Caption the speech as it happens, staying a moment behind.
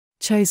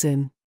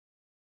Chosen.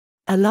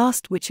 A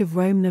Last Witch of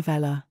Rome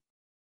novella.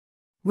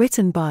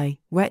 Written by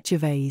Rhett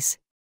Gervais.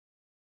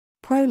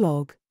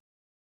 Prologue.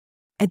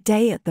 A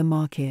day at the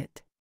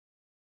market.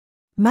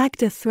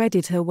 Magda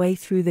threaded her way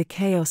through the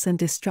chaos and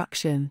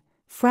destruction,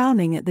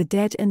 frowning at the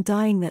dead and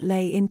dying that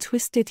lay in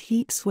twisted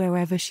heaps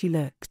wherever she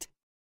looked.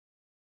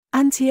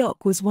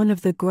 Antioch was one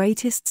of the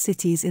greatest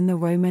cities in the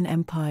Roman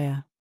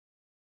Empire.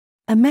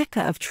 A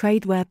mecca of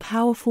trade where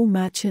powerful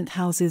merchant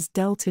houses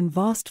dealt in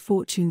vast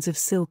fortunes of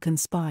silk and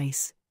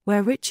spice,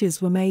 where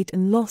riches were made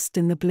and lost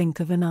in the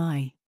blink of an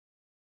eye.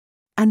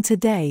 And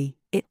today,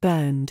 it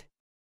burned.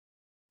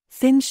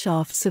 Thin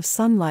shafts of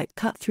sunlight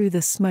cut through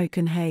the smoke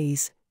and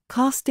haze,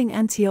 casting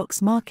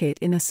Antioch's market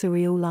in a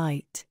surreal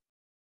light.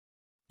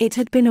 It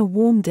had been a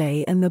warm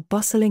day and the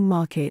bustling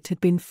market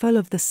had been full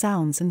of the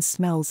sounds and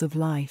smells of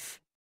life.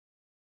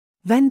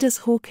 Vendors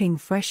hawking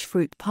fresh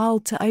fruit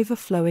piled to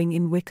overflowing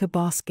in wicker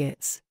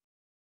baskets.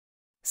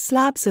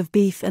 Slabs of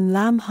beef and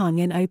lamb hung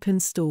in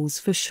open stalls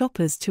for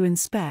shoppers to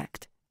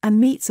inspect, and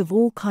meats of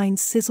all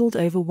kinds sizzled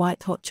over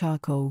white-hot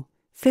charcoal,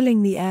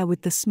 filling the air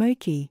with the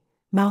smoky,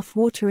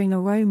 mouth-watering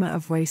aroma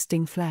of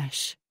roasting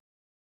flesh.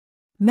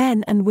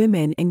 Men and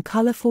women in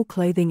colorful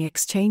clothing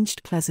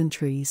exchanged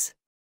pleasantries.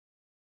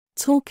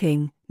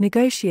 Talking,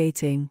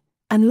 negotiating,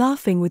 and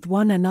laughing with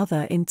one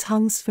another in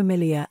tongues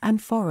familiar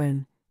and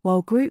foreign,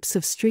 while groups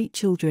of street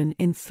children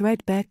in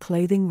threadbare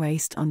clothing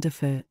raced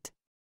underfoot.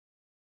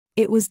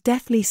 It was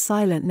deathly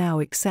silent now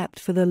except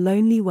for the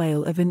lonely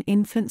wail of an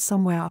infant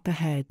somewhere up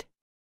ahead.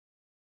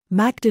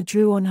 Magda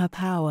drew on her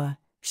power,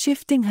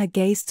 shifting her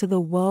gaze to the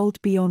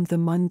world beyond the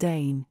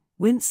mundane,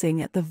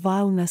 wincing at the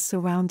vileness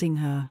surrounding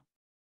her.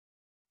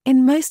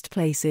 In most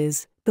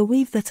places, the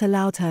weave that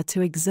allowed her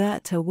to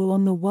exert her will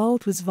on the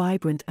world was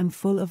vibrant and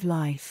full of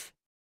life.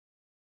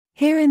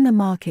 Here in the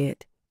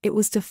market, it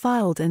was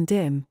defiled and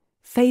dim,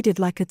 faded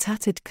like a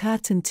tattered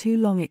curtain too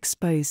long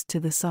exposed to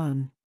the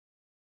sun.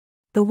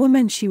 The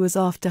woman she was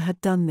after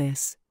had done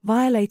this,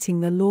 violating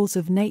the laws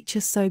of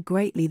nature so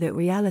greatly that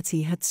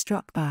reality had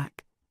struck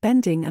back,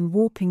 bending and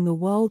warping the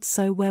world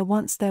so where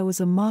once there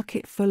was a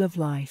market full of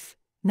life,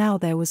 now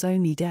there was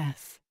only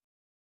death.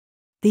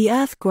 The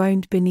earth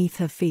groaned beneath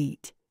her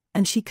feet,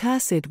 and she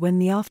cursed when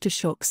the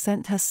aftershock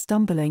sent her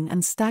stumbling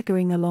and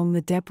staggering along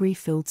the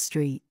debris-filled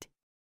street.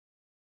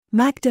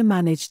 Magda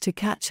managed to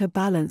catch her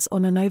balance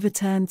on an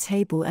overturned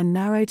table and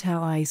narrowed her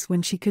eyes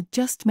when she could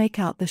just make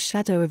out the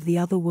shadow of the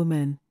other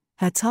woman,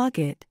 her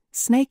target,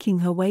 snaking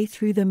her way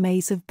through the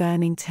maze of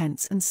burning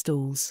tents and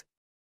stalls.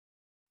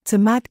 To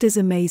Magda's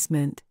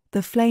amazement,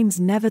 the flames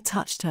never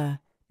touched her,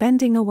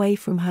 bending away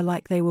from her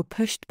like they were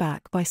pushed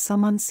back by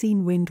some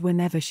unseen wind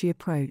whenever she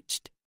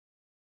approached.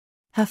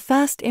 Her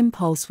first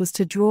impulse was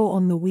to draw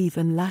on the weave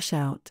and lash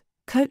out,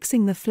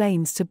 coaxing the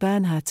flames to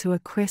burn her to a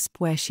crisp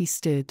where she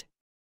stood.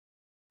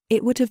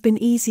 It would have been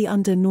easy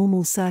under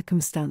normal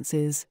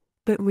circumstances,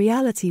 but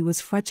reality was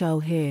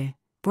fragile here,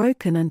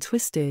 broken and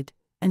twisted,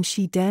 and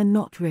she dare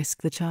not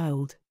risk the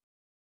child.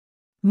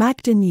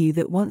 Magda knew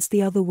that once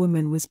the other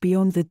woman was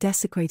beyond the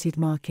desecrated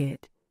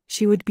market,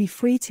 she would be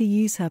free to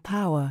use her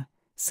power,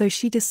 so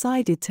she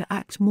decided to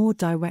act more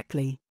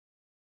directly.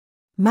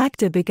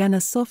 Magda began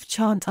a soft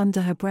chant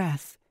under her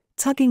breath,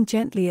 tugging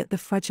gently at the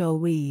fragile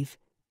weave,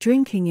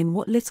 drinking in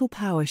what little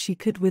power she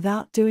could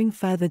without doing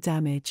further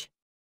damage.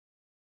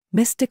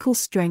 Mystical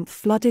strength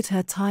flooded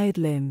her tired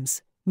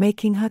limbs,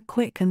 making her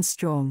quick and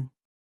strong.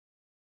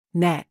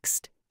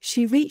 Next,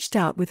 she reached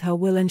out with her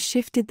will and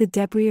shifted the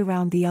debris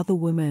around the other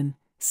woman,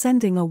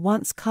 sending a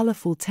once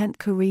colorful tent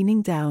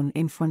careening down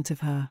in front of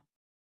her.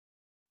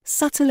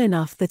 Subtle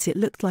enough that it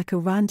looked like a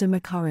random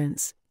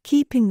occurrence,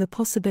 keeping the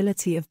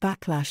possibility of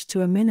backlash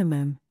to a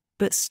minimum,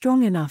 but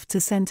strong enough to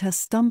send her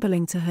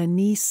stumbling to her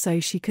knees so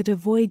she could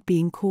avoid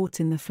being caught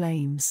in the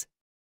flames.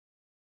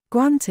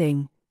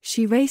 Grunting,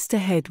 she raced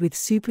ahead with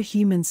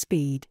superhuman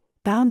speed,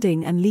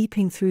 bounding and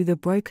leaping through the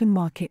broken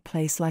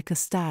marketplace like a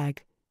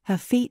stag, her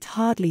feet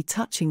hardly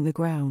touching the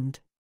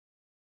ground.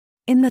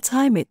 In the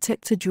time it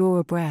took to draw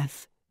a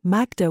breath,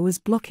 Magda was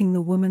blocking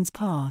the woman's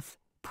path,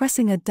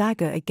 pressing a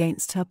dagger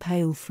against her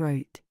pale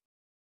throat.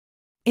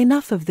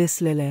 "Enough of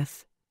this,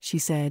 Lilith," she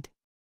said.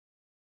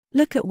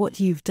 "Look at what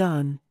you've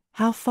done,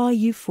 how far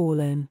you've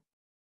fallen."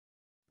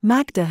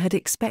 Magda had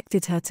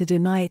expected her to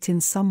deny it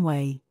in some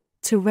way,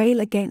 to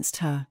rail against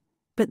her,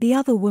 but the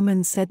other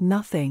woman said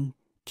nothing,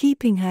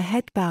 keeping her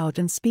head bowed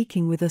and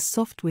speaking with a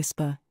soft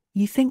whisper.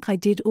 "You think I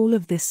did all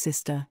of this,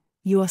 sister?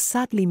 You are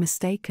sadly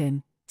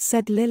mistaken,"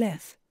 said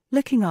Lilith,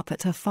 looking up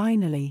at her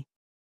finally.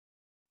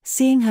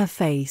 Seeing her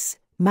face,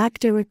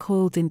 Magda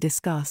recoiled in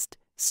disgust,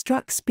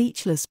 struck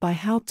speechless by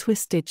how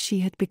twisted she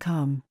had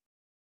become.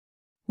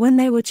 When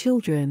they were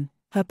children,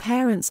 her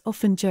parents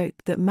often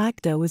joked that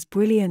Magda was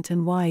brilliant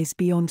and wise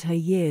beyond her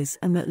years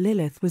and that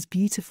Lilith was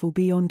beautiful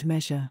beyond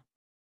measure.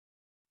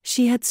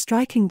 She had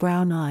striking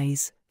brown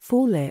eyes,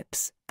 full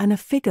lips, and a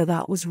figure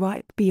that was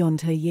ripe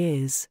beyond her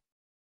years.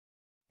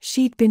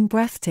 She'd been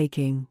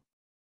breathtaking.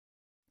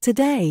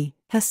 Today,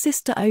 her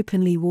sister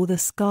openly wore the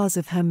scars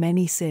of her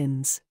many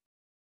sins.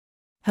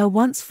 Her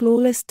once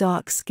flawless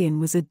dark skin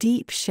was a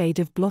deep shade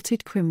of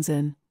blotted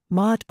crimson,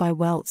 marred by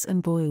welts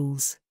and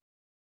boils.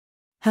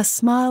 Her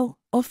smile,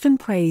 often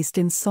praised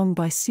in song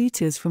by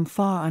suitors from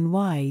far and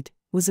wide,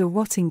 was a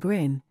rotting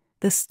grin,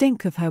 the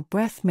stink of her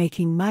breath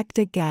making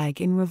Magda gag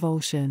in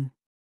revulsion.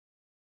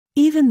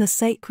 Even the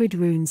sacred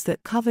runes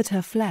that covered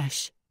her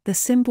flesh, the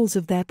symbols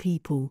of their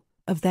people,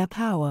 of their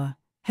power,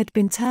 had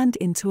been turned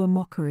into a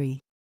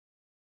mockery.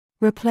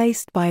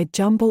 Replaced by a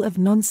jumble of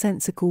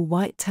nonsensical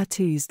white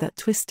tattoos that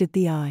twisted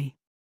the eye.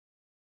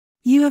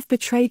 You have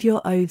betrayed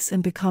your oaths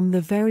and become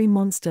the very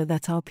monster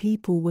that our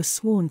people were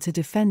sworn to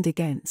defend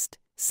against,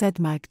 said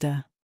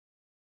Magda.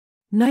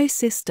 No,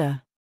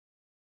 sister.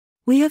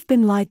 We have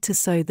been lied to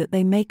so that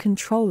they may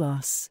control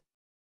us.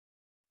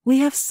 We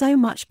have so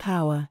much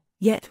power,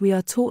 yet we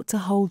are taught to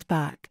hold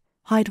back,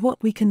 hide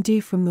what we can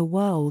do from the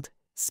world,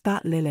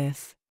 spat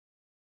Lilith.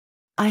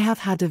 I have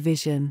had a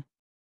vision.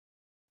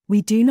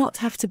 We do not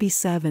have to be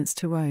servants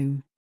to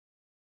Rome.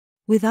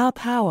 With our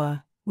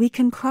power, we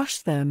can crush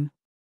them.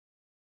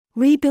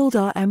 Rebuild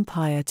our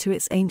empire to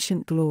its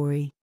ancient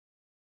glory.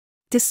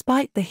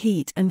 Despite the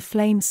heat and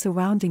flames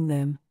surrounding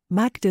them,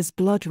 Magda's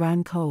blood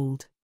ran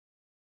cold.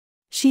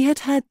 She had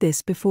heard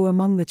this before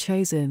among the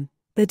chosen,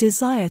 the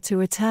desire to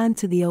return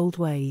to the old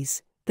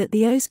ways, that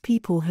the O's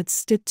people had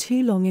stood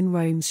too long in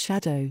Rome's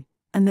shadow,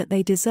 and that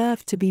they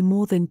deserved to be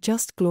more than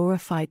just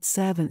glorified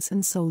servants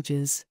and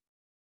soldiers.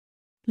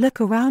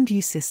 Look around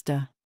you,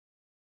 sister.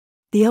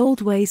 The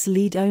old ways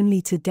lead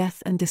only to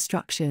death and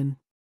destruction.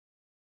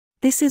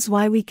 This is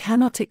why we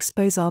cannot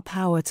expose our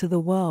power to the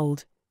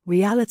world.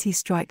 Reality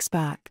strikes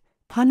back,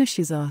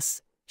 punishes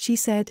us, she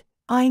said,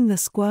 eyeing the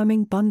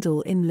squirming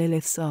bundle in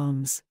Lilith's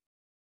arms.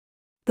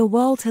 The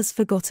world has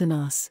forgotten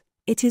us.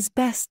 It is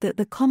best that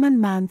the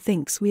common man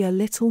thinks we are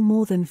little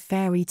more than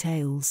fairy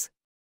tales.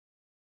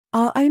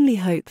 Our only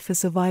hope for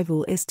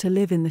survival is to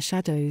live in the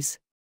shadows.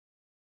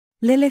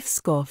 Lilith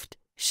scoffed,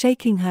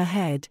 shaking her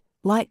head,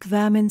 like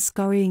vermin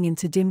scurrying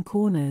into dim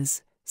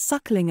corners,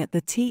 suckling at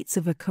the teats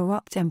of a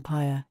corrupt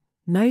empire.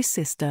 No,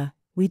 sister,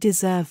 we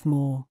deserve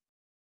more.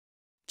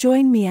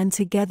 Join me and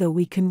together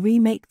we can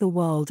remake the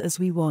world as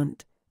we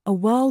want, a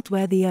world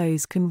where the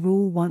O's can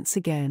rule once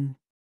again.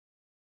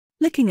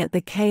 Looking at the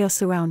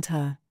chaos around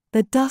her,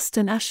 the dust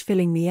and ash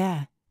filling the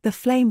air, the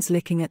flames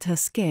licking at her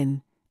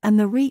skin, and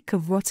the reek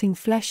of rotting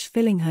flesh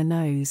filling her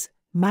nose,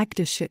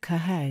 Magda shook her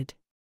head.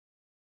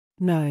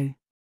 No.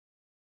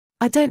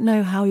 I don't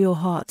know how your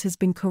heart has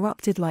been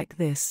corrupted like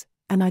this,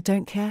 and I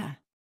don't care.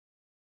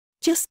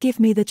 Just give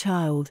me the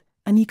child,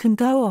 and you can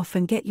go off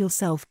and get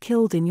yourself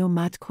killed in your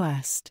mad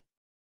quest.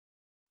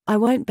 I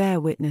won't bear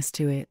witness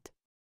to it.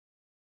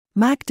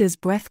 Magda's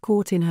breath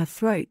caught in her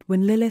throat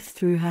when Lilith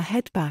threw her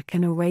head back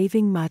and a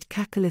raving mad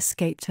cackle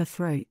escaped her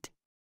throat.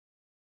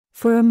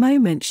 For a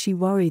moment she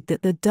worried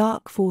that the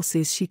dark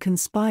forces she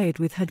conspired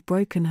with had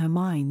broken her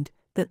mind,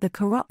 that the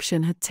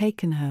corruption had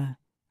taken her,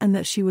 and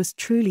that she was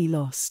truly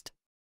lost.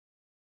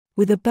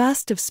 With a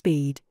burst of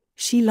speed,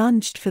 she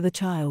lunged for the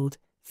child,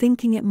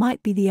 thinking it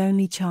might be the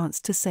only chance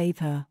to save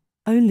her,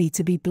 only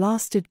to be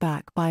blasted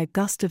back by a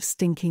gust of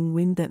stinking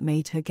wind that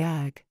made her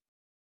gag.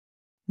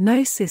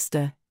 No,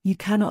 sister, you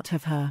cannot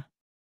have her.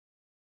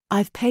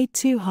 I've paid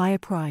too high a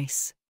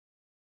price.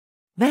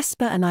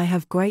 Vesper and I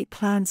have great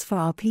plans for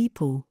our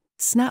people,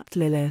 snapped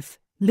Lilith,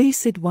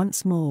 lucid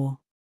once more.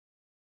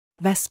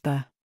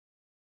 Vesper.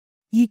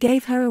 You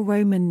gave her a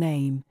Roman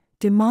name,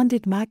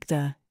 demanded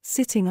Magda,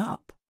 sitting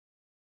up.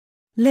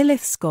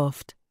 Lilith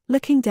scoffed,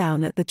 looking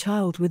down at the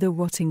child with a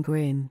rotting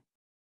grin.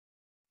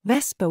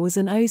 Vesper was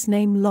an O's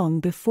name long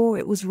before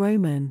it was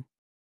Roman.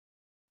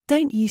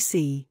 Don't you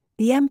see,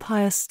 the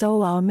Empire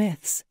stole our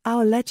myths,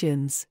 our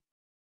legends.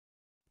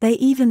 They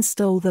even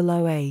stole the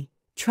Loa,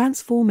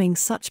 transforming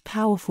such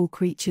powerful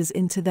creatures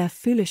into their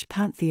foolish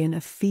pantheon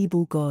of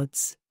feeble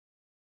gods.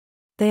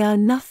 They are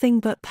nothing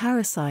but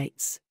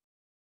parasites.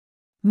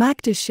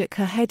 Magda shook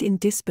her head in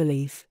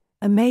disbelief,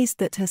 amazed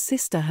that her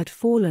sister had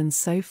fallen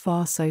so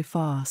far so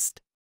fast.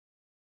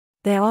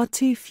 There are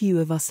too few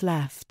of us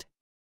left.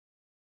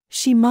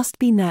 She must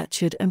be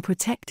nurtured and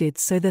protected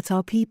so that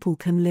our people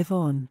can live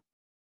on.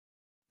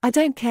 I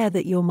don't care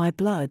that you're my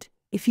blood,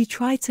 if you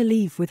try to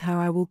leave with her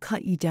I will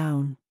cut you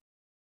down.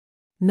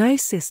 No,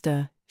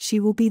 sister,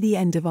 she will be the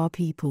end of our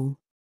people.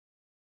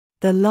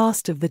 The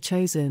last of the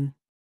chosen.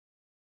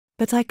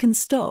 But I can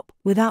stop.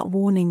 Without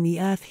warning the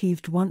earth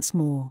heaved once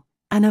more,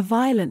 and a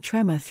violent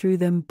tremor threw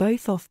them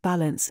both off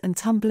balance and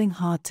tumbling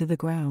hard to the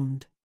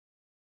ground.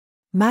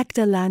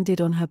 Magda landed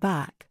on her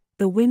back,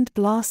 the wind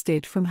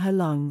blasted from her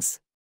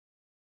lungs.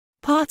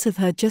 Part of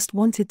her just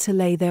wanted to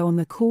lay there on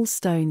the cool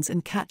stones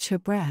and catch her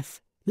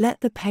breath,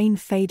 let the pain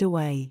fade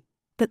away,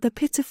 but the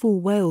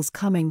pitiful wails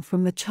coming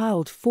from the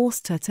child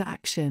forced her to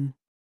action.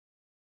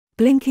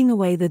 Blinking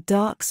away the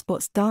dark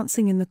spots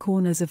dancing in the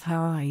corners of her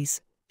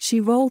eyes, she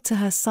rolled to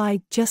her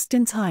side just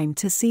in time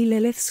to see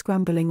Lilith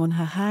scrambling on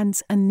her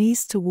hands and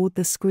knees toward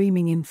the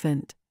screaming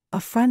infant, a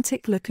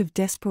frantic look of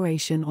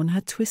desperation on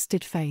her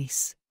twisted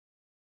face.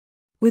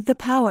 With the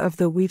power of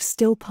the weave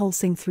still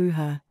pulsing through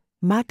her,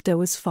 Magda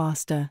was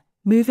faster,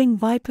 moving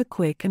viper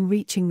quick and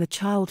reaching the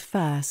child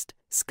first,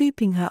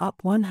 scooping her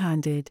up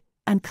one-handed,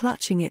 and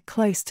clutching it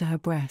close to her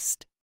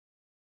breast.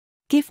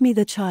 "Give me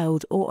the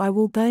child or I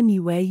will burn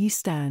you where you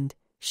stand,"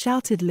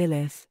 shouted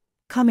Lilith,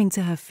 coming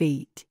to her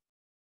feet.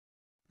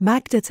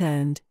 Magda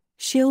turned,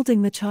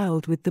 shielding the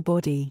child with the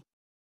body.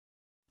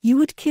 "You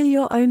would kill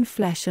your own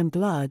flesh and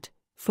blood,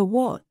 for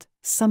what,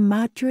 some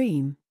mad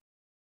dream?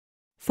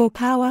 For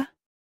power?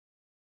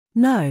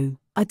 No,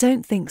 I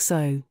don't think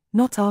so,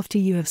 not after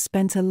you have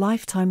spent a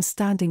lifetime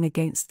standing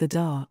against the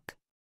dark.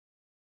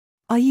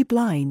 Are you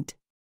blind?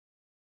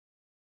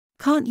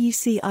 Can't you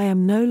see I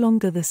am no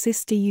longer the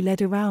sister you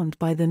led around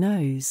by the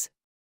nose?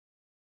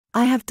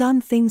 I have done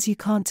things you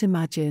can't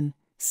imagine,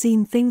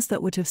 seen things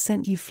that would have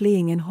sent you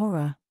fleeing in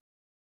horror.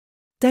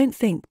 Don't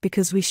think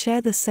because we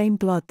share the same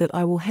blood that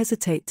I will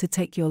hesitate to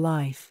take your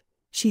life,"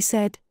 she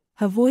said,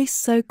 her voice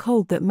so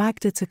cold that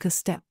Magda took a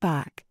step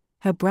back,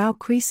 her brow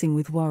creasing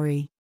with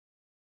worry.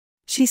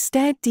 She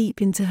stared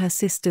deep into her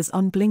sister's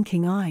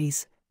unblinking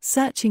eyes,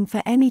 searching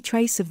for any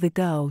trace of the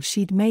girl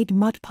she'd made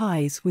mud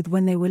pies with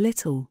when they were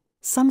little,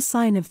 some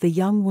sign of the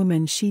young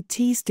woman she'd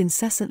teased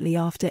incessantly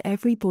after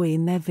every boy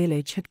in their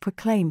village had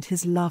proclaimed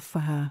his love for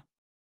her.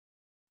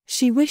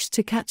 She wished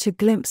to catch a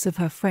glimpse of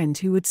her friend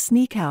who would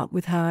sneak out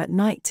with her at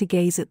night to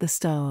gaze at the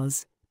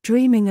stars,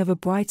 dreaming of a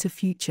brighter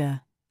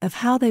future, of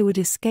how they would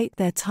escape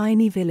their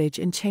tiny village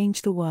and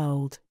change the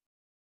world.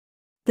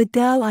 "The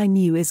girl I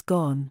knew is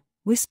gone,"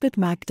 whispered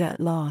Magda at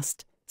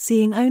last,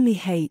 seeing only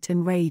hate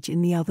and rage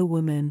in the other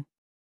woman.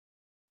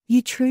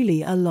 "You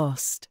truly are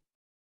lost."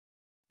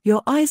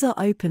 "Your eyes are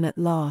open at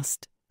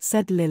last,"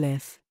 said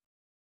Lilith.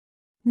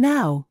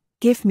 "Now,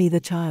 give me the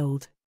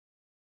child.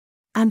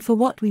 And for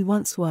what we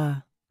once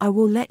were, I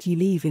will let you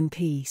leave in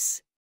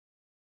peace."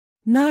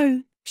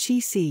 "No," she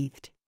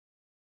seethed.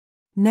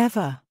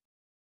 "Never."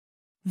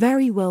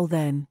 "Very well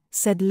then,"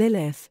 said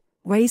Lilith,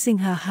 raising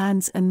her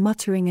hands and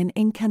muttering an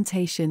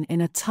incantation in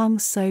a tongue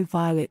so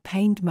vile it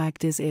pained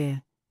Magda's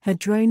ear, her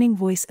droning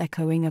voice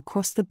echoing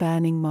across the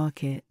burning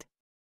market.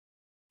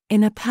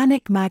 In a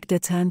panic Magda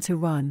turned to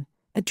run,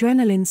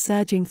 adrenaline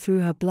surging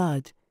through her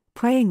blood,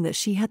 praying that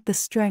she had the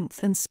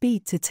strength and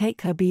speed to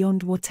take her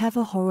beyond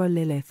whatever horror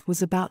Lilith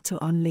was about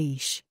to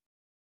unleash.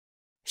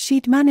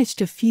 She'd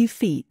managed a few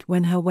feet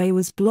when her way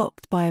was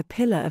blocked by a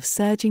pillar of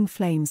surging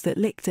flames that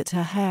licked at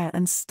her hair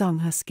and stung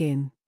her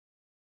skin.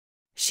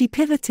 She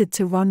pivoted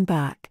to run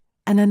back,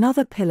 and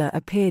another pillar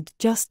appeared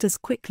just as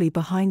quickly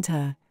behind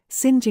her,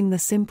 singeing the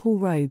simple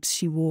robes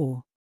she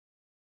wore.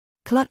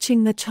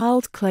 Clutching the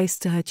child close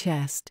to her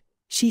chest,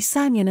 she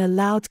sang in a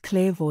loud,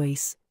 clear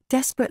voice,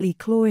 desperately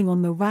clawing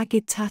on the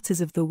ragged tatters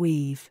of the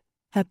weave,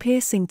 her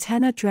piercing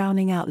tenor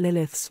drowning out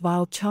Lilith's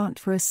vile chant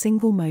for a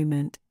single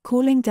moment,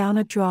 calling down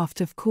a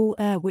draught of cool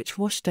air which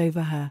washed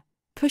over her,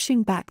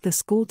 pushing back the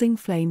scalding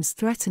flames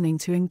threatening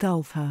to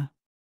engulf her.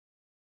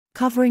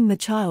 Covering the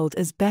child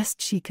as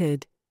best she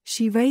could,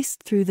 she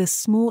raced through the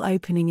small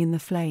opening in the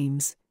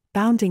flames,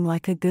 bounding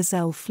like a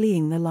gazelle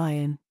fleeing the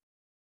lion.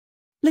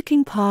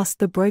 Looking past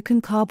the broken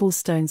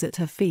cobblestones at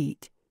her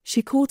feet,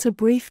 she caught a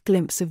brief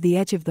glimpse of the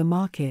edge of the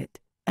market,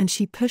 and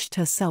she pushed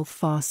herself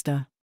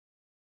faster.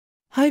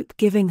 Hope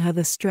giving her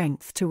the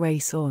strength to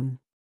race on.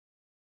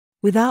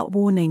 Without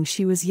warning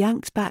she was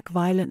yanked back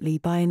violently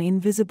by an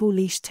invisible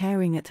leash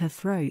tearing at her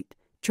throat,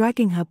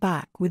 dragging her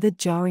back with a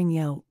jarring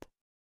yelp.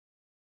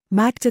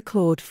 Magda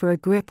clawed for a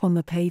grip on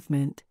the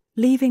pavement,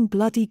 leaving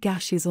bloody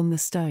gashes on the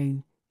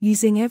stone,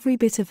 using every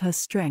bit of her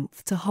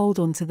strength to hold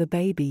on to the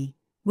baby,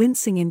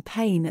 wincing in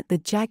pain at the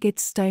jagged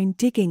stone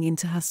digging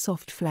into her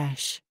soft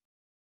flesh.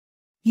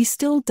 "You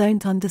still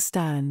don't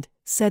understand,"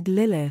 said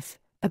Lilith,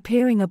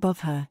 appearing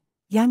above her,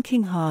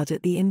 yanking hard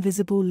at the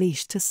invisible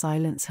leash to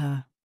silence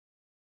her.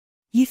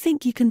 "You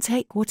think you can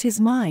take what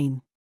is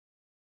mine?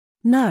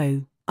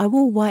 No, I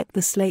will wipe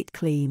the slate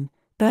clean,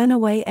 burn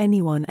away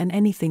anyone and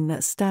anything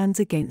that stands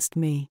against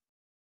me."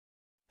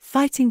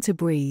 Fighting to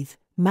breathe,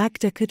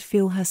 Magda could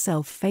feel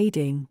herself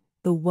fading,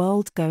 the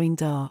world going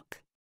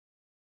dark.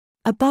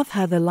 Above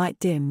her the light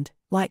dimmed,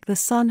 like the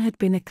sun had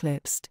been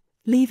eclipsed,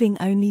 leaving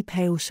only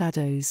pale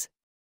shadows.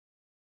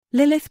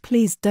 "Lilith,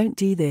 please don't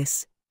do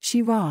this,"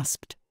 she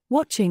rasped,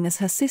 watching as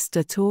her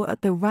sister tore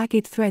at the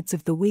ragged threads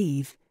of the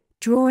weave,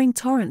 drawing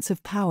torrents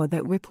of power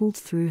that rippled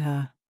through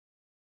her.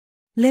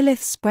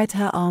 Lilith spread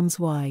her arms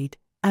wide,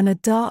 and a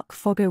dark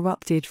fog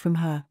erupted from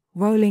her,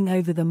 rolling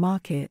over the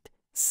market,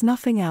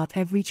 snuffing out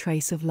every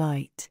trace of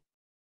light.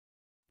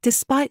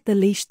 Despite the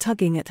leash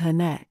tugging at her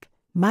neck,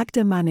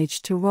 Magda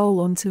managed to roll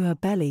onto her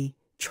belly,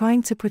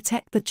 trying to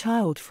protect the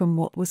child from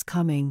what was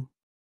coming.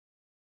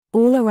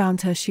 All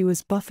around her she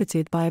was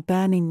buffeted by a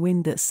burning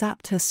wind that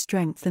sapped her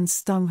strength and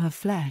stung her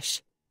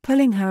flesh,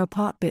 pulling her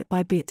apart bit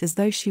by bit as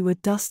though she were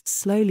dust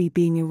slowly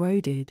being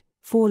eroded,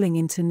 falling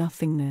into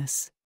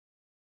nothingness.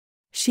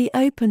 She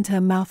opened her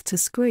mouth to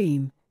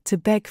scream, to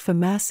beg for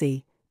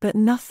mercy, but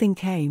nothing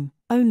came,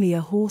 only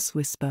a hoarse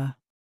whisper.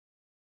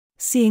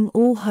 Seeing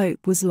all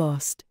hope was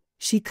lost,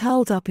 she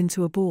curled up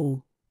into a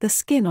ball, the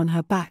skin on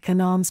her back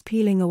and arms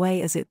peeling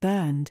away as it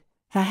burned,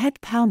 her head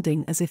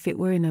pounding as if it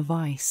were in a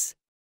vice.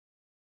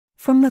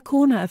 From the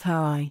corner of her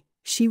eye,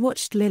 she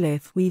watched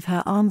Lilith weave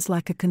her arms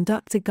like a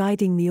conductor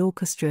guiding the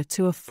orchestra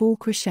to a full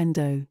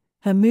crescendo,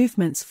 her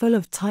movements full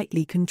of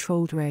tightly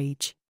controlled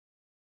rage.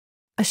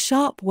 A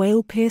sharp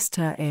wail pierced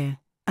her ear,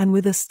 and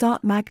with a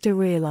start Magda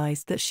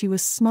realized that she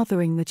was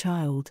smothering the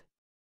child.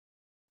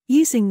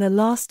 Using the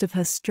last of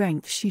her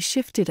strength, she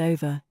shifted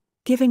over,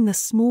 giving the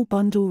small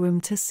bundle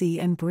room to see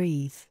and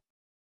breathe.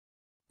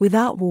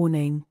 Without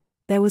warning,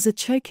 there was a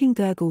choking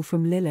gurgle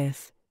from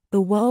Lilith, the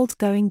world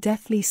going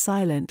deathly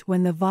silent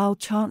when the vile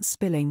chant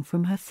spilling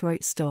from her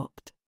throat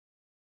stopped.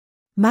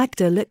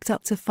 Magda looked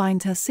up to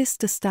find her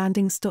sister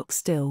standing stock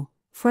still,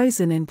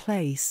 frozen in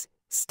place,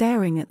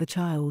 staring at the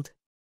child.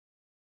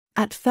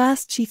 At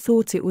first she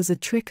thought it was a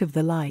trick of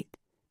the light,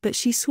 but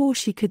she swore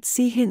she could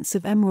see hints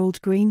of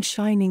emerald green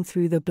shining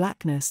through the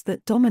blackness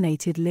that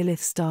dominated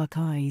Lilith's dark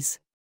eyes.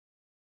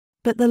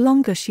 But the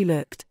longer she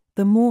looked,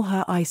 the more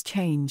her eyes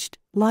changed,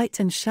 light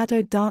and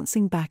shadow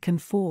dancing back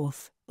and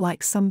forth,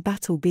 like some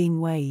battle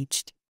being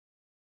waged.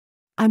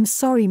 "I'm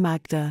sorry,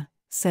 Magda,"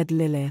 said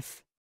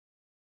Lilith.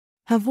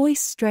 Her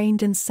voice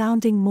strained and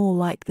sounding more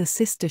like the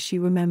sister she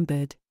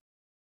remembered.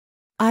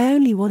 "I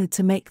only wanted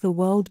to make the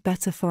world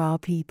better for our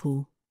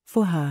people,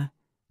 for her,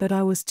 but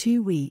I was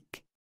too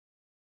weak."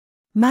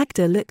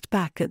 Magda looked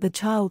back at the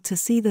child to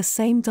see the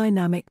same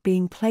dynamic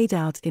being played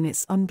out in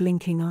its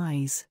unblinking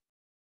eyes.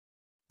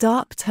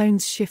 Dark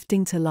tones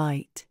shifting to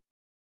light.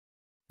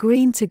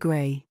 Green to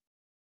grey.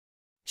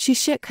 She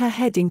shook her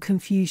head in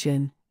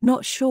confusion,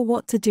 not sure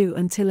what to do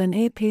until an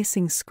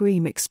ear-piercing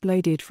scream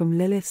exploded from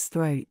Lilith's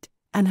throat,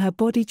 and her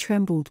body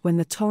trembled when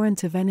the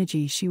torrent of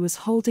energy she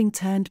was holding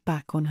turned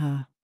back on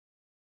her.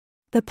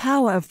 The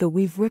power of the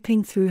weave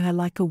ripping through her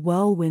like a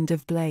whirlwind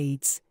of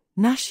blades,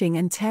 gnashing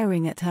and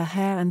tearing at her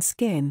hair and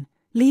skin,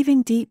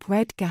 leaving deep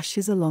red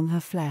gashes along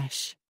her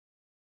flesh.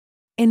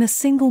 In a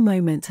single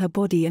moment her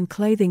body and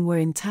clothing were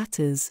in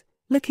tatters,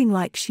 looking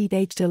like she'd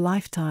aged a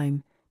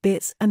lifetime,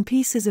 bits and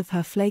pieces of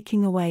her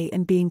flaking away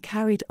and being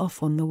carried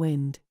off on the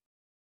wind.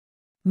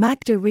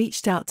 Magda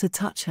reached out to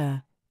touch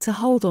her, to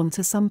hold on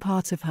to some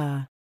part of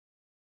her.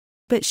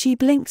 But she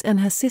blinked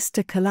and her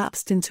sister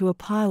collapsed into a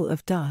pile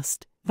of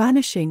dust,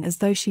 vanishing as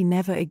though she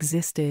never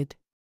existed.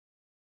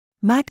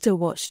 Magda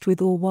watched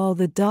with awe while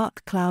the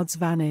dark clouds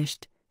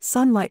vanished,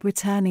 sunlight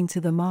returning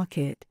to the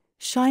market,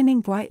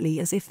 shining brightly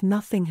as if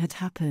nothing had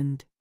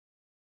happened.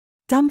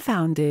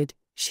 Dumbfounded,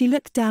 she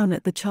looked down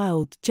at the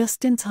child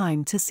just in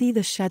time to see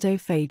the shadow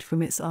fade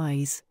from its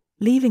eyes,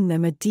 leaving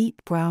them a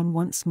deep brown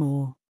once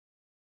more.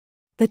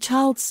 The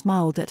child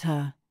smiled at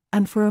her,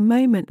 and for a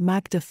moment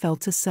Magda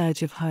felt a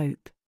surge of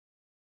hope.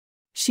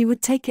 She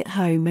would take it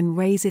home and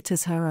raise it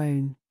as her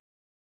own.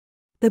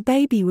 The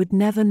baby would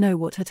never know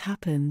what had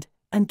happened,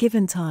 and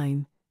given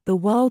time, the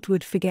world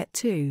would forget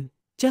too,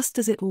 just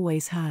as it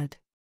always had.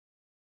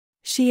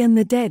 She and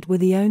the dead were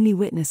the only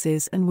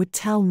witnesses and would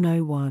tell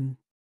no one.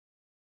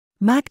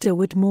 Magda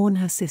would mourn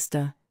her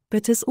sister,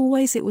 but as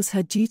always it was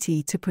her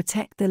duty to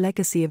protect the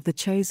legacy of the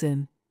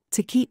chosen,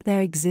 to keep their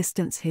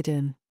existence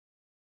hidden.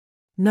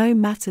 No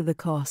matter the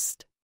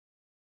cost.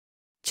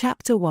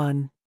 Chapter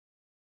 1.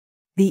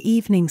 The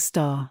Evening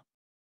Star.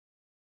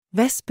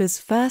 Vesper's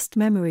first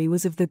memory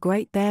was of the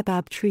great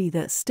baobab tree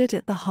that stood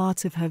at the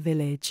heart of her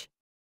village.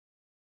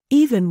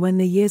 Even when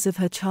the years of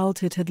her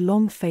childhood had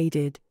long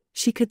faded,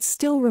 she could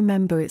still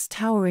remember its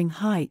towering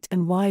height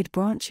and wide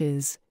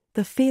branches,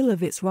 the feel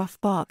of its rough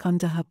bark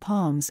under her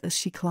palms as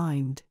she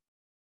climbed.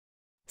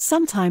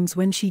 Sometimes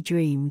when she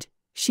dreamed,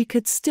 she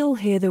could still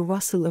hear the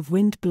rustle of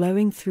wind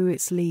blowing through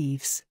its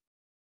leaves.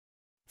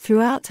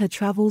 Throughout her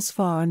travels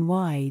far and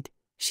wide,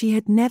 she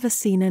had never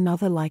seen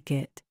another like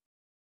it.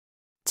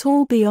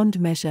 Tall beyond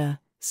measure,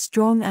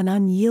 strong and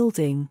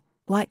unyielding,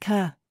 like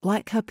her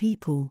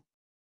people.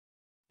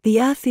 The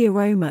earthy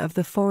aroma of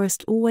the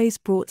forest always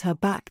brought her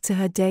back to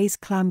her days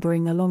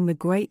clambering along the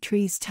great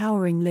tree's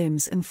towering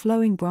limbs and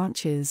flowing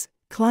branches,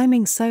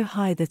 climbing so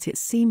high that it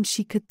seemed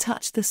she could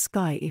touch the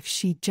sky if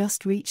she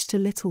just reached a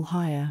little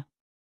higher.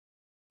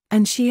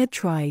 And she had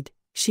tried,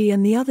 she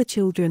and the other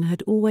children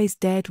had always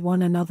dared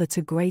one another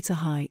to greater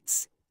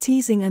heights,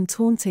 teasing and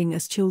taunting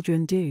as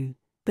children do,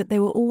 but they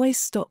were always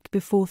stopped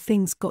before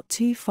things got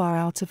too far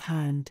out of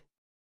hand.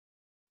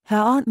 Her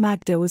Aunt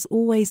Magda was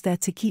always there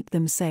to keep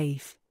them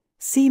safe,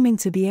 seeming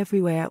to be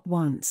everywhere at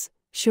once,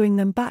 shooing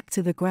them back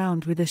to the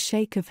ground with a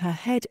shake of her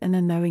head and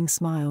a knowing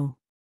smile.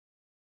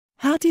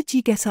 "How did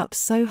you get up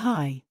so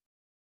high?"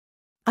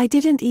 "I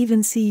didn't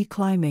even see you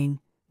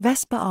climbing,"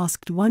 Vesper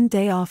asked one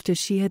day after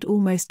she had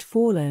almost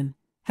fallen,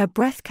 her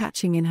breath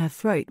catching in her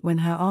throat when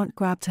her aunt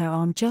grabbed her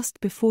arm just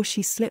before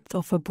she slipped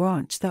off a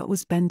branch that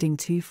was bending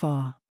too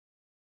far.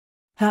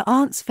 Her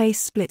aunt's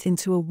face split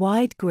into a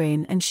wide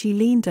grin and she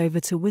leaned over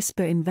to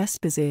whisper in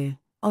Vesper's ear,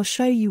 "I'll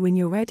show you when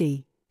you're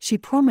ready," she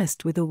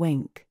promised with a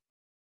wink.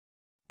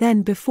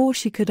 Then before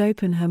she could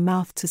open her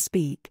mouth to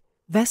speak,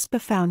 Vesper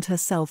found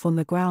herself on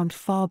the ground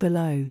far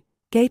below,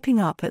 gaping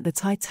up at the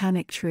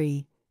titanic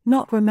tree,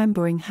 not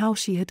remembering how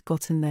she had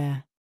gotten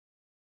there.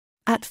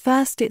 At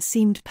first it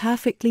seemed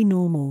perfectly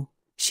normal.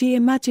 She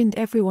imagined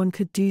everyone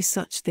could do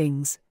such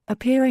things,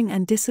 appearing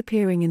and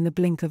disappearing in the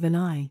blink of an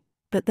eye,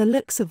 but the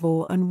looks of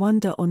awe and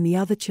wonder on the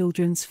other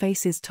children's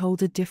faces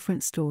told a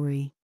different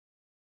story.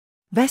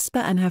 Vesper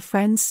and her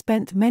friends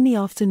spent many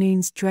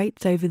afternoons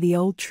draped over the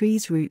old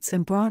tree's roots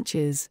and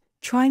branches,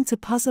 trying to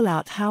puzzle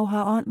out how her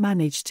aunt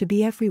managed to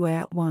be everywhere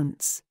at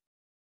once.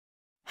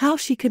 How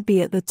she could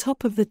be at the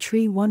top of the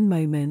tree one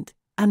moment,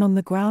 and on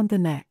the ground the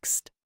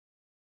next.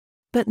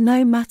 But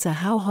no matter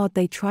how hard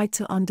they tried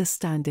to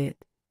understand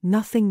it,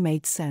 nothing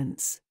made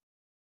sense.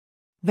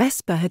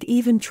 Vesper had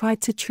even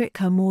tried to trick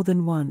her more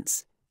than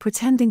once,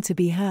 pretending to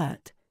be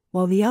hurt,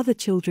 while the other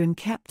children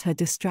kept her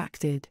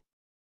distracted.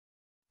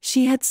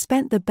 She had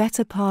spent the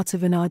better part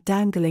of an hour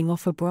dangling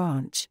off a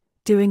branch,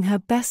 doing her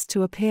best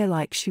to appear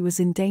like she was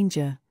in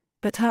danger,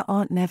 but her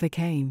aunt never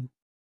came.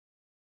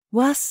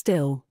 Worse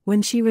still,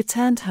 when she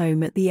returned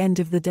home at the end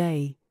of the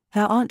day,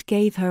 her aunt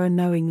gave her a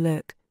knowing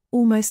look,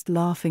 almost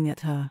laughing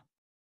at her.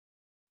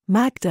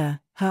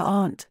 Magda, her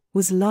aunt,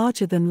 was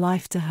larger than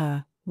life to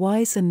her,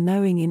 wise and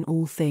knowing in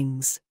all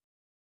things.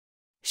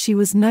 She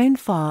was known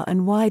far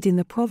and wide in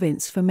the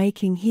province for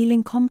making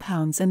healing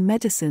compounds and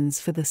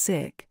medicines for the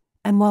sick,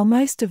 and while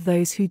most of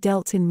those who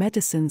dealt in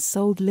medicines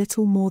sold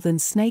little more than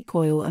snake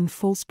oil and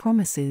false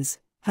promises,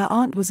 her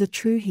aunt was a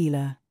true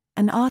healer,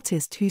 an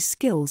artist whose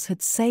skills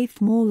had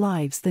saved more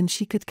lives than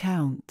she could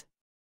count.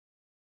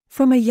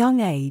 From a young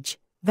age,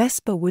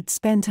 Vesper would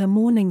spend her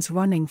mornings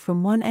running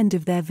from one end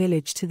of their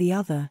village to the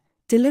other,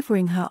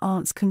 delivering her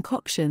aunt's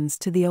concoctions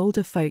to the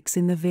older folks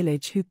in the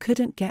village who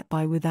couldn't get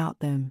by without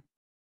them.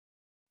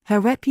 Her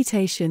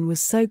reputation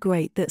was so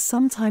great that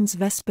sometimes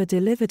Vesper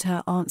delivered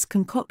her aunt's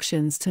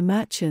concoctions to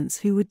merchants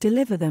who would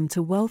deliver them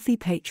to wealthy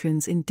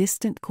patrons in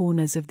distant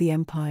corners of the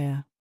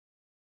empire.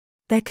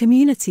 Their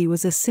community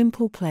was a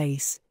simple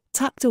place,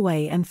 tucked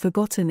away and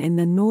forgotten in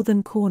the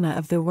northern corner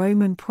of the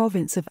Roman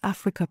province of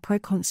Africa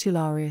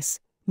Proconsularis,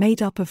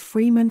 made up of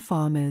freeman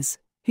farmers,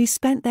 who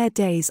spent their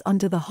days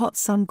under the hot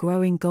sun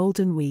growing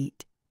golden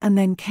wheat, and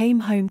then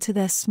came home to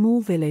their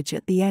small village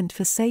at the end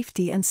for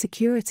safety and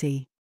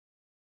security.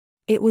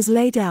 It was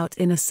laid out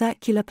in a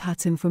circular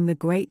pattern from the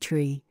great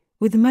tree,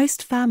 with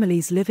most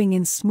families living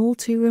in small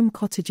two-room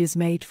cottages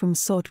made from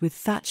sod with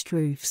thatched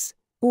roofs,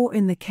 or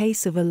in the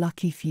case of a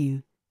lucky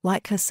few,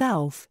 like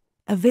herself,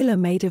 a villa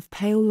made of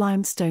pale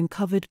limestone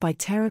covered by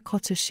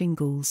terracotta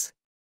shingles.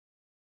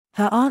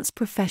 Her aunt's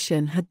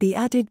profession had the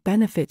added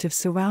benefit of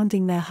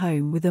surrounding their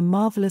home with a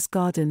marvelous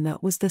garden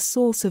that was the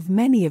source of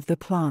many of the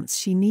plants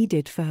she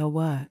needed for her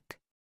work.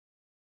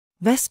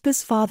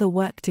 Vesper's father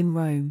worked in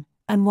Rome,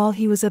 and while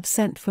he was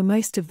absent for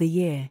most of the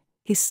year,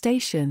 his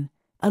station,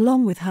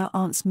 along with her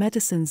aunt's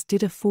medicines,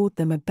 did afford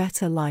them a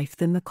better life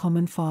than the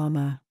common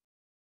farmer.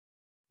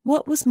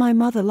 "What was my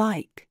mother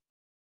like?"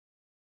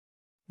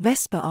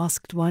 Vesper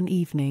asked one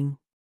evening.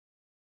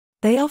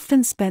 They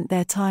often spent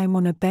their time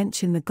on a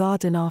bench in the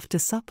garden after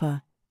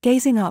supper,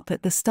 gazing up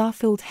at the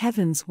star-filled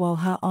heavens while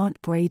her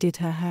aunt braided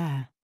her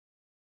hair.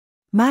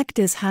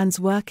 Magda's hands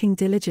working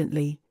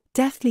diligently,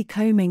 deftly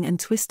combing and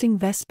twisting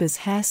Vesper's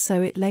hair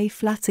so it lay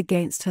flat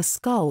against her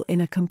skull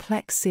in a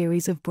complex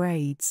series of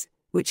braids,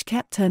 which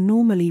kept her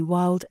normally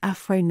wild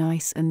afro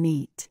nice and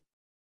neat.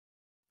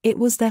 It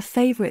was their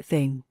favorite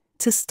thing,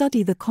 to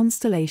study the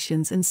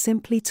constellations and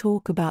simply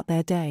talk about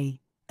their day,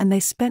 and they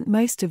spent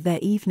most of their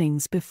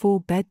evenings before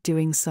bed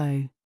doing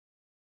so.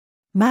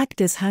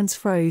 Magda's hands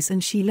froze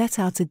and she let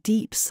out a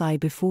deep sigh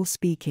before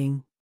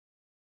speaking.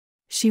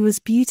 She was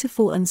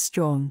beautiful and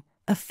strong,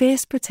 a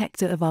fierce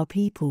protector of our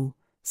people,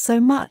 so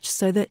much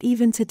so that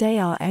even today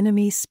our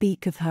enemies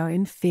speak of her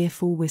in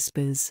fearful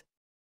whispers.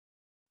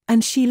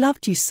 And she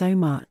loved you so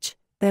much,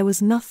 there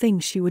was nothing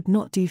she would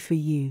not do for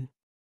you.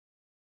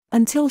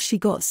 Until she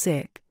got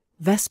sick,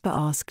 Vesper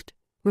asked,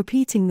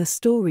 repeating the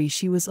story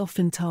she was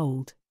often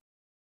told.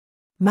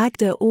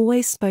 Magda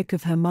always spoke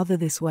of her mother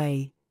this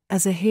way,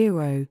 as a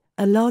hero,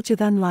 a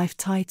larger-than-life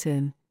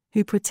titan,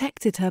 who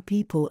protected her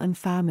people and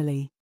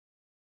family.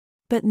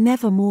 But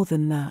never more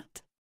than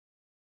that.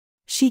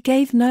 She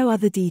gave no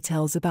other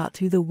details about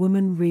who the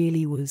woman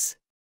really was.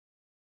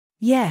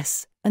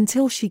 "Yes,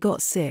 until she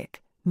got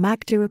sick,"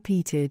 Magda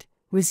repeated,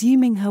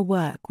 resuming her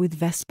work with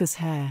Vesper's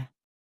hair.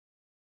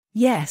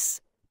 "Yes,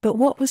 but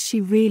what was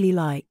she really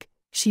like?"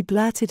 she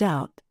blurted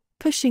out,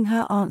 pushing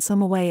her aunt's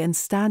arm away and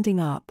standing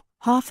up,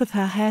 half of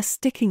her hair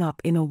sticking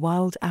up in a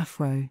wild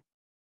afro.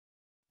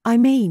 "I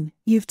mean,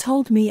 you've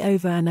told me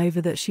over and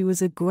over that she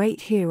was a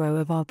great hero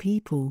of our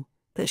people,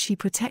 that she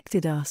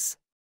protected us.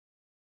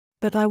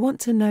 But I want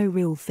to know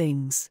real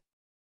things.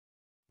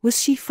 Was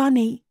she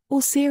funny,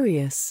 or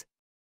serious?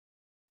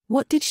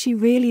 What did she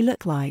really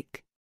look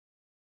like?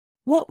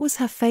 What was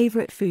her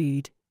favorite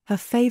food, her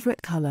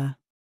favorite color?"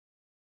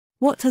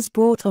 "What has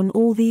brought on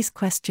all these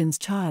questions,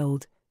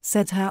 child?"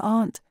 said her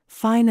aunt,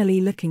 finally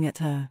looking at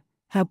her,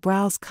 her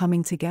brows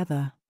coming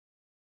together.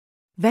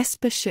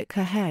 Vesper shook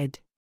her head.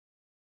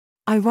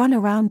 "I run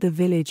around the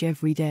village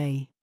every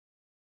day.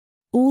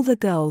 All the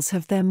girls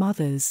have their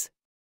mothers.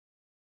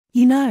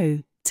 You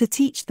know, to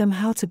teach them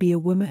how to be a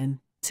woman,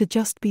 to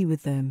just be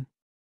with them.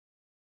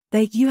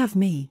 You have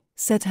me,"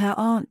 said her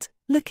aunt,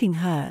 looking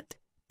hurt,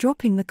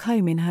 dropping the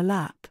comb in her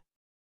lap.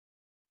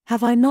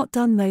 Have I not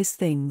done those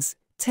things,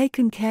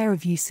 taken care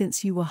of you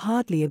since you were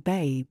hardly a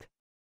babe?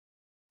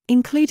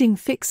 Including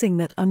fixing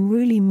that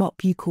unruly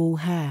mop you call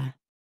hair.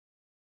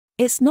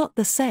 It's not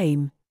the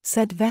same,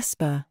 said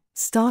Vesper,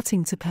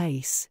 starting to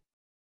pace.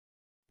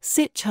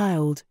 Sit,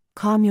 child,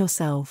 calm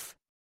yourself.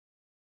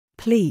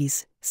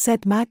 Please,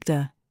 said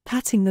Magda,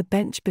 patting the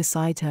bench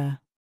beside her.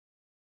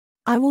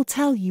 I will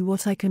tell you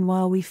what I can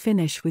while we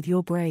finish with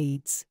your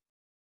braids.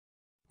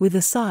 With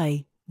a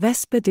sigh,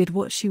 Vesper did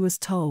what she was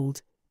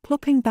told,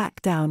 plopping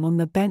back down on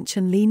the bench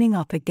and leaning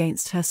up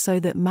against her so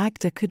that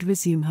Magda could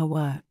resume her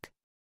work.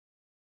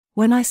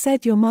 When I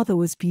said your mother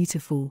was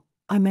beautiful,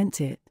 I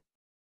meant it.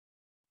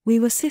 We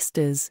were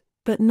sisters,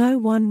 but no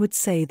one would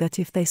say that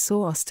if they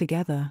saw us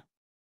together.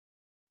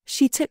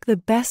 She took the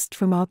best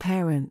from our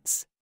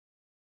parents.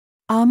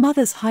 Our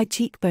mother's high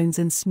cheekbones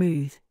and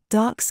smooth,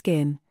 dark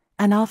skin,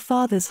 and our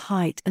father's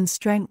height and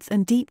strength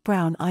and deep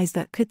brown eyes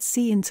that could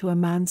see into a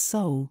man's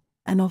soul,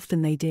 and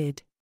often they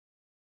did.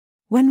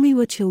 When we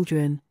were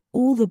children,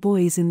 all the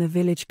boys in the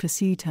village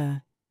pursued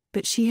her,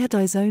 but she had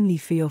eyes only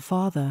for your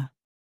father.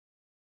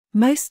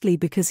 Mostly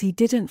because he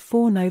didn't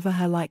fawn over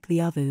her like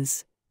the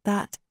others,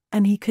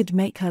 and he could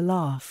make her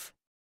laugh.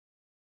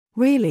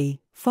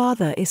 Really,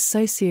 father is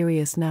so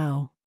serious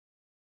now.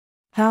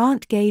 Her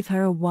aunt gave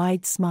her a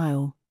wide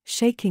smile,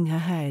 shaking her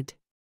head.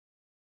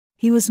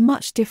 He was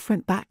much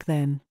different back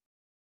then.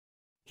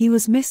 He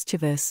was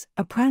mischievous,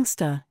 a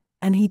prankster,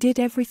 and he did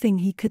everything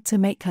he could to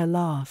make her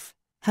laugh.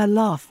 Her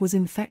laugh was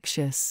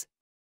infectious.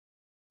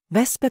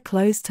 Vesper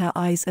closed her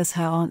eyes as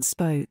her aunt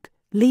spoke,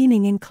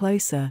 leaning in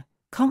closer,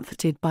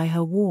 comforted by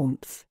her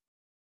warmth.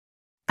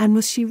 And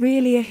was she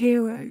really a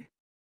hero?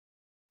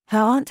 Her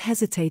aunt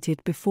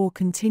hesitated before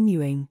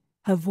continuing,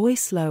 her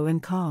voice low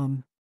and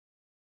calm.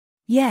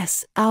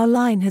 Yes, our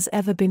line has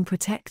ever been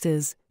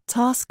protectors,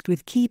 tasked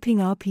with keeping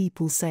our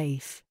people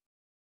safe.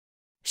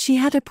 She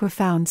had a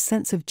profound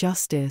sense of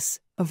justice,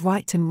 of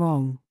right and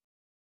wrong.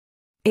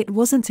 It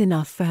wasn't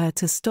enough for her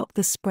to stop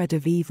the spread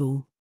of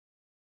evil.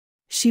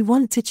 She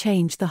wanted to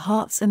change the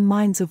hearts and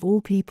minds of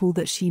all people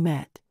that she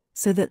met,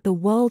 so that the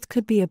world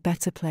could be a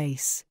better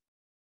place.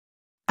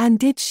 And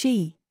did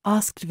she?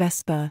 Asked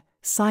Vesper,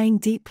 sighing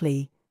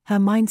deeply, her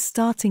mind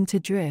starting to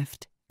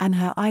drift, and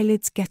her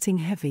eyelids getting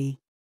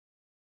heavy.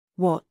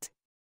 What?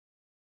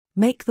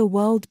 Make the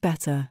world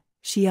better,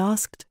 she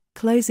asked,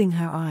 closing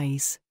her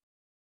eyes.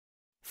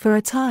 For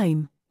a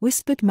time,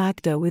 whispered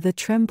Magda with a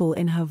tremble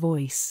in her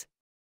voice.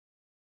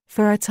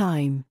 For a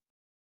time.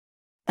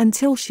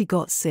 Until she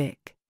got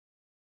sick.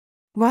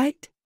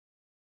 Right?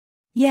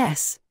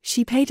 Yes,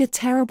 she paid a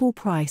terrible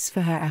price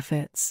for her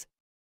efforts.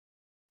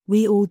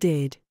 We all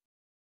did.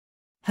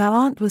 Her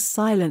aunt was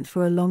silent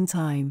for a long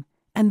time,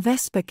 and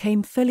Vesper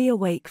came fully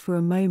awake for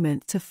a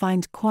moment to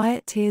find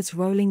quiet tears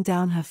rolling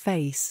down her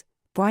face,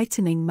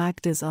 brightening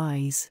Magda's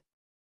eyes.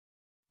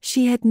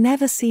 She had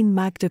never seen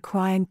Magda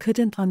cry and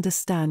couldn't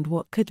understand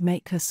what could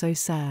make her so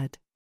sad.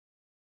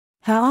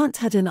 Her aunt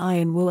had an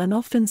iron will and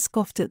often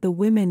scoffed at the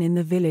women in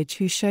the village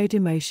who showed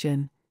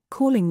emotion,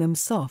 calling them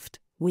soft,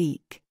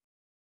 weak.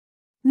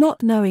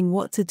 Not knowing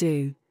what to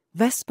do,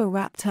 Vesper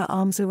wrapped her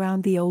arms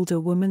around the older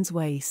woman's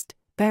waist,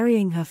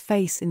 burying her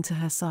face into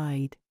her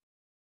side.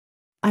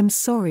 I'm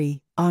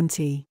sorry,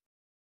 Auntie.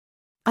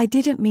 I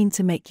didn't mean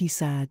to make you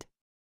sad.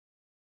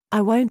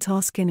 I won't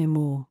ask any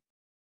more.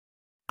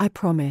 I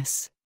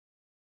promise.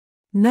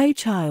 No,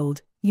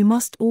 child, you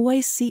must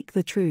always seek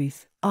the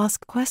truth,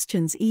 ask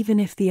questions even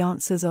if the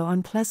answers are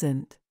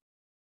unpleasant.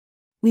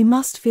 We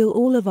must feel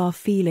all of our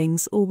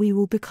feelings or we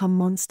will become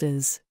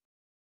monsters.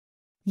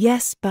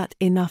 Yes, but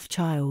enough,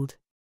 child.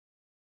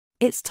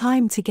 It's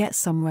time to get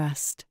some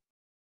rest.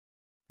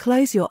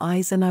 Close your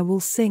eyes and I will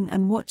sing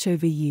and watch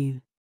over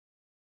you.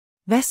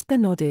 Vesper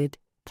nodded,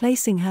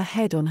 placing her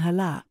head on her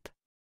lap.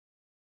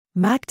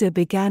 Magda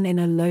began in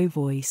a low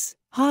voice,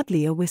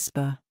 hardly a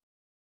whisper.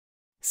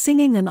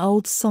 Singing an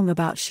old song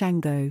about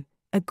Shango,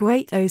 a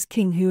great Oz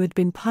king who had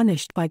been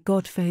punished by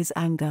God for his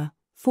anger,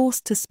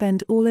 forced to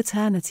spend all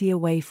eternity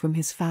away from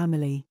his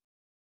family.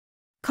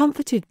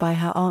 Comforted by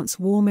her aunt's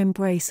warm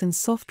embrace and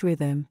soft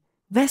rhythm,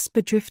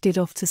 Vesper drifted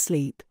off to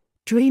sleep,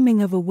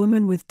 dreaming of a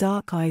woman with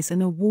dark eyes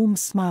and a warm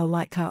smile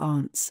like her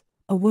aunt's,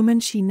 a woman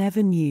she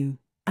never knew,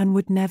 and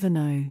would never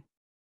know.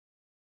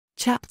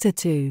 Chapter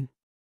 2.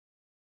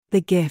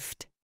 The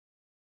Gift.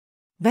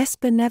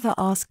 Vesper never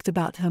asked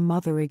about her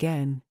mother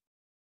again.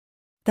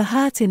 The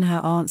hurt in her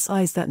aunt's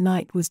eyes that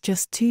night was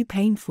just too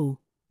painful,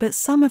 but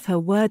some of her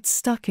words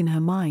stuck in her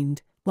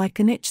mind, like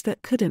an itch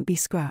that couldn't be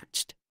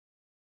scratched.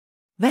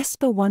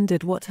 Vesper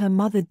wondered what her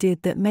mother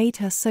did that made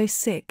her so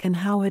sick and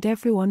how had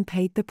everyone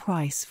paid the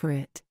price for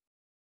it.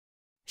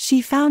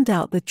 She found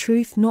out the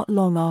truth not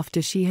long after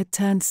she had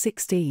turned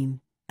 16,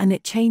 and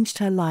it changed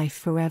her life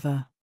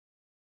forever.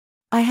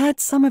 I heard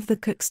some of the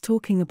cooks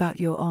talking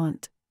about your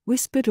aunt,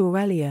 whispered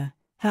Aurelia,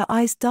 her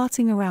eyes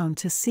darting around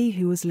to see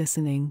who was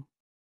listening.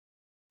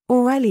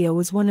 Aurelia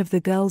was one of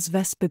the girls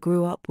Vesper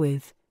grew up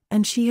with,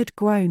 and she had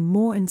grown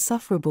more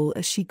insufferable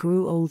as she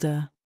grew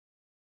older.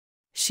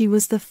 She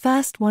was the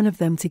first one of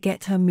them to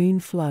get her moon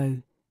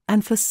flow,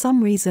 and for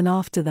some reason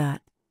after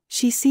that,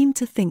 she seemed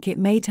to think it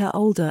made her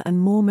older and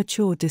more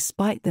mature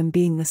despite them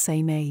being the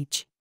same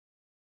age.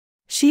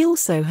 She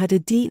also had a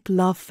deep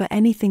love for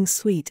anything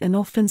sweet and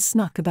often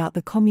snuck about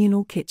the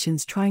communal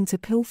kitchens trying to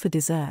pilfer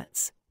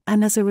desserts,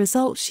 and as a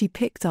result she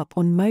picked up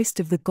on most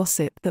of the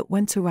gossip that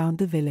went around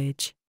the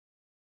village.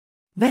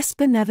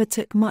 Vesper never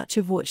took much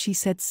of what she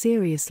said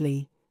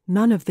seriously,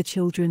 none of the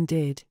children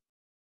did.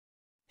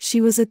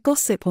 She was a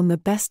gossip on the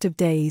best of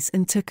days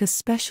and took a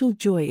special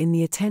joy in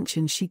the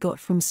attention she got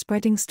from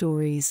spreading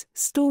stories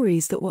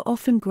that were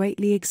often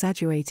greatly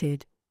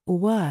exaggerated, or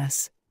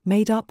worse,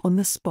 made up on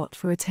the spot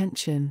for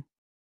attention.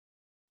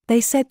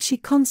 They said she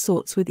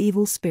consorts with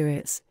evil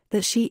spirits,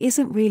 that she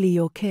isn't really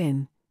your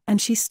kin, and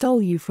she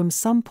stole you from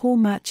some poor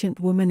merchant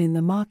woman in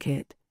the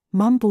market,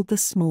 mumbled the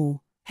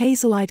small,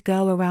 hazel-eyed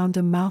girl around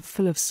a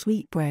mouthful of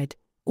sweet bread,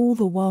 all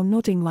the while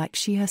nodding like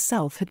she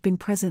herself had been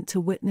present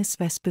to witness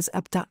Vesper's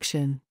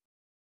abduction.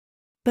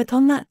 But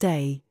on that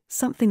day,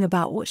 something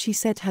about what she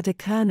said had a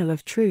kernel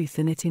of truth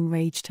and it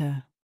enraged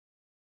her.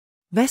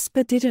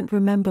 Vesper didn't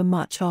remember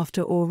much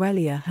after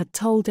Aurelia had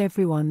told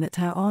everyone that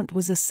her aunt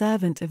was a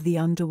servant of the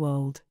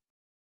underworld.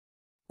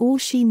 All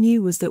she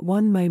knew was that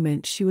one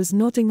moment she was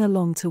nodding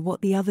along to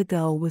what the other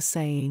girl was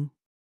saying.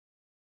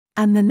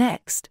 And the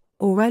next,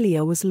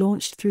 Aurelia was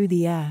launched through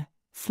the air,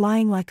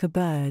 flying like a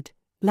bird,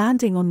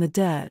 landing on the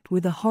dirt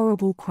with a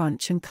horrible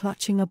crunch and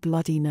clutching a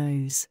bloody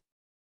nose.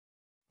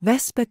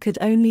 Vesper could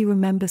only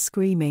remember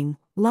screaming,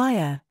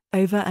 "Liar,"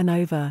 over and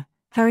over,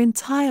 her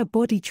entire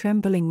body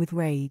trembling with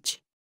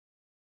rage.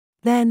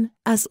 Then,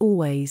 as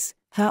always,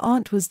 her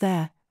aunt was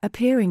there,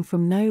 appearing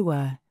from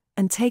nowhere,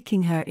 and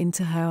taking her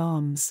into her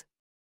arms.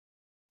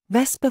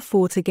 Vesper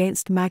fought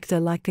against Magda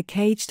like a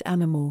caged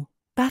animal,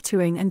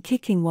 battering and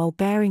kicking while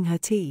baring her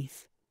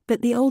teeth,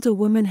 but the older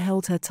woman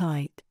held her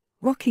tight,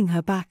 rocking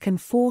her back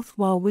and forth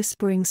while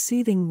whispering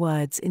soothing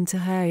words into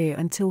her ear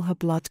until her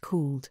blood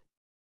cooled.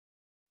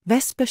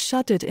 Vesper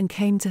shuddered and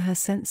came to her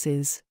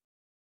senses.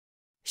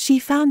 She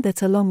found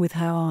that along with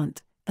her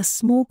aunt, a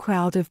small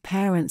crowd of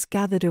parents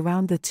gathered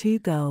around the two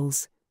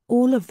girls,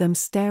 all of them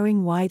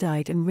staring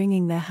wide-eyed and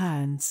wringing their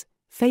hands,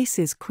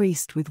 faces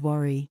creased with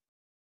worry.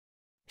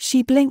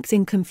 She blinked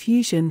in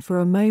confusion for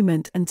a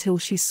moment until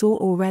she saw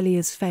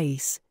Aurelia's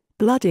face,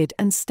 blooded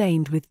and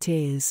stained with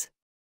tears.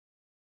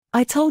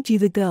 "I told you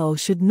the girl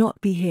should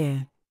not be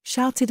here,"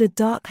 shouted a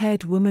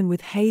dark-haired woman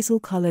with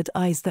hazel-colored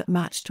eyes that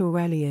matched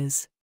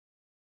Aurelia's.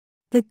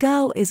 "The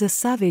girl is a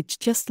savage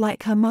just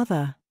like her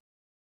mother."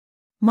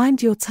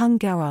 "Mind your tongue,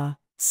 Gara,"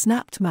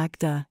 snapped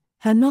Magda,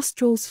 her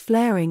nostrils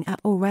flaring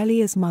at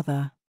Aurelia's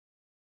mother.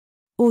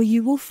 "Or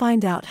you will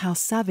find out how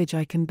savage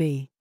I can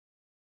be."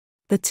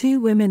 The two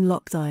women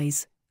locked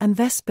eyes, and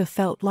Vesper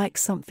felt like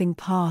something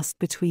passed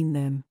between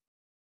them.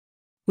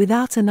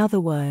 Without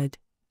another word,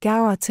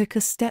 Gara took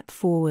a step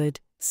forward,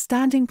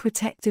 standing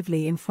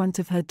protectively in front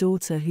of her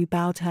daughter who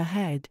bowed her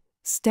head,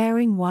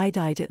 staring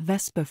wide-eyed at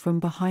Vesper from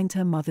behind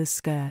her mother's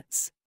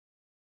skirts.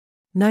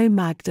 "No,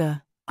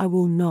 Magda, I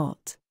will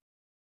not.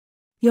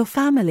 Your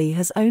family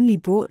has only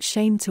brought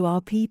shame to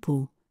our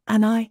people,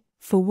 and I,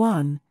 for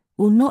one,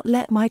 will not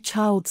let my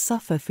child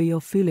suffer for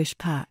your foolish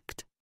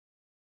pact.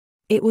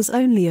 It was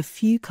only a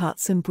few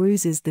cuts and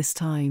bruises this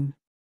time.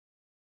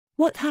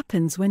 What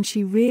happens when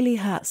she really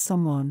hurts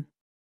someone?"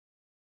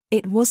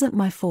 "It wasn't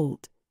my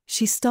fault,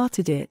 she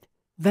started it,"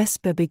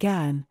 Vesper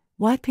began,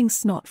 wiping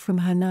snot from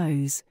her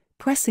nose,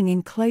 pressing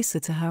in closer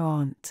to her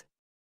aunt.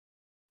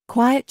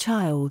 "Quiet,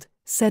 child,"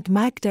 said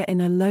Magda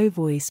in a low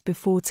voice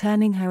before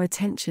turning her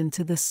attention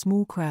to the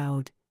small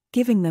crowd,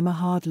 giving them a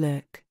hard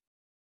look.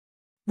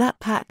 "That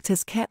pact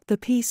has kept the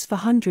peace for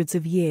hundreds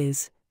of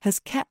years, has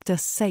kept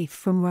us safe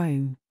from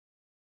Rome.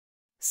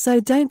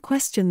 So don't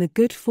question the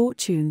good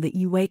fortune that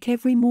you wake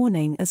every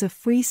morning as a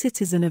free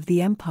citizen of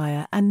the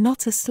empire and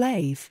not a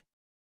slave.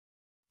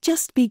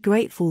 Just be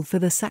grateful for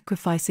the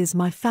sacrifices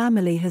my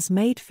family has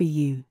made for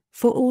you,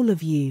 for all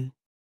of you."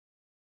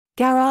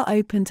 Gara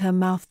opened her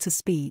mouth to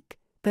speak,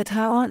 but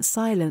her aunt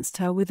silenced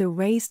her with a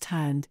raised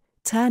hand,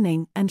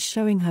 turning and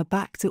showing her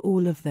back to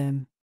all of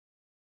them.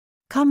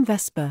 "Come,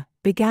 Vesper,"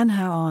 began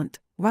her aunt,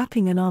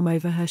 wrapping an arm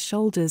over her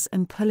shoulders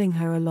and pulling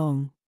her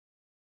along.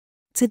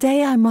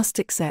 "Today I must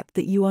accept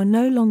that you are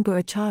no longer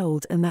a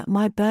child and that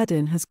my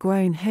burden has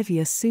grown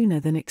heavier sooner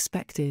than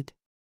expected."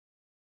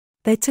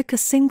 They took a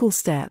single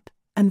step,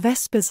 and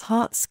Vesper's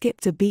heart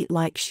skipped a beat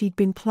like she'd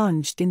been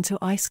plunged into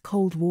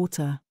ice-cold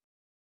water.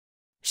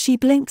 She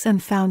blinked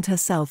and found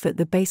herself at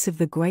the base of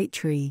the great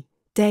tree,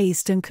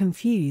 dazed and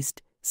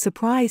confused,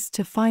 surprised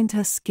to find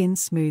her skin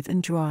smooth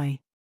and dry.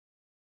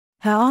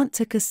 Her aunt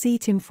took a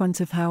seat in front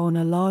of her on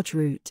a large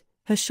root,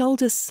 her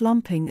shoulders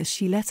slumping as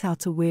she let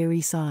out a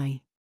weary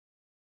sigh.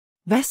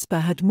 Vesper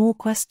had more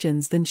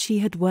questions than she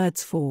had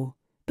words for,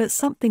 but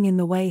something in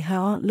the way her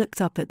aunt looked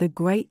up at the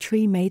great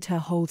tree made her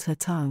hold her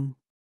tongue.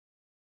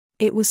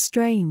 It was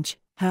strange,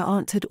 her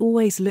aunt had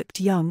always looked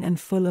young and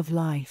full of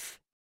life.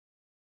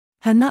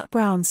 Her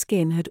nut-brown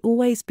skin had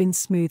always been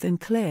smooth and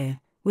clear,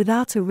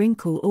 without a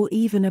wrinkle or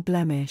even a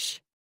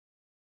blemish.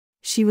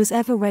 She was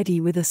ever ready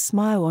with a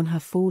smile on her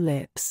full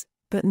lips,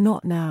 but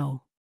not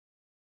now.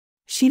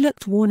 She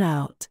looked worn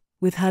out,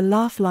 with her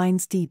laugh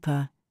lines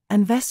deeper,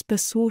 and Vesper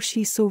saw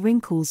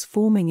wrinkles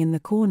forming in the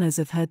corners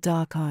of her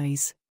dark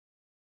eyes.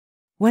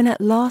 When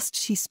at last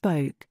she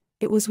spoke,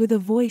 it was with a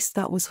voice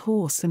that was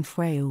hoarse and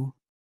frail.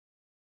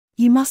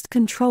 "You must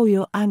control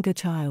your anger,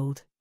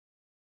 child.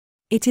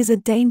 It is a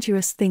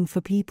dangerous thing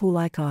for people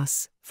like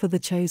us, for the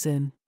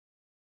chosen."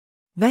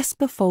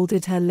 Vesper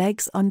folded her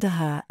legs under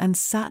her and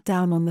sat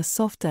down on the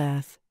soft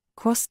earth,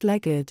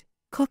 cross-legged,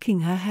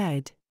 cocking her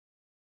head.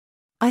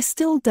 "I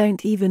still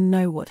don't even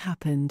know what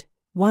happened.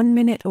 1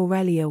 minute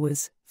Aurelia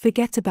was,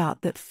 forget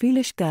about that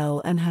foolish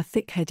girl and her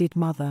thick-headed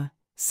mother,"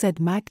 said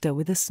Magda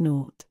with a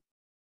snort.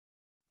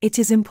 "It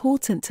is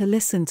important to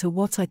listen to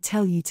what I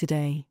tell you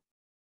today."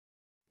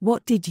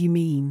 "What did you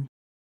mean?"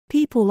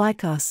 "People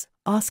like us,"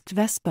 asked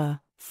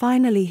Vesper,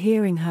 finally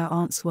hearing her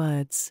aunt's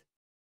words.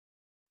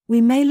 "We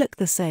may look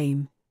the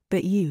same,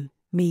 but you,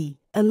 me,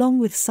 along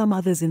with some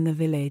others in the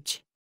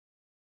village,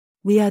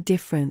 we are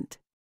different."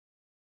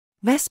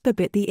 Vesper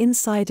bit the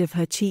inside of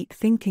her cheek,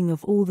 thinking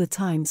of all the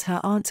times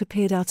her aunt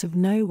appeared out of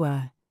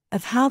nowhere,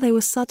 of how they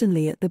were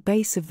suddenly at the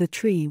base of the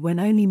tree when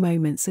only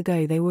moments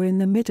ago they were in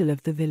the middle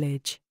of the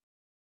village.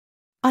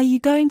 "Are you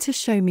going to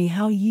show me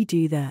how you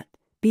do that,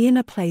 be in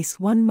a place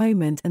one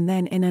moment and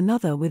then in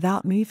another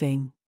without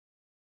moving?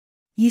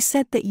 You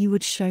said that you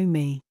would show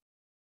me."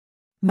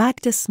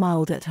 Magda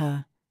smiled at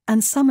her,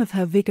 and some of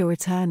her vigor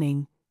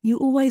returning. "You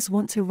always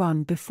want to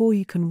run before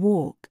you can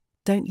walk,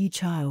 don't you,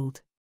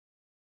 child?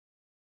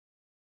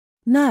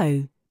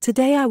 No,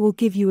 today I will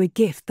give you a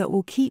gift that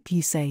will keep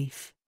you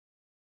safe.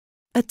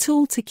 A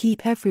tool to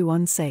keep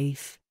everyone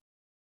safe."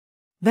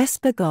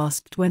 Vesper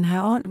gasped when her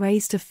aunt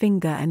raised a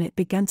finger and it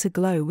began to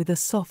glow with a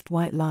soft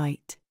white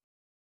light.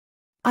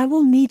 "I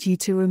will need you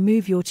to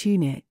remove your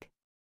tunic.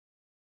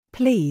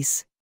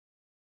 Please."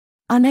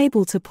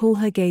 Unable to pull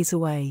her gaze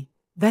away,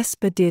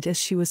 Vesper did as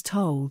she was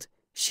told,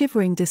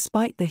 shivering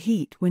despite the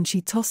heat when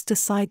she tossed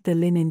aside the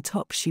linen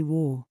top she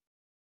wore.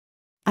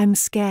 "I'm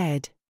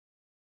scared."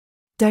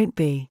 "Don't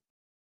be.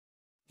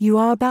 You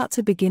are about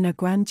to begin a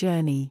grand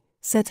journey,"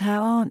 said her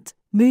aunt,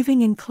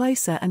 moving in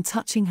closer and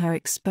touching her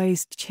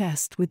exposed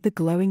chest with the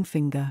glowing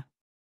finger.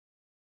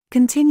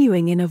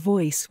 Continuing in a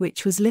voice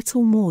which was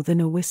little more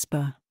than a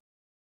whisper.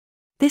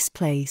 "This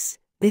place,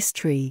 this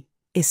tree,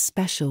 is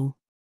special.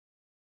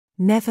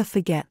 Never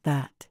forget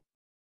that."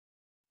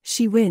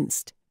 She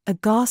winced, a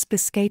gasp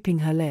escaping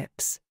her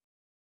lips.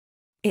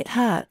 "It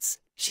hurts,"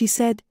 she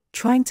said,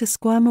 trying to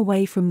squirm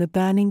away from the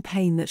burning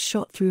pain that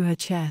shot through her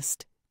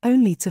chest,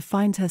 only to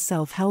find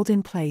herself held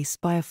in place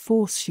by a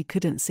force she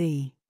couldn't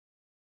see.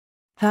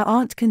 Her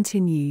aunt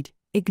continued,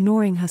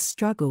 ignoring her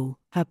struggle,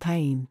 her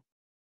pain.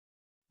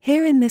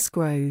 "Here in this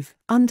grove,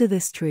 under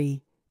this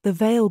tree, the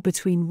veil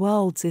between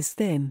worlds is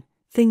thin,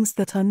 things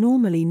that are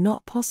normally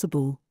not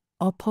possible,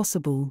 are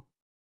possible."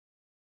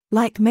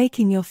 "Like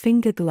making your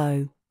finger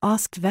glow?"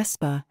 asked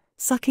Vesper,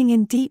 sucking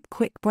in deep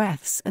quick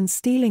breaths and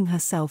steeling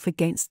herself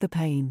against the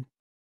pain.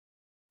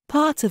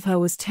 Part of her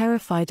was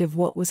terrified of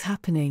what was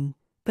happening,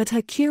 but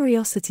her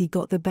curiosity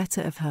got the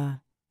better of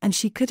her, and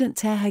she couldn't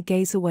tear her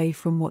gaze away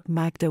from what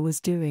Magda was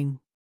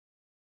doing.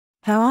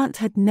 Her aunt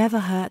had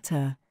never hurt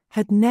her,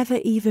 had never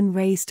even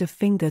raised a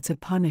finger to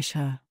punish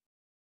her.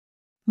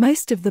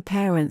 Most of the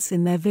parents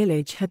in their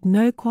village had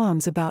no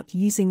qualms about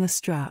using a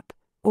strap,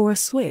 or a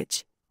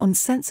switch, on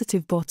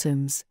sensitive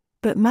bottoms,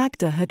 but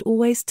Magda had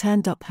always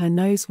turned up her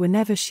nose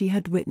whenever she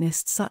had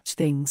witnessed such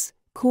things,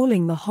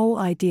 calling the whole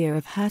idea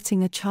of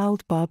hurting a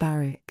child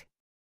barbaric.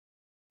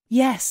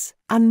 Yes,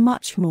 and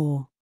much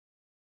more.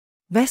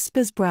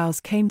 Vesper's brows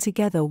came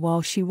together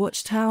while she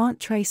watched her aunt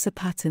trace a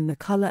pattern the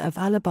color of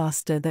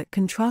alabaster that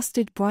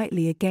contrasted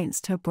brightly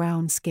against her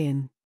brown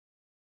skin.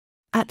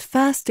 At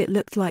first it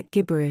looked like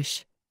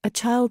gibberish, a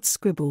child's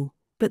scribble,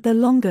 but the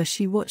longer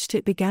she watched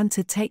it began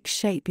to take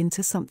shape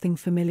into something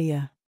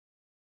familiar.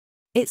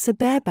 "It's a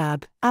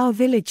baobab, our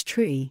village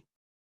tree."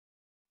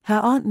 Her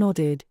aunt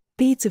nodded,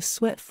 beads of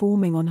sweat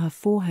forming on her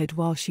forehead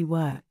while she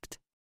worked.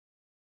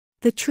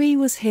 "The tree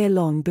was here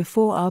long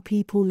before our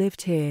people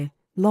lived here,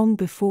 long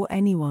before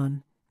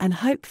anyone, and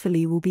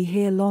hopefully will be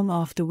here long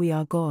after we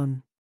are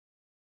gone."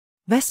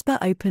 Vesper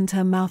opened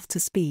her mouth to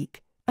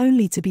speak,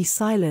 only to be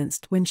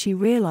silenced when she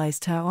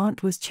realized her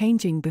aunt was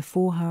changing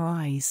before her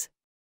eyes.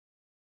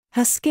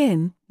 Her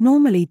skin,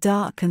 normally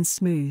dark and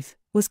smooth,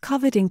 was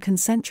covered in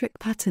concentric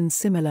patterns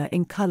similar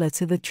in color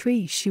to the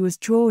tree she was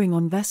drawing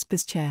on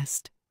Vesper's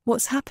chest.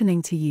 "What's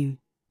happening to you?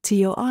 To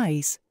your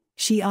eyes?"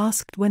 she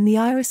asked when the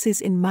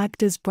irises in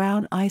Magda's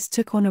brown eyes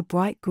took on a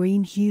bright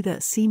green hue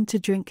that seemed to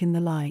drink in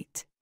the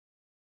light.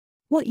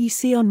 "What you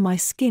see on my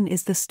skin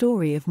is the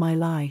story of my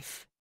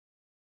life.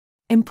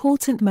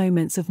 Important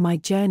moments of my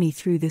journey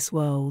through this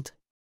world.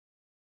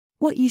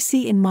 What you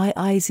see in my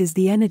eyes is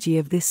the energy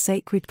of this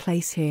sacred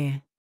place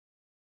here.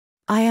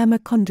 I am a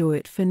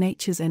conduit for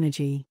nature's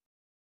energy."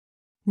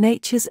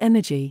 "Nature's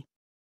energy?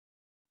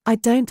 I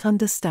don't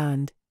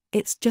understand.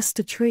 It's just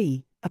a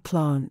tree, a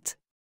plant."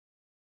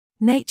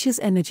 Nature's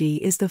energy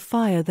is the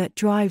fire that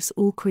drives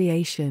all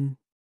creation.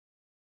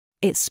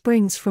 It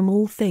springs from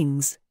all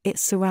things, it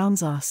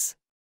surrounds us.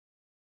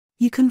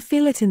 You can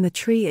feel it in the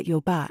tree at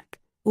your back,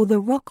 or the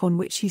rock on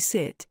which you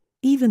sit,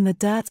 even the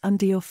dirt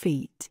under your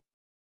feet.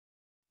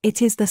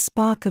 It is the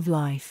spark of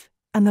life,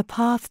 and the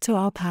path to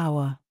our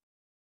power.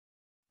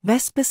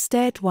 Vesper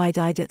stared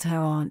wide-eyed at her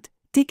aunt,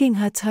 digging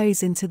her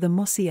toes into the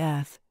mossy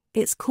earth,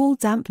 its cool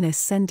dampness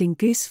sending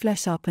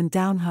gooseflesh up and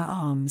down her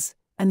arms,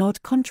 an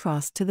odd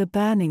contrast to the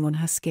burning on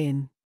her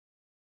skin.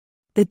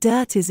 The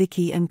dirt is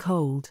icky and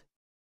cold.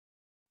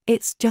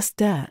 It's just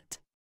dirt.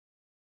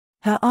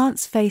 Her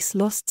aunt's face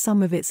lost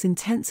some of its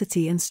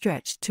intensity and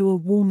stretched to a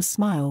warm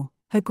smile,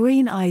 her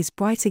green eyes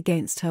bright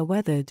against her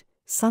weathered,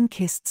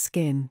 sun-kissed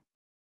skin.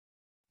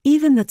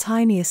 Even the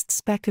tiniest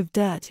speck of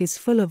dirt is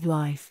full of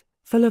life,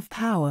 full of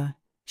power,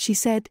 she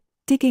said,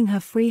 digging her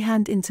free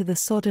hand into the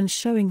sod and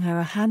showing her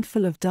a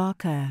handful of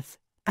dark earth.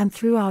 And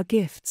through our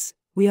gifts,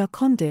 we are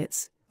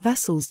conduits,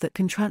 vessels that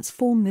can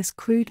transform this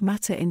crude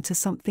matter into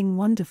something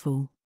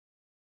wonderful.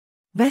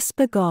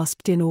 Vesper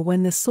gasped in awe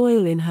when the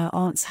soil in her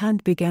aunt's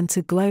hand began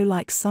to glow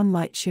like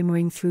sunlight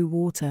shimmering through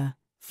water,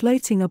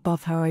 floating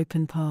above her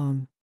open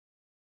palm.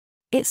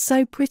 "It's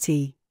so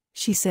pretty,"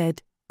 she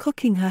said,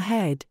 cocking her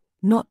head,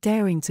 not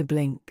daring to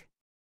blink.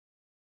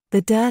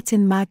 The dirt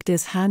in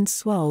Magda's hand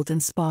swirled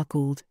and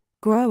sparkled,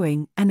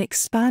 growing and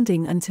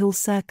expanding until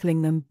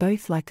circling them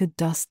both like a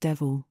dust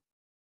devil.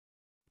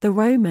 The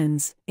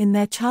Romans, in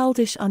their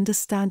childish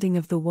understanding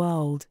of the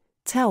world,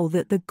 tell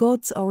that the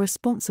gods are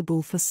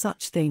responsible for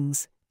such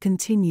things,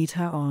 continued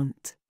her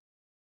aunt.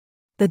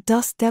 The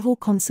dust devil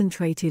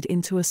concentrated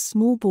into a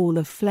small ball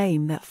of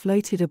flame that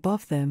floated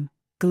above them,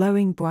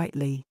 glowing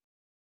brightly.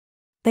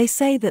 They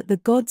say that the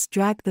gods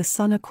drag the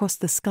sun across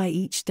the sky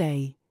each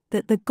day,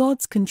 that the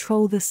gods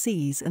control the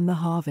seas and the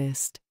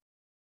harvest.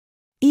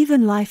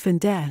 Even life and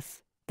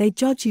death, they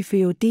judge you for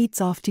your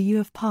deeds after you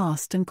have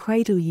passed and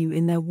cradle you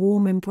in their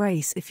warm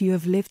embrace if you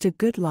have lived a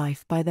good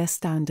life by their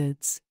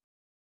standards.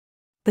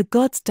 "The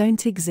gods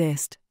don't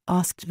exist?"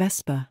 asked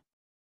Vesper.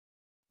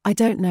 "I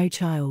don't know,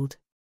 child.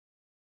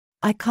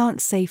 I can't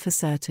say for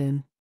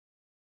certain.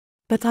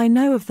 But I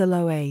know of the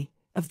Loe,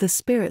 of the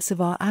spirits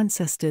of our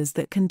ancestors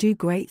that can do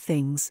great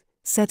things,"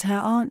 said her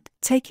aunt,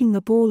 taking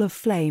the ball of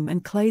flame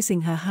and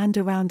closing her hand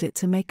around it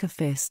to make a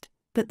fist,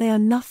 "but they are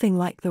nothing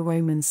like the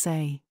Romans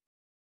say.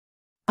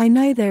 I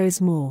know there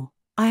is more.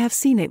 I have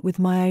seen it with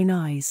my own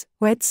eyes,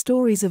 read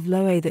stories of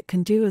Loe that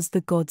can do as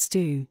the gods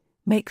do,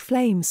 make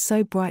flames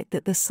so bright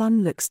that the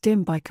sun looks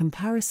dim by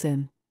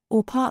comparison,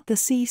 or part the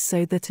sea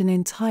so that an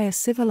entire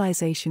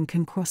civilization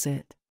can cross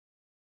it."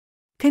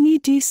 "Can you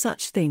do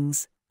such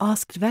things?"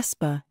 asked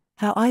Vesper,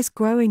 her eyes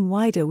growing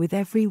wider with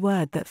every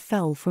word that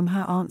fell from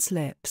her aunt's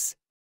lips.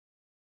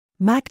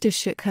 Magda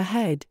shook her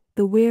head,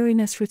 the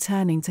weariness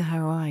returning to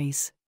her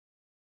eyes.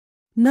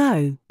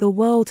 "No, the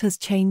world has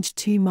changed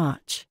too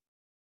much.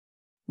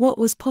 What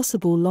was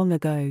possible long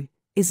ago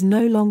is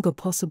no longer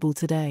possible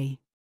today."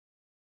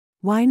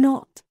 "Why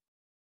not?"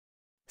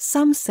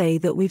 "Some say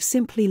that we've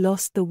simply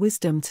lost the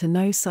wisdom to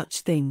know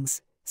such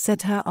things,"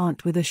 said her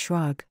aunt with a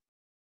shrug.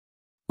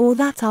 "Or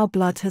that our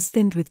blood has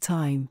thinned with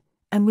time,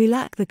 and we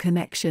lack the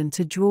connection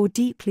to draw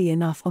deeply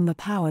enough on the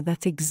power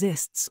that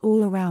exists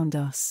all around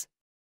us.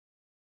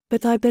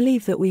 But I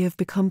believe that we have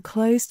become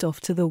closed off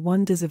to the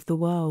wonders of the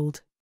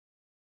world.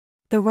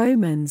 The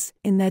Romans,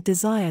 in their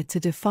desire to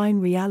define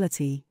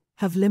reality,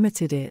 have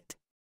limited it.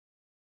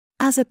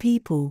 As a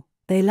people,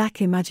 they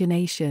lack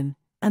imagination,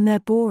 and their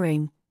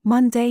boring,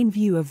 mundane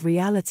view of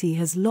reality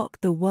has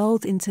locked the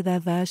world into their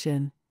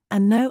version,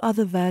 and no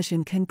other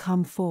version can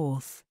come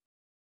forth.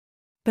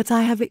 But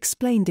I have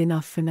explained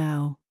enough for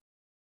now.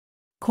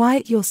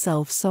 Quiet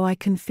yourself so I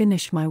can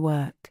finish my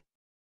work."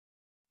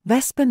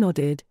 Vesper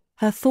nodded,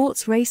 her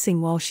thoughts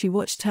racing while she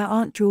watched her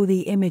aunt draw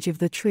the image of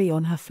the tree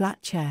on her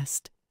flat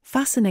chest,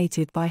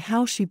 fascinated by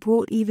how she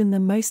brought even the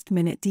most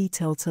minute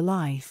detail to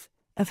life,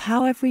 of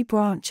how every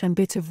branch and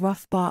bit of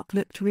rough bark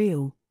looked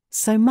real,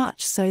 so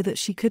much so that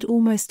she could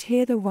almost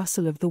hear the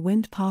rustle of the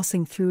wind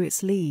passing through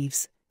its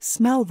leaves,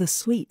 smell the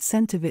sweet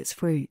scent of its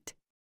fruit.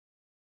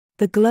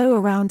 The glow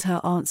around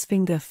her aunt's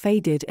finger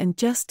faded, and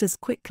just as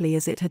quickly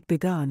as it had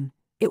begun,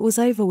 it was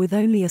over with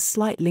only a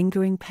slight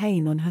lingering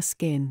pain on her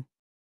skin.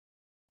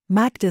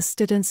 Magda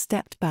stood and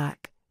stepped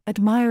back,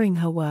 admiring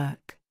her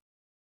work.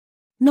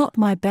 "Not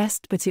my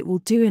best, but it will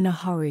do in a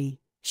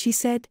hurry," she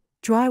said,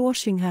 dry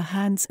washing her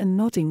hands and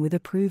nodding with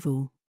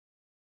approval.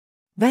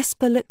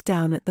 Vesper looked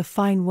down at the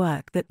fine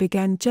work that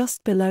began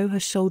just below her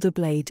shoulder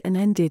blade and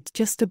ended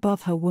just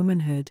above her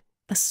womanhood,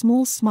 a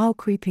small smile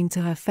creeping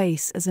to her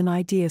face as an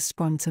idea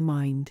sprung to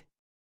mind.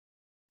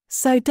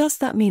 "So does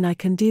that mean I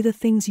can do the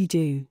things you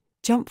do,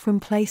 jump from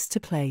place to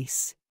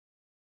place?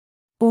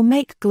 Or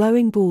make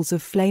glowing balls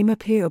of flame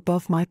appear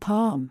above my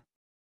palm?"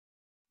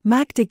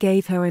 Magda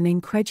gave her an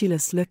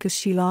incredulous look as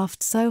she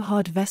laughed so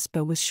hard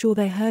Vesper was sure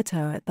they heard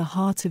her at the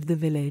heart of the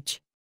village.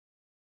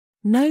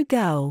 "No,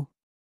 girl.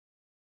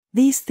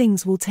 These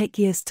things will take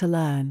years to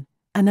learn,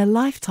 and a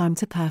lifetime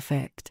to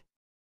perfect.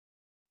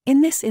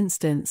 In this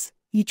instance,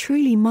 You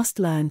truly must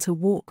learn to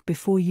walk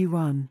before you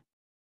run.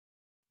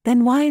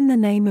 Then why in the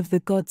name of the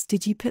gods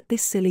did you put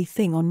this silly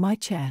thing on my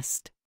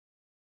chest?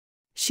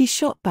 She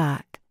shot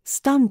back,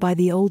 stunned by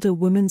the older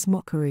woman's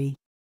mockery.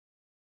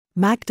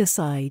 Magda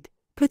sighed,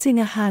 putting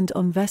a hand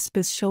on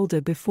Vesper's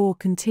shoulder before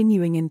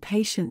continuing in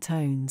patient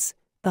tones.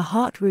 The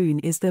heart rune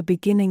is the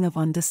beginning of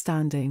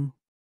understanding.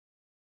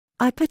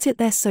 I put it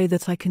there so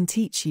that I can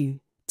teach you,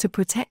 to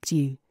protect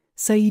you,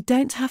 so you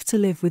don't have to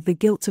live with the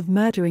guilt of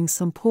murdering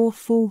some poor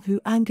fool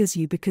who angers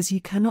you because you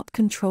cannot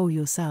control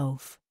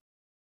yourself.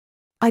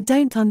 I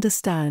don't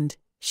understand,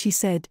 she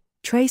said,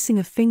 tracing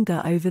a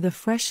finger over the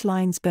fresh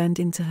lines burned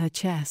into her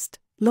chest,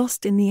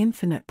 lost in the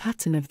infinite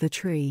pattern of the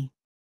tree.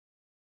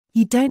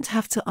 You don't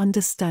have to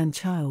understand,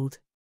 child.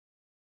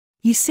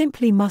 You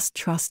simply must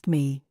trust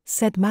me,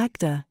 said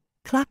Magda,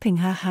 clapping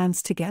her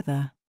hands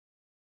together.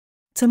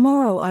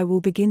 Tomorrow I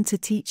will begin to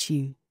teach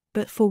you,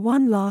 but for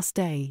one last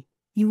day,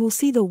 you will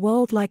see the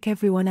world like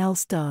everyone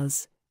else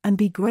does, and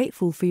be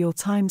grateful for your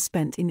time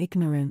spent in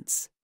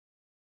ignorance.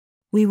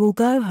 We will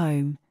go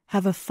home,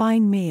 have a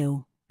fine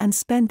meal, and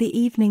spend the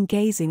evening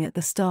gazing at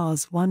the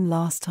stars one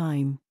last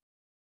time.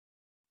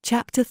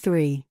 Chapter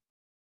 3.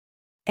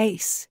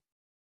 Ace.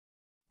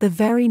 The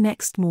very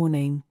next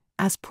morning,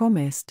 as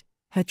promised,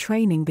 her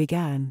training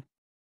began.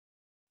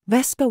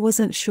 Vesper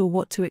wasn't sure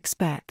what to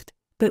expect,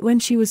 but when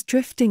she was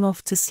drifting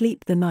off to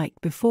sleep the night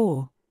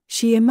before,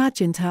 she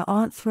imagined her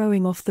aunt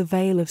throwing off the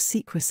veil of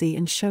secrecy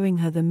and showing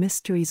her the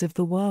mysteries of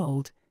the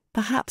world,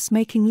 perhaps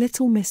making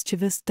little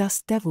mischievous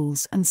dust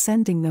devils and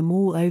sending them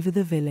all over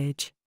the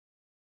village.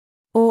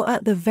 Or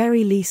at the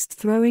very least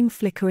throwing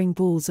flickering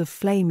balls of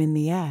flame in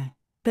the air,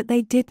 but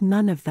they did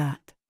none of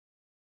that.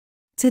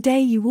 Today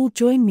you will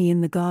join me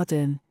in the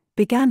garden,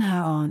 began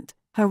her aunt,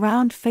 her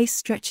round face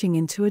stretching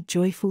into a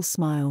joyful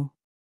smile.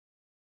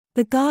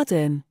 The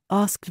garden?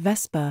 Asked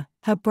Vesper,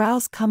 her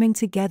brows coming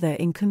together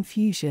in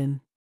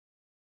confusion.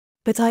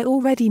 But I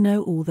already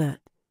know all that.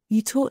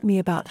 You taught me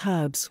about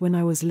herbs when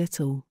I was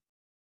little.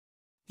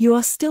 You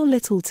are still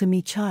little to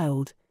me,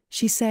 child,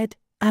 she said,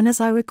 and as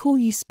I recall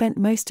you spent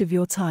most of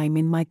your time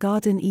in my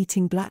garden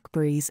eating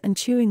blackberries and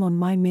chewing on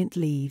my mint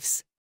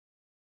leaves.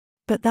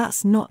 But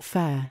that's not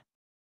fair.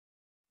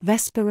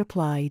 Vesper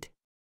replied.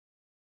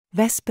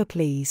 Vesper,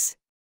 please.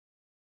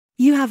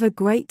 You have a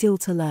great deal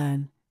to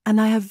learn, and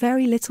I have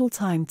very little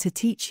time to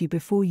teach you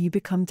before you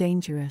become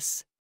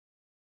dangerous.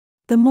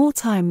 The more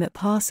time that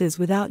passes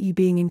without you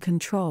being in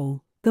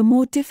control, the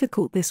more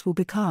difficult this will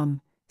become,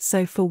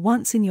 so for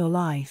once in your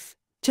life,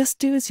 just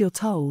do as you're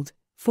told,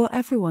 for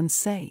everyone's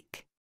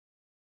sake.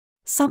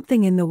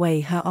 Something in the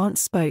way her aunt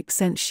spoke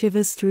sent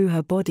shivers through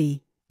her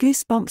body,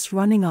 goosebumps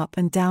running up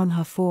and down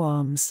her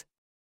forearms.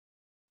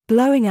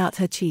 Blowing out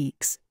her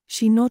cheeks,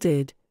 she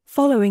nodded,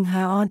 following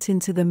her aunt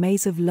into the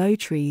maze of low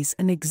trees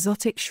and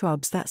exotic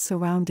shrubs that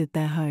surrounded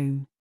their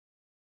home.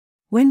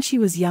 When she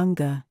was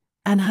younger,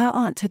 and her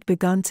aunt had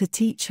begun to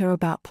teach her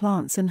about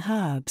plants and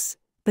herbs,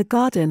 the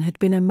garden had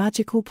been a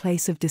magical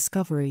place of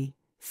discovery,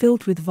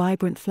 filled with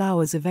vibrant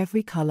flowers of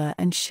every color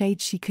and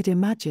shade she could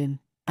imagine,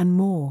 and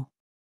more.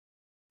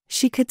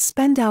 She could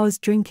spend hours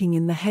drinking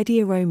in the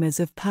heady aromas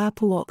of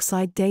purple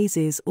oxide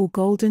daisies or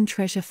golden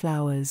treasure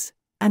flowers,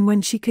 and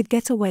when she could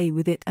get away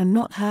with it and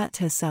not hurt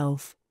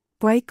herself,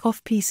 break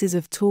off pieces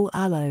of tall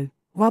aloe,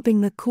 rubbing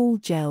the cool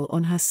gel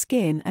on her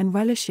skin and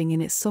relishing in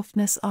its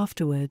softness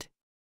afterward.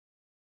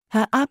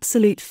 Her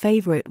absolute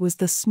favorite was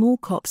the small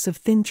copse of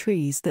thin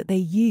trees that they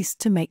used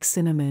to make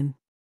cinnamon.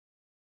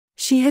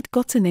 She had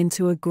gotten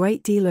into a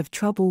great deal of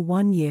trouble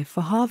one year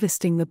for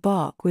harvesting the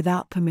bark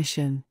without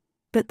permission,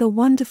 but the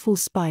wonderful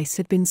spice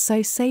had been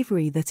so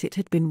savory that it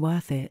had been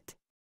worth it.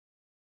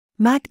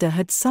 Magda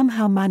had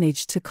somehow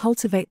managed to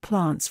cultivate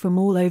plants from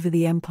all over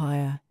the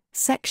empire,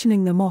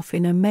 sectioning them off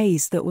in a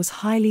maze that was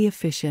highly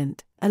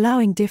efficient,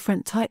 allowing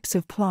different types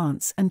of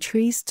plants and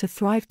trees to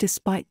thrive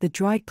despite the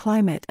dry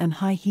climate and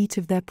high heat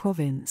of their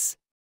province.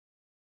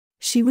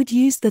 She would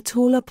use the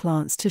taller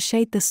plants to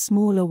shade the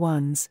smaller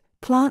ones,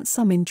 plant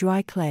some in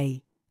dry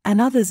clay,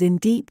 and others in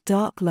deep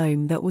dark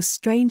loam that was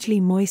strangely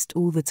moist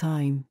all the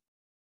time.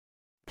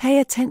 Pay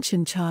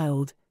attention,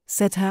 child,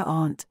 said her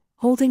aunt,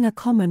 holding a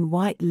common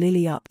white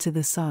lily up to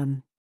the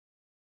sun.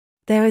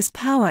 There is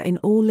power in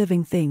all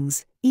living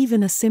things,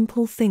 even a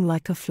simple thing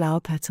like a flower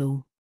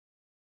petal.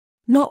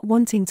 Not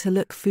wanting to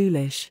look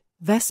foolish,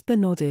 Vesper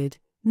nodded,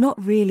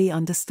 not really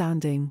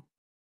understanding.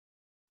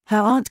 Her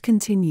aunt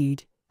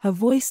continued, her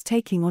voice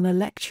taking on a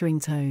lecturing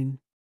tone.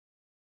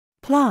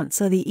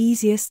 Plants are the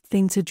easiest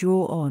thing to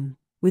draw on,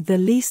 with the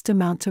least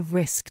amount of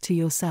risk to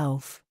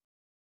yourself.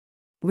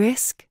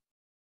 Risk?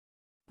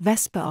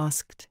 Vesper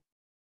asked.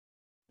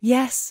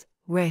 Yes,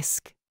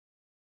 risk.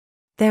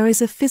 There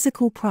is a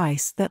physical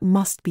price that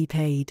must be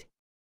paid.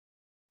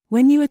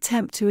 When you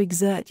attempt to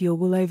exert your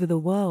will over the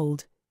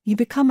world, you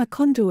become a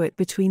conduit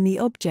between the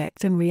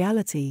object and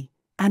reality,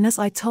 and as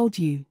I told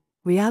you,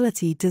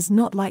 reality does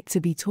not like to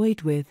be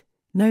toyed with,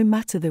 no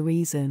matter the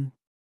reason.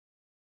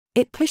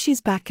 It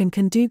pushes back and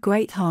can do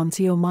great harm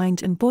to your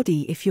mind and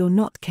body if you're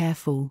not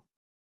careful.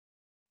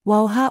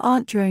 While her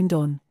aunt droned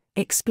on,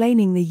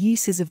 explaining the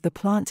uses of the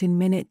plant in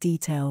minute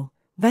detail.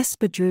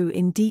 Vesper drew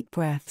in deep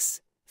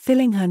breaths,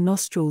 filling her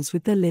nostrils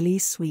with the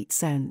lily's sweet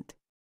scent.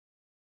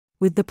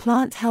 With the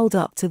plant held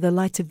up to the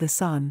light of the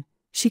sun,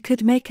 she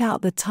could make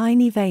out the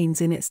tiny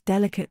veins in its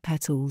delicate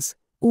petals,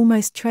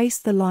 almost trace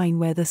the line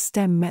where the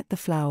stem met the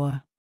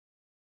flower.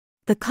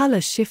 The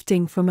color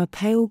shifting from a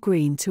pale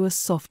green to a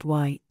soft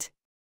white.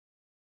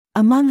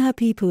 Among her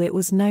people it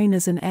was known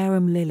as an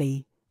arum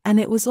lily, and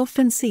it was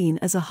often seen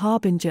as a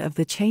harbinger of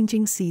the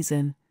changing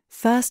season,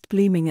 first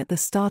blooming at the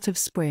start of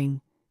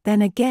spring,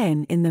 then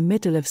again in the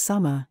middle of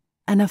summer,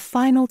 and a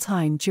final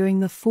time during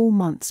the fall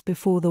months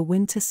before the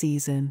winter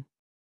season.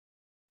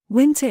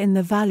 Winter in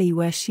the valley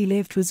where she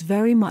lived was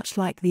very much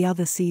like the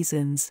other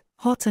seasons,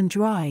 hot and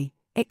dry,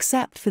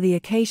 except for the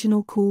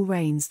occasional cool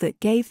rains that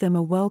gave them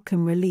a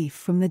welcome relief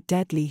from the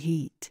deadly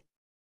heat.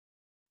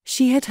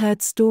 She had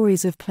heard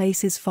stories of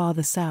places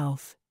farther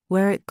south,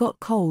 where it got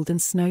cold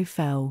and snow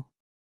fell.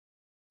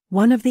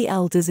 One of the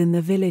elders in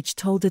the village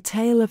told a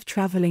tale of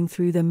traveling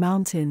through the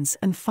mountains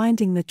and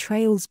finding the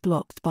trails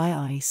blocked by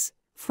ice,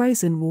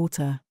 frozen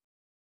water.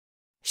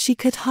 She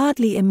could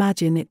hardly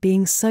imagine it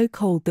being so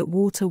cold that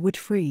water would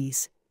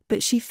freeze,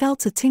 but she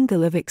felt a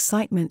tingle of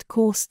excitement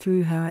course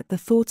through her at the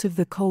thought of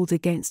the cold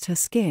against her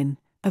skin,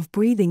 of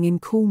breathing in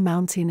cool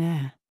mountain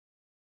air.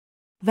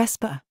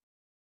 Vesper!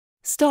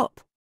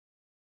 Stop!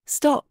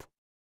 Stop!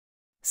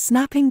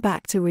 Snapping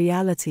back to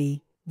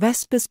reality,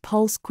 Vesper's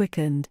pulse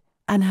quickened,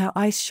 and her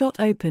eyes shot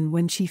open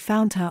when she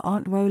found her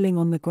aunt rolling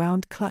on the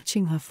ground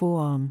clutching her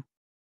forearm.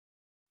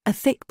 A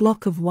thick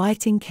block of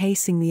white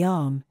encasing the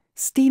arm,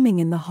 steaming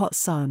in the hot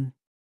sun.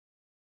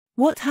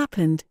 What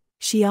happened?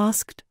 She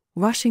asked,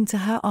 rushing to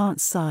her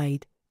aunt's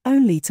side,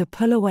 only to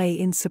pull away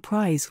in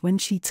surprise when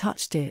she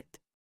touched it.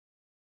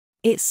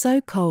 It's so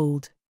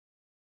cold.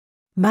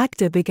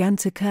 Magda began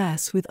to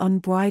curse with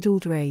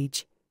unbridled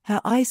rage,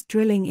 her eyes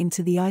drilling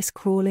into the ice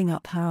crawling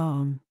up her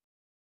arm.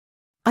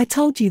 I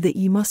told you that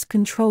you must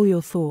control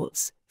your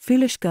thoughts,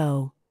 foolish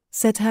girl,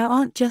 said her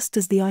aunt just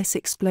as the ice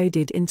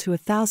exploded into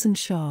 1,000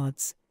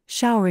 shards,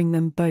 showering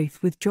them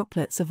both with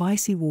droplets of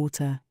icy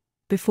water,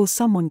 before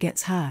someone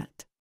gets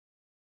hurt.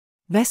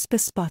 Vesper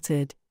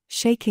sputtered,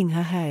 shaking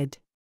her head.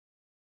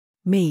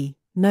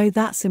 No,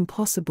 that's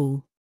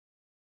impossible.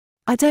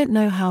 I don't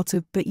know how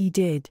to, but you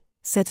did,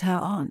 said her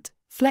aunt,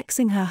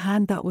 flexing her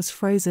hand that was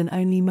frozen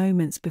only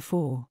moments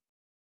before.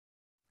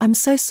 I'm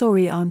so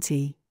sorry,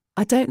 Auntie,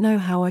 I don't know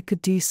how I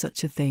could do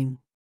such a thing.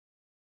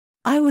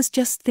 I was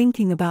just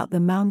thinking about the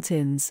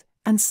mountains,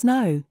 and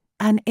snow,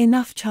 and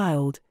enough,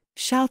 child,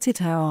 shouted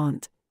her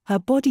aunt, her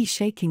body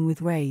shaking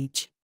with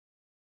rage.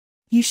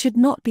 You should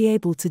not be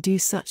able to do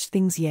such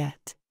things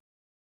yet.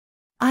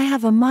 I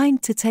have a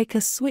mind to take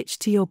a switch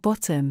to your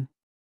bottom.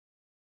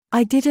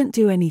 I didn't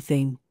do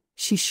anything,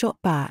 she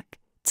shot back,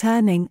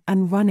 turning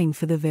and running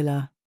for the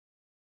villa.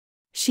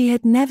 She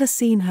had never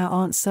seen her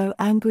aunt so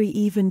angry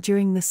even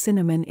during the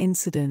cinnamon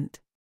incident.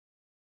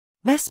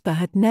 Vesper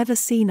had never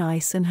seen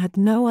ice and had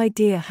no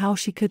idea how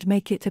she could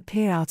make it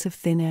appear out of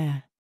thin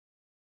air.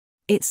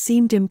 It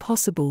seemed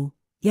impossible,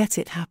 yet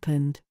it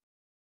happened.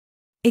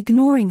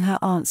 Ignoring her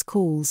aunt's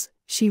calls,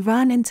 she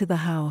ran into the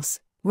house,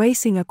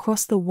 racing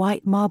across the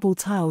white marble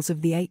tiles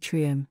of the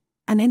atrium,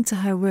 and into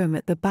her room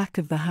at the back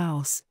of the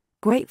house,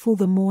 grateful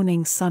the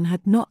morning sun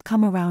had not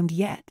come around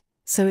yet,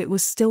 so it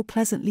was still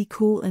pleasantly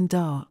cool and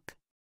dark.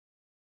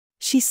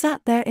 She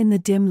sat there in the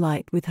dim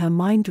light with her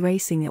mind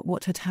racing at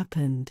what had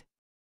happened.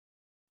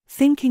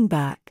 Thinking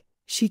back,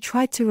 she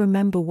tried to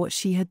remember what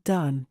she had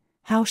done,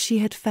 how she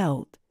had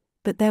felt,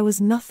 but there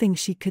was nothing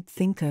she could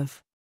think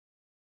of.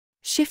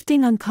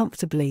 Shifting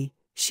uncomfortably,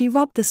 she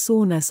rubbed the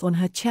soreness on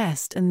her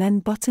chest and then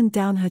buttoned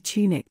down her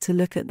tunic to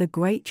look at the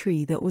great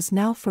tree that was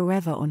now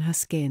forever on her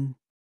skin.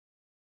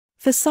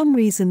 For some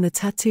reason the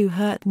tattoo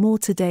hurt more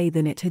today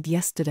than it had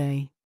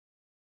yesterday.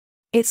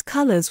 Its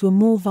colors were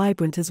more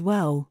vibrant as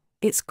well,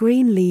 its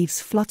green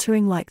leaves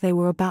fluttering like they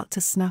were about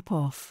to snap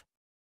off.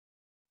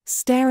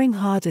 Staring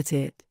hard at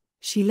it,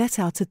 she let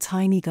out a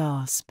tiny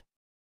gasp.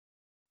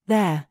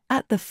 There,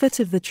 at the foot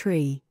of the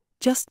tree,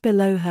 just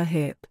below her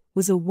hip,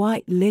 was a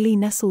white lily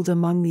nestled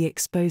among the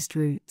exposed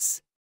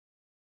roots.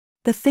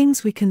 The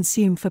things we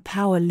consume for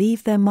power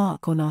leave their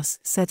mark on us,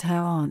 said her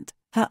aunt,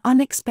 her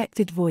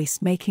unexpected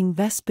voice making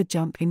Vesper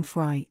jump in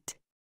fright.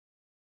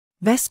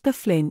 Vesper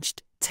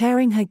flinched,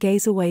 tearing her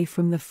gaze away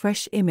from the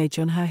fresh image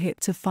on her hip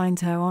to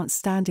find her aunt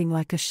standing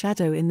like a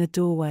shadow in the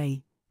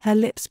doorway, her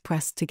lips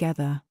pressed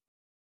together.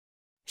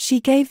 She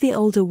gave the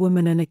older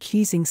woman an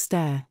accusing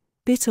stare,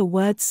 bitter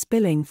words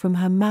spilling from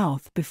her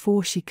mouth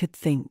before she could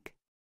think.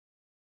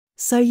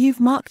 So you've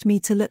marked me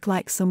to look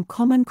like some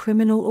common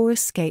criminal or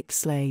escaped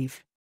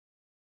slave.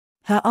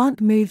 Her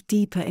aunt moved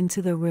deeper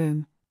into the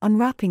room,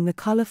 unwrapping the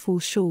colorful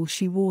shawl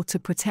she wore to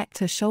protect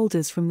her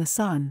shoulders from the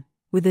sun,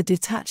 with a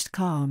detached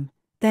calm,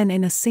 then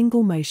in a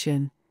single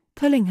motion,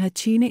 pulling her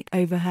tunic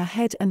over her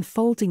head and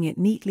folding it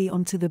neatly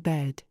onto the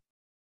bed.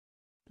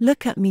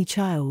 Look at me,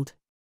 child.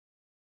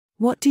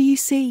 What do you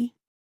see?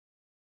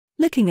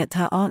 Looking at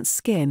her aunt's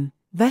skin,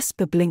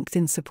 Vesper blinked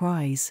in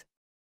surprise.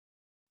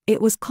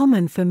 It was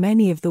common for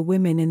many of the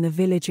women in the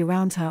village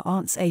around her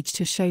aunt's age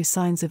to show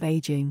signs of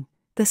aging,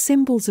 the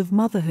symbols of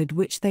motherhood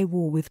which they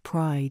wore with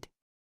pride.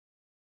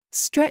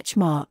 Stretch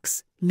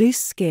marks, loose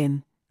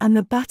skin, and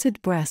the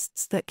battered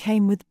breasts that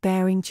came with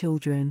bearing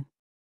children.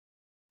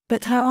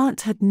 But her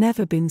aunt had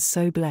never been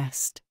so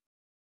blessed.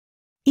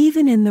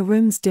 Even in the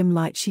room's dim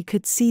light she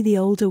could see the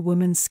older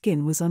woman's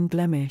skin was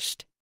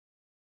unblemished.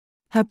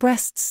 Her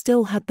breasts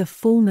still had the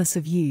fullness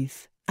of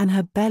youth, and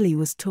her belly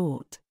was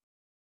taut.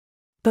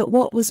 But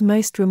what was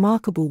most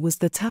remarkable was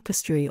the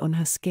tapestry on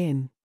her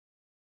skin.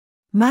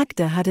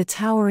 Magda had a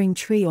towering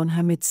tree on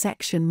her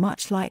midsection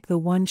much like the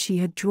one she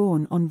had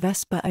drawn on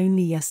Vesper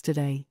only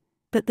yesterday,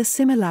 but the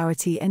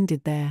similarity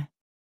ended there.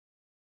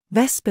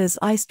 Vesper's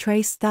eyes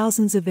traced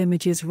thousands of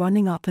images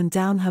running up and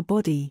down her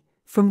body,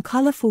 from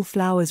colorful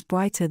flowers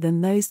brighter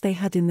than those they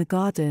had in the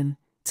garden,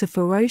 to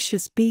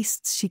ferocious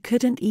beasts she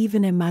couldn't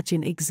even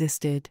imagine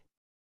existed.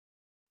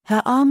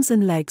 Her arms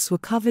and legs were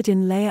covered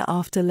in layer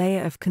after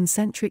layer of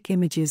concentric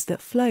images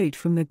that flowed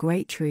from the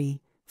great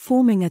tree,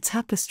 forming a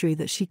tapestry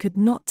that she could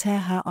not tear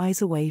her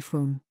eyes away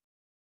from.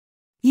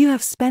 "You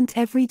have spent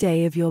every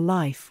day of your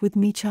life with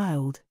me,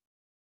 child.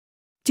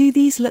 Do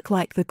these look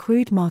like the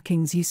crude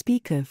markings you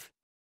speak of?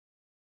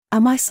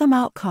 Am I some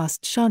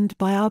outcast shunned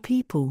by our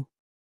people?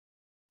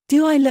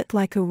 Do I look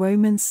like a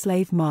Roman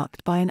slave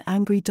marked by an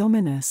angry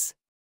dominus?"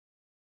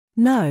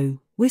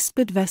 "No,"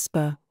 whispered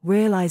Vesper,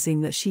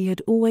 realizing that she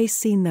had always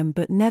seen them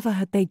but never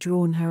had they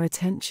drawn her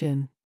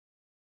attention.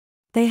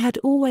 They had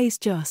always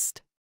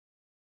just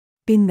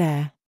been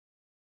there.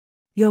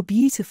 "You're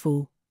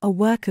beautiful, a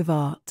work of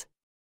art.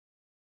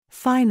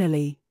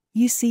 Finally,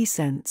 you see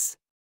sense."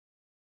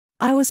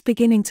 "I was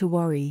beginning to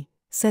worry,"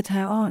 said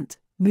her aunt,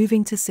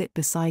 moving to sit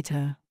beside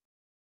her.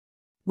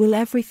 "Will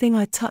everything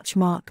I touch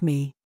mark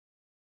me?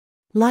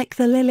 Like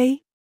the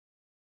lily?"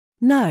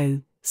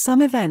 "No.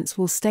 Some events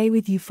will stay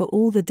with you for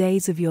all the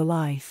days of your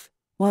life,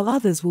 while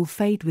others will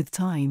fade with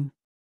time."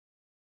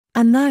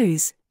 "And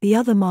those, the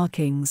other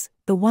markings,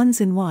 the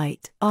ones in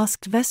white?"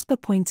 asked Vesper,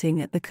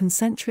 pointing at the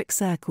concentric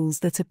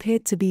circles that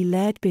appeared to be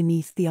layered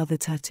beneath the other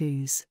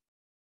tattoos.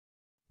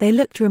 They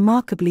looked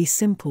remarkably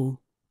simple,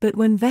 but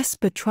when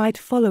Vesper tried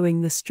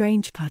following the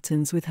strange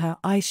patterns with her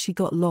eyes she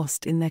got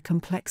lost in their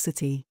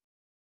complexity.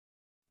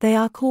 "They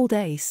are called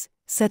ace,"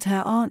 said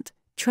her aunt,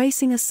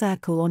 tracing a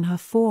circle on her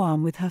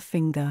forearm with her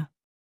finger.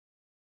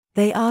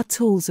 "They are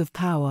tools of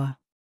power.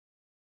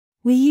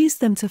 We use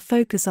them to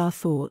focus our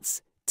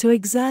thoughts, to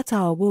exert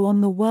our will on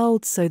the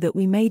world so that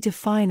we may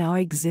define our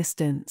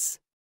existence."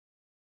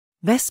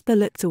 Vesper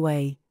looked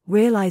away,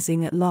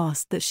 realizing at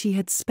last that she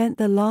had spent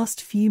the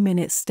last few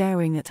minutes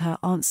staring at her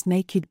aunt's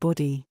naked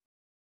body.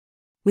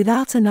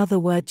 Without another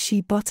word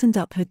she buttoned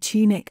up her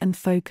tunic and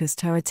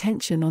focused her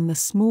attention on the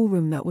small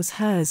room that was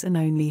hers and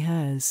only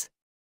hers.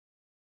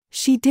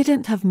 She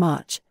didn't have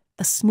much: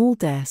 a small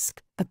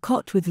desk, a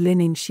cot with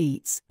linen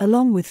sheets,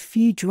 along with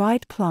few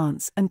dried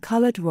plants and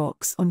colored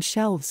rocks on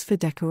shelves for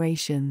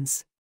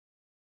decorations.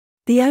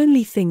 The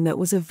only thing that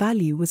was of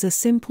value was a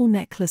simple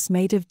necklace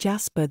made of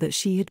jasper that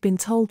she had been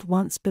told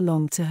once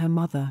belonged to her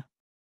mother.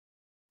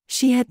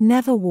 She had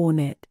never worn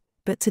it,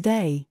 but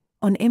today,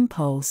 on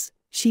impulse,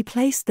 she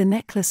placed the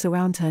necklace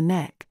around her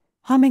neck,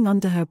 humming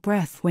under her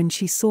breath when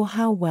she saw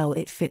how well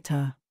it fit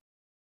her.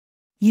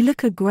 "You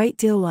look a great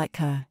deal like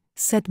her,"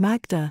 said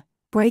Magda,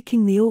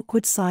 breaking the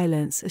awkward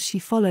silence as she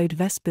followed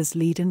Vesper's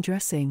lead in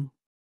dressing.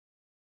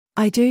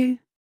 "I do?"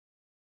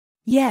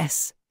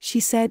 "Yes," she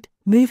said,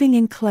 moving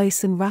in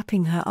close and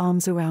wrapping her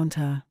arms around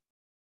her.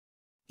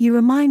 "You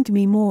remind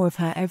me more of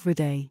her every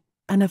day,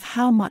 and of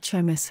how much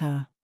I miss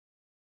her."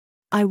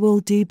 "I will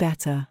do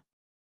better.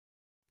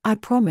 I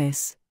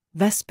promise,"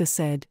 Vesper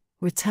said,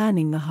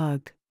 returning the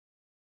hug.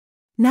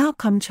 "Now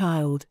come,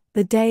 child,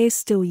 the day is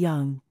still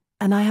young,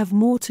 and I have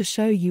more to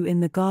show you in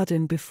the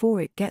garden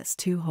before it gets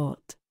too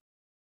hot."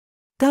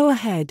 "Go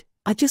ahead,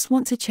 I just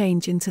want to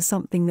change into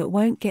something that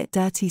won't get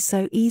dirty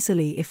so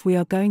easily if we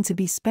are going to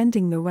be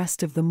spending the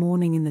rest of the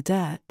morning in the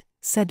dirt,"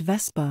 said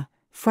Vesper,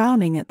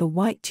 frowning at the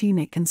white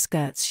tunic and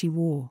skirts she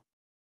wore.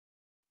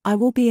 "I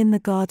will be in the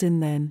garden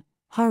then,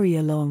 hurry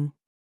along."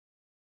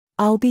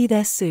 "I'll be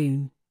there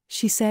soon,"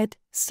 she said,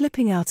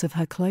 slipping out of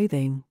her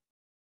clothing.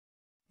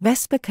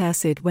 Vesper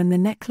cursed when the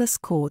necklace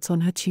caught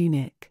on her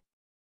tunic.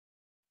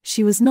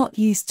 She was not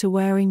used to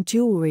wearing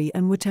jewelry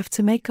and would have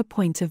to make a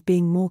point of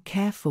being more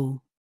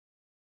careful.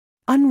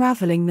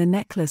 Unraveling the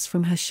necklace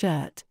from her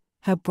shirt,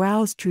 her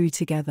brows drew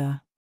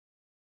together.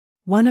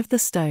 One of the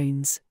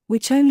stones,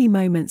 which only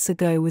moments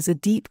ago was a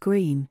deep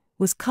green,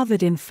 was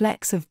covered in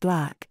flecks of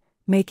black,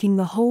 making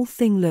the whole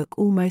thing look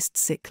almost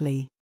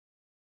sickly.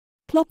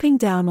 Plopping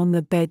down on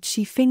the bed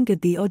she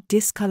fingered the odd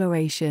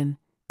discoloration,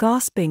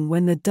 gasping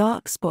when the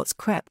dark spots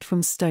crept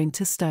from stone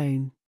to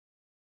stone.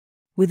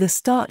 With a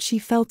start she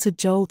felt a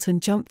jolt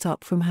and jumped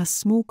up from her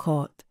small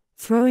cot,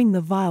 throwing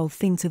the vile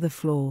thing to the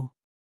floor.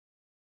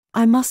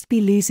 "I must be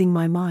losing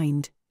my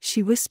mind,"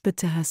 she whispered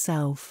to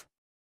herself.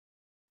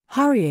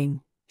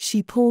 Hurrying,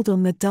 she pulled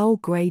on the dull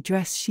grey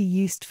dress she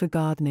used for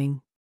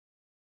gardening.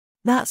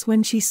 That's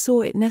when she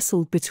saw it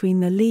nestled between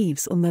the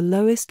leaves on the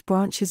lowest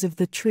branches of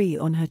the tree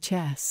on her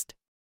chest.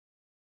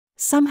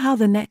 Somehow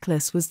the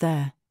necklace was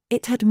there,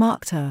 it had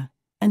marked her,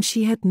 and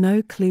she had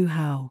no clue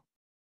how.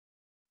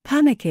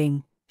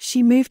 Panicking,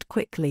 she moved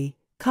quickly,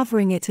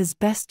 covering it as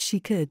best she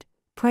could,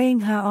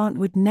 praying her aunt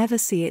would never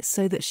see it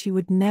so that she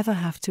would never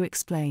have to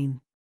explain.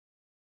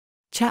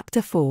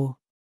 Chapter 4.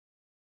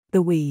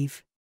 The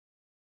Weave.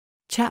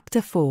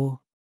 Chapter 4.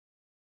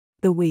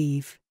 The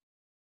Weave.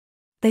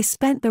 They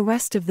spent the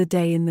rest of the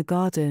day in the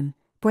garden,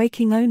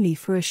 breaking only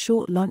for a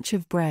short lunch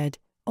of bread,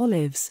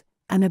 olives,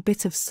 and a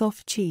bit of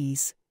soft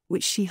cheese,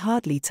 which she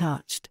hardly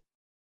touched.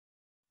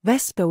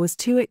 Vesper was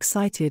too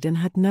excited and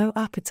had no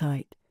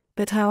appetite,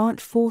 but her aunt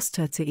forced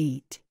her to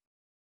eat.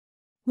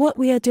 "What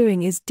we are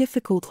doing is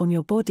difficult on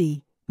your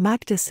body,"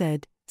 Magda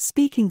said,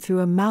 speaking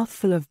through a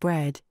mouthful of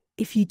bread.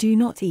 "If you do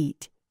not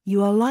eat,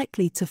 you are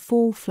likely to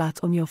fall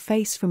flat on your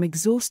face from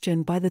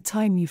exhaustion by the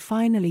time you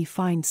finally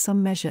find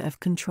some measure of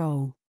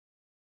control."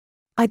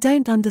 "I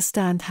don't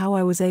understand how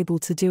I was able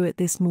to do it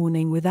this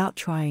morning without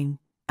trying,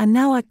 and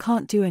now I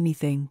can't do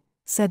anything,"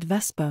 said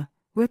Vesper,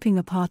 ripping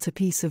apart a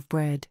piece of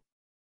bread.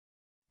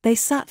 They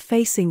sat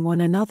facing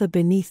one another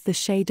beneath the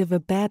shade of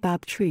a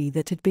baobab tree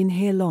that had been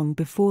here long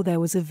before there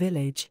was a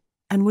village,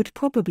 and would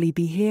probably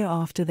be here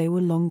after they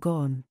were long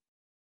gone.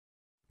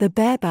 The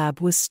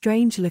baobab was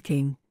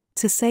strange-looking,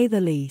 to say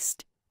the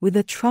least, with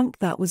a trunk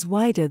that was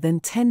wider than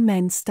 10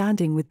 men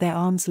standing with their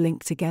arms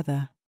linked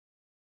together.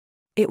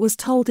 It was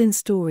told in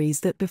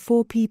stories that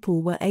before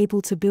people were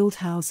able to build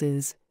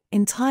houses,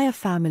 entire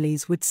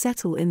families would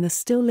settle in the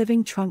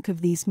still-living trunk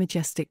of these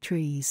majestic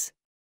trees.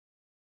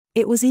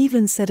 It was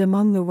even said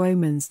among the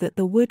Romans that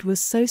the wood was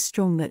so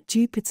strong that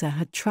Jupiter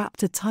had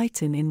trapped a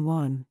titan in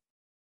one.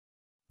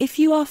 "If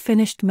you are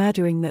finished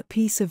murdering that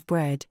piece of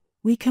bread,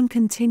 we can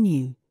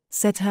continue,"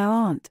 said her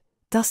aunt,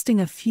 dusting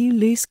a few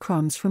loose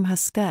crumbs from her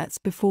skirts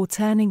before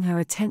turning her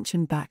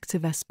attention back to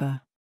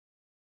Vesper.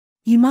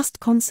 "You must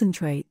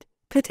concentrate,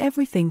 put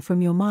everything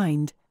from your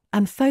mind,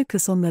 and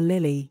focus on the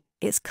lily,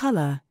 its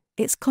color,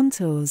 its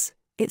contours,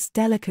 its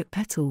delicate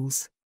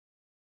petals.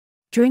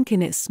 Drink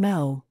in its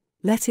smell,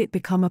 let it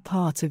become a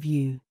part of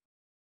you.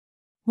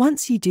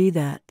 Once you do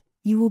that,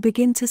 you will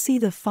begin to see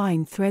the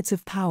fine threads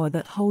of power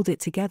that hold it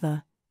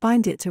together,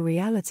 bind it to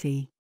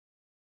reality."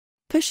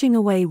 Pushing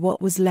away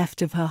what was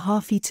left of her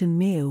half-eaten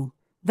meal,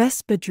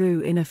 Vesper drew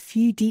in a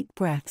few deep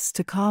breaths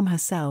to calm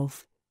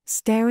herself,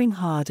 staring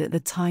hard at the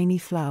tiny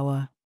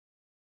flower.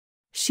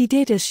 She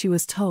did as she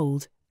was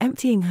told,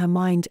 emptying her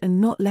mind and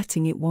not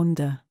letting it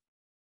wander.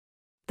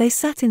 They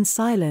sat in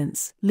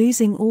silence,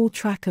 losing all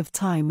track of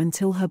time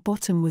until her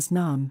bottom was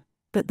numb,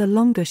 but the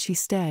longer she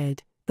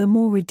stared, the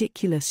more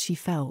ridiculous she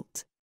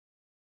felt.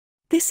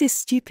 "This is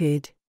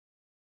stupid.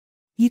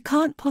 You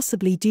can't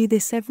possibly do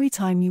this every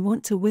time you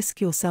want to whisk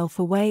yourself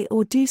away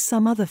or do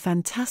some other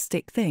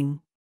fantastic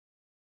thing,"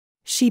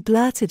 she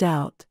blurted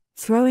out,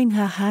 throwing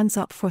her hands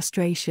up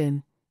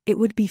frustration. "It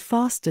would be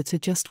faster to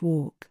just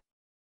walk.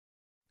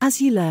 As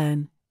you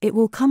learn, it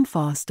will come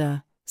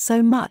faster,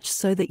 so much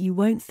so that you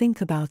won't think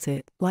about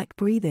it, like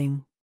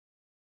breathing.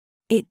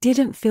 It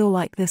didn't feel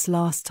like this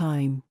last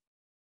time.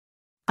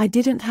 I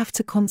didn't have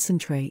to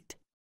concentrate.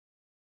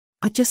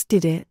 I just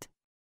did it.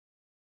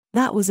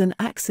 That was an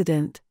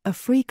accident, a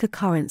freak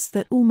occurrence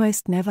that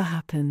almost never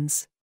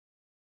happens.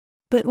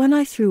 But when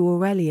I threw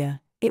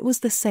Aurelia, it was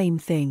the same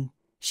thing,"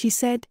 she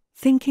said,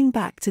 thinking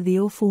back to the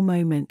awful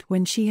moment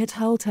when she had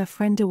hurled her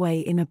friend away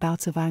in a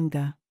bout of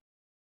anger.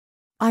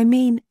 "I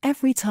mean,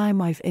 every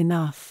time I've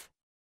enough,"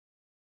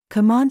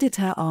 commanded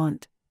her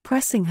aunt,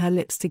 pressing her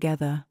lips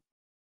together.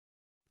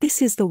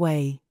 "This is the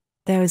way,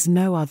 there is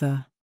no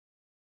other.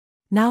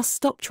 Now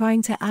stop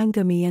trying to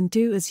anger me and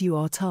do as you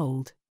are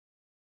told.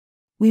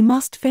 We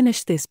must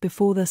finish this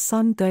before the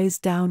sun goes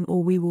down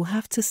or we will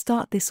have to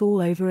start this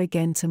all over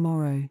again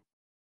tomorrow."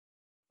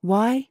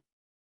 "Why?"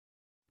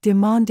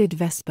 demanded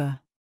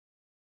Vesper.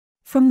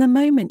 "From the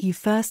moment you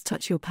first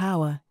touch your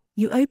power,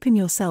 you open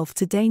yourself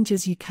to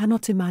dangers you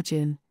cannot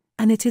imagine,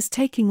 and it is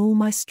taking all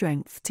my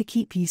strength to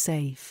keep you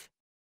safe.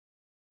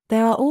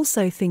 There are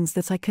also things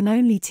that I can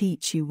only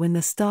teach you when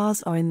the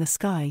stars are in the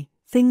sky,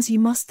 things you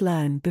must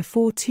learn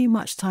before too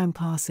much time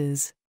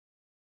passes.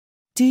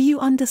 Do you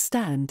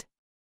understand?"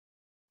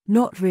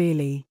 "Not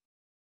really."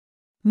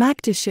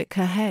 Magda shook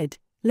her head,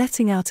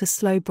 letting out a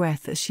slow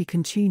breath as she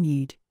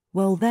continued.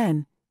 "Well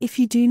then, if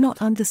you do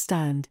not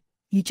understand,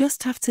 you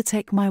just have to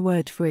take my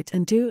word for it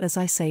and do as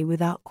I say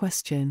without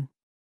question.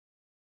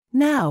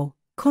 Now,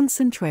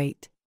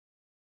 concentrate,"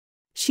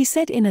 she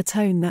said in a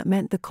tone that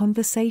meant the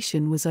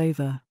conversation was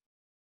over.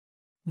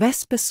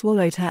 Vesper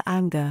swallowed her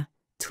anger,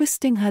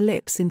 twisting her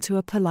lips into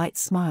a polite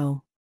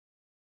smile.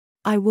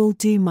 "I will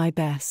do my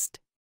best."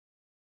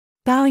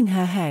 Bowing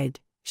her head,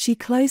 she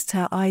closed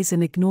her eyes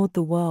and ignored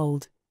the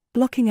world,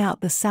 blocking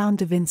out the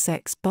sound of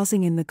insects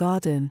buzzing in the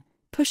garden,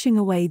 pushing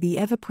away the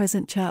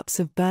ever-present chirps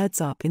of birds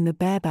up in the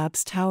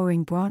baobab's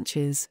towering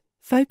branches,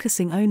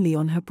 focusing only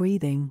on her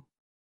breathing.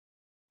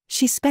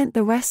 She spent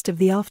the rest of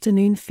the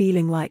afternoon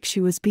feeling like she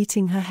was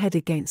beating her head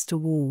against a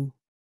wall.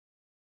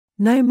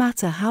 No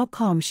matter how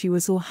calm she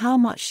was or how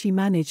much she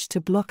managed to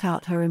block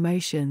out her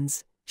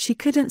emotions, she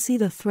couldn't see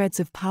the threads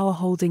of power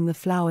holding the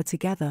flower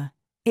together.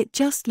 It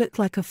just looked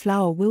like a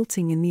flower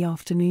wilting in the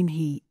afternoon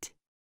heat.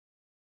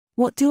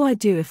 "What do I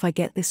do if I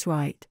get this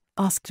right?"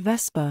 asked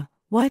Vesper,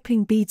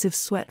 wiping beads of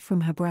sweat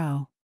from her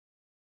brow.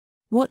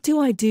 "What do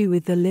I do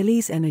with the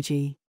lily's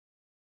energy?"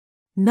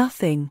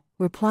 "Nothing,"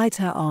 replied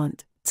her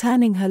aunt,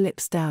 turning her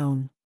lips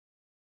down.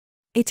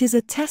 "It is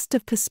a test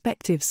of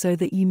perspective so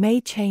that you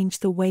may change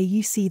the way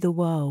you see the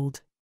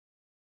world."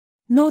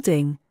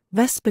 Nodding,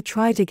 Vesper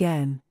tried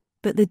again,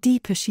 but the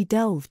deeper she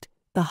delved,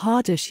 the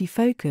harder she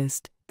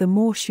focused, the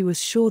more she was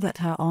sure that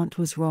her aunt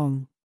was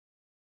wrong.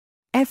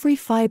 Every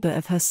fiber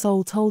of her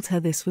soul told her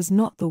this was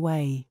not the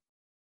way.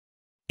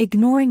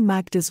 Ignoring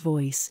Magda's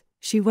voice,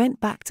 she went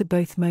back to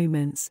both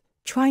moments,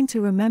 trying to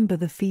remember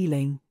the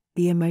feeling,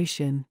 the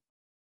emotion.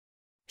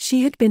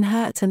 She had been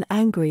hurt and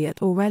angry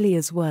at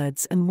Aurelia's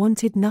words and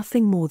wanted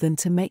nothing more than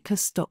to make her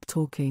stop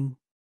talking.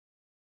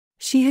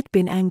 She had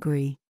been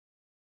angry.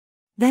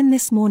 Then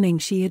this morning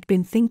she had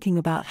been thinking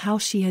about how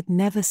she had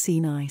never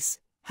seen ice,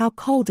 how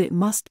cold it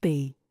must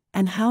be,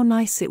 and how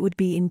nice it would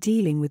be in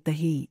dealing with the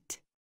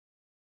heat.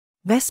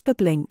 Vesper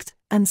blinked,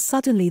 and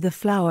suddenly the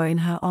flower in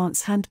her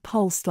aunt's hand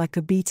pulsed like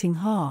a beating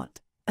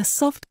heart, a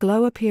soft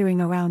glow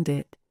appearing around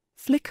it,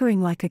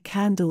 flickering like a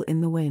candle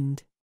in the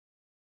wind.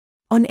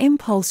 On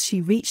impulse she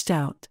reached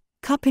out,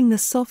 cupping the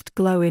soft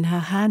glow in her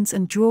hands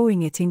and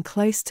drawing it in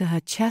close to her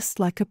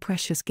chest like a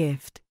precious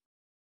gift.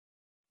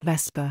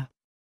 "Vesper."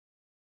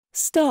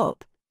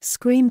 "Stop!"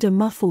 screamed a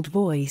muffled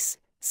voice,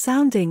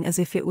 sounding as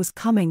if it was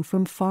coming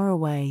from far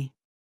away.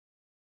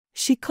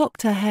 She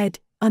cocked her head,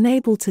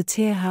 unable to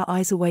tear her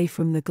eyes away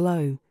from the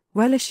glow,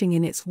 relishing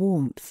in its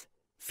warmth,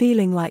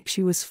 feeling like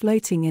she was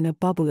floating in a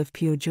bubble of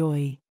pure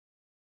joy.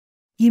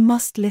 "You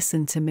must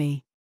listen to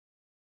me.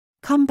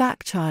 Come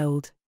back,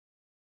 child."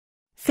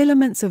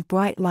 Filaments of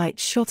bright light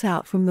shot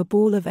out from the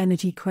ball of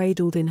energy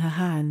cradled in her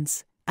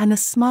hands, and a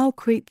smile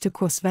creeped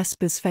across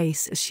Vesper's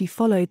face as she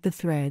followed the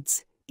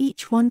threads,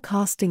 each one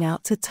casting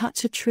out to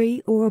touch a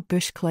tree or a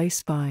bush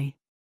close by.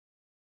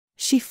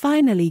 She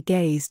finally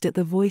gazed at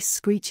the voice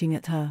screeching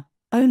at her,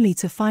 only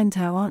to find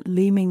her aunt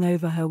looming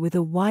over her with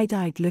a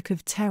wide-eyed look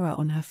of terror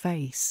on her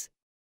face.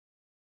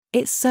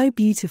 "It's so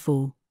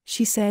beautiful,"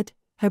 she said,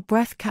 her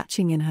breath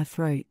catching in her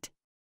throat.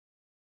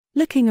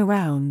 Looking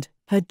around,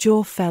 her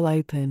jaw fell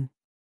open.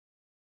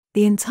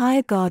 The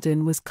entire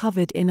garden was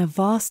covered in a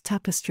vast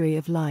tapestry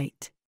of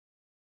light.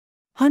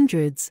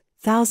 Hundreds,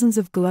 thousands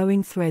of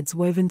glowing threads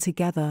woven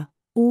together,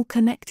 all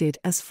connected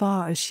as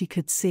far as she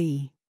could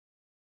see.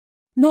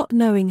 Not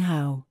knowing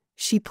how,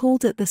 she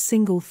pulled at the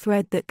single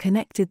thread that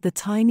connected the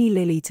tiny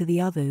lily to the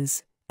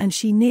others, and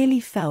she nearly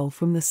fell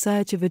from the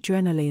surge of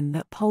adrenaline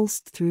that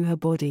pulsed through her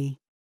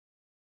body.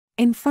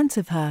 In front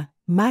of her,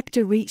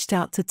 Magda reached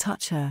out to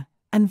touch her,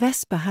 and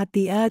Vesper had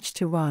the urge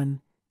to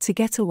run, to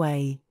get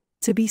away,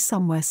 to be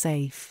somewhere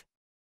safe.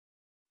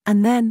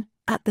 And then,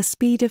 at the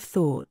speed of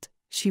thought,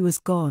 she was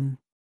gone.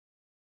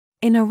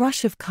 In a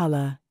rush of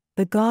color,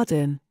 the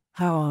garden,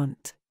 her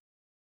aunt.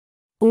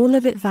 All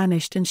of it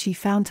vanished and she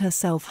found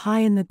herself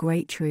high in the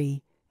great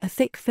tree, a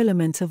thick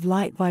filament of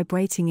light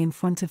vibrating in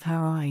front of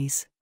her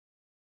eyes.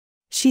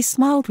 She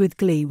smiled with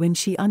glee when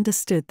she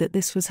understood that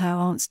this was her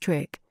aunt's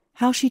trick,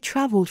 how she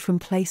traveled from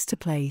place to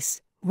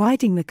place,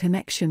 riding the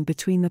connection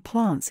between the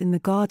plants in the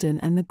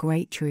garden and the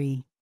great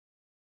tree.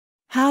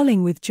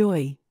 Howling with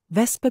joy,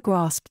 Vesper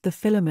grasped the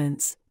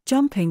filaments,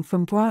 jumping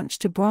from branch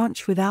to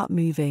branch without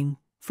moving,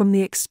 from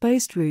the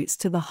exposed roots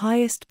to the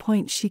highest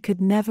point she could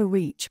never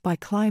reach by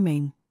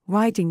climbing,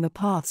 riding the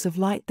paths of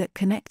light that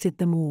connected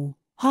them all,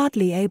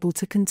 hardly able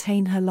to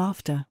contain her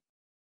laughter.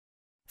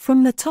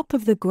 From the top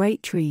of the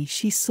great tree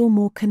she saw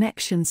more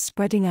connections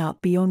spreading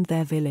out beyond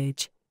their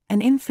village,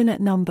 an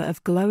infinite number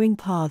of glowing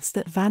paths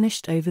that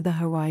vanished over the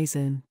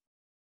horizon.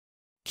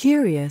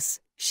 Curious,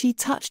 she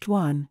touched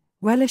one,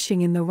 relishing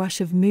in the rush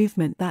of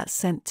movement that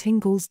sent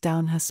tingles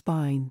down her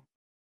spine.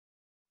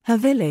 Her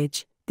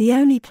village, the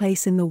only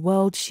place in the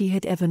world she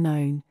had ever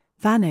known,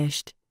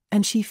 vanished,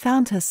 and she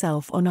found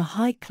herself on a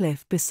high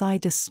cliff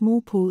beside a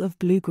small pool of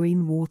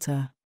blue-green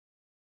water.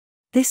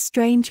 This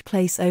strange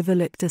place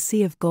overlooked a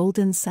sea of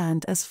golden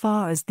sand as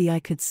far as the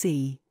eye could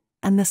see,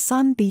 and the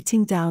sun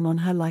beating down on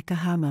her like a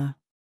hammer.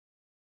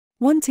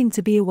 Wanting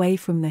to be away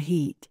from the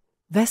heat,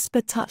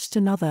 Vesper touched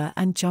another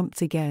and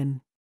jumped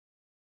again.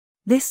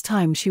 This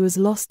time she was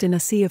lost in a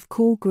sea of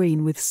cool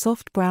green with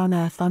soft brown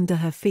earth under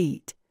her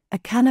feet, a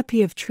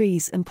canopy of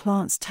trees and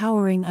plants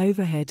towering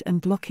overhead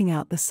and blocking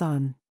out the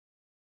sun.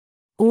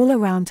 All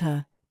around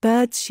her,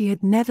 birds she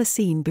had never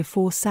seen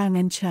before sang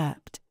and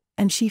chirped,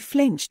 and she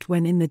flinched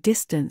when in the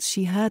distance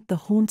she heard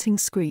the haunting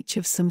screech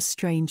of some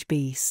strange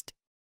beast.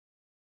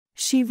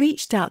 She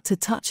reached out to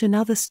touch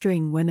another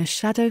string when a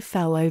shadow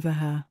fell over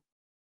her.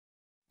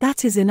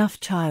 "That is enough,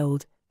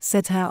 child,"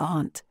 said her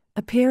aunt,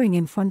 appearing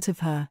in front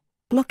of her,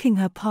 blocking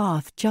her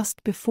path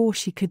just before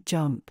she could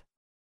jump.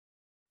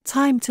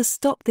 "Time to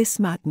stop this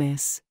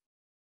madness."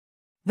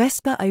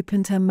 Vesper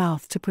opened her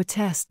mouth to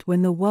protest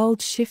when the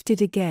world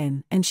shifted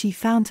again and she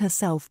found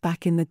herself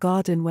back in the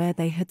garden where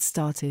they had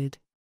started.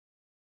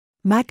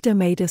 Magda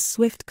made a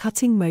swift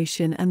cutting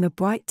motion and the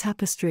bright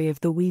tapestry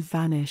of the weave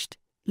vanished,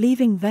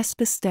 leaving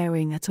Vesper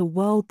staring at a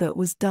world that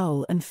was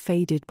dull and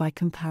faded by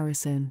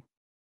comparison.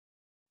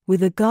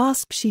 With a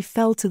gasp she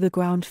fell to the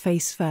ground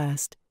face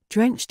first,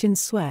 drenched in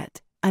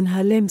sweat, and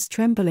her limbs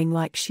trembling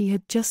like she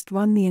had just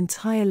run the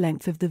entire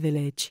length of the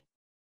village.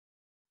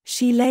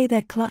 She lay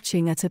there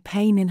clutching at a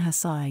pain in her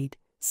side,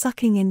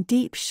 sucking in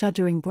deep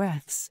shuddering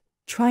breaths,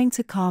 trying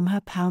to calm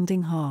her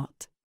pounding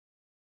heart.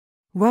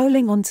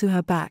 Rolling onto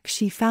her back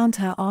she found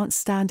her aunt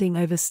standing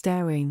over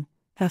staring,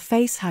 her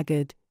face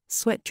haggard,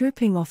 sweat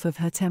dripping off of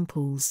her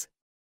temples.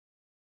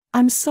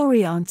 "I'm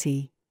sorry,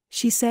 Auntie,"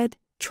 she said,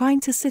 trying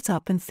to sit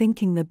up and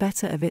thinking the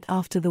better of it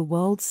after the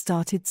world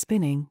started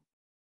spinning.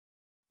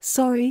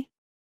 "Sorry?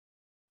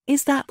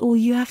 Is that all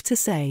you have to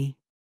say?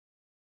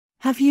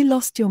 Have you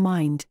lost your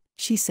mind?"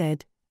 she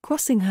said,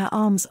 crossing her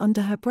arms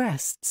under her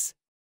breasts.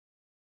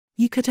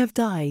 "You could have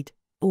died,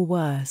 or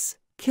worse,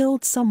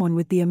 killed someone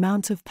with the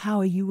amount of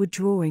power you were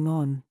drawing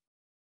on."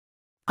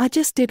 "I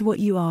just did what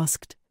you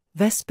asked,"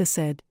 Vesper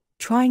said,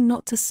 trying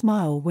not to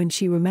smile when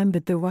she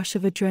remembered the rush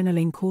of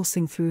adrenaline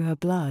coursing through her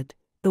blood,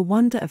 the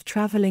wonder of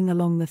traveling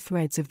along the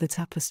threads of the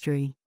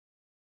tapestry.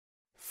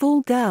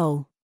 "Fool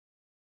girl!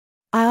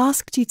 I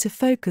asked you to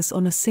focus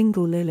on a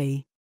single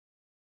lily.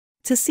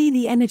 To see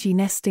the energy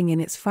nesting in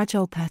its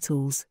fragile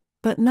petals,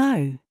 but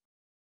no.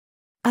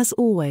 As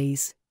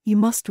always, you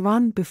must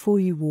run before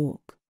you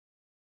walk.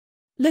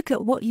 Look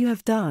at what you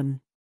have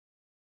done."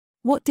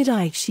 "What did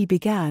I?" she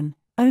began,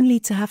 only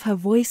to have her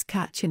voice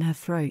catch in her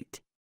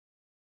throat.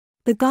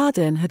 The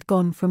garden had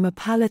gone from a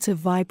palette of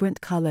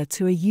vibrant color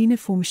to a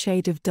uniform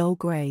shade of dull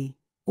gray,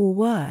 or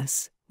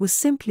worse, was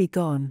simply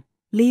gone,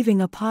 leaving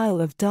a pile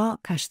of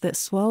dark ash that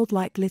swirled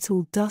like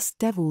little dust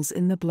devils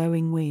in the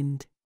blowing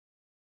wind.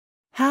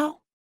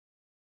 "How?"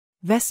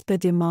 Vesper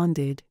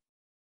demanded.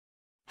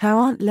 Her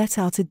aunt let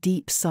out a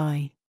deep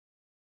sigh.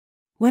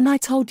 "When I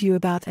told you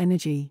about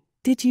energy,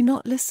 did you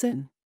not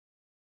listen?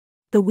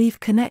 The weave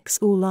connects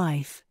all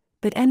life,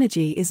 but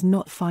energy is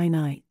not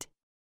finite.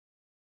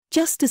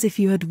 Just as if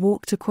you had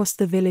walked across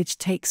the village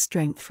takes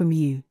strength from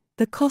you,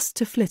 the cost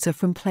to flitter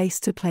from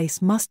place to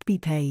place must be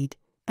paid,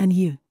 and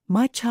you,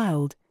 my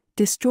child,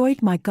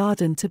 destroyed my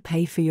garden to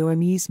pay for your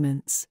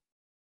amusements."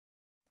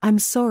 "I'm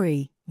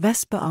sorry,"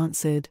 Vesper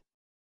answered.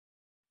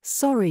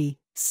 "Sorry,"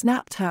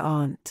 snapped her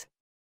aunt.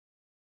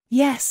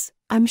 "Yes,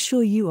 I'm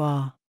sure you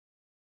are.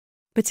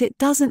 But it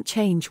doesn't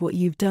change what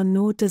you've done,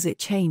 nor does it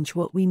change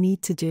what we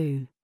need to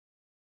do.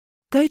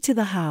 Go to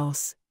the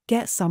house,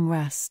 get some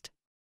rest.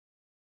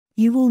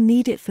 You will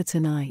need it for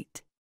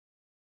tonight."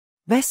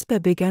 Vesper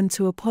began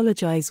to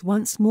apologize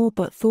once more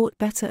but thought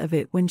better of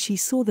it when she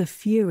saw the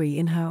fury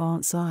in her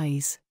aunt's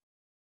eyes.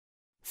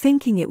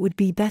 Thinking it would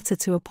be better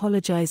to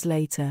apologize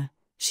later,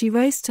 she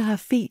rose to her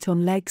feet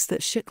on legs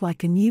that shook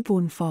like a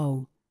newborn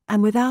foal,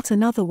 and without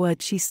another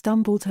word she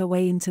stumbled her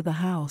way into the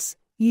house,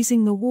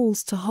 using the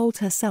walls to hold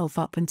herself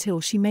up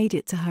until she made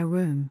it to her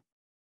room.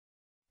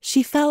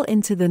 She fell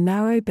into the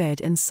narrow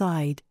bed and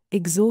sighed,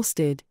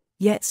 exhausted,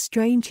 yet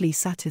strangely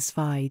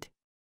satisfied.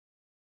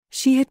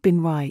 She had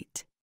been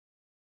right.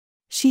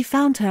 She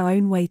found her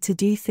own way to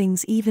do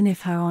things even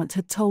if her aunt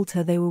had told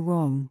her they were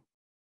wrong.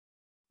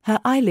 Her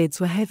eyelids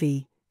were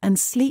heavy, and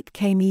sleep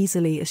came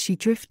easily as she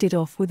drifted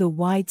off with a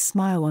wide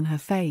smile on her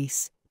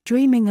face,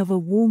 dreaming of a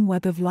warm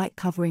web of light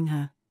covering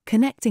her,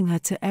 connecting her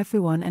to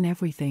everyone and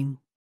everything.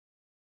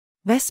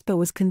 Vesper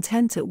was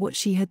content at what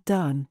she had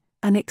done,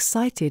 and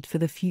excited for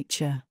the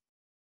future.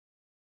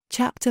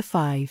 Chapter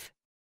 5.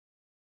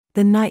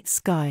 The Night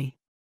Sky.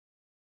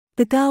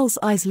 The girl's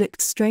eyes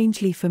looked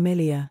strangely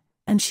familiar,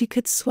 and she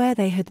could swear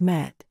they had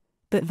met,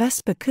 but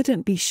Vesper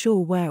couldn't be sure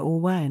where or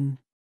when.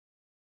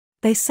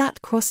 They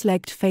sat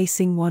cross-legged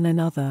facing one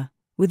another,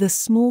 with a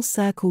small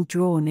circle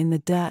drawn in the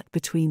dirt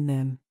between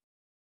them.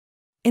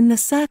 In the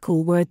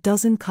circle were a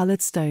dozen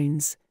colored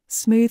stones,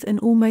 smooth and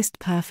almost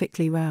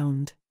perfectly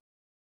round.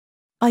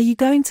 "Are you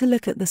going to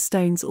look at the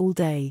stones all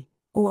day,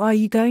 or are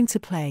you going to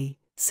play?"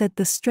 said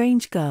the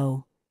strange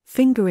girl,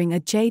 fingering a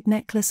jade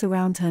necklace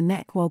around her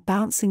neck while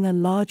bouncing a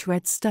large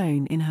red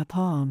stone in her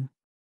palm.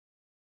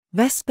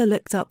 Vesper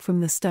looked up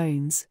from the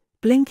stones,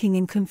 blinking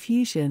in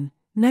confusion,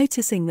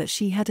 noticing that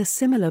she had a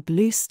similar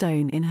blue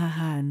stone in her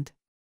hand.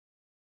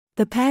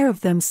 The pair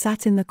of them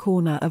sat in the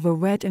corner of a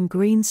red and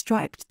green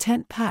striped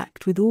tent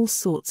packed with all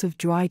sorts of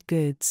dried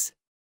goods.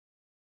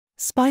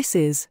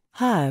 Spices,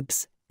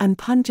 herbs, and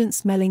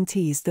pungent-smelling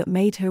teas that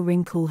made her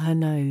wrinkle her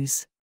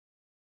nose.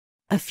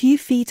 A few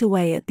feet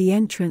away at the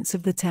entrance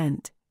of the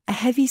tent, a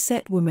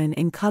heavy-set woman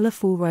in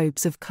colorful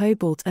robes of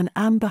cobalt and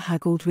amber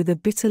haggled with a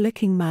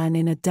bitter-looking man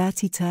in a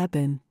dirty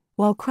turban,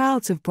 while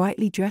crowds of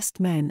brightly dressed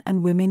men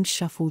and women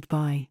shuffled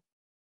by.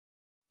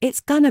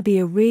 "It's gonna be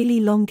a really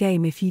long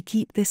game if you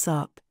keep this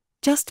up,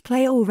 just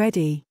play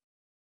already."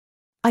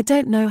 "I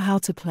don't know how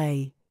to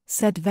play,"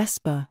 said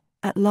Vesper,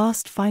 at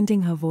last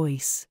finding her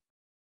voice.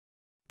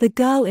 The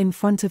girl in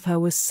front of her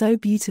was so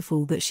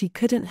beautiful that she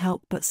couldn't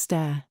help but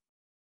stare.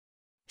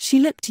 She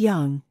looked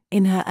young,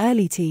 in her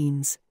early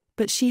teens,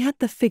 but she had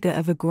the figure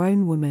of a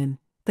grown woman,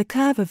 the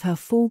curve of her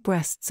full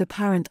breasts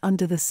apparent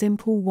under the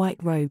simple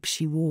white robe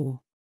she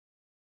wore.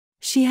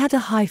 She had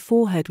a high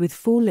forehead with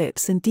full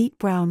lips and deep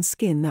brown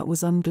skin that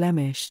was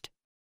unblemished.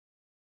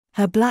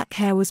 Her black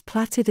hair was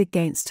plaited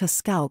against her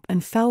scalp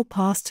and fell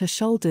past her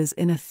shoulders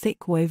in a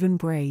thick woven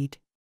braid.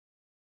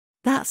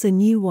 "That's a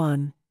new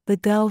one," the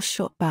girl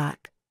shot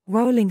back,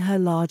 rolling her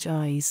large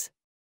eyes.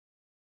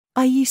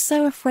 "Are you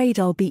so afraid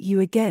I'll beat you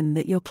again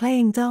that you're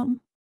playing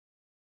dumb?"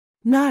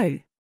 "No.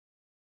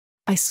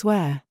 I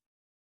swear.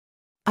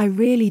 I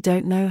really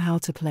don't know how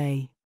to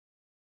play."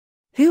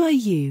 "Who are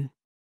you?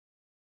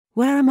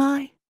 Where am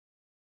I?"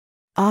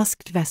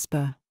 asked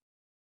Vesper.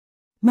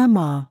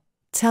 "Mama,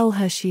 tell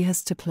her she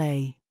has to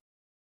play.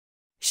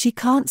 She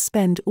can't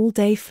spend all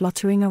day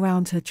fluttering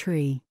around her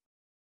tree."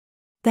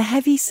 The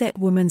heavy-set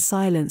woman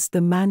silenced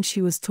the man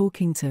she was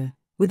talking to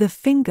with a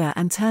finger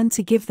and turned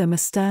to give them a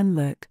stern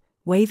look,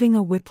 waving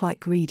a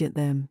whip-like reed at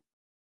them.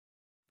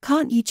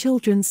 "Can't you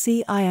children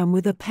see I am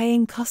with a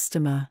paying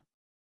customer?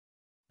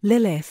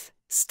 Lilith,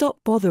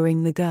 stop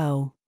bothering the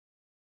girl.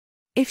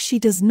 If she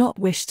does not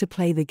wish to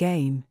play the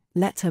game,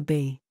 let her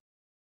be."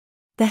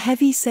 The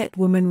heavy-set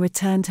woman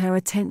returned her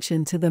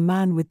attention to the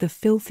man with the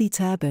filthy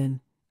turban,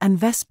 and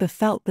Vesper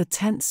felt the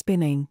tent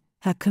spinning,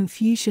 her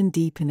confusion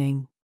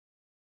deepening.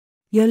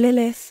 "You're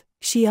Lilith?"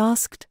 she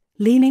asked,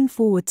 leaning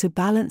forward to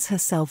balance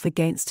herself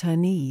against her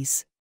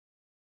knees.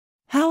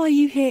 "How are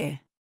you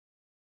here?"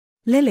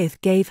 Lilith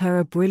gave her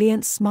a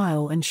brilliant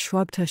smile and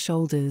shrugged her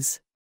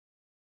shoulders.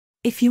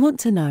 "If you want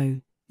to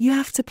know, you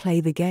have to play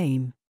the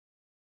game."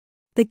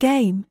 "The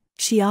game?"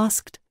 she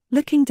asked,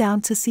 looking down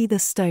to see the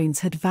stones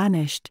had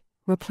vanished,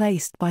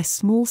 replaced by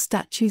small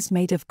statues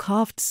made of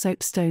carved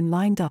soapstone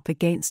lined up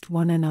against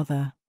one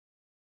another.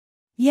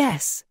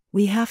 "Yes,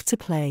 we have to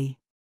play.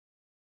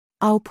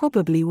 I'll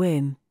probably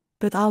win,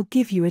 but I'll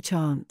give you a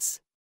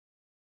chance."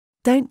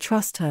 "Don't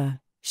trust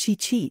her, she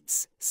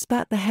cheats,"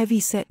 spat the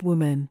heavy-set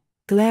woman,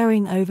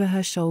 glaring over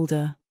her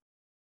shoulder.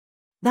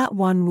 "That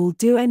one will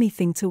do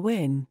anything to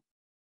win."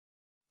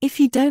 "If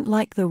you don't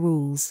like the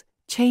rules,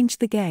 change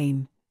the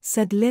game,"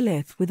 said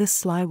Lilith with a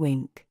sly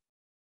wink.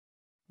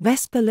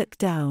 Vesper looked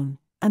down,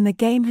 and the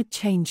game had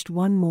changed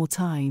one more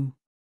time.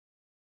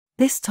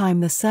 This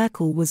time the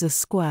circle was a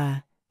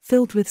square,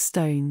 filled with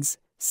stones,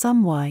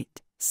 some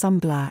white, some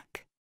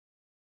black.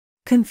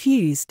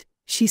 Confused,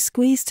 she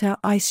squeezed her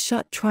eyes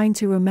shut trying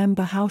to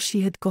remember how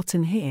she had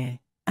gotten here,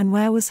 and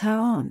where was her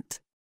aunt.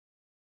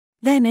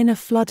 Then in a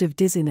flood of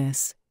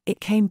dizziness,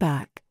 it came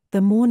back,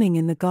 the morning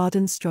in the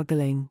garden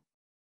struggling.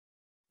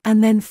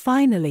 And then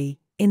finally,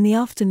 in the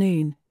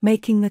afternoon,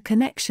 making the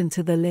connection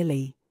to the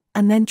lily,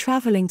 and then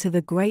traveling to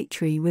the great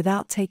tree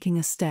without taking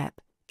a step,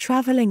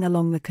 traveling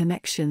along the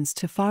connections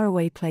to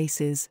faraway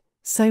places,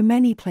 so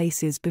many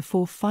places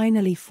before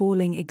finally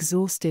falling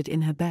exhausted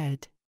in her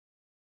bed.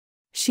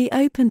 She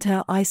opened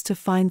her eyes to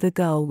find the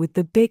girl with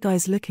the big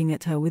eyes looking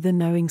at her with a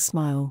knowing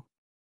smile.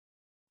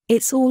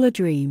 "It's all a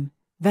dream?"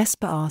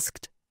 Vesper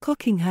asked,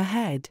 cocking her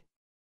head.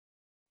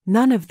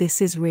 "None of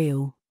this is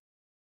real.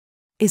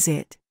 Is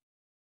it?"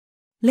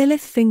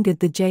 Lilith fingered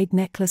the jade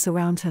necklace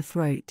around her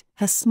throat,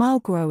 her smile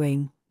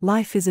growing.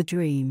 "Life is a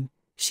dream,"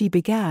 she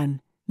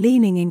began,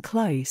 leaning in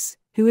close.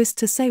 "Who is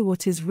to say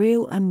what is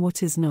real and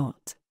what is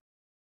not?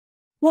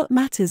 What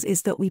matters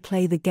is that we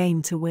play the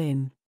game to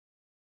win."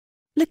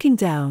 Looking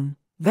down,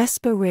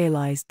 Vesper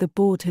realized the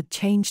board had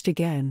changed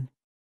again.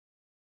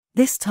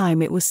 This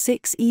time it was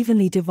 6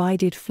 evenly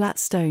divided flat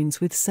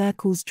stones with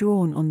circles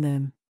drawn on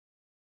them.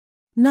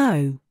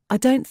 "No, I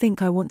don't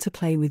think I want to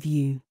play with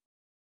you.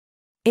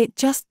 It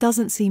just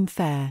doesn't seem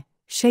fair."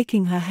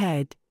 Shaking her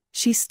head,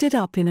 she stood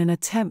up in an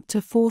attempt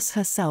to force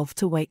herself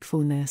to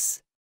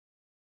wakefulness.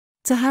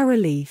 To her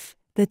relief,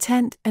 the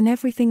tent and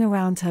everything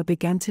around her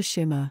began to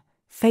shimmer,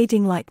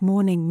 fading like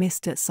morning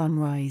mist at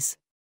sunrise.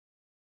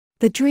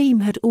 The dream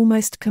had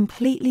almost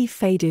completely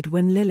faded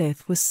when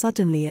Lilith was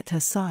suddenly at her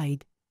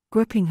side,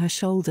 gripping her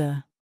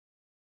shoulder.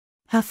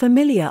 Her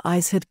familiar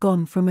eyes had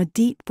gone from a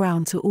deep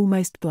brown to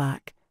almost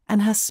black,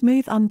 and her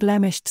smooth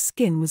unblemished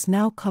skin was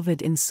now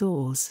covered in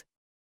sores.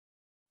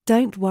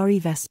 "Don't worry,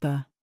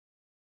 Vesper.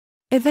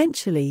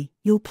 Eventually,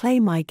 you'll play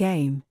my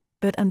game,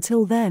 but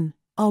until then,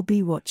 I'll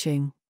be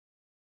watching."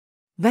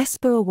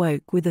 Vesper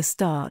awoke with a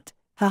start,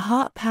 her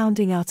heart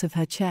pounding out of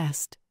her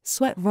chest,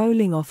 sweat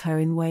rolling off her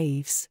in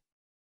waves.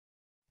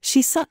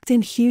 She sucked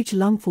in huge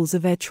lungfuls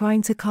of air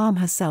trying to calm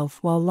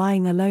herself while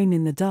lying alone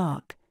in the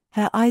dark,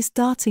 her eyes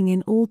darting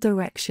in all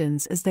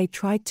directions as they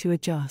tried to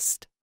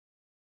adjust.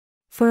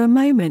 For a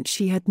moment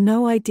she had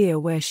no idea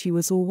where she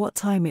was or what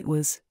time it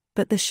was,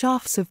 but the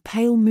shafts of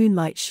pale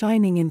moonlight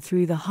shining in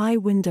through the high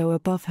window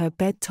above her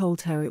bed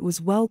told her it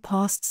was well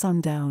past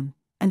sundown,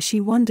 and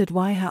she wondered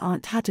why her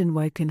aunt hadn't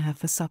woken her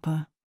for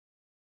supper.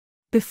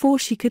 Before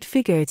she could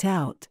figure it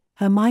out,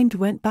 her mind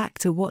went back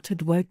to what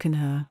had woken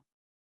her.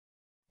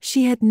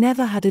 She had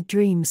never had a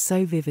dream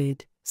so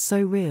vivid,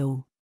 so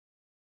real.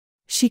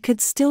 She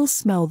could still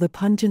smell the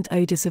pungent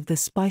odors of the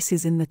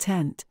spices in the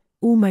tent,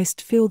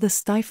 almost feel the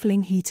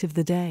stifling heat of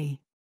the day.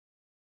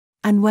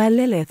 And where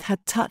Lilith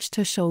had touched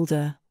her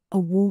shoulder, a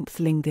warmth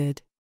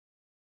lingered.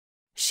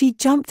 She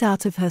jumped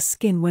out of her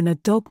skin when a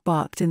dog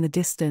barked in the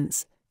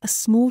distance, a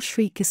small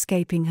shriek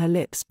escaping her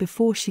lips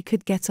before she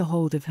could get a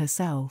hold of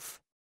herself.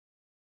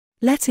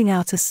 Letting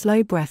out a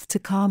slow breath to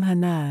calm her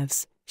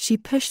nerves, she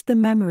pushed the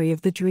memory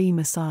of the dream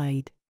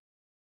aside.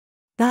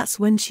 That's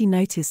when she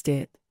noticed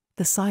it,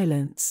 the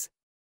silence.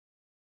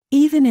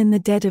 Even in the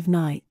dead of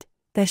night,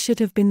 there should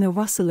have been the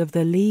rustle of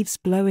the leaves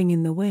blowing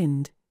in the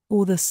wind,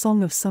 or the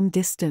song of some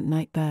distant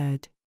night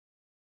bird.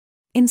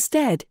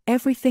 Instead,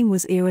 everything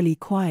was eerily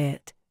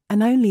quiet,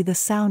 and only the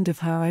sound of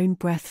her own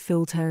breath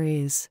filled her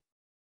ears.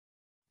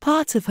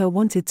 Part of her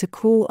wanted to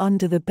crawl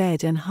under the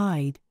bed and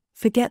hide,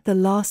 forget the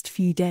last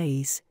few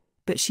days,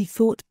 but she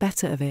thought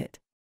better of it.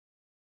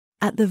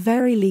 At the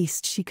very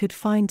least she could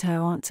find her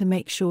aunt to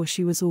make sure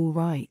she was all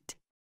right.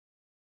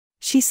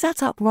 She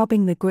sat up,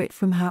 rubbing the grit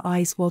from her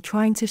eyes while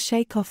trying to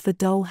shake off the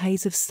dull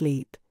haze of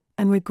sleep,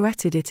 and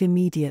regretted it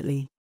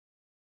immediately.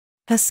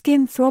 Her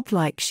skin throbbed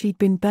like she'd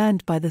been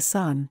burned by the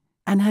sun,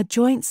 and her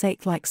joints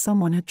ached like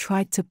someone had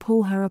tried to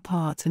pull her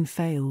apart and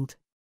failed.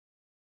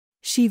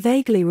 She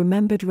vaguely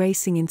remembered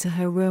racing into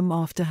her room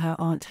after her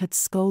aunt had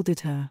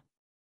scolded her.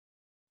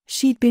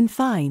 She'd been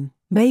fine,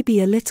 maybe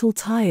a little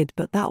tired,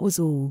 but that was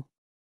all.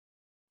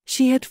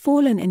 She had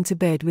fallen into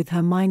bed with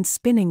her mind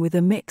spinning with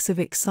a mix of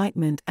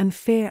excitement and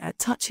fear at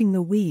touching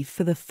the weave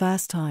for the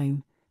first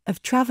time,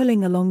 of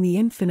traveling along the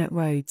infinite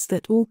roads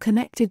that all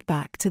connected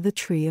back to the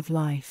tree of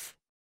life.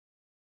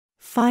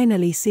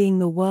 Finally seeing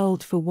the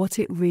world for what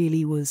it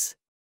really was.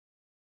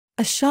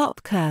 A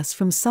sharp curse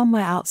from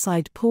somewhere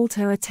outside pulled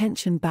her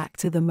attention back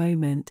to the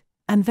moment,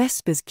 and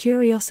Vesper's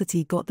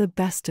curiosity got the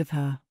best of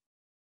her.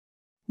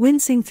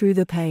 Wincing through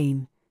the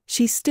pain,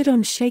 she stood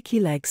on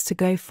shaky legs to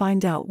go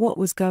find out what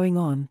was going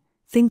on,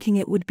 thinking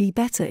it would be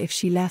better if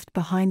she left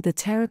behind the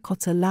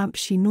terracotta lamp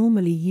she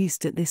normally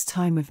used at this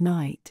time of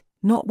night,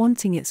 not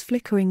wanting its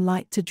flickering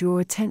light to draw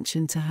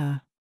attention to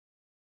her.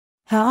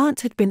 Her aunt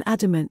had been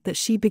adamant that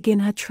she begin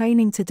her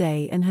training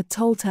today and had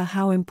told her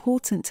how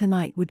important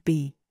tonight would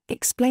be,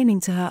 explaining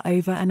to her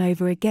over and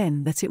over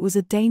again that it was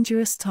a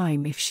dangerous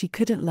time if she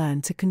couldn't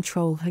learn to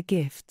control her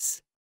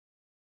gifts.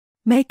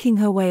 Making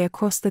her way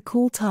across the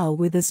cool tile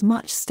with as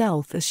much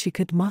stealth as she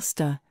could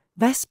muster,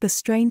 Vesper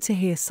strained to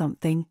hear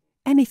something,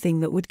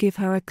 anything that would give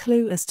her a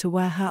clue as to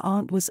where her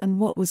aunt was and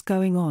what was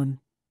going on,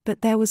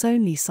 but there was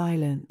only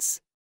silence.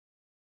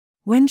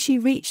 When she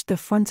reached the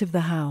front of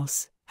the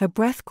house, her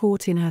breath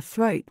caught in her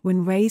throat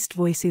when raised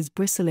voices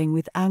bristling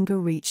with anger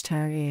reached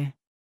her ear.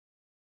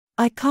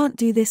 "I can't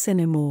do this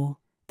anymore.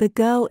 The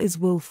girl is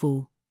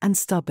willful and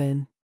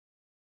stubborn."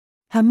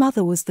 Her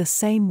mother was the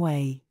same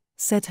way,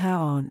 said her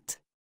aunt.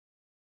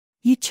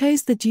 "You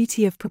chose the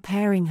duty of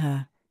preparing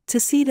her, to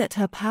see that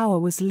her power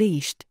was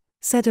leashed,"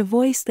 said a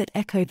voice that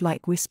echoed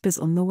like whispers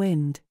on the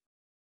wind.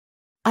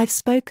 "I've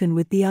spoken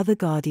with the other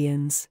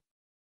guardians.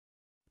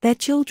 Their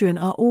children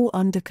are all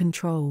under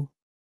control."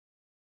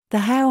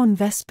 The hair on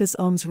Vesper's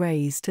arms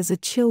raised as a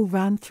chill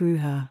ran through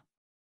her.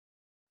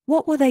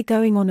 What were they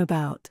going on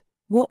about?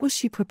 What was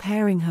she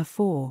preparing her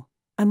for?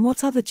 And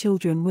what other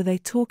children were they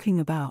talking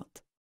about?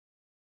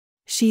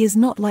 "She is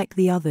not like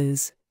the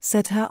others,"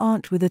 said her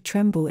aunt with a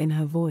tremble in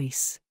her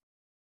voice.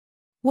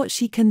 "What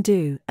she can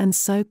do, and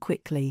so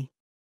quickly.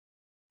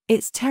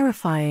 It's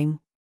terrifying.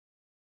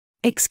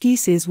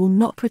 Excuses will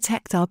not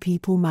protect our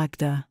people,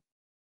 Magda.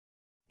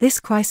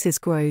 This crisis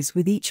grows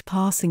with each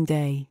passing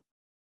day.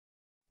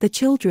 The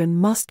children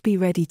must be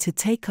ready to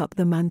take up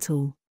the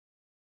mantle.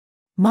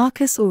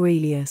 Marcus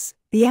Aurelius,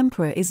 the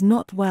emperor, is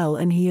not well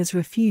and he has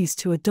refused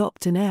to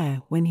adopt an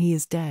heir when he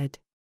is dead.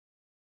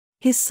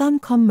 His son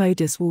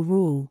Commodus will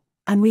rule,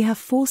 and we have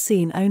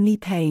foreseen only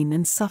pain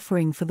and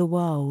suffering for the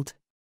world."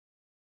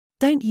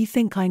 "Don't you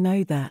think I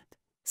know that?"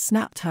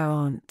 snapped her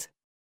aunt.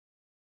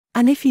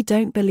 "And if you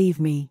don't believe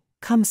me,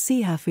 come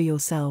see her for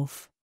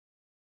yourself.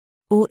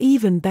 Or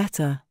even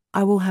better,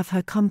 I will have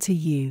her come to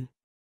you.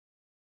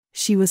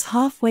 She was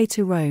halfway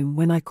to Rome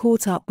when I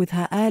caught up with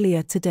her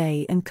earlier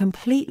today and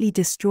completely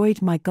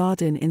destroyed my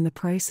garden in the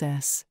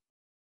process."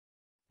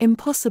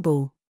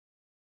 "Impossible.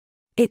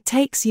 It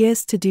takes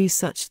years to do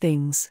such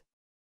things."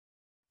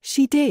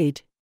 "She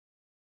did.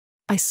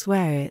 I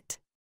swear it.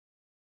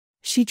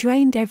 She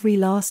drained every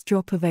last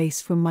drop of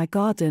ace from my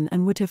garden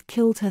and would have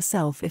killed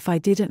herself if I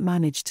didn't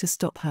manage to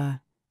stop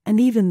her, and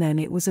even then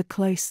it was a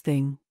close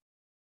thing."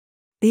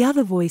 The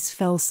other voice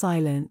fell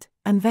silent,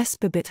 and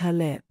Vesper bit her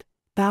lip,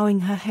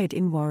 bowing her head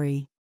in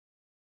worry.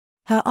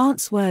 Her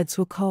aunt's words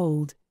were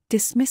cold,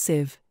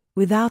 dismissive,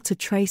 without a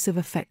trace of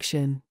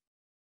affection.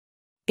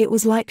 It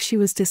was like she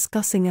was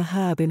discussing a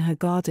herb in her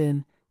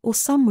garden, or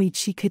some weed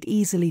she could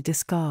easily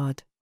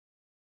discard.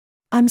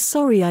 "I'm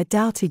sorry I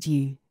doubted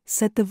you,"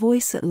 said the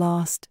voice at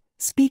last,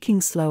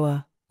 speaking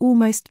slower,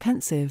 almost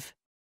pensive.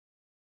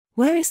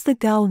 "Where is the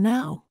girl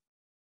now?"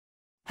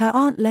 Her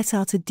aunt let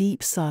out a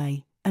deep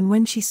sigh, and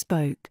when she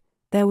spoke,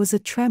 there was a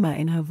tremor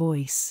in her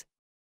voice.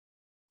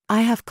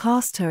 I have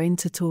cast her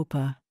into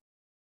torpor.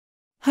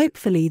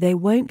 Hopefully they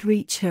won't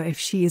reach her if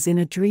she is in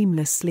a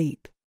dreamless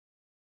sleep.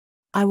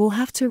 I will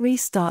have to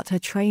restart her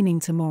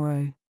training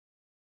tomorrow.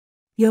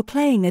 You're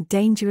playing a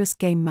dangerous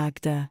game,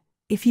 Magda.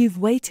 If you've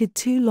waited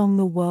too long,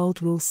 the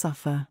world will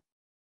suffer.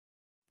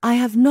 I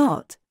have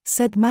not,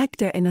 said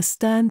Magda in a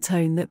stern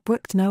tone that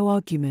brooked no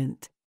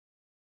argument.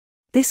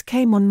 This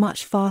came on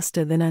much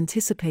faster than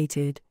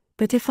anticipated,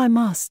 but if I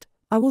must,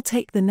 I will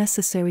take the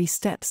necessary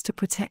steps to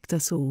protect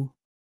us all.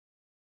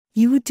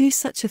 You would do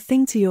such a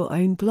thing to your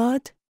own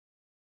blood?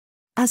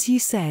 As you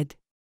said.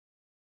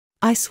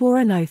 I swore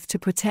an oath to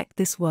protect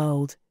this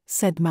world,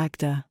 said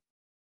Magda.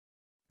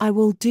 I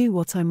will do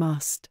what I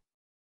must.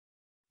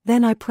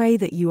 Then I pray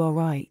that you are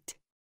right.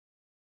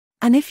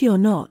 And if you're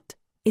not,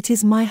 it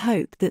is my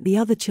hope that the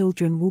other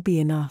children will be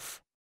enough.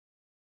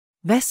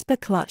 Vesper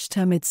clutched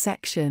her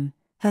midsection,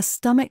 her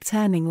stomach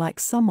turning like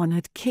someone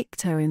had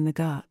kicked her in the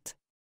gut.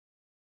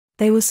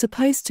 They were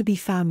supposed to be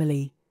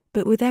family,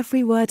 but with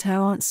every word her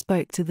aunt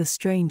spoke to the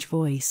strange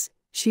voice,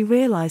 she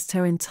realized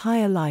her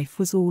entire life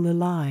was all a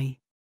lie.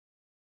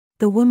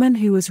 The woman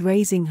who was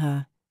raising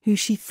her, who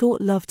she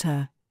thought loved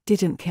her,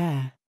 didn't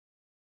care.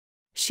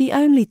 She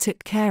only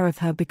took care of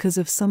her because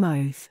of some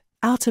oath,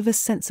 out of a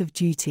sense of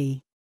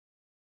duty.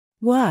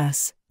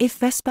 Worse, if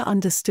Vesper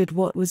understood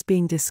what was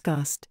being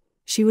discussed,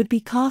 she would be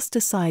cast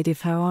aside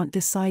if her aunt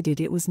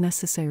decided it was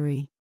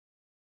necessary.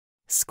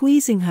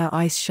 Squeezing her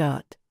eyes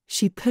shut,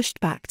 she pushed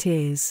back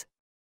tears.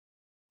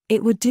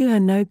 It would do her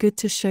no good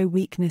to show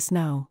weakness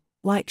now,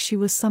 like she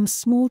was some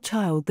small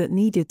child that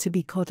needed to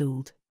be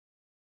coddled.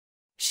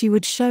 She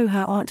would show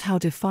her aunt how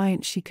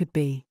defiant she could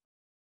be.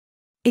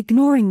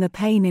 Ignoring the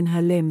pain in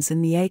her limbs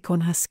and the ache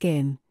on her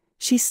skin,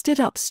 she stood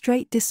up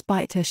straight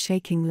despite her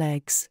shaking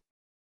legs.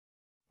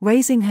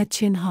 Raising her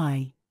chin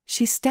high,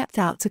 she stepped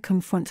out to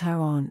confront her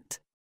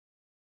aunt.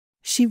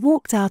 She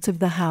walked out of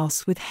the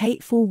house with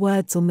hateful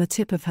words on the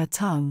tip of her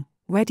tongue,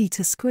 ready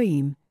to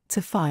scream,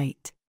 to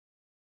fight.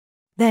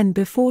 Then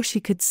before she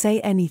could say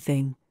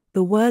anything,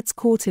 the words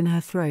caught in her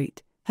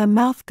throat, her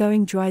mouth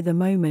going dry the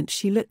moment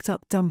she looked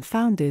up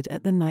dumbfounded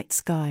at the night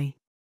sky.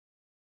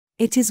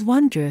 It is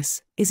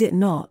wondrous, is it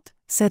not,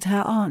 said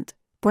her aunt,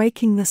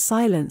 breaking the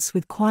silence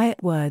with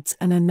quiet words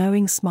and a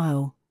knowing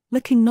smile,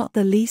 looking not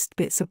the least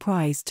bit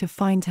surprised to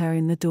find her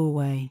in the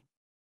doorway.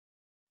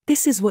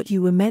 This is what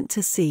you were meant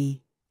to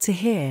see, to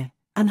hear,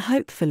 and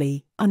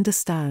hopefully,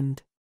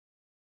 understand.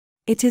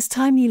 It is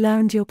time you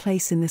learned your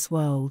place in this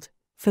world,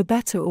 for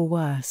better or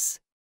worse.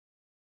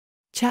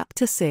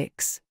 Chapter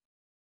 6.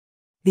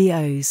 The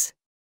O's.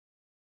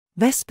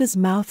 Vesper's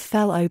mouth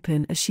fell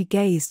open as she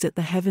gazed at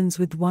the heavens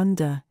with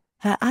wonder,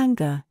 her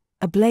anger,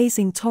 a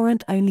blazing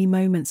torrent only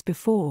moments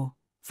before,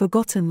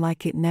 forgotten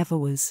like it never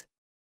was.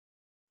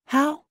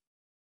 How?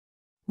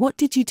 What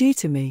did you do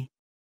to me?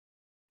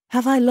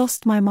 Have I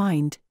lost my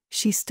mind?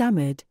 She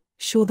stammered,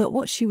 sure that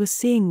what she was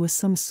seeing was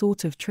some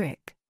sort of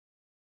trick.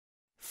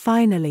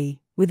 Finally,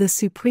 with a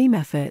supreme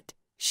effort,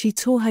 she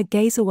tore her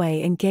gaze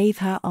away and gave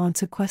her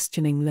aunt a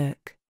questioning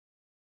look.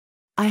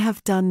 I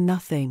have done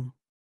nothing.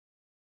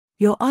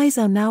 Your eyes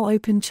are now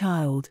open,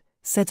 child,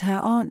 said her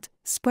aunt,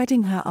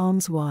 spreading her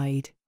arms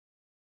wide.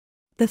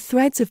 The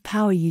threads of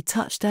power you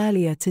touched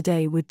earlier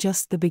today were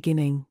just the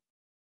beginning.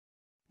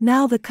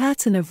 Now the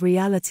curtain of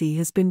reality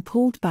has been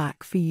pulled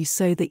back for you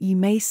so that you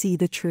may see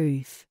the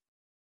truth.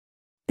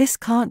 This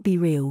can't be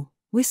real,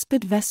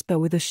 whispered Vesper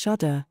with a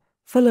shudder,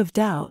 full of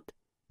doubt,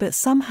 but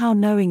somehow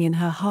knowing in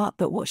her heart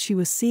that what she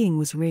was seeing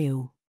was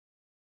real.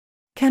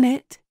 Can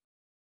it?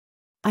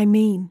 I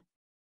mean,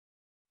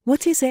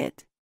 what is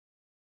it?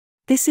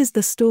 This is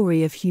the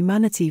story of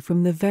humanity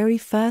from the very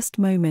first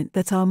moment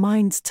that our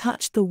minds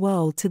touched the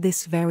world to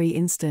this very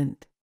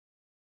instant.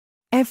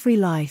 Every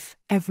life,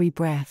 every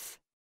breath.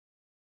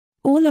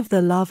 All of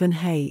the love and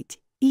hate,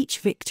 each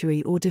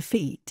victory or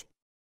defeat.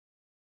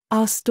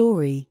 Our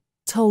story,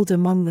 told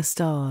among the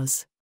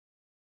stars.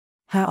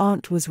 Her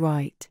aunt was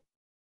right.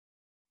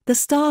 The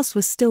stars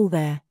were still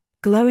there,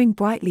 glowing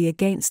brightly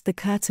against the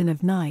curtain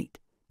of night,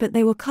 but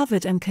they were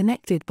covered and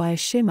connected by a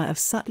shimmer of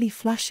subtly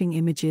flashing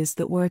images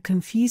that were a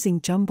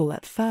confusing jumble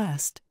at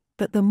first,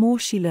 but the more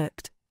she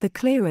looked, the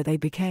clearer they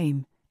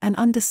became, and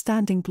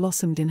understanding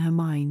blossomed in her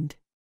mind.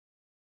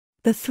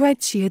 The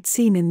threads she had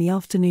seen in the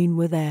afternoon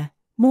were there,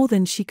 more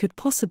than she could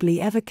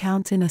possibly ever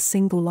count in a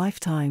single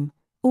lifetime,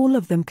 all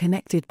of them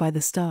connected by the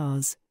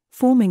stars,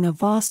 forming a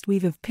vast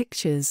weave of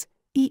pictures,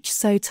 each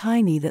so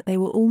tiny that they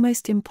were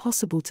almost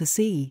impossible to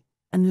see,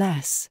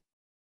 unless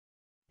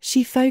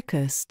she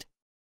focused.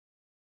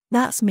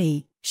 That's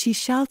me, she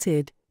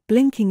shouted,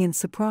 blinking in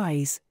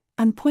surprise,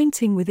 and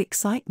pointing with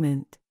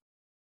excitement.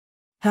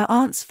 Her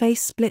aunt's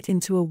face split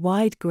into a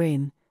wide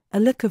grin, a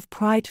look of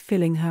pride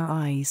filling her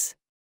eyes.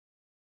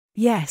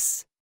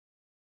 Yes.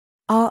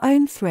 Our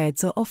own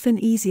threads are often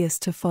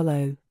easiest to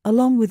follow,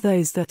 along with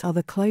those that are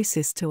the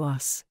closest to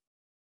us.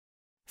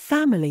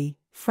 Family,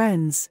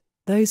 friends,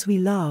 those we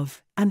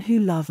love, and who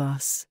love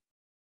us.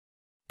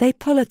 They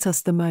pull at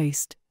us the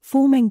most,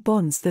 forming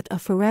bonds that are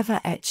forever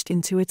etched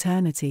into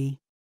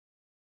eternity.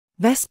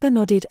 Vesper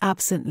nodded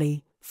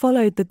absently,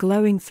 followed the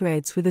glowing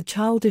threads with a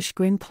childish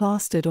grin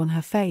plastered on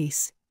her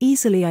face,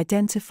 easily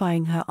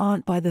identifying her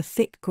aunt by the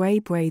thick grey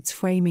braids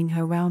framing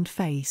her round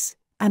face,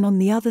 and on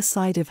the other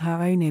side of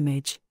her own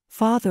image,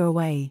 farther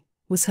away,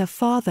 was her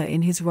father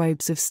in his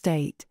robes of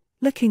state,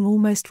 looking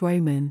almost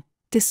Roman,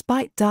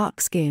 despite dark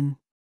skin.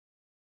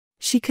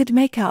 She could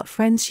make out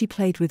friends she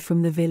played with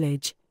from the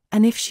village,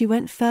 and if she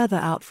went further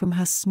out from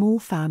her small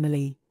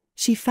family,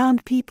 she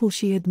found people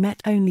she had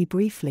met only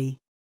briefly.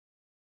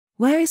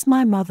 "Where is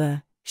my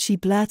mother?" she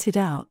blurted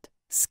out,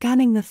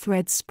 scanning the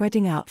threads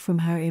spreading out from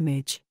her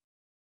image.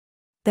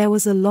 There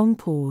was a long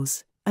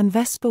pause, and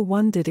Vesper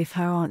wondered if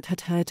her aunt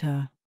had heard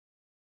her.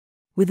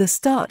 With a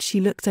start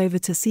she looked over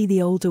to see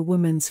the older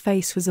woman's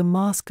face was a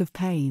mask of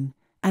pain,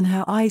 and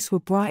her eyes were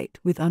bright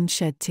with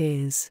unshed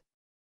tears.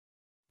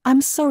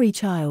 "I'm sorry,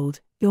 child,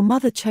 your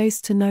mother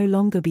chose to no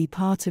longer be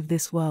part of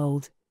this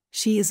world.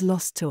 She is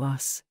lost to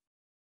us."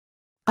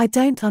 "I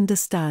don't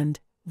understand,"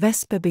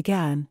 Vesper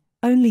began,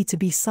 only to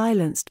be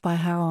silenced by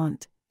her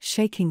aunt,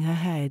 shaking her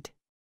head.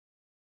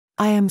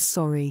 "I am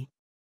sorry.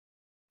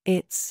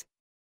 It's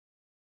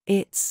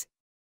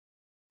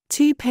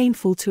too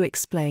painful to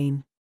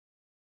explain.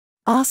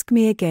 Ask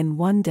me again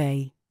one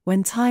day,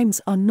 when times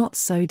are not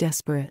so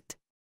desperate."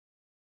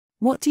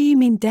 "What do you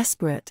mean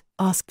desperate?"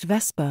 asked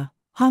Vesper,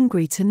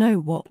 hungry to know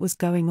what was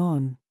going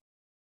on.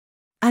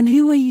 "And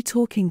who are you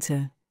talking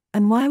to,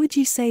 and why would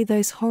you say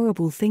those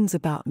horrible things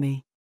about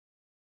me?"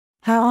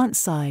 Her aunt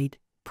sighed,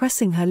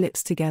 pressing her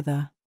lips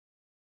together.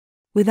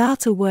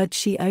 Without a word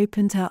she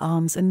opened her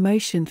arms and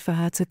motioned for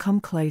her to come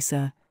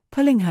closer,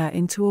 pulling her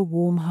into a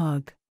warm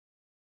hug.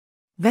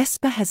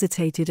 Vesper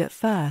hesitated at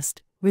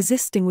first,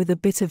 resisting with a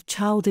bit of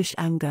childish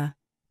anger,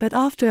 but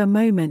after a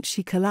moment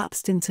she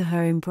collapsed into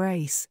her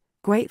embrace,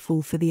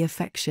 grateful for the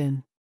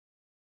affection.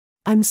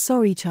 "I'm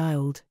sorry,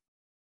 child.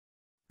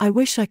 I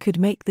wish I could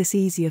make this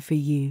easier for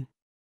you.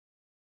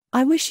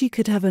 I wish you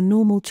could have a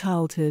normal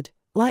childhood,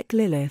 like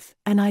Lilith,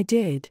 and I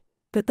did,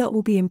 but that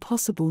will be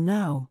impossible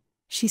now,"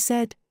 she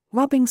said,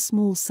 rubbing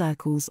small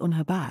circles on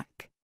her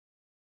back.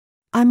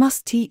 "I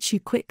must teach you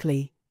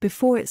quickly,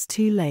 before it's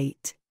too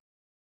late."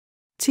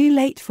 "Too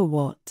late for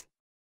what?"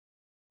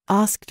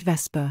 asked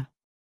Vesper.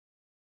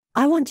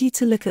 "I want you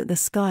to look at the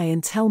sky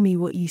and tell me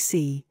what you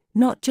see,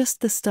 not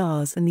just the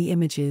stars and the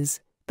images,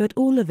 but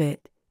all of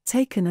it,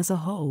 taken as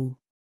a whole."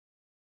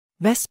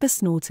 Vesper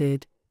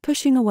snorted,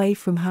 pushing away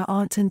from her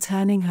aunt and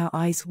turning her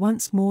eyes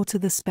once more to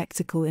the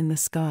spectacle in the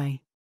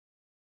sky.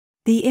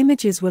 The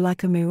images were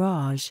like a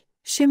mirage,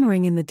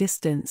 shimmering in the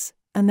distance,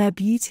 and their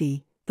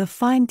beauty, the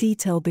fine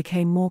detail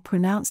became more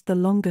pronounced the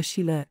longer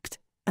she looked,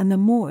 and the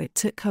more it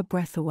took her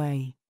breath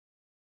away.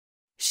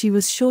 She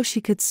was sure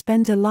she could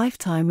spend a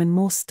lifetime and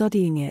more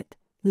studying it,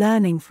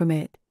 learning from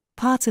it.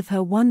 Part of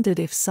her wondered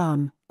if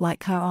some,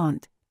 like her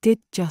aunt, did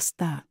just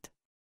that.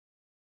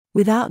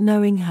 Without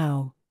knowing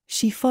how,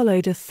 she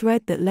followed a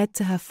thread that led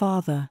to her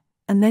father,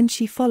 and then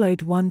she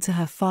followed one to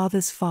her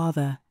father's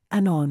father,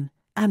 and on,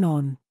 and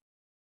on.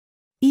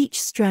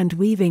 Each strand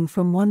weaving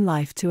from one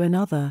life to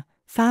another,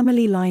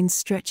 family lines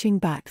stretching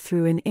back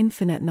through an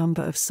infinite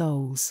number of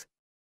souls.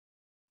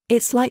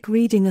 "It's like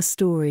reading a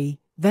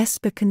story,"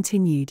 Vesper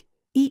continued,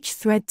 each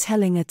thread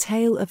telling a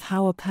tale of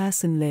how a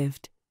person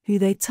lived, who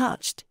they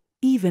touched,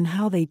 even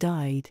how they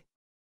died.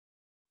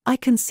 "I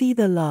can see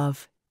the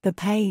love, the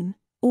pain,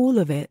 all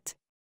of it."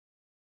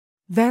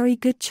 "Very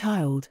good,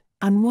 child,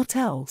 and what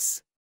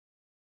else?"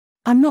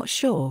 "I'm not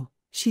sure,"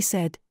 she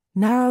said,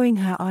 narrowing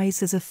her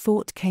eyes as a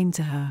thought came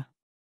to her.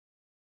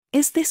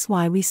 "Is this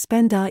why we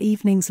spend our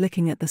evenings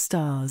looking at the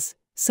stars,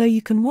 so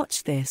you can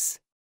watch this?"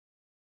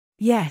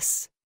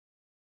 "Yes.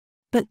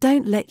 But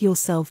don't let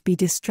yourself be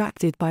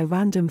distracted by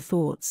random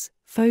thoughts,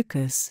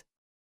 focus."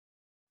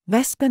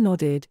 Vesper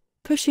nodded,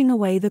 pushing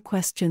away the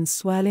questions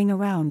swirling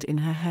around in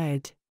her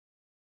head.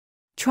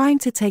 Trying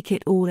to take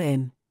it all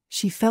in,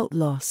 she felt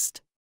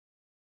lost.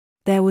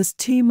 There was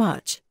too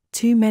much,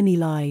 too many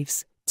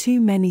lives, too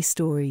many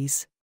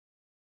stories.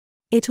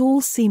 It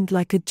all seemed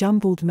like a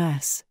jumbled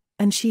mess,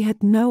 and she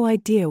had no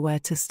idea where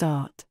to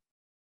start.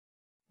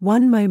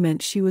 One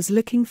moment she was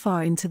looking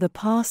far into the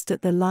past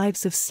at the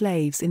lives of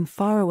slaves in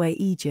faraway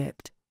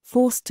Egypt,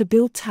 forced to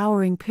build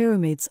towering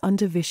pyramids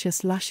under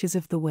vicious lashes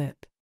of the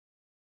whip.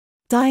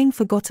 Dying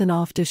forgotten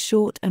after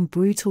short and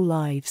brutal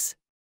lives.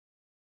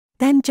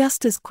 Then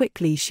just as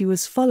quickly she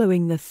was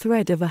following the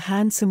thread of a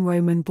handsome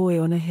Roman boy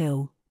on a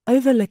hill,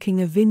 overlooking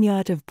a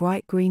vineyard of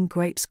bright green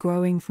grapes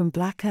growing from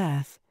black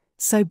earth,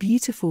 so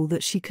beautiful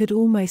that she could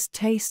almost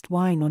taste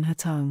wine on her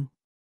tongue.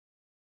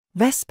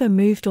 Vesper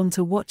moved on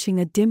to watching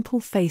a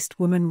dimple-faced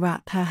woman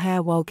wrap her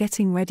hair while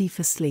getting ready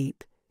for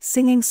sleep,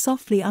 singing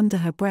softly under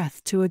her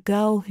breath to a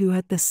girl who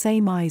had the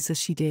same eyes as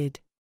she did.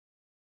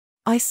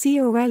 "I see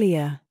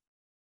Aurelia."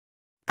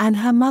 "And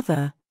her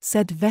mother,"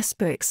 said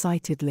Vesper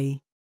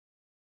excitedly.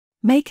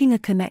 Making a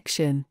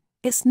connection,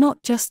 it's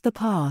not just the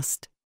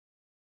past.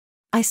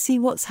 "I see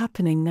what's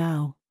happening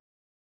now."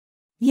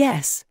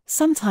 "Yes,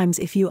 sometimes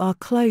if you are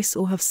close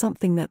or have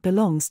something that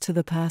belongs to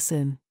the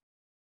person.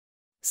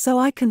 So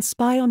I can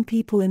spy on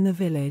people in the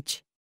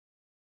village."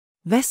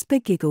 Vesper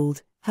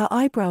giggled, her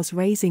eyebrows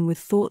raising with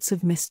thoughts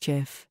of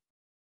mischief.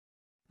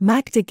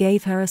 Magda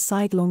gave her a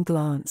sidelong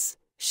glance,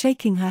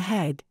 shaking her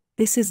head.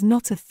 This is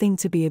not a thing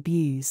to be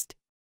abused.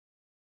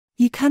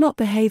 You cannot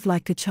behave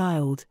like a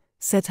child,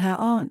 said her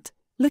aunt,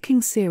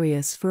 looking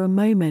serious for a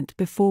moment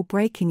before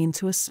breaking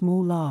into a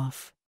small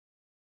laugh.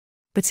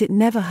 But it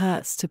never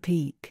hurts to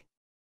peek.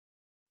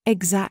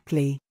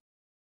 Exactly.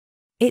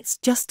 It's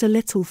just a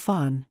little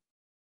fun.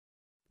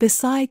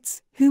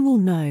 Besides, who will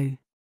know?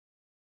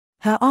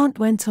 Her aunt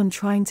went on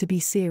trying to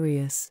be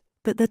serious,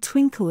 but the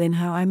twinkle in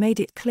her eye made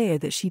it clear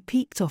that she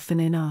peeked often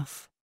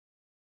enough.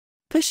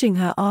 Pushing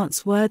her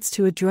aunt's words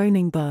to a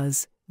droning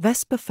buzz,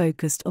 Vesper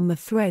focused on the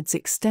threads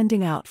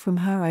extending out from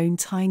her own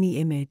tiny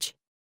image.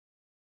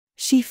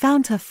 She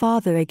found her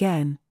father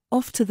again,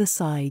 off to the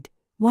side,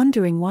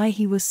 wondering why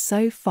he was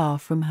so far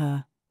from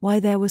her, why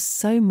there was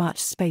so much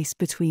space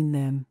between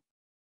them.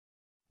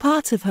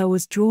 Part of her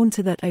was drawn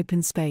to that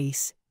open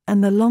space,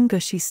 and the longer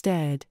she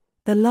stared,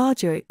 the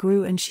larger it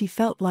grew, and she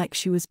felt like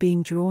she was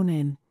being drawn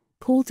in,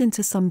 pulled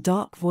into some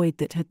dark void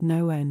that had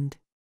no end.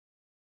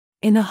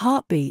 In a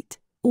heartbeat,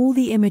 all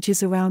the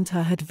images around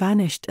her had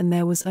vanished and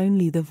there was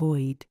only the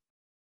void.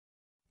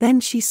 Then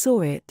she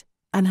saw it,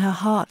 and her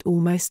heart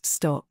almost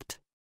stopped.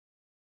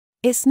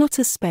 It's not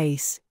a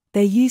space,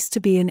 there used to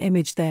be an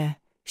image there.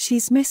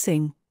 She's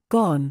missing,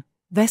 gone,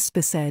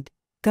 Vesper said,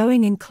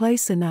 going in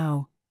closer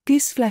now,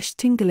 gooseflesh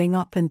tingling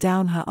up and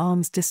down her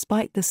arms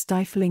despite the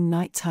stifling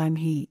nighttime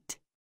heat.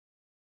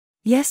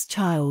 Yes,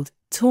 child,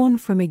 torn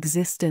from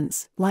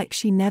existence, like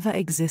she never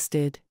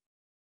existed.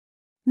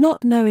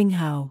 Not knowing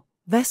how,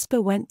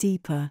 Vesper went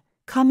deeper,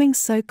 coming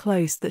so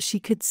close that she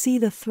could see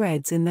the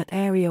threads in that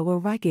area were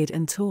ragged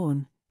and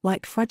torn,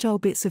 like fragile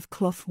bits of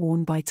cloth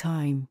worn by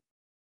time.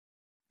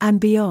 And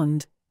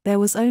beyond, there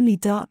was only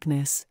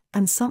darkness,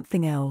 and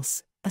something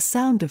else, a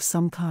sound of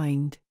some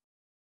kind.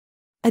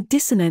 A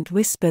dissonant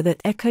whisper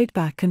that echoed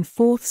back and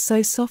forth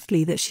so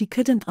softly that she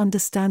couldn't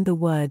understand the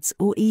words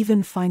or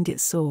even find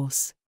its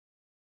source.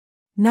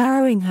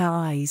 Narrowing her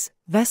eyes,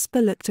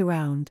 Vesper looked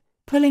around,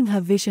 pulling her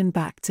vision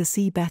back to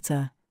see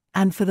better,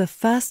 and for the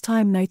first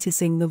time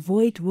noticing the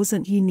void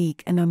wasn't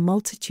unique and a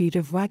multitude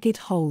of ragged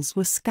holes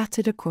were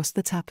scattered across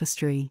the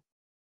tapestry.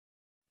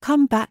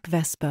 Come back,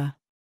 Vesper.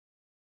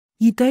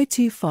 You go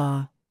too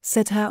far,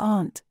 said her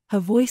aunt, her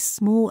voice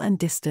small and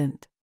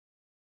distant.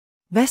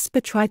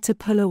 Vesper tried to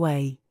pull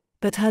away,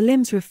 but her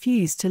limbs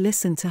refused to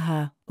listen to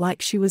her,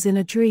 like she was in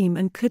a dream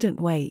and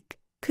couldn't wake,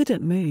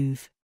 couldn't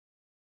move.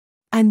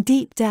 And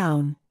deep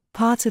down,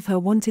 part of her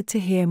wanted to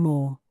hear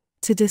more,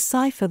 to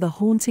decipher the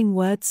haunting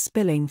words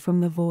spilling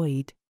from the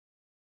void.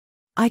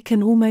 I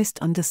can almost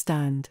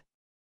understand.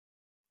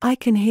 I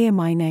can hear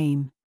my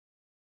name.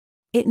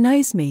 It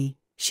knows me,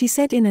 she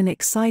said in an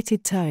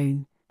excited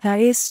tone, her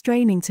ears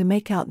straining to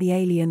make out the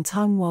alien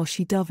tongue while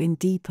she dove in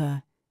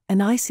deeper, an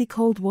icy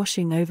cold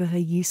washing over her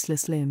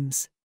useless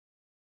limbs.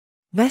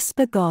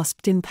 Vesper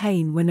gasped in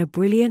pain when a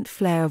brilliant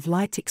flare of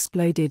light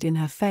exploded in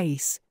her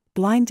face,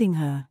 blinding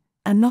her,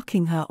 and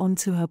knocking her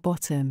onto her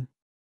bottom.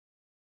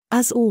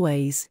 As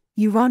always,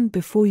 you run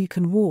before you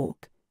can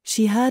walk,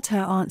 she heard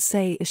her aunt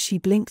say as she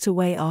blinked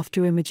away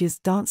after images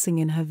dancing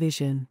in her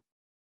vision.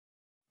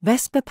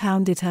 Vesper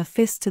pounded her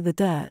fist to the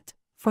dirt,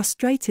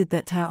 frustrated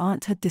that her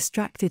aunt had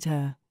distracted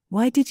her.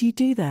 Why did you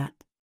do that?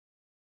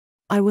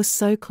 I was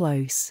so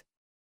close.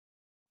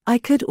 I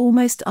could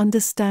almost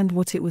understand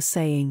what it was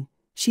saying,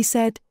 she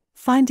said,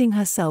 finding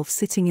herself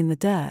sitting in the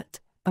dirt,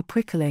 a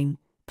prickling,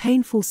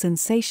 painful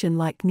sensation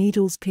like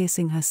needles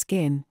piercing her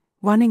skin,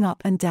 running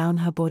up and down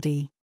her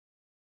body.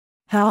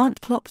 Her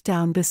aunt plopped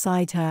down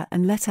beside her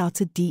and let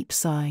out a deep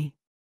sigh.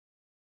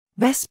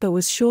 Vesper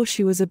was sure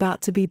she was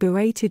about to be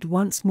berated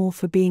once more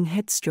for being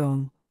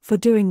headstrong, for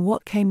doing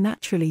what came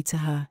naturally to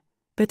her,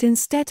 but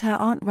instead her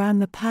aunt ran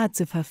the pads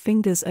of her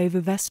fingers over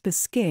Vesper's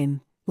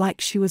skin,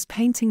 like she was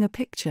painting a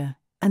picture,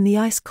 and the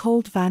ice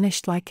cold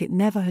vanished like it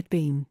never had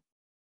been.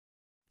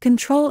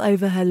 Control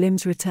over her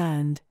limbs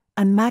returned,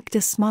 and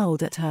Magda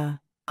smiled at her.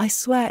 I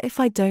swear if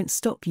I don't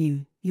stop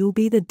you, you'll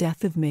be the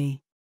death of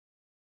me.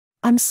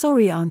 I'm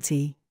sorry,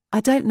 Auntie,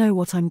 I don't know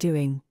what I'm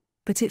doing,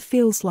 but it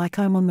feels like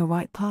I'm on the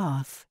right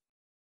path.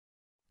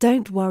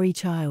 Don't worry,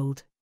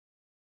 child.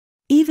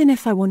 Even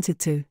if I wanted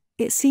to,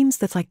 it seems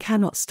that I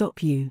cannot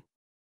stop you.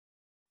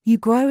 You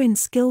grow in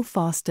skill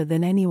faster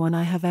than anyone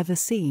I have ever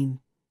seen,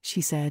 she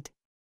said.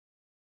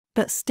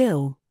 But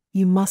still,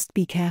 you must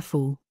be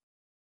careful.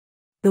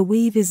 The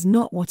weave is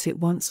not what it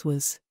once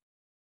was.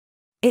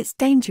 It's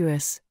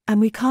dangerous,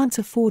 and we can't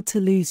afford to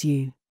lose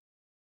you.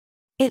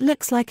 It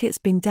looks like it's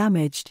been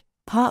damaged,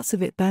 parts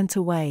of it burnt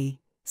away,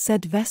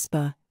 said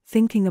Vesper,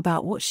 thinking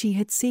about what she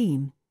had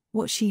seen,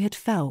 what she had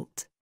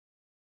felt.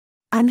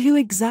 And who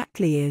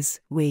exactly is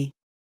we?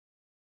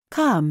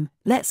 Come,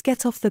 let's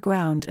get off the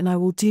ground and I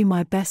will do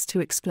my best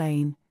to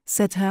explain,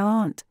 said her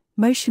aunt,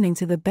 motioning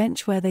to the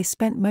bench where they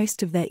spent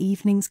most of their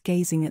evenings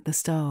gazing at the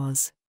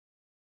stars.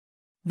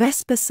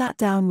 Vesper sat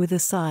down with a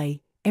sigh,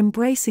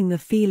 embracing the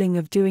feeling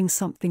of doing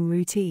something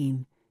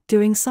routine,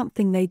 doing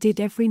something they did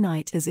every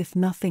night as if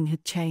nothing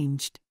had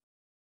changed.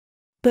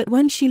 But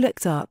when she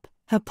looked up,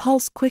 Her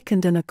pulse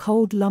quickened and a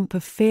cold lump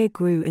of fear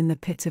grew in the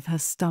pit of her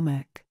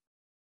stomach.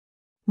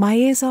 My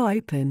ears are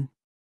open.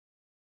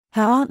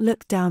 Her aunt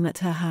looked down at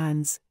her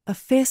hands, a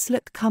fierce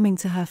look coming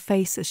to her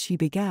face as she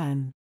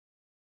began.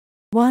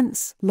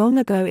 Once, long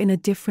ago in a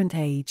different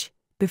age,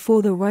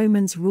 before the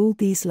Romans ruled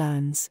these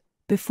lands,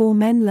 before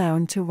men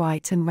learned to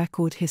write and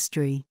record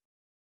history.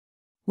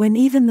 When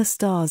even the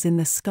stars in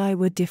the sky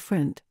were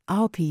different,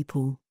 our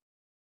people,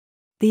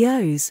 the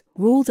O's,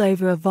 ruled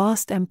over a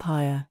vast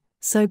empire,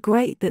 so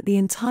great that the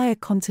entire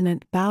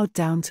continent bowed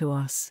down to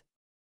us.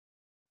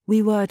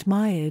 We were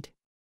admired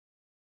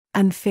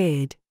and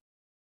feared.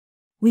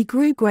 We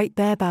grew great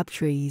baobab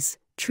trees,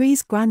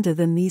 trees grander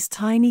than these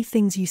tiny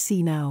things you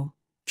see now,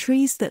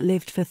 trees that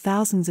lived for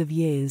thousands of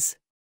years.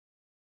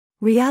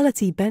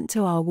 Reality bent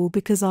to our will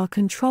because our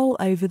control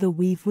over the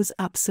weave was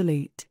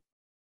absolute.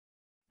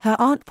 Her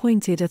aunt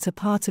pointed at a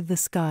part of the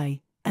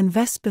sky, and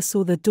Vesper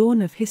saw the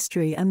dawn of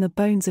history and the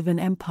bones of an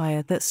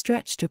empire that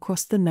stretched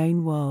across the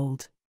known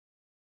world.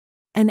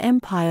 An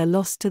empire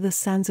lost to the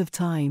sands of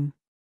time.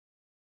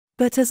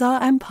 But as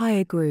our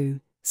empire grew,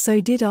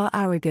 so did our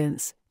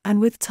arrogance, and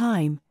with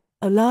time,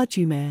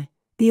 Olajume,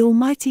 the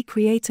Almighty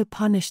Creator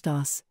punished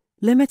us,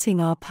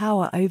 limiting our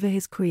power over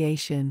His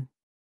creation.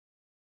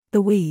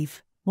 The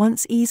weave,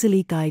 once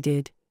easily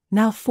guided,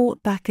 now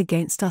fought back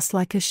against us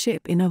like a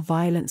ship in a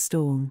violent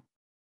storm.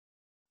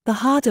 The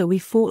harder we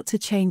fought to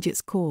change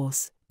its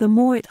course, the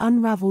more it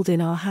unraveled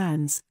in our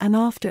hands, and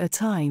after a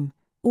time,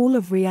 all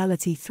of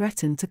reality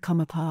threatened to come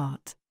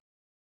apart.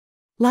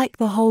 Like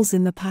the holes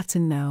in the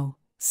pattern now,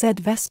 said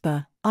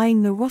Vesper,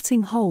 eyeing the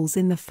rotting holes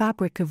in the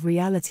fabric of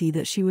reality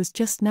that she was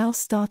just now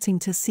starting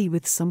to see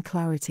with some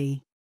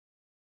clarity.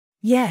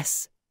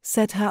 Yes,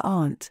 said her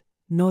aunt,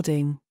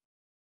 nodding.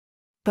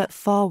 But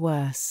far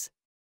worse.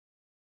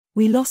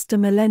 We lost a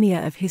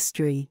millennia of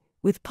history,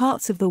 with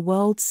parts of the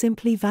world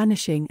simply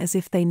vanishing as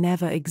if they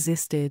never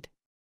existed.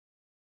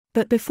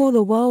 But before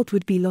the world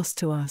would be lost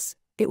to us,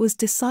 it was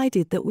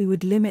decided that we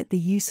would limit the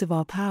use of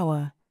our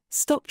power,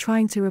 stop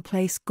trying to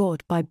replace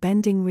God by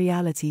bending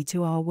reality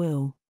to our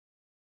will.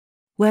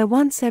 Where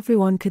once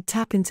everyone could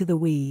tap into the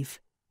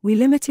weave, we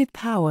limited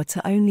power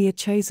to only a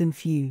chosen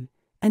few,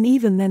 and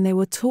even then they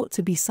were taught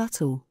to be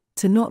subtle,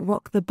 to not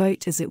rock the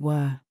boat as it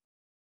were.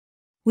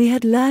 We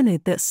had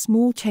learned that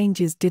small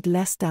changes did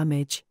less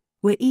damage,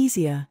 were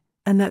easier,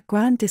 and that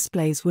grand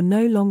displays were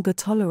no longer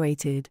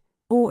tolerated,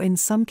 or in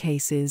some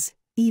cases,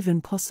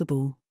 even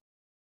possible.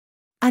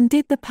 And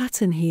did the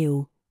pattern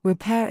heal,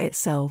 repair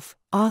itself?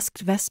 Asked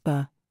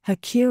Vesper, her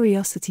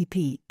curiosity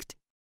piqued.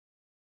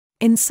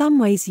 In some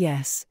ways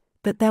yes,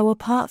 but there were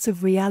parts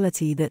of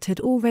reality that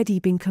had already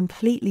been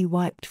completely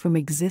wiped from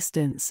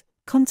existence,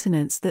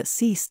 continents that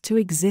ceased to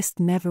exist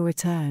never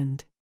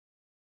returned.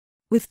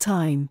 With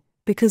time,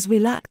 because we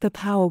lacked the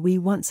power we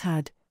once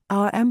had,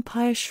 our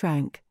empire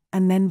shrank,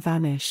 and then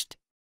vanished.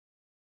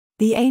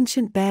 The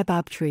ancient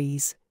baobab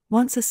trees,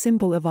 once a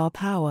symbol of our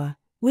power,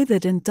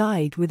 withered and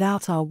died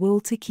without our will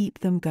to keep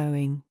them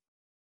going.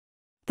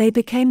 They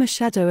became a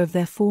shadow of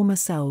their former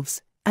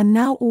selves, and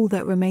now all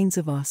that remains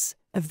of us,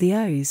 of the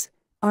O's,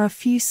 are a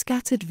few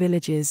scattered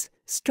villages,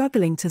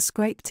 struggling to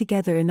scrape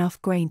together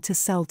enough grain to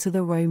sell to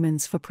the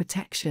Romans for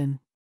protection.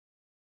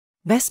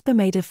 Vesper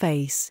made a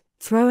face,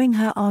 throwing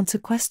her aunt a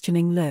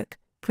questioning look.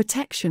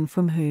 Protection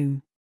from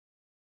whom?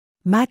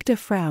 Magda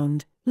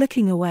frowned,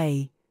 looking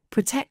away.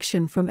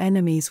 Protection from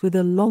enemies with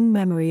a long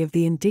memory of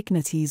the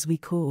indignities we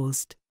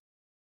caused.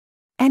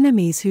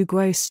 Enemies who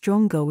grow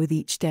stronger with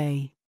each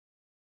day.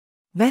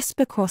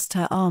 Vesper crossed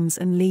her arms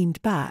and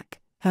leaned back,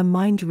 her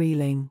mind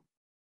reeling.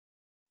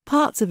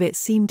 Parts of it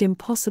seemed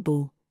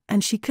impossible,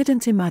 and she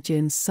couldn't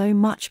imagine so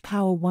much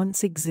power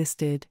once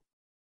existed.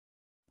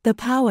 The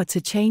power to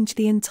change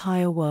the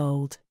entire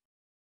world.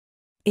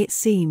 It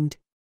seemed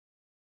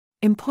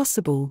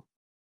impossible.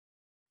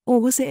 Or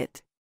was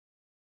it?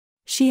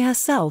 She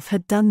herself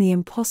had done the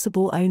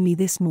impossible only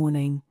this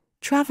morning,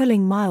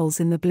 traveling miles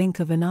in the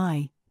blink of an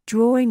eye,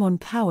 drawing on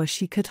power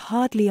she could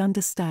hardly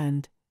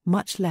understand,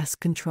 much less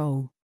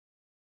control.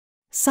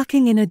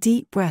 Sucking in a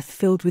deep breath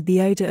filled with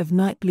the odor of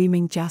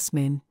night-blooming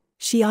jasmine,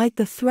 she eyed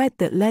the thread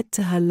that led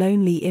to her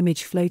lonely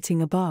image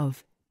floating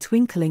above,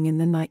 twinkling in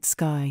the night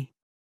sky.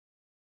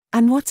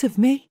 And what of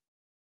me?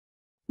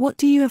 What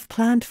do you have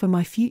planned for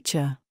my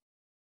future?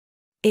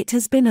 It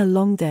has been a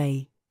long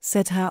day,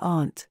 said her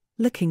aunt,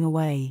 looking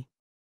away.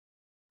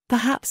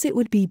 Perhaps it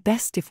would be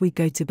best if we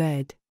go to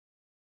bed.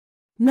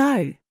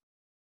 No,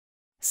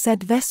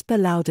 said Vesper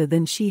louder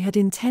than she had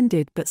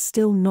intended but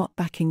still not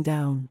backing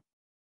down.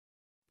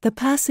 The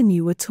person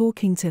you were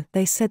talking to,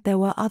 they said there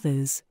were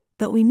others,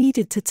 that we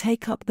needed to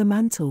take up the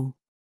mantle.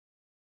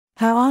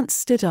 Her aunt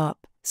stood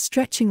up,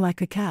 stretching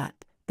like a cat,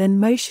 then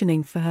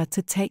motioning for her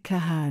to take her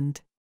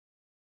hand.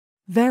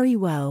 Very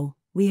well,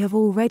 we have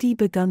already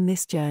begun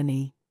this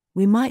journey,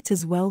 we might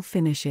as well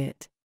finish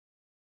it.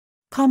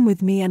 Come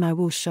with me and I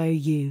will show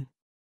you.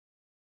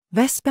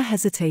 Vesper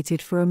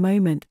hesitated for a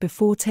moment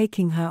before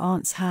taking her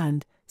aunt's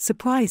hand,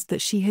 surprised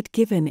that she had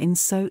given in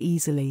so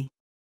easily.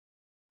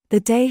 The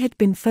day had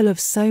been full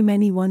of so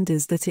many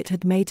wonders that it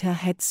had made her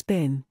head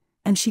spin,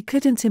 and she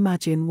couldn't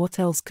imagine what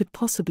else could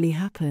possibly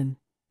happen,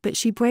 but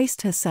she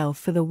braced herself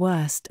for the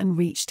worst and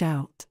reached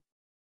out.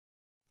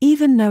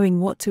 Even knowing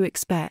what to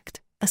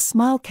expect, a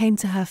smile came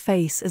to her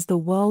face as the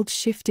world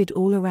shifted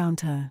all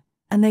around her,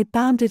 and they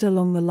bounded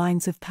along the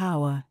lines of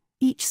power,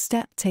 each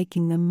step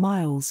taking them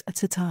miles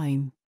at a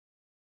time.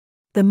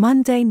 The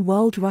mundane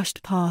world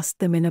rushed past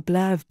them in a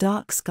blur of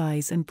dark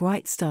skies and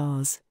bright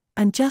stars,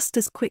 and just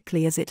as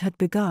quickly as it had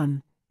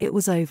begun, it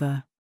was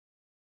over.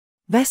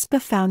 Vesper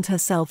found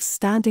herself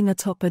standing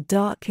atop a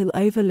dark hill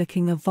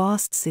overlooking a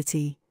vast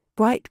city,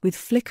 bright with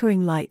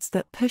flickering lights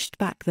that pushed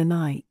back the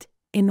night,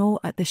 in awe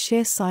at the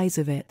sheer size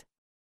of it.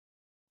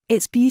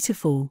 "It's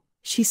beautiful,"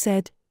 she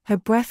said, her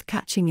breath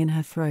catching in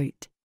her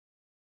throat.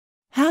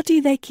 "How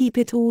do they keep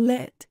it all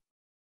lit?"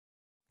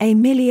 "A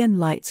million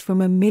lights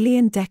from a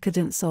million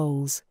decadent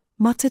souls,"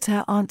 muttered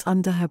her aunt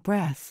under her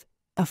breath,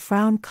 a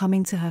frown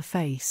coming to her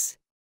face.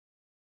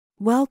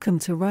 "Welcome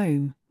to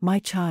Rome, my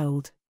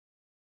child.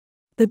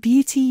 The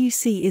beauty you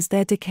see is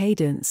their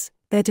decadence,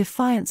 their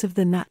defiance of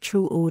the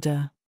natural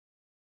order.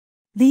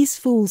 These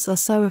fools are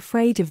so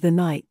afraid of the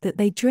night that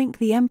they drink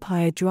the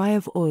empire dry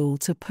of oil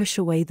to push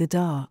away the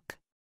dark."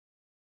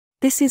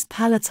 "This is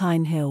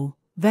Palatine Hill,"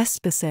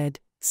 Vesper said,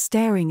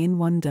 staring in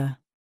wonder.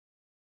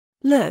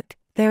 "Look,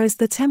 there is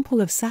the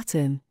Temple of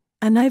Saturn,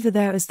 and over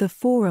there is the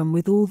Forum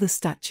with all the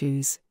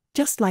statues,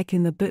 just like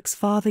in the books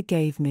Father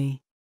gave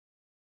me."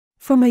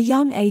 From a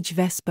young age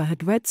Vesper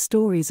had read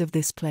stories of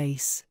this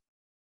place.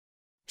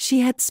 She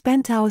had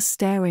spent hours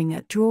staring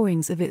at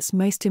drawings of its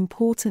most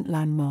important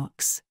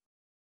landmarks.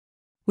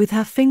 With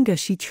her finger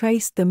she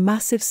traced the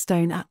massive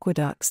stone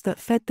aqueducts that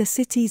fed the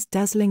city's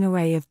dazzling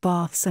array of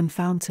baths and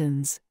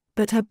fountains,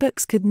 but her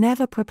books could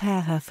never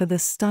prepare her for the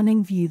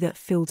stunning view that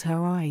filled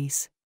her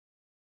eyes.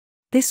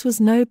 This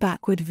was no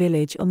backward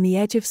village on the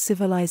edge of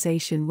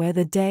civilization where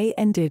the day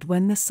ended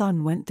when the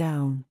sun went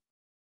down.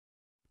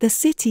 The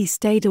city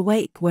stayed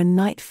awake when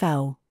night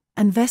fell,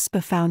 and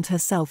Vesper found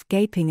herself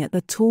gaping at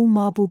the tall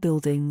marble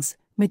buildings,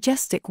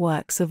 majestic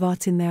works of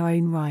art in their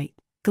own right,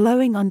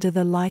 glowing under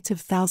the light of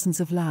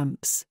thousands of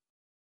lamps.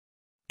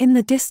 In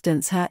the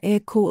distance her ear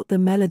caught the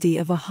melody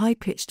of a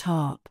high-pitched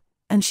harp,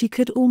 and she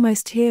could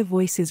almost hear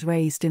voices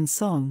raised in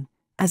song,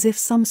 as if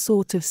some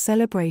sort of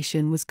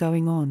celebration was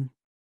going on.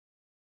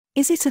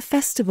 "Is it a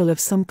festival of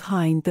some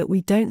kind that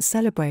we don't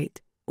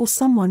celebrate, or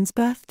someone's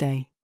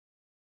birthday?"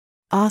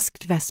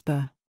 asked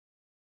Vesper.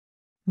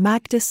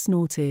 Magda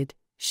snorted,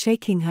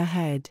 shaking her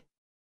head.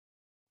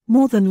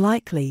 "More than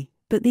likely,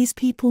 but these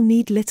people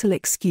need little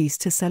excuse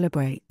to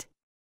celebrate.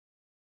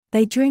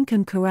 They drink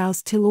and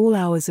carouse till all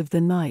hours of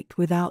the night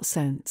without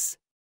sense.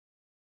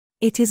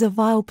 It is a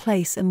vile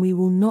place and we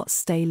will not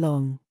stay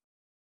long."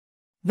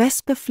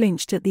 Vesper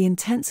flinched at the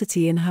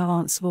intensity in her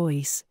aunt's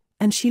voice,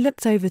 and she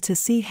looked over to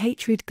see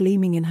hatred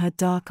gleaming in her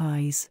dark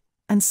eyes,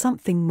 and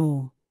something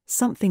more,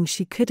 something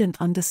she couldn't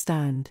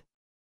understand.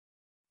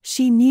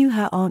 She knew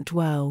her aunt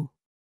well.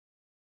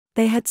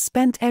 They had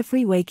spent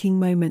every waking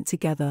moment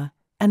together,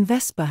 and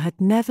Vesper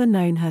had never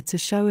known her to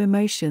show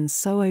emotions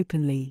so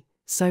openly,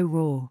 so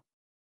raw.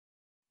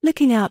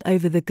 Looking out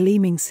over the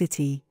gleaming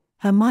city,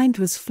 her mind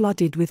was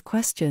flooded with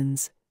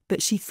questions,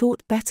 but she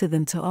thought better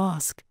than to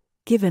ask,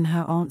 given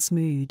her aunt's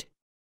mood.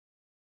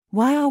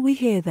 "Why are we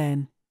here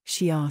then?"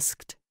 she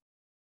asked.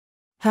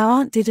 Her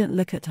aunt didn't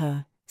look at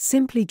her,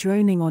 simply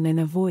droning on in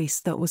a voice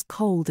that was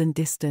cold and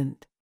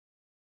distant.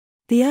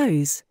 "The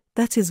O's,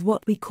 that is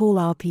what we call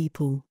our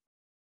people.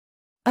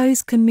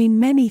 O's can mean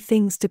many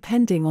things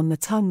depending on the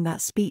tongue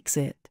that speaks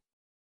it.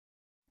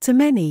 To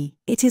many,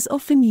 it is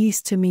often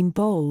used to mean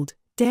bold,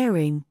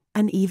 daring,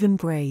 and even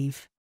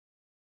brave.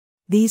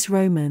 These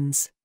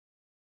Romans.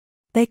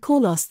 They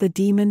call us the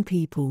demon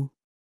people.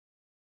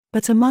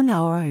 But among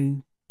our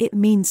own, it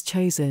means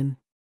chosen."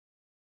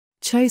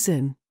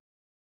 "Chosen?"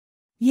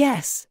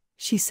 "Yes,"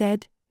 she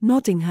said,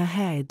 nodding her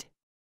head.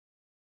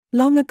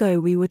 "Long ago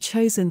we were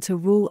chosen to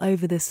rule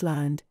over this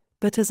land,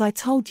 but as I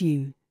told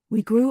you,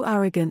 we grew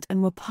arrogant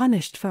and were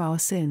punished for our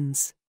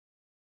sins.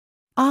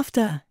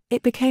 After,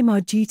 it became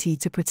our duty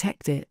to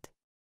protect it."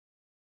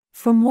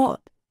 "From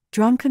what,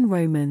 drunken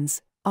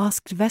Romans?"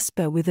 asked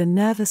Vesper with a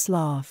nervous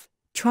laugh,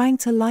 trying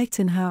to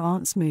lighten her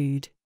aunt's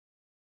mood.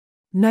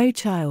 "No,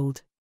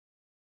 child.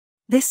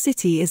 This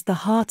city is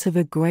the heart of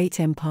a great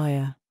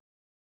empire.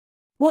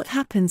 What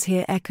happens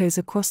here echoes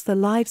across the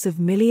lives of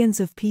millions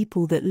of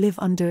people that live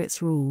under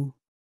its rule.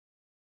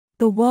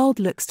 The world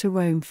looks to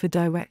Rome for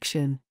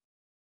direction.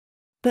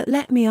 But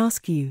let me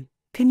ask you,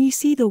 can you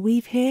see the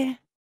weave here?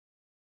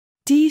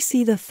 Do you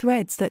see the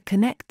threads that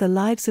connect the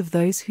lives of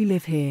those who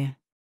live here?"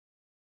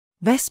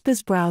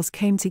 Vesper's brows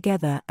came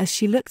together as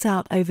she looked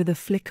out over the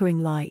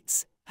flickering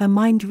lights, her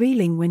mind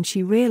reeling when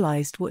she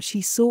realized what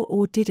she saw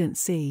or didn't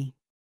see.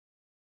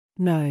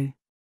 "No.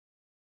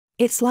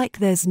 It's like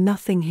there's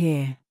nothing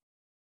here."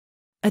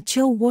 A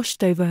chill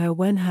washed over her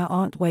when her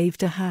aunt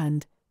waved a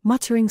hand,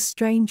 muttering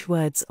strange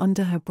words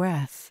under her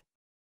breath.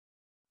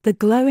 The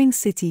glowing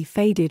city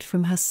faded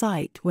from her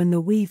sight when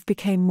the weave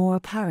became more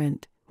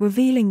apparent,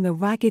 revealing the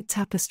ragged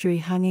tapestry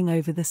hanging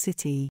over the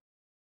city.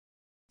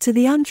 To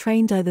the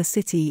untrained eye, the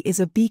city is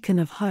a beacon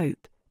of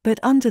hope, but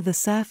under the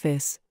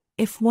surface,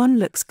 if one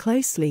looks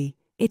closely,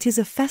 it is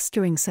a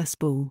festering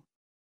cesspool.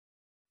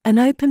 An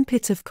open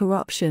pit of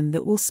corruption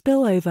that will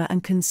spill over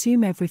and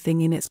consume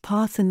everything in its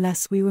path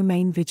unless we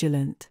remain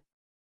vigilant.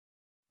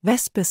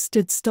 Vesper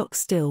stood stock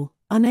still,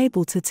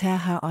 unable to tear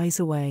her eyes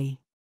away.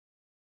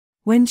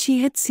 When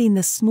she had seen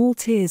the small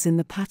tears in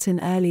the pattern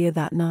earlier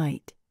that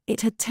night,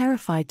 it had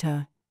terrified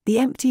her. The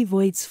empty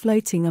voids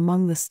floating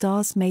among the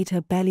stars made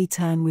her belly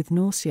turn with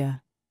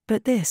nausea.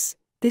 But this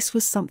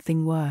was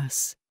something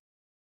worse.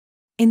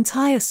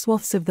 Entire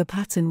swaths of the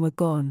pattern were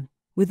gone,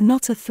 with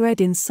not a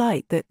thread in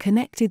sight that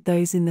connected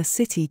those in the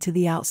city to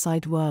the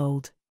outside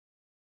world.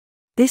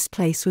 This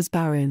place was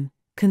barren,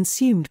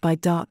 consumed by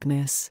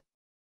darkness.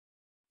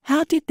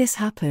 "How did this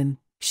happen?"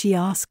 she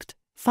asked,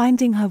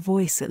 finding her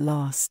voice at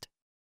last.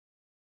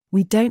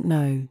 "We don't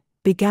know,"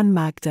 began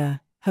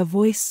Magda, her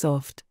voice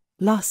soft.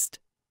 "Lust,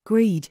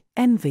 greed,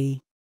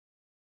 envy.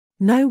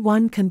 No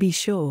one can be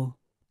sure,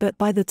 but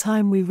by the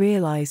time we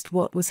realized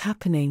what was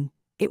happening,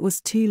 it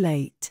was too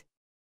late.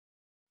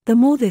 The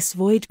more this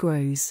void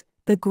grows,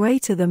 the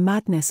greater the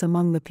madness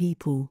among the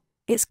people,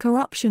 its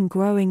corruption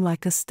growing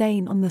like a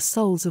stain on the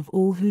souls of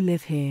all who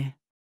live here.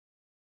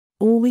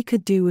 All we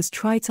could do was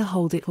try to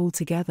hold it all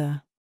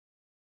together.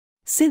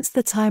 Since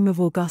the time of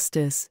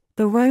Augustus,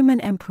 the Roman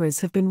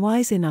emperors have been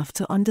wise enough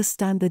to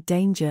understand the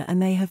danger,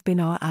 and they have been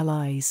our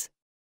allies.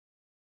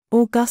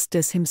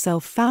 Augustus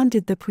himself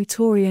founded the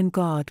Praetorian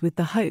Guard with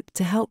the hope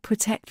to help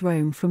protect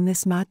Rome from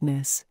this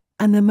madness,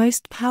 and the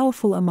most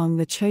powerful among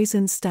the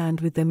chosen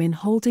stand with them in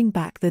holding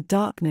back the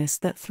darkness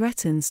that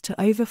threatens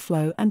to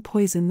overflow and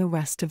poison the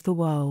rest of the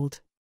world.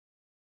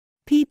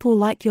 People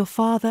like your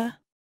father?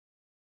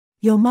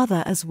 Your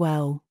mother as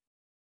well."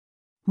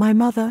 "My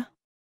mother?"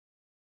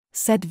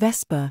 said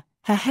Vesper,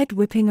 her head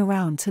whipping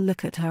around to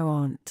look at her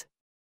aunt.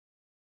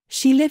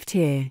 "She lived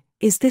here.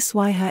 Is this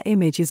why her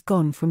image is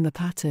gone from the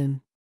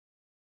pattern?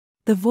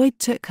 The void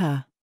took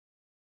her."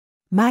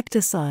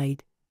 Magda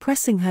sighed,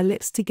 pressing her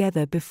lips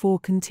together before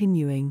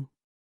continuing.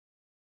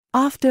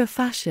 "After a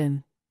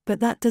fashion, but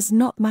that does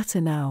not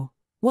matter now.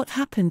 What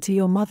happened to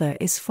your mother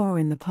is far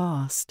in the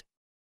past.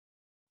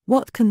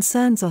 What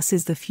concerns us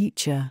is the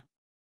future.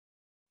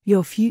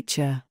 Your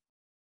future."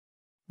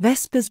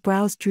 Vesper's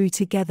brows drew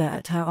together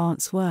at her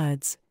aunt's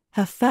words,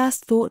 her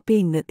first thought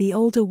being that the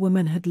older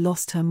woman had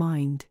lost her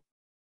mind.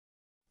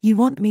 "You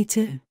want me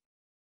to?"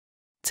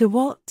 "To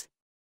what?"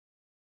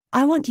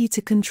 "I want you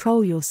to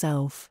control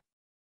yourself.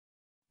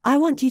 I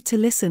want you to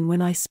listen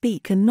when I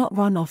speak and not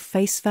run off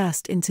face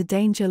first into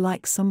danger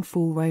like some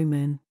fool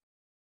Roman.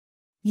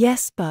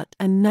 Yes, but,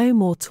 and no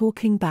more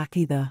talking back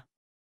either.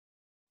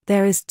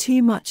 There is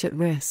too much at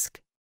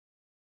risk."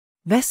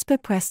 Vesper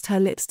pressed her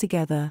lips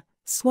together,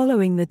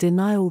 swallowing the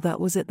denial that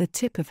was at the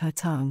tip of her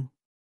tongue.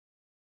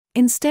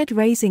 Instead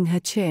raising her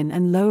chin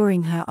and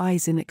lowering her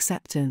eyes in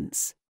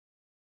acceptance.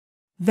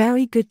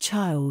 "Very good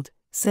child,"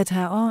 said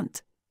her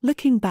aunt,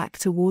 looking back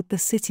toward the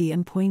city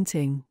and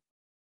pointing.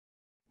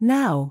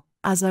 "Now,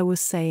 as I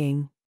was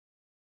saying,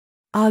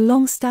 our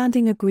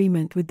long-standing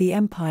agreement with the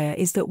Empire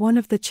is that one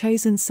of the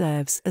chosen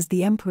serves as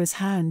the Emperor's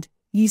hand,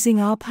 using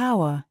our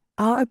power,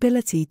 our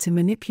ability to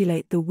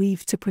manipulate the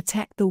weave to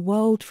protect the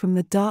world from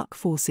the dark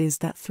forces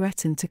that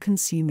threaten to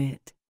consume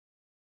it.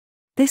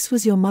 This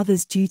was your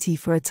mother's duty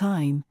for a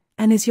time,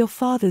 and is your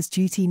father's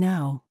duty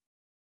now.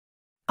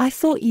 I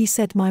thought you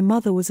said my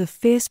mother was a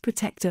fierce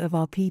protector of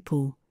our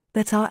people,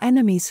 that our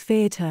enemies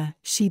feared her,"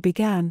 she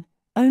began,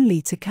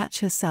 only to catch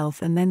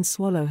herself and then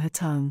swallow her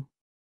tongue.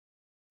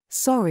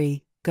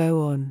 "Sorry,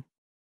 go on.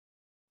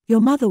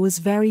 Your mother was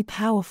very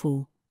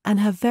powerful,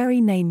 and her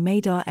very name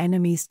made our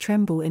enemies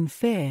tremble in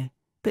fear,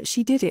 but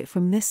she did it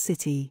from this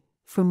city,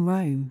 from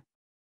Rome.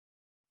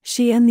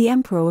 She and the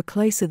emperor were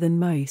closer than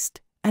most,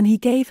 and he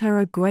gave her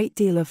a great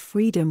deal of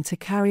freedom to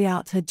carry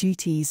out her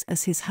duties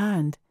as his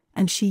hand,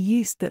 and she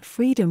used that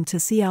freedom to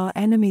see our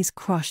enemies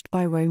crushed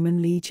by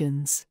Roman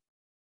legions."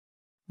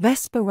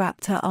 Vesper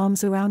wrapped her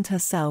arms around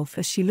herself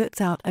as she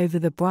looked out over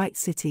the bright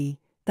city,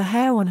 the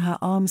hair on her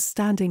arms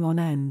standing on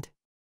end.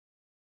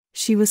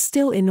 She was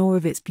still in awe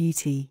of its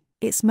beauty,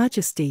 its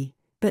majesty,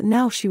 but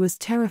now she was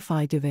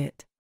terrified of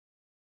it.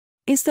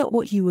 "Is that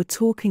what you were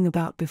talking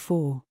about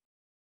before?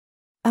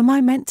 Am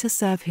I meant to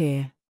serve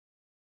here?"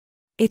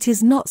 "It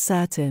is not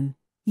certain.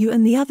 You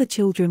and the other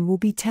children will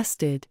be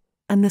tested,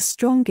 and the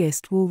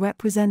strongest will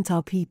represent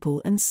our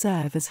people and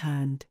serve as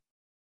hand."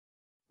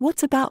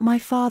 "What about my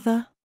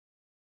father?"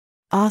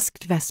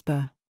 asked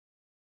Vesper.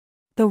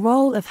 "The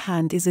role of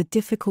hand is a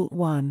difficult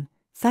one,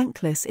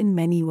 thankless in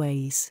many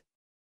ways.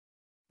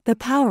 The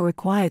power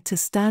required to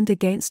stand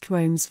against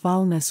Rome's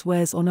vileness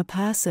wears on a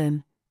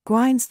person,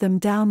 grinds them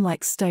down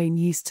like stone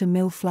used to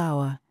mill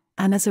flour,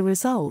 and as a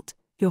result,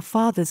 your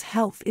father's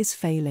health is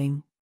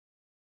failing.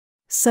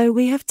 So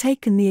we have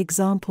taken the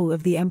example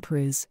of the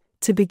emperors,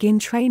 to begin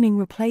training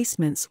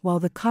replacements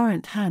while the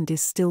current hand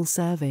is still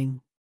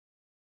serving.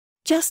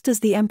 Just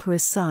as the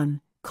emperor's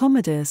son,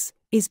 Commodus,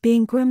 is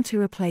being groomed to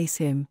replace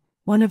him,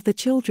 one of the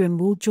children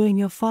will join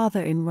your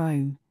father in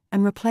Rome,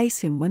 and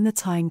replace him when the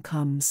time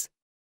comes.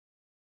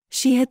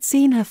 She had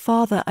seen her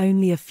father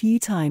only a few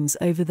times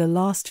over the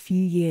last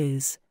few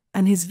years,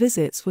 and his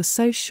visits were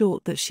so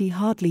short that she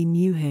hardly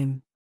knew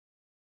him.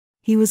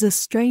 He was a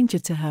stranger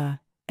to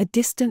her, a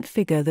distant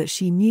figure that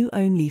she knew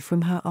only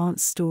from her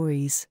aunt's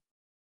stories.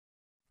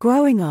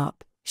 Growing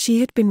up,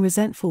 she had been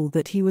resentful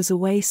that he was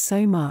away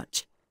so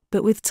much,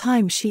 but with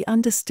time she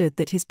understood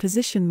that his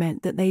position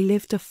meant that they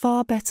lived a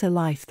far better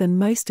life than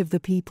most of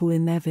the people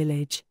in their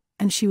village,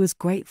 and she was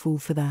grateful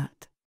for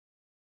that.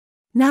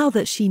 Now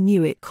that she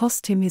knew it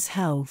cost him his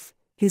health,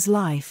 his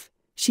life,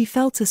 she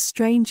felt a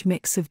strange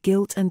mix of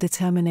guilt and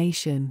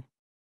determination.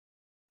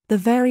 The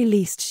very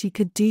least she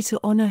could do to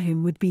honor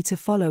him would be to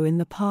follow in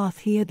the path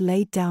he had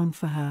laid down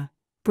for her,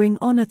 bring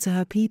honor to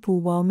her people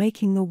while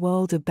making the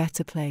world a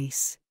better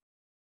place.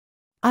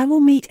 "I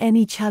will meet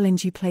any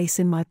challenge you place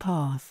in my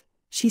path,"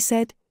 she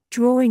said,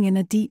 drawing in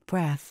a deep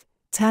breath,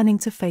 turning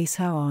to face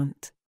her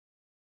aunt.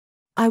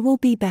 "I will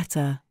be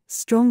better,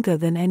 stronger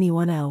than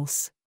anyone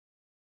else.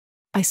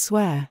 I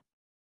swear."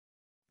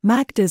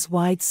 Magda's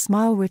wide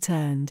smile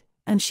returned,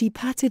 and she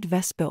patted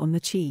Vesper on the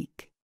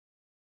cheek.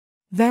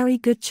 "Very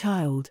good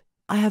child,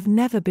 I have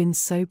never been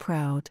so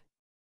proud.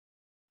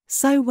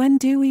 So when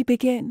do we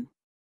begin?"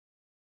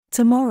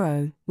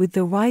 "Tomorrow, with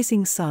the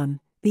rising sun,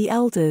 the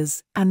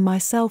elders and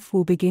myself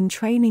will begin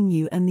training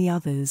you and the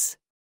others.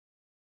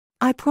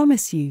 I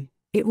promise you,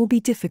 it will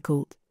be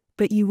difficult,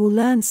 but you will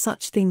learn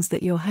such things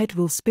that your head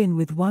will spin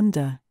with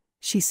wonder,"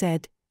 she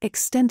said,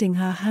 extending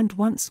her hand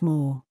once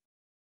more.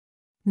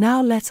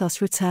 "Now let us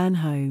return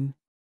home.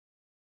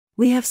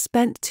 We have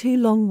spent too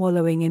long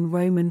wallowing in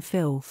Roman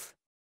filth."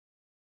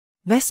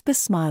 Vesper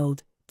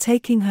smiled,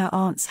 taking her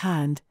aunt's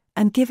hand,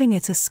 and giving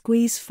it a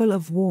squeeze full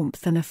of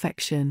warmth and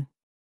affection.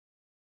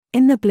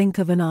 In the blink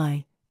of an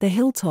eye, the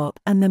hilltop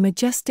and the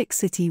majestic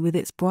city with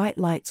its bright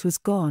lights was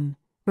gone,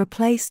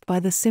 replaced by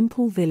the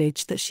simple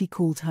village that she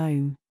called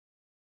home.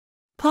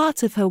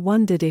 Part of her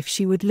wondered if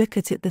she would look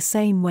at it the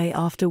same way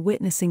after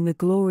witnessing the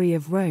glory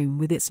of Rome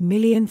with its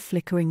million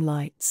flickering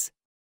lights.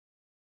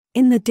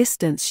 In the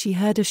distance she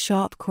heard a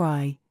sharp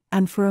cry,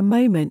 and for a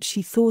moment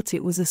she thought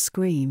it was a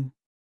scream.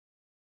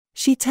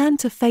 She turned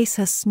to face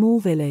her small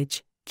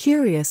village,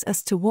 curious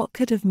as to what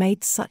could have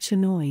made such a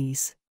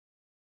noise.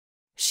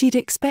 She'd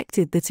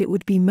expected that it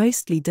would be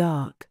mostly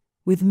dark,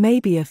 with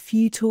maybe a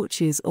few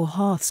torches or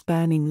hearths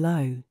burning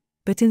low,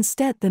 but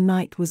instead the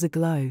night was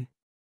aglow.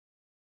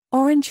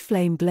 Orange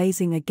flame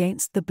blazing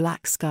against the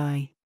black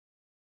sky.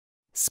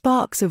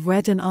 Sparks of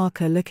red and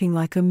ochre looking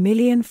like a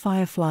million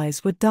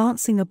fireflies were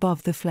dancing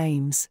above the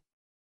flames.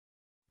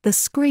 The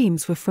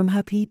screams were from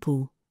her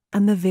people,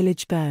 and the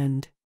village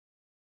burned.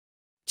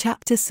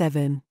 Chapter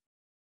 7.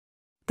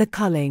 The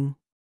culling.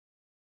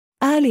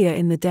 Earlier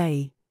in the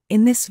day,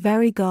 in this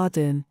very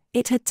garden,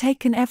 it had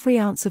taken every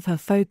ounce of her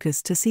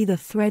focus to see the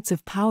threads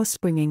of power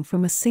springing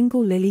from a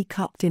single lily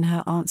cupped in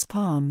her aunt's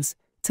palms,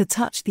 to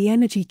touch the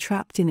energy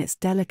trapped in its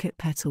delicate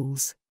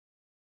petals.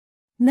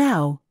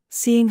 Now,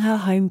 seeing her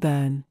home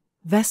burn,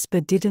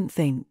 Vesper didn't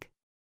think.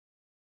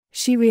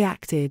 She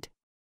reacted.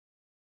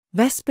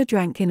 Vesper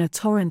drank in a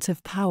torrent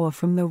of power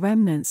from the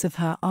remnants of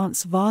her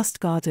aunt's vast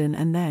garden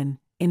and then,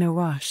 in a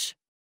rush,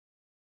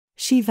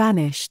 she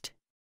vanished,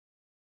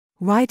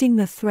 riding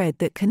the thread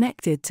that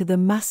connected to the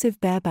massive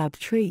baobab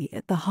tree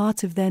at the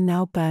heart of their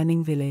now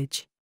burning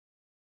village.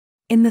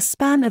 In the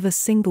span of a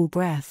single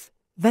breath,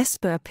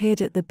 Vesper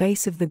appeared at the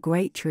base of the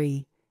great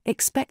tree,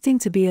 expecting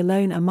to be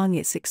alone among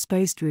its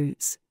exposed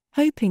roots,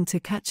 hoping to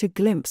catch a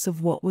glimpse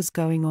of what was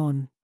going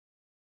on.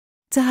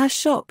 To her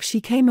shock,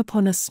 she came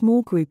upon a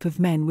small group of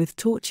men with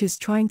torches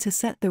trying to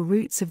set the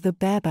roots of the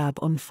baobab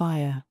on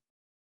fire.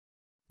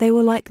 They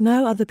were like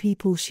no other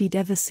people she'd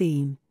ever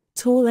seen,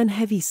 tall and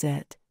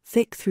heavy-set,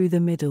 thick through the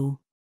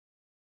middle.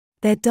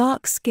 Their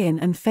dark skin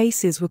and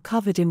faces were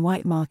covered in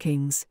white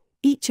markings,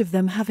 each of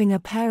them having a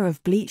pair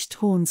of bleached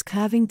horns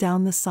curving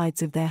down the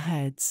sides of their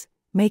heads,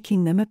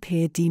 making them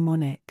appear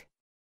demonic.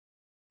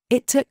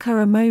 It took her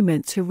a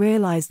moment to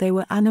realize they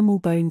were animal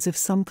bones of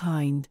some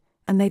kind,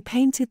 and they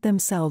painted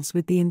themselves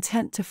with the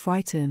intent to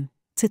frighten,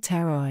 to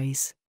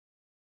terrorize.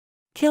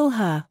 "Kill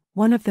her,"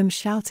 one of them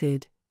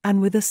shouted,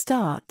 and with a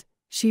start,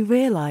 she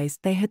realized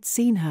they had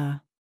seen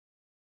her.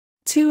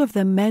 Two of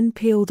the men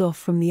peeled off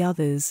from the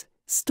others,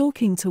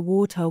 stalking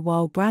toward her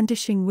while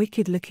brandishing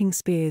wicked-looking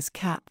spears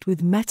capped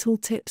with metal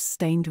tips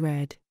stained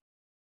red.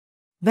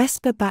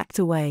 Vesper backed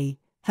away,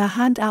 her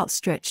hand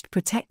outstretched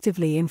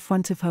protectively in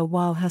front of her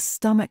while her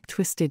stomach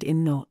twisted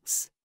in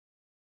knots.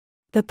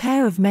 The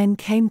pair of men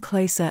came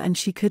closer and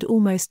she could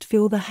almost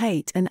feel the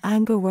hate and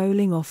anger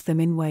rolling off them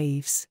in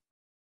waves.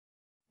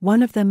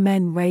 One of the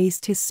men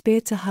raised his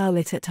spear to hurl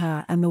it at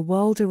her and the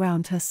world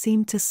around her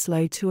seemed to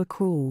slow to a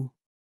crawl.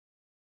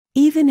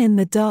 Even in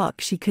the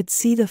dark she could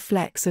see the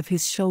flex of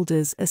his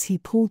shoulders as he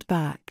pulled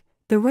back,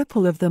 the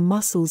ripple of the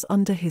muscles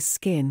under his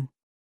skin.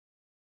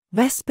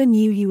 Vesper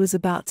knew he was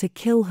about to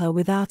kill her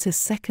without a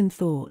second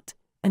thought,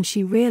 and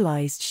she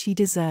realized she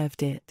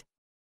deserved it.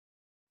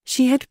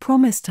 She had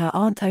promised her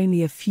aunt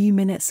only a few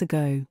minutes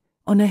ago,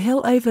 on a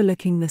hill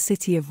overlooking the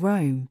city of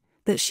Rome,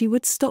 that she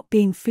would stop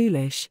being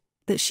foolish,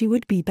 that she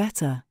would be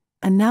better,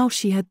 and now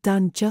she had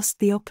done just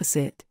the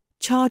opposite,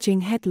 charging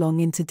headlong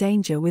into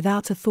danger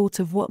without a thought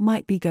of what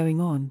might be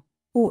going on,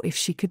 or if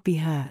she could be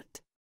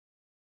hurt.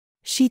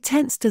 She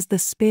tensed as the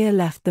spear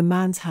left the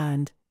man's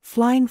hand,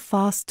 flying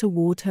fast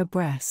toward her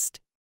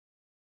breast.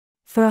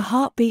 For a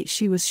heartbeat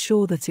she was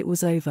sure that it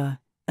was over,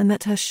 and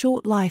that her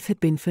short life had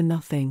been for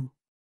nothing.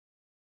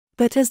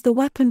 But as the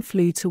weapon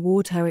flew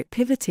toward her, it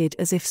pivoted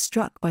as if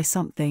struck by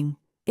something,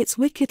 its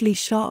wickedly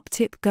sharp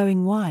tip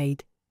going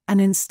wide, and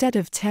instead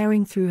of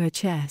tearing through her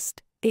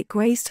chest, it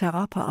grazed her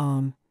upper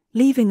arm,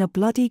 leaving a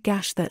bloody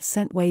gash that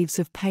sent waves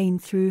of pain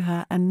through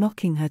her and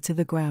knocking her to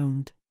the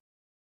ground.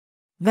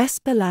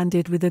 Vesper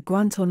landed with a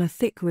grunt on a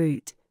thick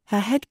root,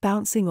 her head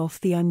bouncing off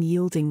the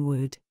unyielding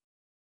wood.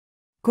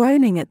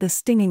 Groaning at the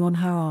stinging on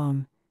her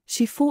arm,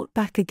 she fought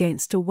back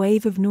against a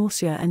wave of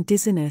nausea and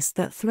dizziness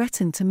that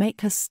threatened to make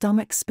her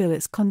stomach spill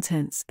its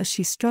contents as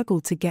she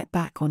struggled to get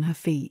back on her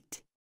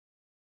feet.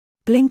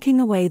 Blinking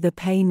away the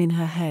pain in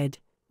her head,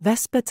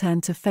 Vesper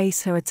turned to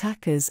face her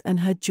attackers and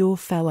her jaw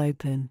fell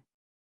open.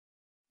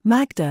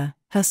 Magda,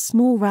 her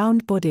small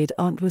round-bodied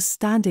aunt, was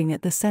standing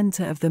at the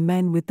center of the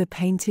men with the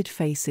painted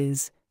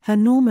faces. Her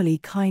normally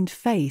kind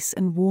face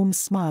and warm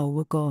smile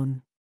were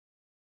gone.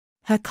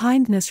 Her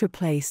kindness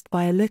replaced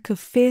by a look of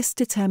fierce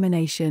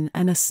determination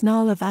and a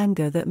snarl of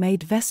anger that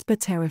made Vesper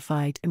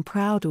terrified and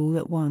proud all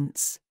at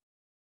once.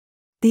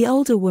 The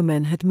older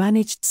woman had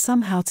managed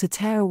somehow to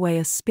tear away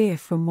a spear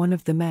from one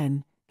of the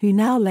men, who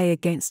now lay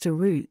against a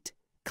root,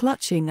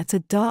 clutching at a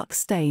dark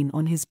stain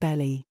on his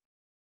belly.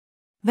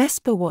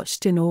 Vesper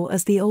watched in awe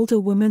as the older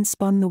woman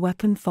spun the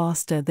weapon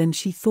faster than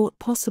she thought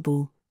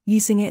possible,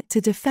 using it to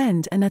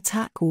defend and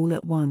attack all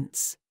at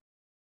once.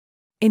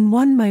 In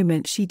one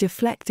moment she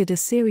deflected a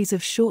series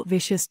of short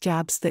vicious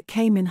jabs that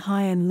came in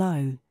high and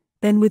low,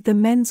 then with the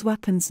men's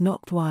weapons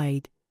knocked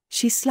wide,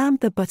 she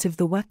slammed the butt of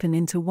the weapon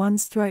into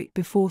one's throat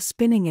before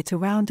spinning it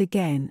around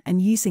again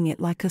and using it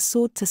like a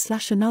sword to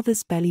slash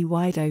another's belly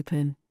wide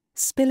open,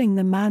 spilling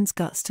the man's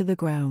guts to the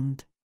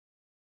ground.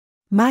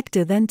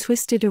 Magda then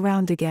twisted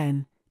around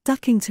again,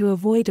 ducking to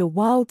avoid a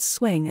wild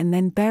swing and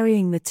then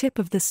burying the tip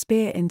of the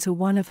spear into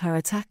one of her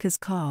attacker's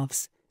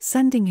calves,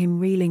 sending him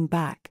reeling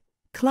back,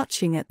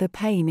 clutching at the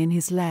pain in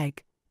his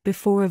leg,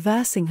 before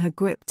reversing her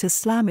grip to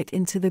slam it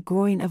into the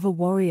groin of a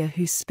warrior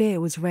whose spear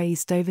was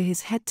raised over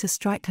his head to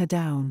strike her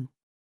down.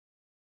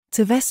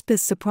 To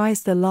Vesper's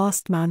surprise, the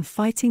last man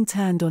fighting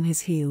turned on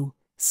his heel,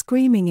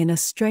 screaming in a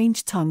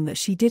strange tongue that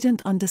she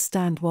didn't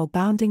understand while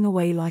bounding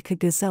away like a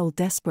gazelle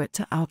desperate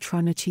to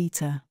outrun a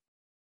cheetah.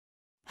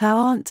 Her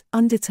aunt,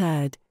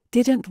 undeterred,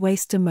 didn't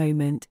waste a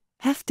moment,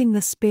 hefting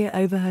the spear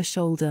over her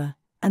shoulder,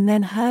 and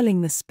then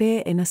hurling the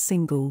spear in a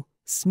single,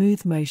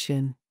 smooth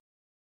motion.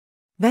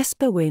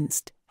 Vesper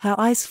winced, her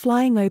eyes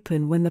flying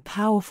open when the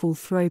powerful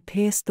throw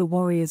pierced the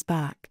warrior's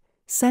back,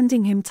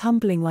 sending him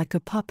tumbling like a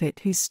puppet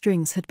whose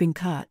strings had been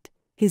cut,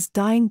 his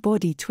dying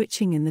body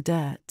twitching in the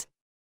dirt.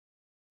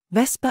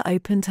 Vesper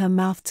opened her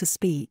mouth to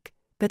speak,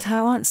 but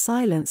her aunt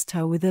silenced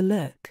her with a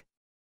look.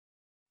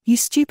 "You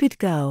stupid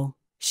girl,"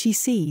 she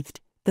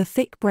seethed, the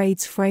thick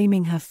braids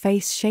framing her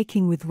face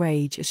shaking with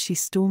rage as she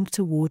stormed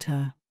toward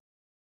her.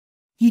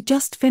 "You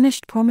just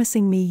finished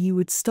promising me you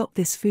would stop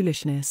this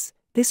foolishness,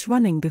 this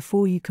running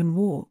before you can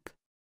walk.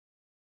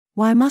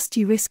 Why must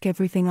you risk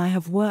everything I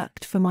have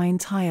worked for my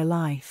entire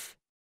life?"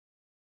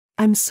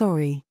 "I'm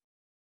sorry.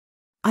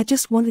 I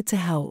just wanted to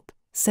help,"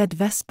 said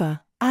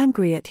Vesper,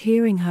 angry at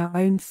hearing her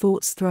own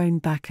thoughts thrown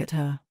back at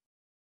her.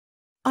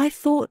 "I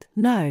thought,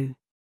 no.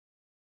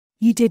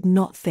 You did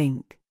not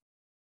think.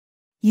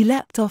 You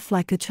leapt off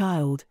like a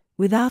child,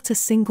 without a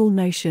single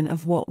notion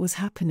of what was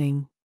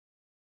happening.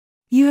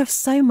 You have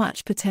so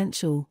much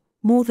potential,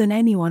 more than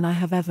anyone I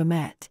have ever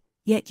met,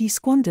 yet you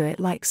squander it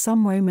like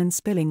some Roman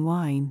spilling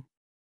wine."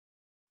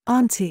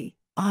 "Auntie,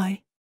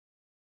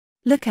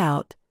 Look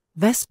out!"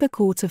 Vesper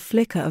caught a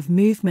flicker of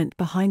movement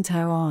behind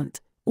her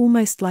aunt,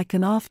 almost like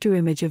an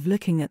afterimage of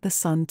looking at the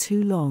sun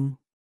too long.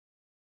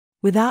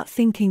 Without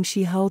thinking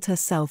she hurled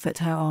herself at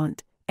her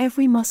aunt,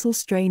 every muscle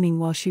straining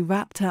while she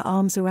wrapped her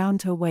arms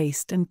around her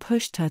waist and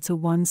pushed her to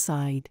one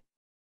side.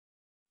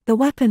 The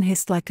weapon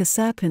hissed like a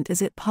serpent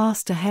as it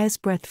passed a hair's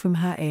breadth from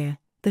her ear,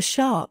 the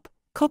sharp,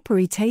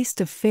 coppery taste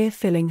of fear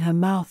filling her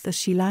mouth as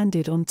she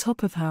landed on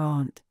top of her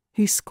aunt,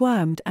 who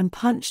squirmed and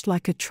punched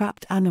like a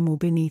trapped animal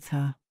beneath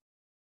her.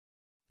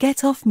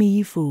 "Get off me,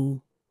 you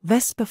fool!"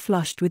 Vesper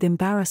flushed with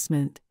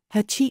embarrassment,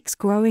 her cheeks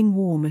growing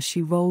warm as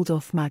she rolled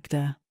off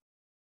Magda.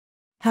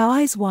 Her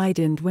eyes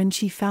widened when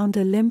she found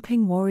a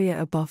limping warrior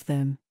above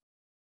them.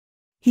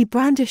 He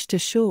brandished a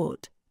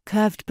short,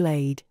 curved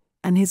blade,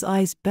 and his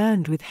eyes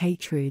burned with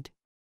hatred.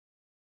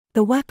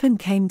 The weapon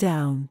came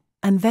down,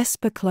 and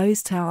Vesper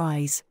closed her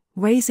eyes,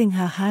 raising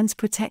her hands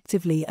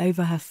protectively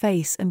over her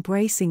face and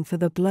bracing for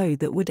the blow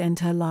that would end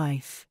her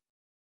life.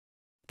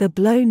 The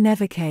blow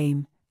never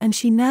came, and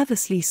she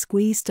nervously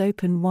squeezed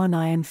open one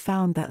eye and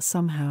found that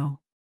somehow.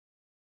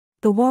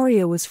 The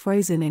warrior was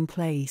frozen in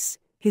place,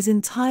 his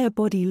entire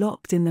body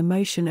locked in the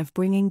motion of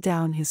bringing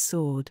down his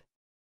sword.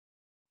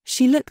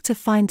 She looked to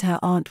find her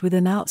aunt with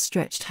an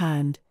outstretched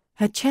hand,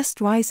 her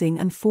chest rising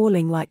and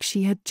falling like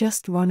she had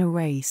just run a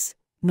race,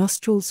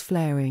 nostrils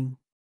flaring.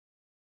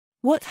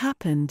 "What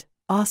happened?"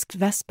 asked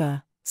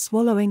Vesper,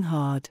 swallowing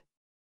hard.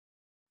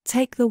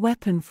 "Take the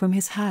weapon from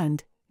his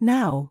hand,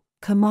 now,"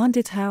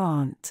 commanded her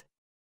aunt.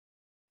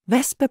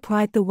 Vesper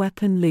pried the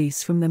weapon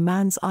loose from the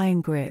man's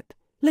iron grip,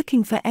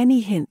 looking for any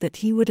hint that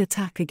he would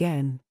attack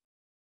again.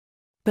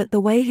 But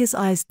the way his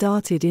eyes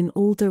darted in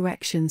all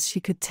directions, she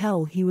could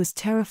tell he was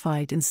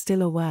terrified and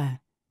still aware,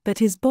 but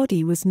his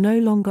body was no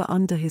longer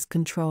under his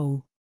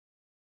control.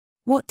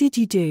 "What did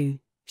you do?"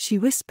 she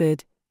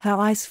whispered, her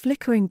eyes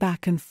flickering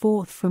back and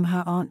forth from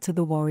her aunt to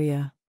the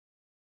warrior.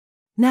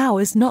 "Now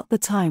is not the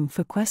time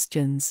for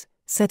questions,"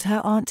 said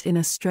her aunt in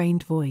a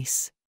strained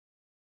voice.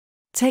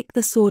 "Take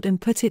the sword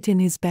and put it in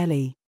his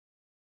belly.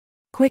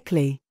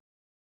 Quickly.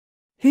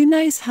 Who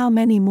knows how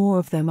many more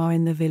of them are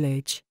in the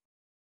village?"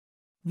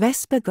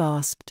 Vesper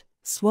gasped,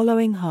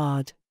 swallowing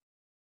hard.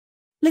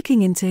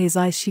 Looking into his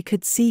eyes, she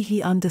could see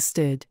he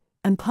understood,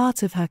 and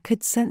part of her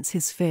could sense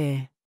his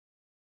fear.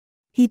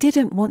 He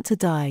didn't want to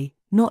die,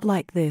 not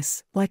like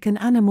this, like an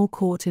animal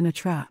caught in a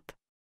trap.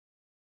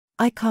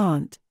 "I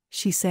can't,"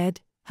 she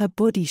said, her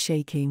body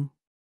shaking.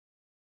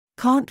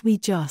 "Can't we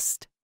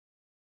just,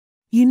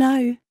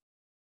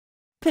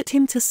 put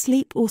him to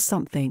sleep or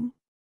something?"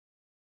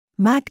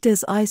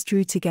 Magda's eyes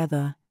drew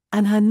together,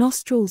 and her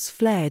nostrils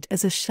flared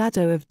as a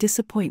shadow of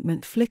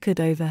disappointment flickered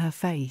over her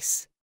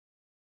face.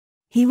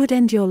 "He would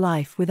end your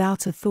life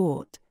without a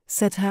thought,"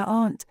 said her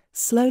aunt,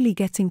 slowly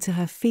getting to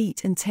her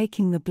feet and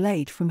taking the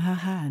blade from her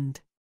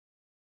hand.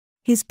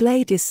 "His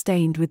blade is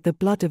stained with the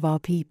blood of our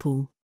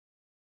people."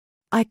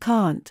 "I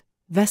can't,"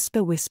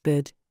 Vesper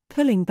whispered,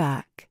 pulling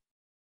back.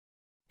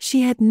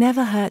 She had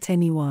never hurt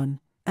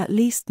anyone, at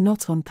least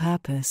not on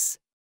purpose.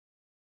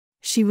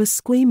 She was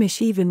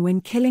squeamish even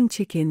when killing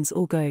chickens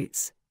or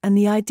goats, and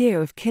the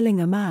idea of killing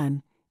a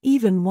man,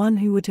 even one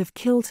who would have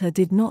killed her,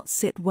 did not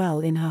sit well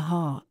in her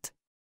heart.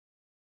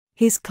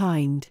 "His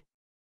kind.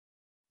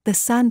 The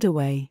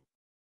Sandaway.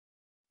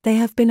 They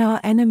have been our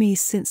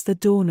enemies since the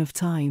dawn of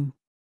time.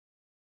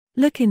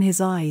 Look in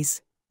his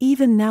eyes,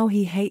 even now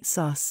he hates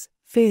us,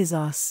 fears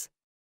us.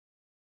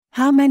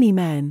 How many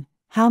men,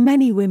 how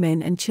many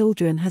women and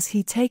children has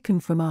he taken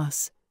from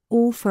us,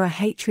 all for a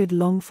hatred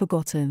long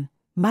forgotten?"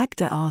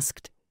 Magda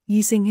asked,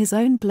 using his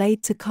own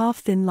blade to carve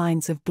thin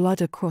lines of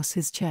blood across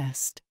his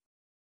chest.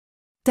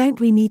 "Don't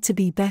we need to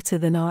be better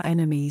than our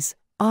enemies?"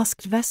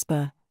 asked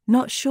Vesper,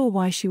 not sure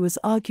why she was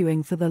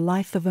arguing for the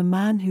life of a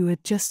man who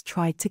had just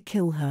tried to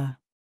kill her.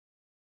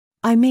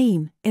 "I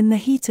mean, in the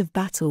heat of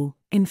battle,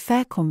 in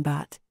fair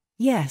combat,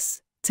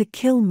 yes, to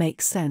kill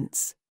makes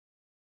sense.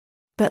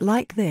 But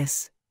like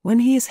this, when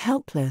he is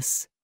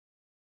helpless.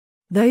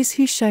 Those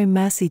who show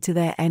mercy to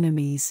their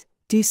enemies,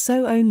 do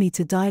so only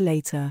to die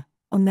later,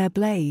 on their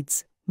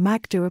blades,"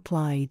 Magda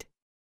replied.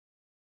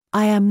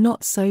 "I am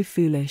not so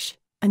foolish,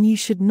 and you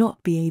should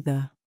not be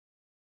either."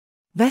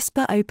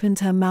 Vesper opened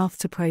her mouth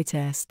to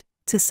protest,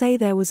 to say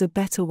there was a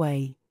better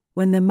way,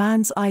 when the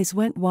man's eyes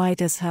went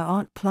wide as her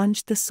aunt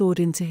plunged the sword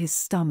into his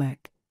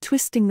stomach,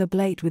 twisting the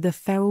blade with a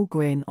feral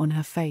grin on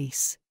her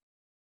face.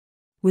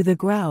 With a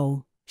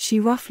growl, she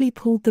roughly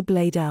pulled the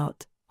blade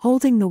out,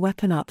 holding the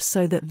weapon up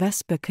so that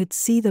Vesper could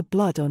see the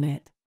blood on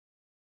it.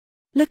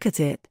 "Look at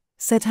it,"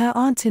 said her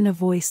aunt in a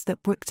voice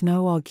that brooked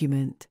no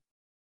argument.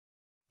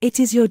 "It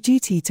is your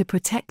duty to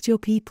protect your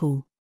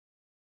people.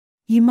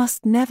 You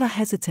must never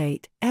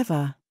hesitate,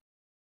 ever.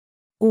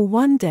 Or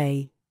one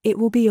day, it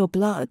will be your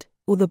blood,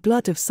 or the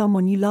blood of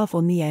someone you love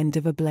on the end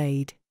of a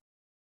blade.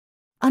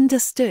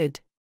 Understood?"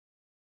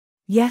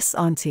 "Yes,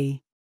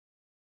 Auntie,"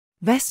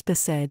 Vesper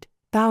said,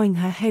 bowing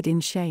her head in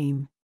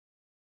shame.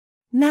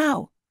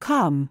 "Now,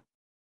 come.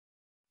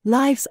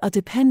 Lives are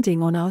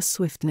depending on our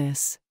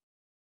swiftness."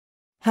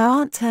 Her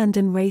aunt turned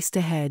and raced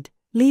ahead,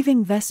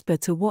 leaving Vesper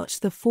to watch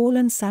the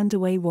fallen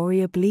Sandaway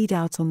warrior bleed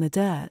out on the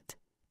dirt,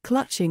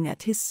 clutching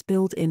at his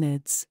spilled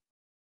innards.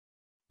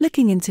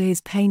 Looking into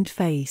his pained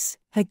face,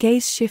 her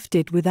gaze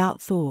shifted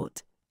without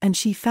thought, and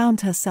she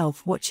found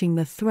herself watching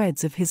the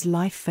threads of his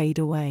life fade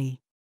away.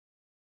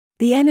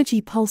 The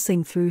energy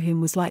pulsing through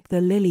him was like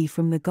the lily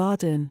from the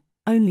garden,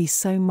 only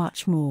so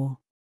much more.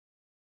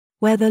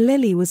 Where the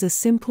lily was a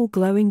simple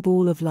glowing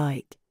ball of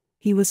light,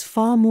 he was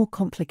far more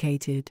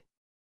complicated.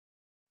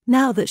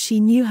 Now that she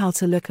knew how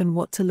to look and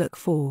what to look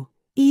for,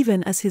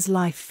 even as his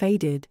life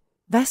faded,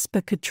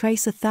 Vesper could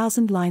trace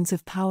 1,000 lines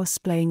of power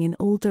splaying in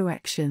all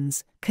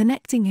directions,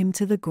 connecting him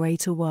to the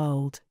greater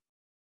world.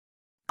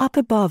 Up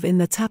above in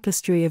the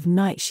tapestry of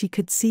night she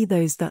could see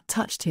those that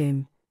touched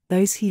him,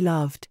 those he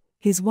loved,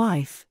 his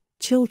wife,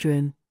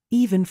 children,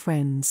 even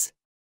friends.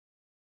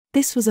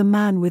 This was a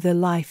man with a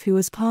life who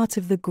was part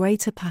of the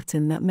greater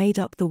pattern that made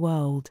up the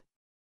world.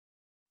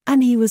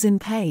 And he was in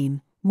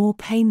pain, more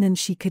pain than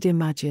she could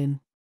imagine.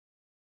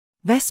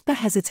 Vesper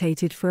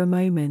hesitated for a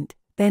moment,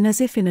 then as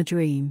if in a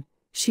dream,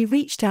 she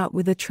reached out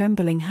with a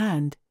trembling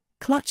hand,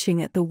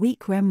 clutching at the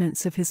weak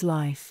remnants of his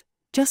life,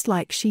 just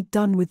like she'd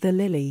done with the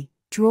lily,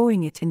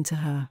 drawing it into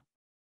her.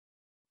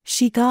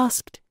 She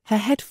gasped, her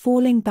head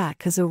falling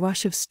back as a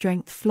rush of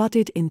strength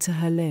flooded into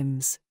her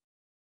limbs.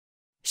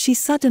 She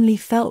suddenly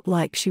felt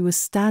like she was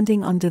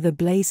standing under the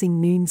blazing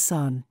noon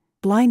sun,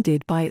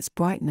 blinded by its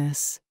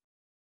brightness.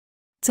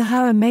 To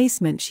her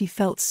amazement, she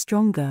felt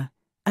stronger,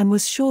 and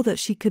was sure that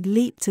she could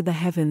leap to the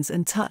heavens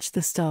and touch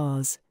the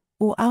stars,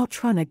 or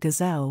outrun a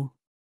gazelle.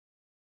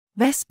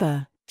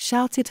 "Vesper,"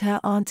 shouted her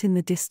aunt in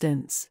the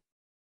distance.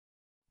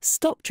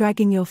 "Stop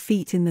dragging your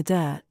feet in the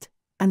dirt,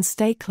 and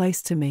stay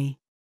close to me."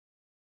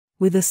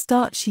 With a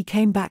start she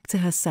came back to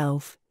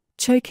herself,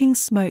 choking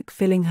smoke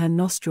filling her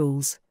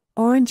nostrils,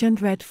 orange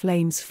and red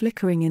flames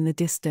flickering in the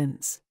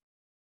distance.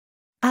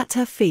 At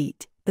her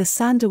feet, the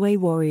Sandaway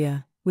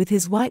warrior, with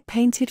his white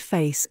painted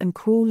face and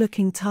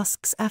cruel-looking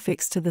tusks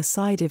affixed to the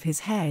side of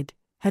his head,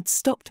 had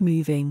stopped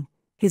moving,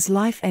 his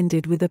life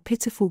ended with a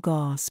pitiful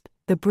gasp,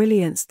 the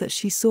brilliance that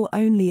she saw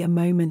only a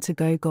moment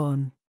ago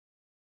gone.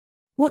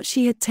 What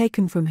she had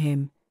taken from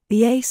him,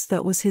 the ace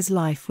that was his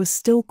life, was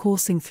still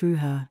coursing through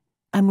her,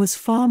 and was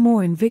far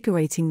more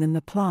invigorating than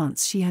the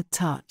plants she had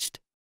touched.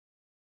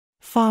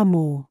 Far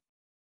more.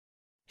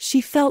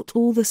 She felt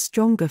all the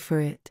stronger for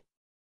it.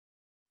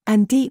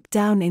 And deep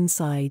down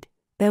inside,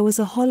 there was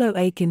a hollow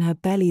ache in her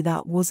belly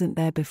that wasn't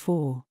there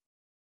before.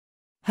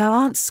 Her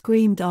aunt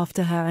screamed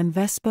after her and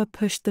Vesper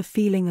pushed the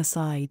feeling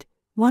aside,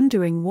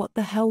 wondering what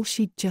the hell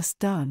she'd just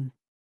done.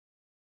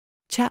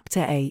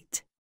 Chapter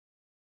 8.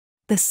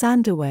 The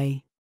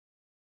Sandaway.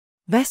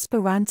 Vesper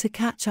ran to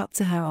catch up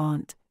to her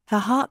aunt, her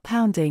heart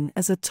pounding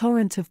as a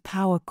torrent of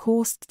power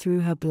coursed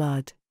through her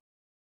blood.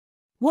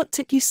 "What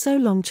took you so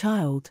long,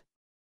 child?"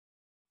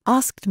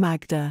 asked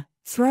Magda,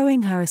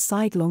 throwing her a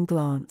sidelong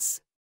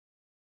glance.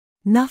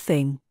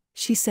 "Nothing,"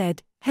 she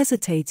said,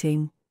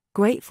 hesitating,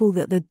 grateful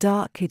that the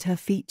dark hid her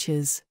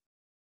features.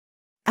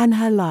 And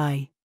her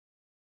lie.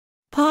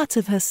 Part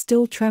of her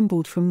still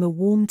trembled from the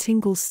warm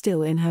tingle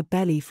still in her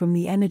belly from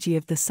the energy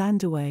of the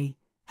Sandaway,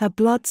 her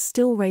blood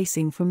still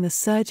racing from the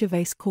surge of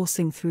ace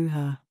coursing through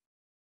her.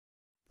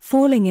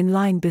 Falling in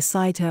line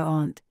beside her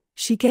aunt,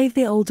 she gave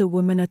the older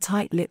woman a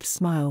tight-lipped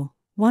smile,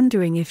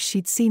 wondering if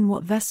she'd seen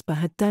what Vesper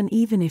had done,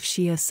 even if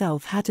she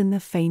herself hadn't the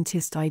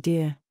faintest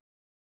idea.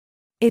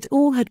 It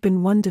all had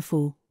been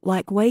wonderful,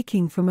 like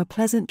waking from a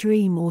pleasant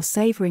dream or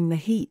savoring the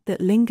heat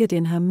that lingered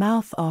in her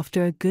mouth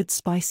after a good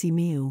spicy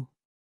meal.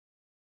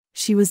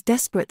 She was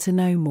desperate to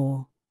know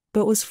more,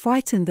 but was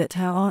frightened that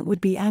her aunt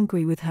would be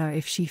angry with her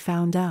if she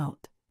found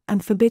out,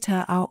 and forbid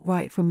her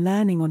outright from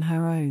learning on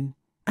her own,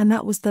 and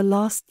that was the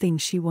last thing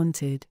she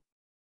wanted.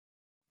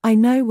 "I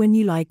know when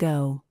you lie,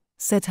 girl,"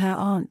 said her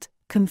aunt,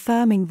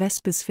 confirming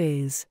Vesper's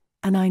fears,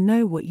 "and I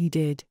know what you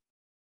did.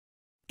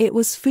 It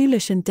was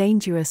foolish and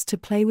dangerous to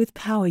play with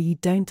power you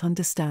don't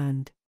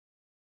understand.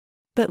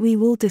 But we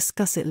will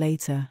discuss it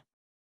later.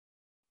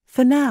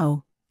 For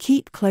now,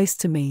 keep close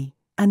to me,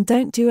 and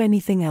don't do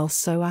anything else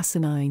so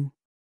asinine."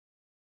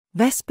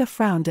 Vesper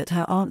frowned at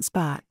her aunt's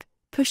back,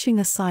 pushing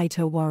aside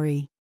her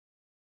worry.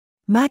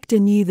 Magda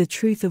knew the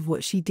truth of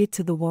what she did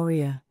to the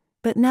warrior,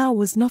 but now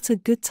was not a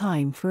good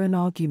time for an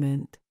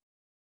argument.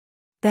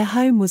 Their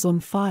home was on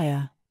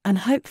fire, and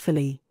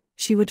hopefully,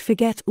 she would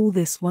forget all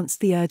this once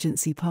the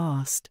urgency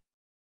passed.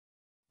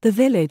 The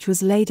village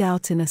was laid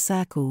out in a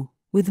circle,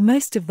 with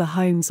most of the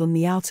homes on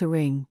the outer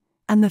ring,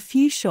 and the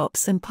few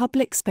shops and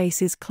public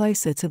spaces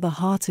closer to the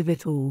heart of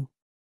it all.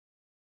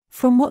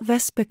 From what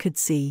Vesper could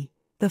see,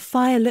 the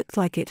fire looked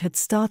like it had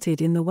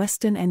started in the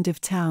western end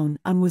of town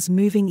and was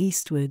moving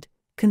eastward,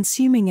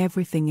 consuming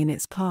everything in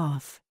its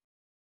path.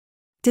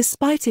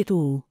 Despite it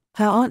all,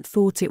 her aunt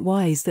thought it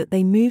wise that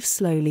they move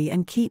slowly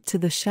and keep to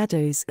the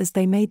shadows as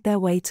they made their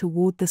way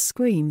toward the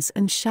screams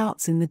and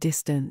shouts in the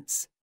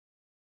distance.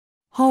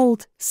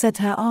 "Hold," said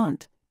her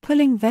aunt,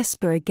 pulling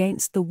Vesper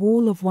against the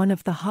wall of one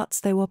of the huts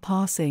they were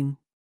passing.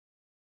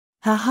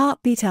 Her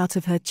heart beat out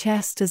of her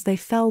chest as they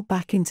fell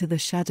back into the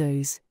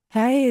shadows,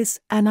 her ears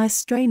and eyes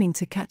straining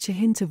to catch a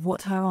hint of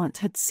what her aunt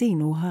had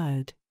seen or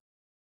heard.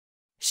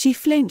 She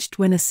flinched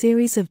when a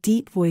series of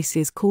deep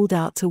voices called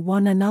out to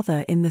one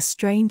another in the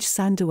strange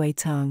Sandaway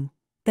tongue,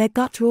 their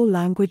guttural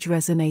language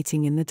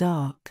resonating in the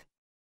dark.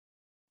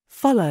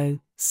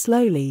 "Follow,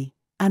 slowly,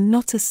 and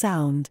not a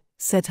sound,"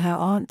 said her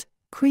aunt,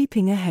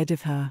 creeping ahead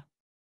of her.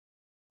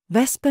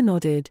 Vesper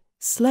nodded,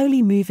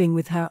 slowly moving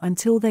with her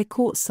until they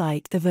caught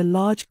sight of a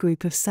large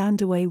group of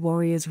Sandaway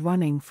warriors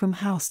running from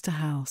house to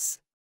house.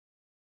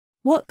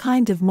 "What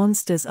kind of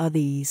monsters are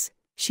these?"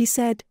 she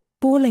said,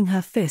 balling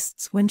her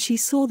fists when she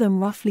saw them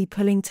roughly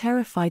pulling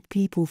terrified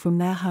people from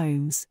their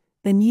homes,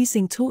 then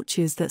using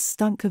torches that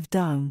stunk of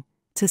dung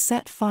to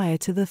set fire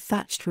to the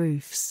thatched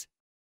roofs.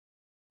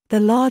 The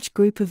large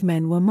group of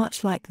men were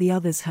much like the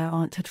others her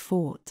aunt had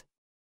fought.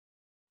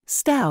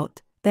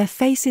 Stout, their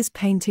faces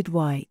painted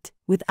white,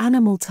 with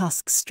animal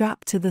tusks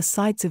strapped to the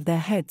sides of their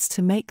heads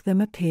to make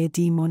them appear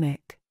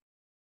demonic.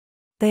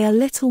 "They are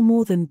little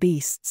more than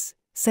beasts,"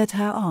 said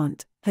her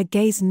aunt, her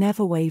gaze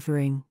never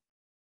wavering.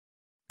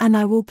 "And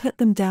I will put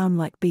them down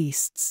like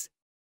beasts."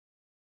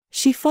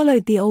 She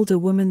followed the older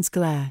woman's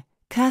glare,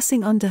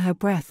 cursing under her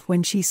breath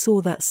when she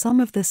saw that some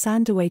of the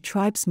Sandaway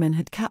tribesmen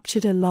had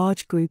captured a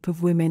large group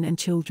of women and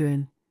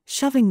children,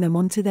 shoving them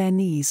onto their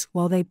knees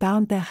while they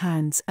bound their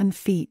hands and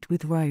feet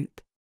with rope.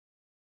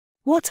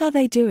 "What are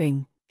they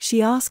doing?"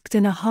 she asked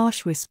in a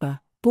harsh whisper,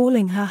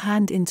 balling her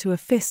hand into a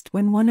fist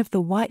when one of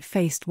the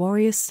white-faced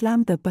warriors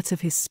slammed the butt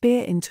of his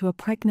spear into a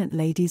pregnant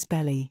lady's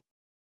belly.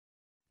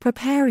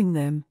 "Preparing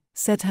them,"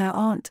 said her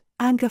aunt,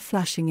 anger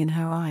flashing in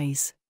her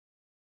eyes.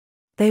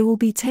 "They will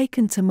be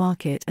taken to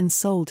market and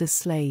sold as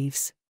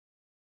slaves."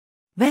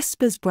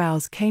 Vesper's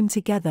brows came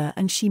together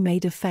and she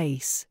made a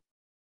face.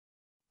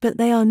 "But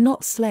they are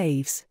not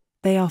slaves,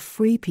 they are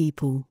free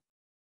people.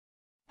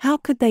 How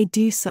could they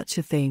do such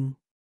a thing?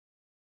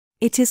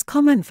 It is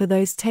common for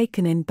those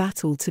taken in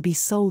battle to be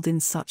sold in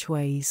such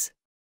ways.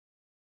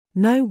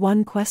 No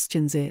one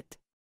questions it.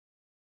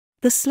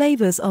 The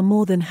slavers are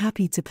more than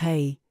happy to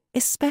pay,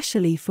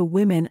 especially for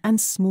women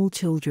and small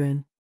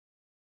children."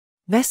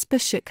 Vesper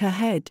shook her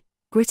head,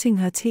 gritting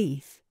her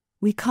teeth.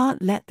 "We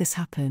can't let this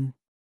happen.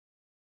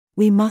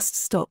 We must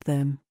stop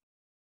them.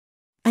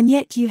 And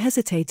yet you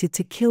hesitated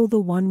to kill the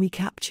one we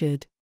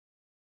captured.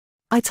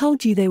 I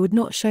told you they would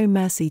not show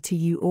mercy to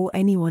you or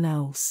anyone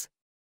else."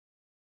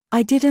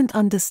 "I didn't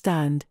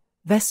understand,"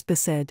 Vesper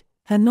said,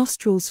 her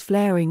nostrils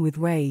flaring with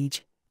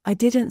rage. "I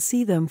didn't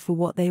see them for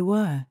what they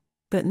were.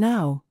 But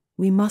now,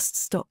 we must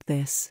stop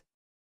this."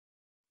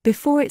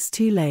 Before it's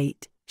too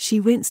late, she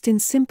winced in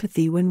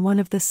sympathy when one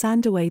of the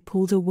Sandaway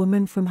pulled a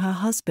woman from her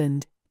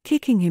husband,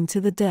 kicking him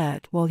to the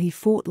dirt while he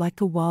fought like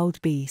a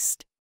wild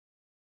beast.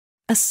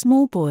 A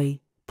small boy,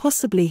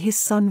 possibly his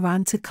son,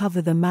 ran to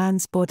cover the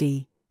man's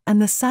body,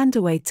 and the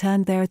Sandaway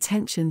turned their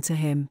attention to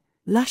him,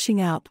 lashing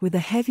out with a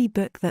heavy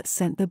book that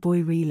sent the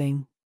boy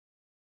reeling.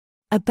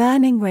 A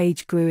burning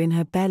rage grew in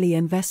her belly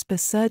and Vesper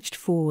surged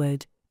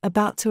forward,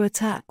 about to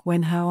attack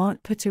when her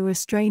aunt put a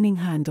restraining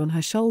hand on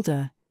her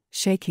shoulder,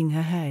 shaking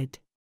her head.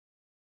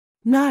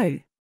 "No.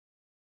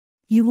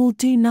 You will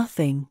do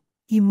nothing.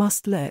 You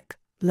must look,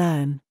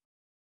 learn.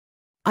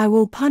 I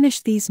will punish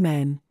these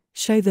men,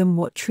 show them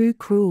what true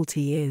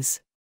cruelty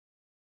is."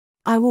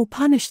 "I will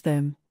punish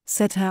them,"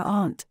 said her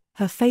aunt,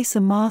 her face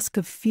a mask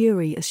of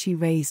fury as she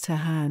raised her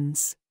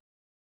hands.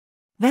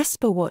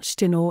 Vesper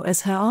watched in awe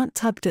as her aunt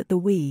tugged at the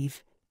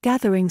weave,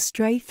 gathering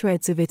stray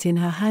threads of it in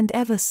her hand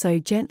ever so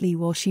gently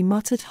while she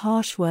muttered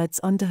harsh words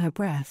under her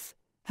breath,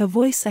 her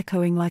voice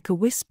echoing like a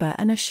whisper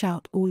and a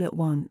shout all at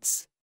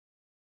once.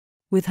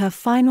 With her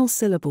final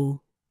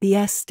syllable, the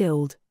air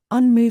stilled,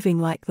 unmoving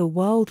like the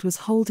world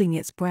was holding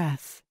its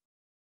breath.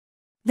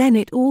 Then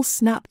it all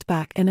snapped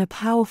back and a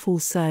powerful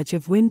surge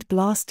of wind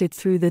blasted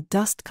through the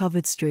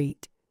dust-covered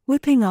street,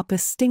 whipping up a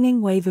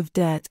stinging wave of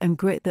dirt and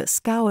grit that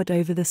scoured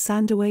over the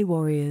Sandaway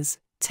warriors,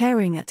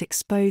 tearing at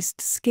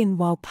exposed skin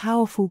while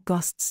powerful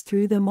gusts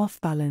threw them off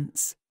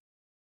balance.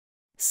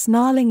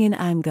 Snarling in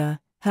anger,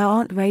 her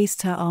aunt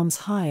raised her arms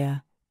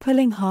higher,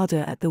 pulling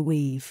harder at the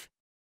weave.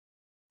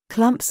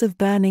 Clumps of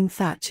burning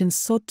thatch and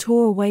sod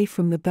tore away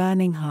from the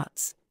burning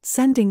huts,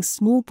 sending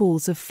small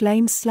balls of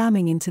flame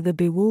slamming into the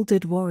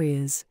bewildered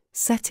warriors,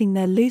 setting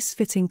their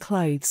loose-fitting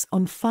clothes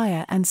on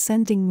fire and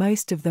sending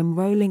most of them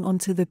rolling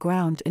onto the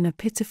ground in a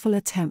pitiful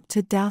attempt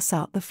to douse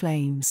out the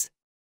flames.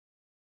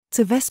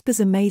 To Vesper's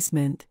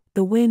amazement,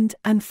 the wind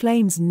and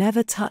flames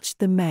never touched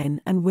the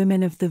men and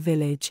women of the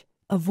village,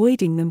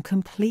 avoiding them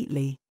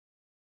completely.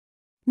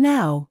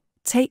 "Now,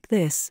 take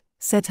this,"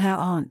 said her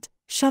aunt,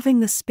 shoving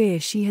the spear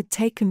she had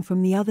taken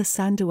from the other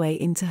Sandaway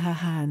into her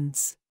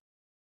hands.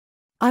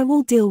 "I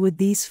will deal with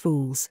these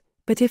fools,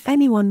 but if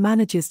anyone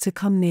manages to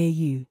come near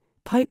you,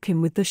 poke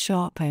him with the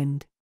sharp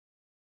end.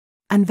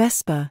 And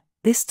Vesper,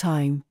 this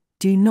time,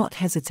 do not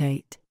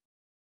hesitate."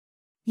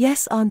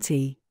 "Yes,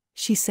 Auntie,"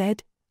 she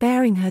said,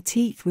 baring her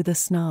teeth with a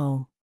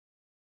snarl.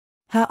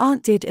 Her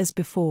aunt did as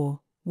before,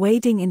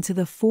 wading into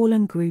the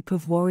fallen group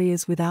of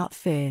warriors without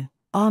fear,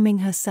 arming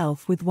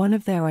herself with one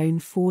of their own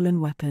fallen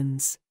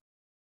weapons.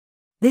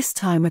 This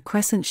time a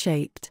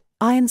crescent-shaped,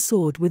 iron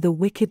sword with a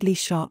wickedly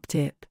sharp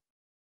tip.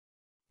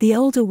 The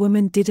older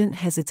woman didn't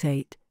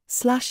hesitate,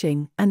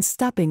 slashing and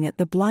stabbing at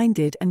the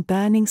blinded and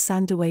burning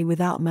Sandaway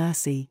without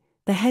mercy,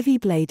 the heavy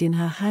blade in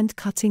her hand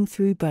cutting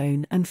through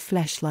bone and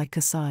flesh like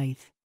a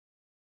scythe.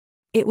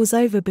 It was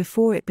over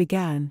before it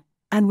began,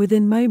 and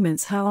within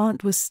moments her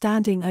aunt was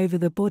standing over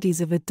the bodies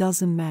of a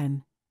dozen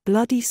men,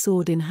 bloody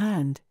sword in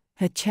hand,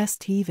 her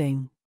chest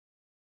heaving.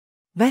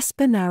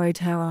 Vesper narrowed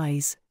her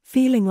eyes,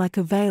 feeling like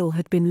a veil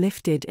had been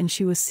lifted and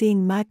she was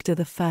seeing Magda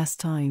the first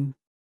time.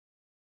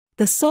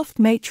 The soft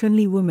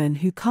matronly woman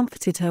who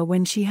comforted her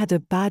when she had a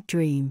bad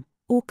dream,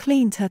 or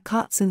cleaned her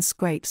cuts and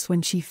scrapes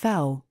when she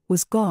fell,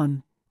 was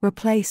gone,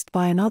 replaced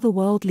by an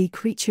otherworldly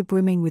creature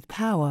brimming with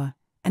power,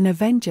 an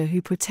avenger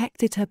who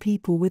protected her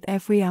people with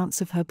every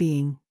ounce of her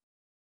being,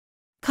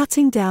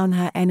 cutting down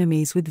her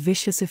enemies with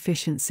vicious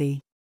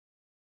efficiency.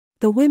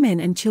 The women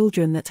and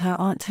children that her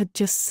aunt had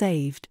just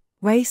saved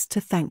raced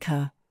to thank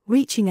her,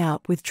 reaching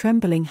out with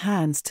trembling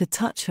hands to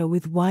touch her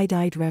with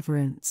wide-eyed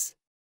reverence.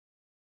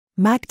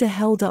 Magda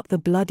held up the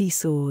bloody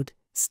sword,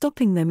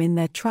 stopping them in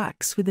their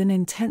tracks with an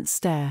intense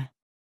stare.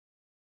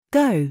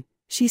 Go,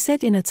 she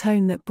said in a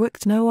tone that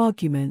brooked no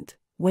argument,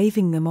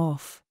 waving them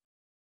off.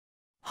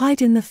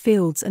 Hide in the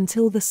fields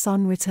until the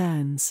sun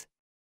returns.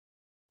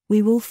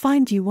 We will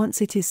find you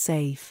once it is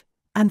safe,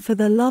 and for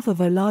the love of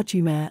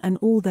Olajume and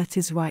all that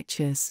is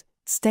righteous,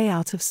 stay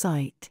out of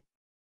sight.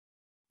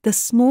 The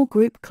small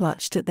group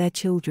clutched at their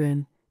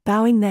children,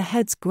 bowing their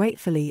heads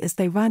gratefully as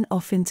they ran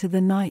off into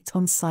the night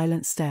on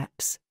silent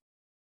steps.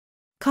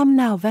 Come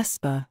now,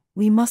 Vesper,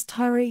 we must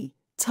hurry,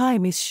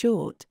 time is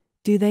short.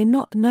 Do they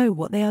not know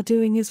what they are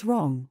doing is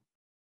wrong?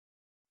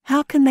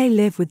 How can they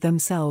live with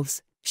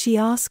themselves? She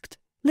asked,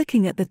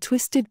 looking at the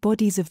twisted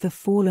bodies of the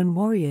fallen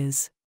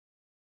warriors.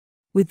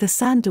 With the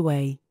sand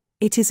away,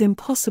 it is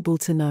impossible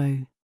to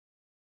know.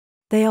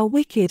 They are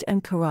wicked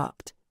and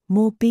corrupt,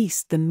 more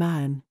beast than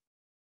man.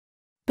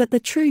 But the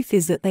truth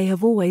is that they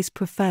have always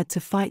preferred to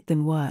fight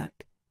than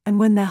work, and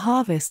when their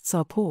harvests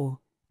are poor,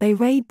 they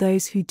raid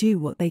those who do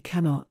what they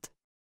cannot.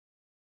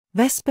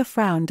 Vesper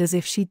frowned as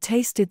if she'd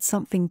tasted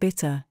something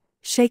bitter,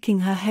 shaking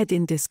her head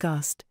in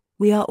disgust.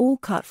 We are all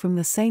cut from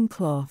the same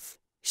cloth,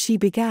 she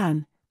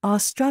began, our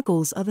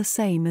struggles are the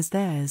same as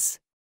theirs.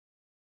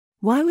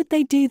 Why would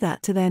they do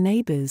that to their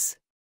neighbors?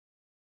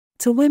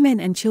 To women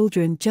and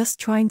children just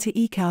trying to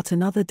eke out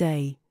another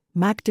day,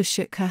 Magda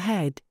shook her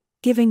head,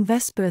 giving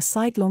Vesper a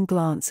sidelong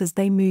glance as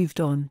they moved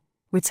on,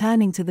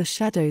 returning to the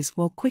shadows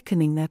while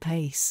quickening their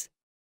pace.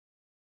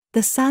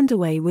 The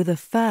Sandaway were the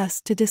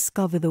first to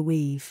discover the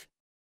weave.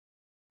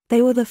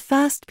 They were the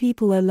first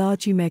people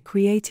Olajume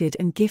created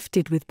and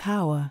gifted with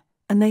power,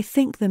 and they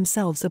think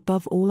themselves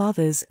above all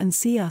others and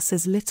see us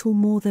as little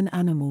more than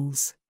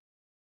animals.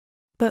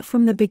 But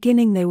from the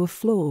beginning they were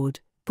flawed,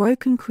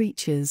 broken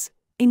creatures,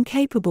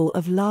 incapable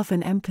of love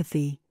and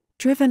empathy,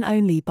 driven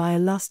only by a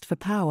lust for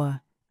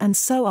power, and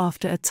so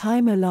after a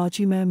time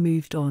Olajume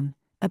moved on,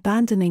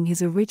 abandoning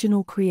his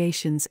original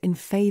creations in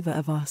favor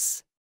of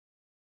us.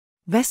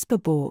 Vesper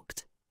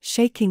balked,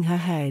 shaking her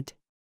head.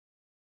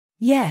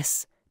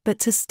 Yes, but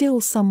to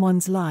steal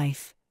someone's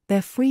life,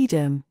 their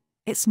freedom,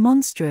 it's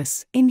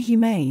monstrous,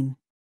 inhumane.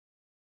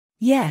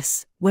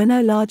 Yes, when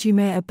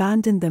Olajume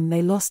abandoned them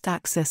they lost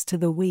access to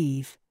the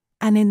weave,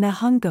 and in their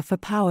hunger for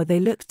power they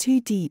looked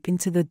too deep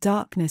into the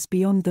darkness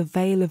beyond the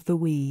veil of the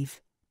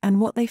weave, and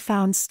what they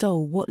found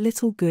stole what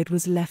little good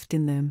was left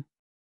in them.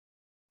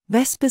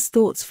 Vesper's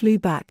thoughts flew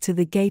back to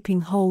the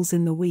gaping holes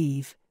in the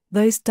weave,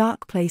 those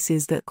dark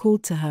places that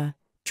called to her,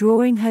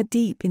 drawing her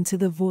deep into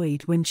the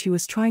void when she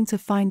was trying to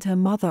find her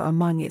mother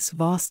among its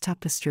vast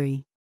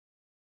tapestry.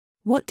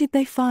 What did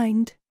they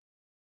find?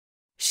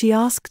 She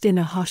asked in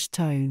a hushed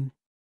tone.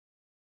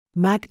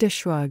 Magda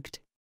shrugged.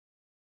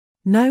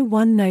 No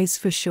one knows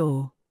for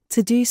sure.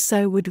 To do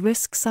so would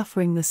risk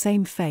suffering the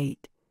same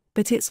fate,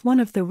 but it's one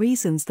of the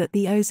reasons that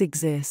the O's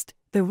exist,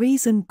 the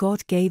reason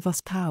God gave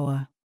us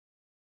power.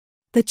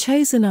 The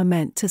chosen are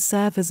meant to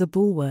serve as a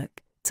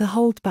bulwark, to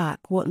hold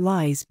back what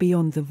lies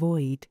beyond the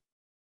void.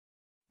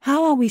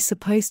 How are we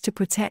supposed to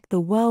protect the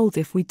world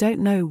if we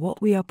don't know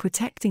what we are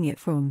protecting it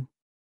from?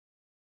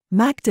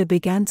 Magda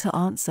began to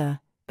answer,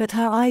 but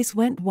her eyes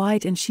went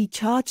wide and she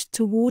charged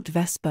toward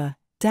Vesper,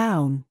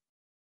 down.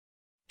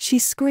 She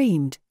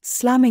screamed,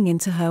 slamming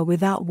into her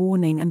without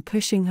warning and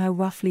pushing her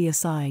roughly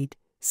aside,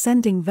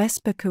 sending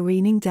Vesper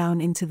careening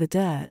down into the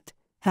dirt,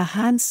 her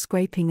hands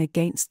scraping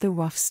against the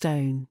rough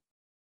stone.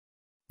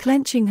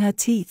 Clenching her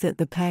teeth at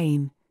the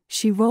pain,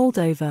 she rolled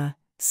over,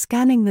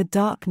 scanning the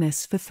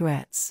darkness for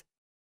threats.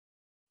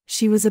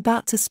 She was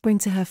about to spring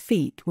to her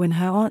feet when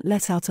her aunt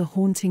let out a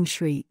haunting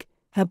shriek,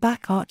 her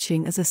back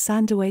arching as a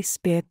Sandaway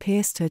spear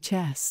pierced her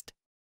chest.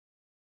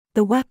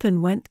 The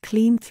weapon went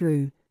clean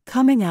through,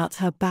 coming out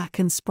her back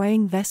and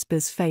spraying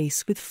Vesper's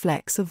face with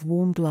flecks of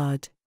warm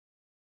blood.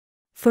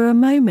 For a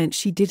moment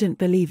she didn't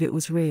believe it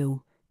was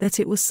real, that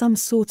it was some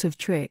sort of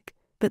trick,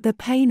 but the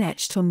pain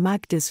etched on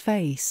Magda's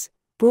face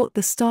brought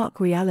the stark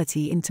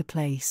reality into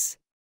place.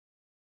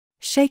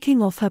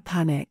 Shaking off her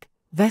panic,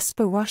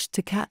 Vesper rushed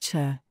to catch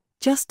her,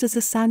 just as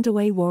a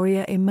Sandaway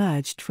warrior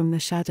emerged from the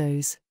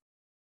shadows.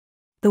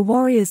 The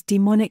warrior's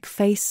demonic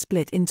face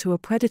split into a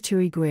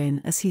predatory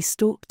grin as he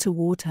stalked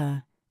toward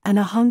her, and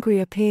a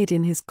hunger appeared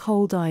in his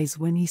cold eyes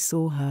when he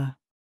saw her.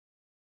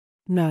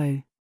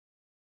 No.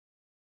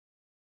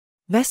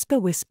 Vesper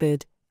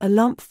whispered, a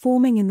lump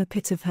forming in the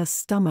pit of her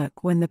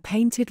stomach when the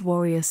painted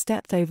warrior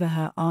stepped over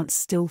her aunt's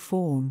still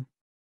form.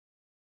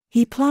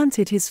 He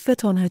planted his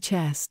foot on her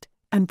chest,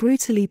 and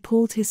brutally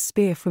pulled his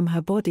spear from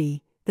her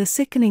body, the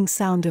sickening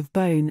sound of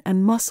bone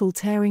and muscle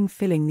tearing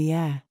filling the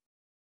air.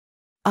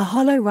 A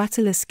hollow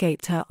rattle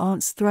escaped her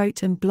aunt's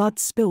throat and blood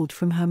spilled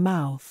from her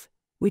mouth,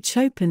 which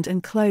opened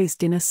and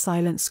closed in a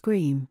silent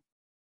scream.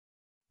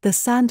 The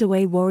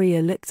Sandaway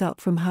warrior looked up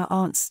from her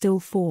aunt's still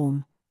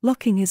form,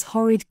 locking his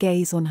horrid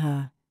gaze on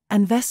her,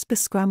 and Vesper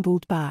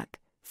scrambled back,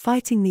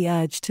 fighting the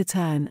urge to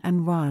turn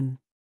and run.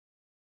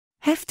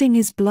 Hefting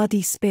his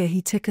bloody spear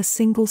he took a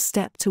single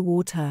step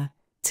toward her,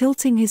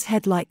 tilting his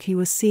head like he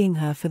was seeing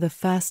her for the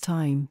first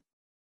time.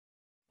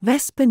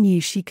 Vesper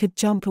knew she could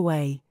jump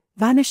away,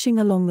 vanishing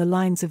along the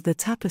lines of the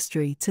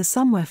tapestry to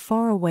somewhere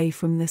far away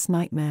from this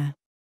nightmare.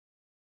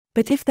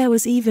 But if there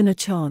was even a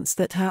chance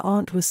that her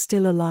aunt was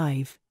still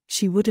alive,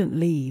 she wouldn't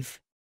leave.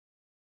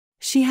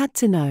 She had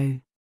to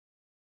know.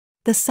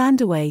 The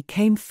Sandaway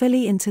came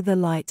fully into the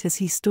light as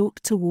he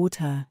stalked toward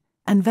her,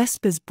 and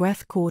Vesper's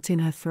breath caught in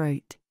her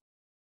throat.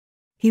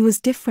 He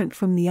was different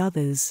from the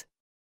others.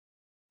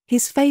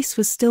 His face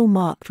was still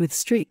marked with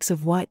streaks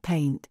of white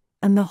paint,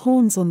 and the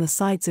horns on the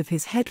sides of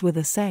his head were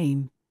the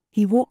same.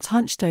 He walked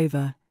hunched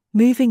over,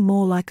 moving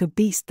more like a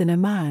beast than a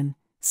man,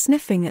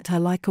 sniffing at her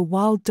like a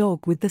wild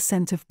dog with the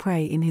scent of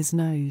prey in his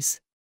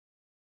nose.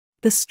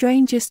 The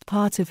strangest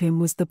part of him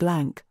was the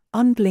blank,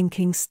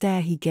 unblinking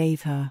stare he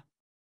gave her.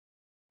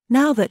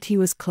 Now that he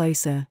was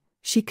closer,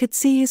 she could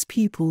see his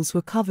pupils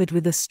were covered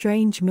with a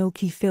strange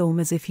milky film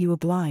as if he were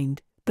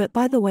blind, but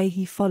by the way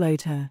he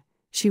followed her,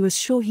 she was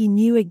sure he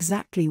knew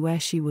exactly where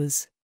she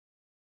was.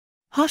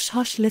 "Hush,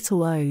 hush,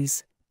 little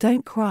O's,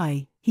 don't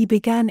cry," he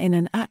began in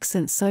an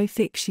accent so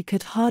thick she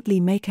could hardly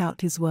make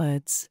out his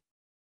words.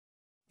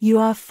 "You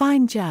are a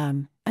fine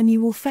jam, and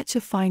you will fetch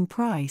a fine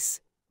price,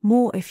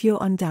 more if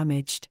you're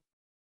undamaged.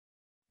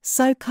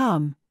 So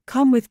come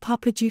with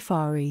Papa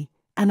Jufari,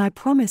 and I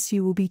promise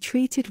you will be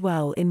treated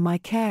well in my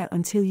care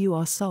until you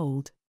are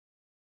sold."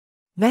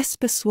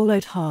 Vesper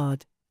swallowed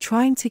hard,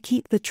 trying to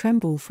keep the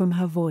tremble from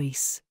her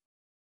voice.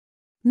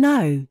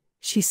 "No,"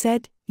 she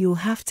said,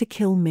 "you'll have to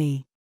kill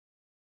me."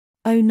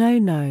 "Oh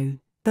no,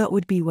 that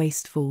would be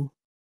wasteful.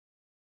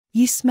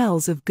 You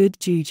smells of good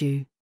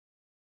juju.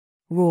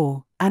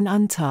 Raw and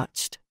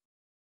untouched.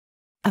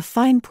 A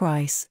fine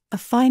price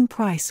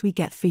we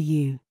get for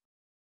you."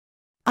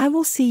 "I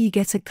will see you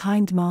get a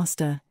kind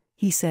master,"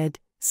 he said,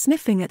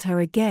 sniffing at her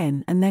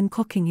again and then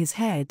cocking his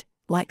head,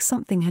 like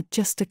something had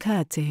just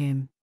occurred to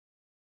him.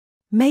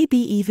 "Maybe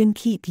even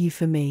keep you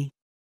for me."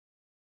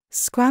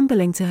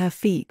 Scrambling to her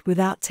feet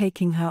without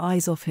taking her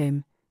eyes off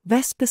him,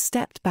 Vesper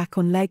stepped back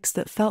on legs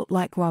that felt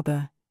like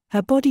rubber,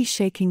 her body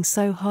shaking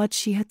so hard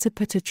she had to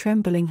put a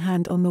trembling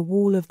hand on the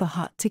wall of the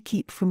hut to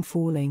keep from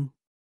falling.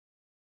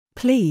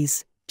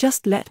 "Please,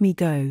 just let me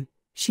go,"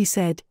 she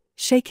said,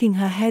 shaking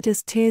her head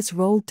as tears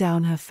rolled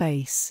down her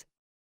face.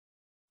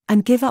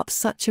 "And give up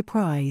such a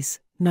prize,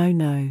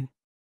 no.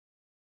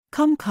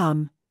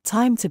 Come,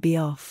 time to be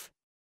off."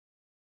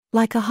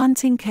 Like a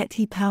hunting cat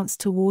he pounced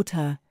toward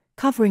her,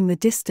 covering the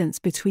distance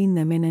between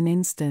them in an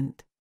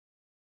instant.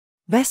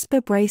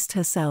 Vesper braced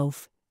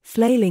herself,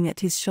 flailing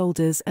at his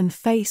shoulders and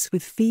face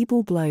with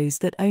feeble blows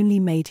that only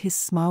made his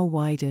smile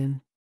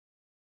widen.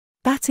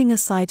 Batting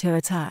aside her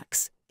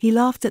attacks, he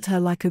laughed at her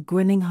like a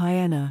grinning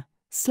hyena,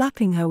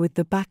 slapping her with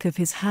the back of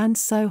his hand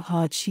so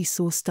hard she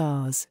saw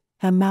stars,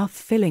 her mouth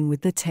filling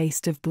with the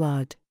taste of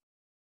blood.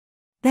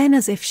 Then,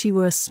 as if she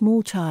were a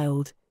small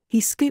child,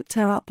 he scooped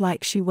her up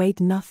like she weighed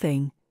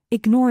nothing,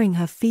 ignoring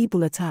her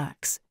feeble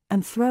attacks,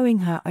 and throwing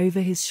her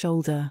over his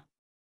shoulder.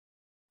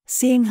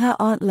 Seeing her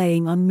aunt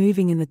laying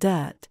unmoving in the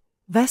dirt,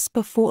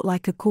 Vesper fought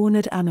like a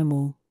cornered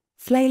animal,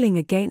 flailing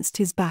against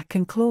his back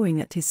and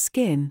clawing at his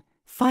skin,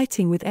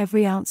 fighting with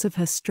every ounce of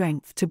her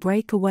strength to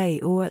break away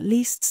or at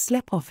least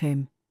slip off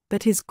him,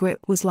 but his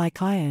grip was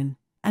like iron,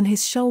 and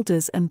his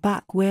shoulders and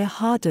back were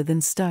harder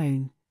than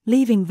stone,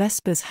 leaving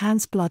Vesper's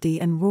hands bloody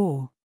and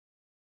raw.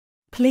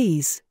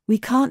 "Please, we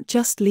can't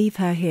just leave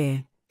her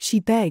here," she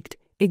begged,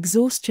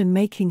 exhaustion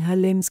making her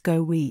limbs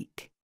go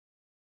weak.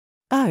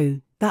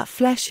 "Oh, that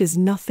flesh is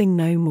nothing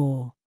no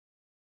more.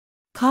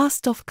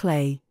 Cast off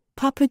clay,"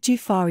 Papa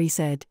Jufari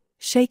said,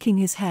 shaking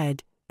his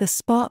head, "the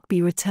spark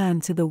be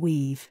returned to the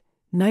weave.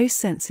 No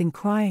sense in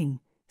crying,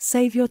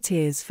 save your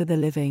tears for the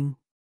living."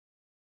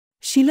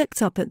 She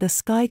looked up at the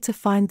sky to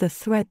find the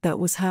thread that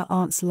was her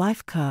aunt's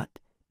life cut,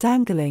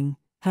 dangling,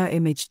 her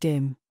image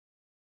dim.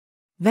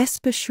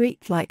 Vesper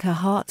shrieked like her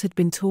heart had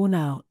been torn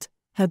out,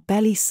 her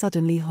belly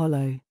suddenly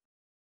hollow.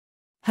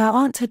 Her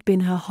aunt had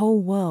been her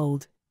whole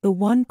world, the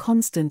one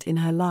constant in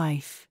her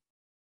life.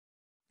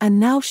 And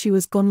now she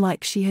was gone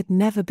like she had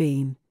never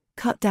been,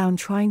 cut down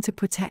trying to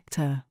protect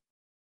her.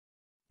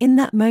 In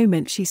that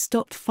moment she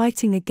stopped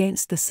fighting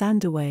against the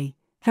Sandaway,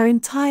 her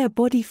entire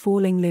body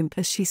falling limp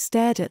as she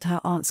stared at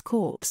her aunt's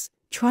corpse,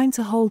 trying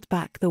to hold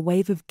back the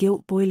wave of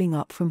guilt boiling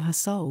up from her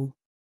soul.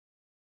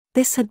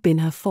 This had been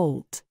her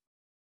fault.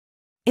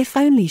 If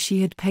only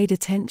she had paid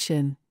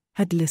attention,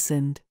 had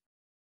listened.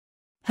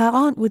 Her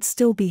aunt would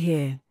still be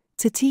here,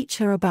 to teach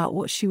her about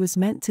what she was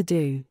meant to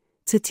do,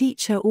 to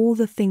teach her all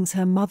the things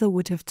her mother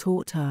would have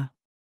taught her.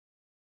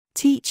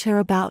 Teach her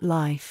about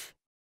life.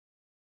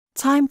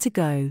 "Time to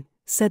go,"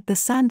 said the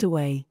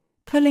Sandaway,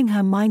 pulling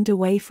her mind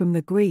away from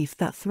the grief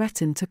that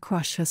threatened to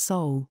crush her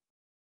soul.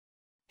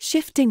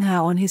 Shifting her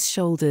on his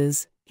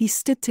shoulders, he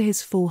stood to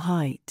his full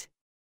height.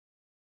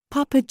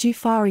 "Papa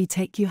Jufari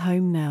take you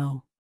home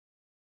now."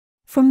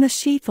 From the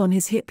sheath on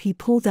his hip he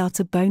pulled out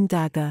a bone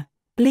dagger,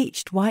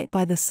 bleached white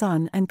by the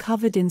sun and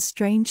covered in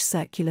strange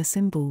circular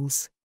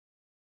symbols.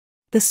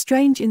 The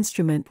strange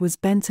instrument was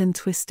bent and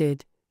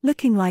twisted,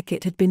 looking like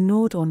it had been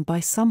gnawed on by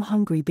some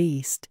hungry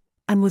beast,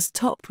 and was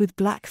topped with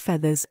black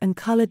feathers and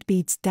colored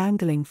beads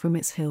dangling from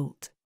its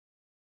hilt.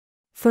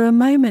 For a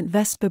moment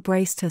Vesper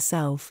braced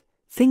herself,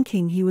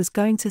 thinking he was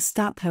going to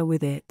stab her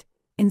with it.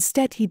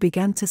 Instead he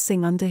began to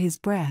sing under his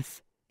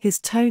breath, his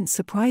tone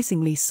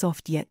surprisingly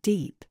soft yet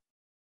deep.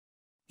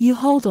 "You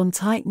hold on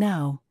tight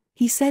now,"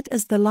 he said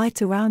as the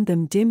light around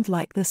them dimmed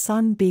like the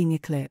sun being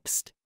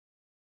eclipsed.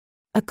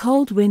 A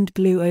cold wind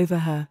blew over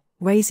her,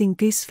 raising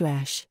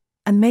gooseflesh,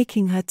 and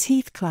making her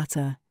teeth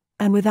clatter,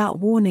 and without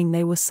warning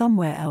they were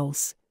somewhere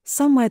else,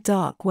 somewhere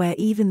dark where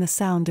even the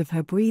sound of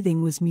her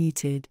breathing was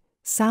muted,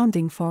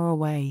 sounding far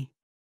away.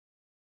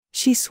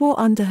 She swore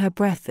under her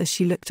breath as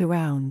she looked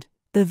around.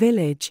 The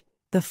village,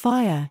 the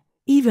fire,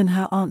 even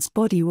her aunt's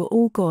body were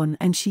all gone,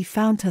 and she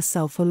found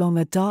herself along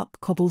a dark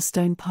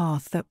cobblestone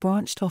path that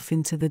branched off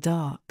into the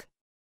dark.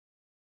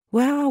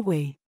 "Where are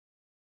we?"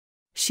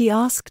 she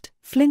asked,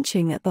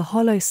 flinching at the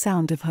hollow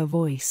sound of her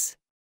voice.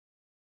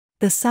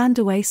 The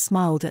Sandaway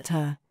smiled at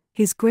her,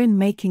 his grin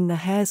making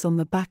the hairs on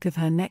the back of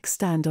her neck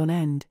stand on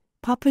end.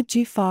 "Papa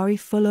Jufari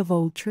full of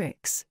old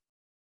tricks.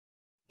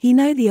 He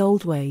know the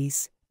old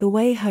ways, the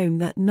way home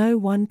that no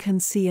one can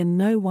see and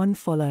no one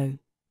follow.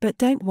 But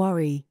don't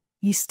worry,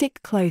 you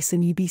stick close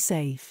and you be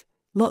safe.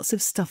 Lots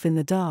of stuff in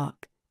the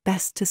dark,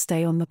 best to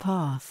stay on the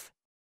path."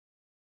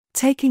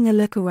 Taking a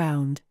look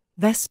around,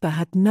 Vesper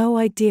had no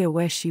idea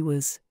where she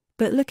was,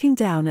 but looking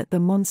down at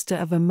the monster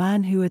of a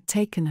man who had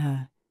taken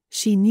her,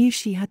 she knew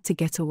she had to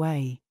get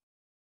away.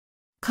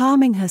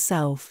 Calming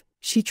herself,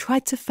 she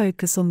tried to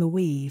focus on the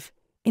weave,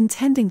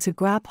 intending to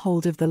grab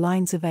hold of the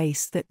lines of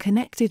ace that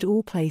connected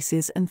all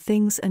places and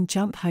things and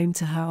jump home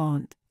to her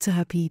aunt, to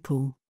her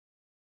people.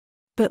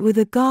 But with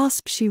a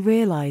gasp she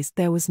realized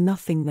there was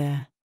nothing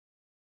there.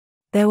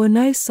 There were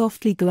no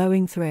softly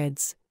glowing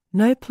threads,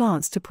 no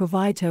plants to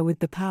provide her with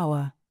the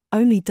power,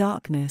 only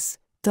darkness,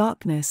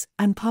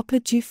 and Papa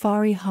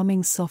Jufari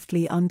humming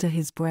softly under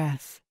his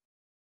breath.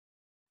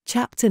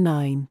 Chapter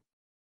 9.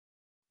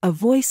 A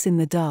Voice in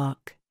the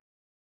Dark.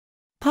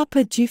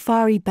 Papa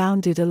Jufari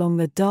bounded along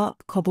the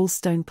dark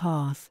cobblestone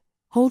path,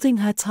 holding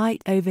her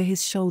tight over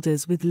his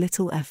shoulders with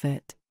little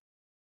effort.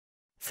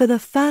 For the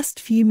first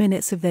few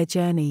minutes of their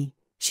journey,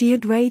 she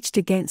had raged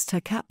against her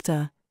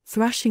captor,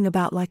 thrashing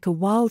about like a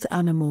wild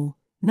animal,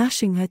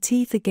 gnashing her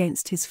teeth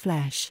against his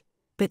flesh,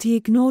 but he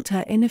ignored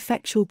her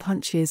ineffectual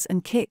punches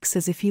and kicks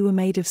as if he were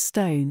made of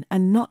stone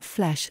and not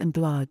flesh and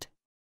blood.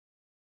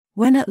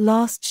 When at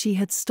last she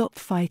had stopped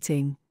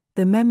fighting,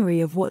 the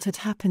memory of what had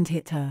happened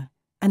hit her,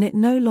 and it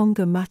no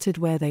longer mattered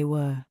where they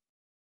were.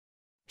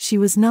 She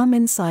was numb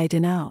inside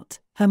and out,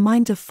 her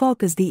mind a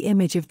fog as the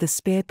image of the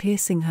spear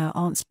piercing her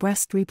aunt's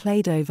breast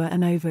replayed over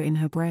and over in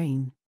her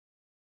brain.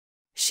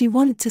 She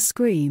wanted to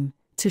scream,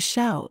 to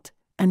shout,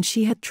 and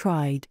she had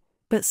tried,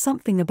 but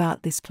something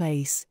about this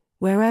place,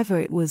 wherever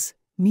it was,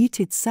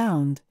 muted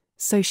sound,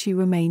 so she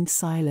remained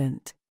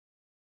silent,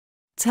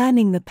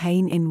 turning the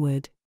pain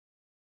inward.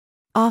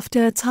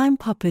 After a time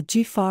Papa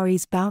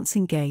Jufari's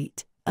bouncing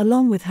gait,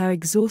 along with her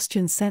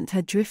exhaustion, sent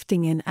her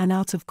drifting in and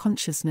out of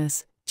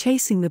consciousness,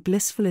 chasing the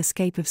blissful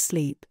escape of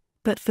sleep,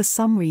 but for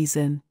some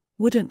reason,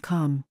 wouldn't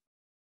come.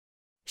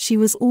 She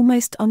was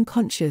almost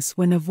unconscious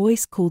when a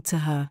voice called to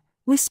her,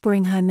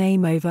 whispering her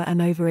name over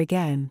and over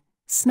again,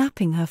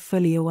 snapping her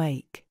fully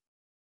awake.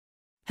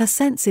 Her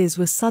senses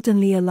were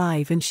suddenly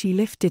alive and she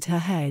lifted her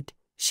head,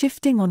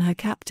 shifting on her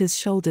captor's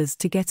shoulders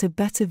to get a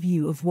better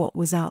view of what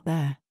was out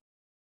there.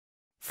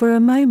 For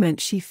a moment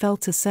she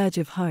felt a surge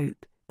of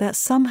hope, that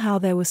somehow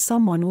there was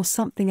someone or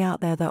something out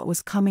there that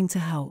was coming to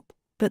help,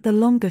 but the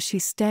longer she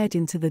stared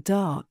into the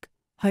dark,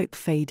 hope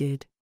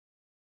faded.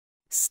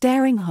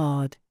 Staring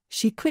hard,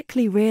 she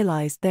quickly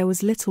realized there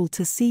was little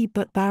to see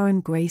but barren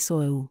grey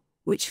soil,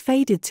 which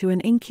faded to an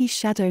inky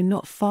shadow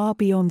not far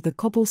beyond the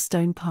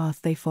cobblestone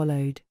path they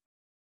followed.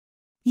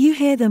 "You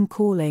hear them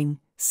calling,"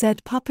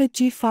 said Papa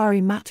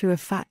Jufari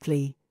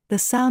matter-of-factly, the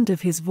sound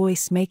of his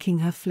voice making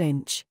her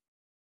flinch.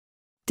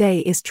 "Day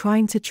is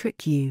trying to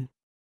trick you.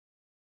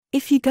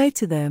 If you go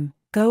to them,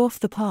 go off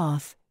the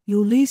path,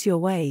 you'll lose your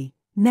way,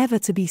 never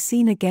to be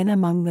seen again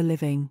among the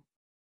living."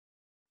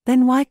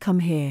 "Then why come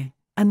here,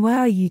 and where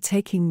are you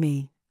taking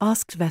me?"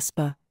 asked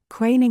Vesper,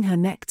 craning her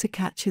neck to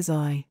catch his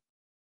eye.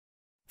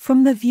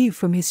 From the view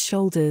from his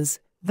shoulders,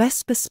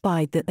 Vesper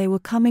spied that they were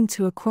coming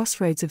to a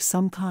crossroads of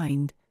some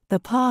kind, the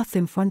path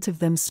in front of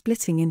them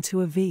splitting into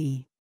a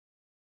V.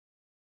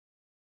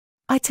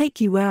 "I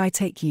take you where I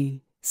take you,"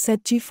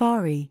 said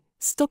Jufari,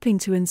 stopping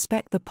to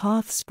inspect the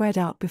path spread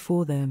out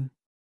before them.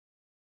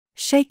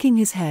 Shaking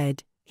his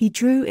head, he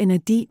drew in a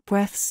deep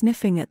breath,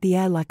 sniffing at the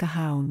air like a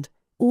hound,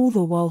 all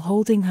the while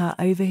holding her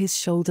over his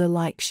shoulder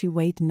like she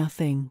weighed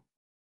nothing.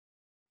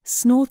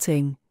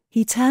 Snorting,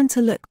 he turned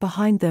to look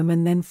behind them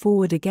and then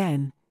forward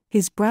again,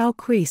 his brow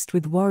creased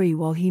with worry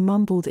while he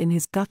mumbled in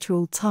his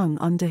guttural tongue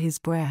under his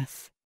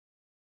breath.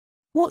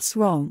 "What's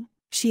wrong?"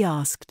 she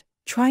asked,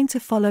 trying to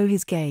follow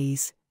his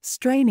gaze,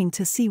 straining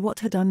to see what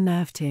had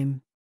unnerved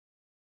him.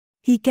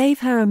 He gave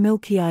her a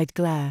milky-eyed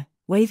glare,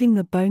 waving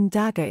the bone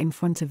dagger in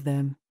front of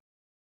them.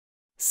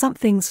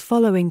 "Something's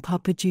following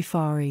Papa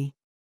Jufari.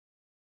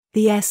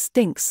 The air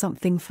stinks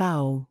something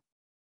foul."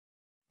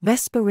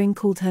 Vesper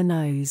wrinkled her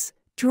nose,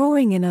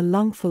 drawing in a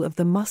lungful of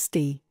the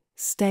musty,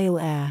 stale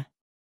air.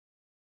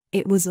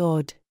 It was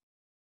odd.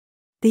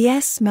 The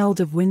air smelled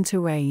of winter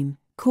rain,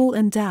 cool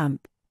and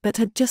damp, but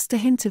had just a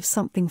hint of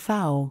something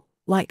foul,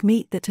 like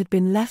meat that had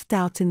been left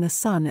out in the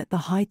sun at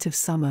the height of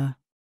summer.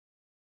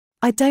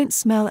 "I don't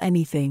smell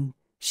anything,"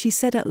 she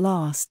said at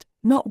last,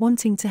 not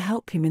wanting to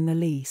help him in the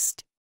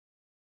least.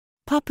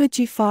 "Papa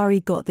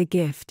Jufari got the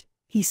gift,"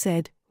 he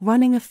said,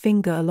 running a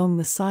finger along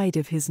the side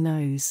of his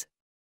nose.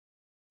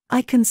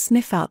 "I can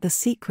sniff out the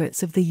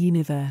secrets of the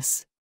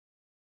universe.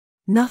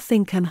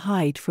 Nothing can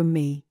hide from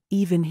me,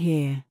 even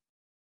here."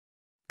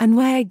 "And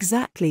where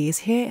exactly is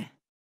here?"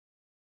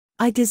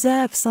 "I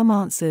deserve some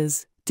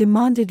answers,"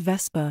 demanded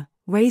Vesper,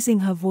 raising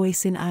her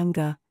voice in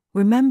anger,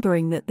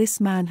 remembering that this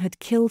man had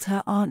killed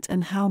her aunt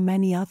and how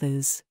many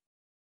others.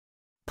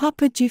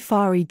 Papa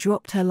Jufari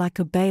dropped her like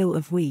a bale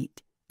of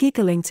wheat,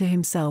 giggling to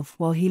himself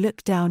while he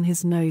looked down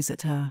his nose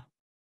at her.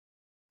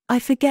 "I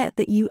forget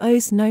that you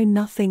O's know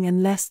nothing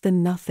and less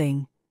than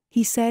nothing,"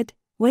 he said,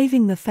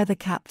 waving the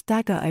feather-capped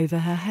dagger over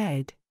her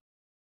head.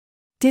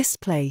 "This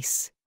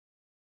place.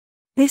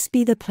 This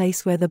be the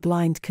place where the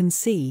blind can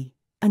see,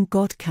 and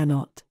God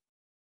cannot.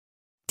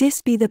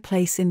 This be the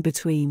place in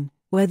between,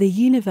 where the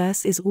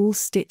universe is all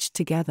stitched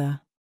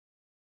together."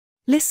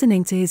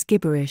 Listening to his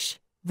gibberish,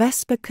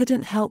 Vesper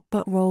couldn't help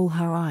but roll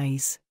her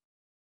eyes.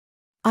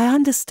 "I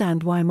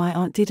understand why my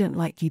aunt didn't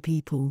like you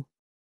people.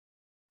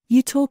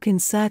 You talk in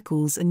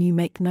circles and you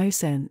make no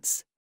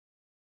sense."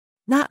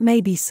 "That may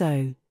be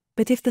so,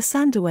 but if the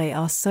Sandaway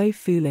are so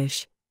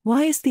foolish,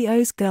 why is the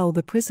O's girl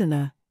the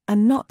prisoner,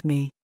 and not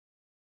me?"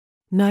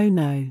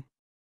 No.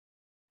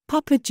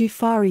 Papa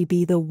Jufari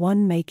be the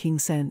one making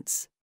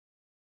sense.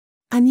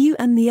 And you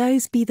and the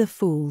O's be the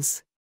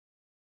fools."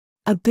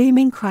 A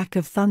booming crack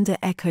of thunder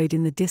echoed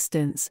in the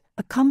distance,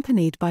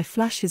 accompanied by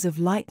flashes of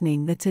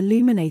lightning that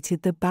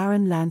illuminated the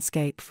barren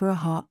landscape for a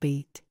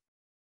heartbeat.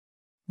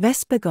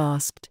 Vesper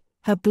gasped,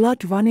 her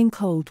blood running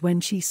cold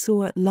when she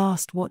saw at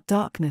last what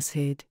darkness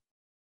hid.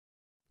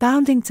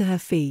 Bounding to her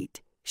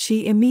feet,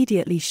 she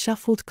immediately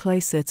shuffled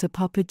closer to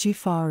Papa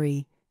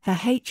Jufari, her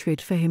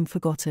hatred for him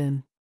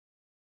forgotten.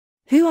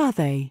 "Who are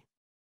they?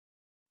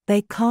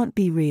 They can't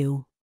be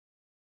real."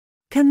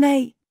 "Can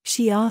they?"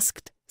 she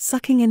asked,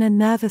 sucking in a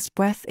nervous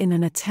breath in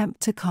an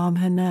attempt to calm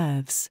her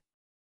nerves.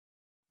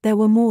 "There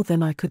were more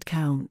than I could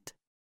count."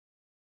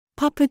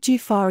 Papa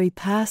Jufari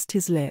pursed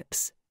his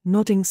lips,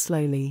 nodding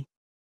slowly.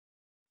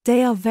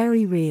 "They are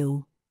very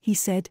real," he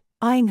said,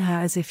 eyeing her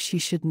as if she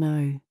should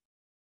know.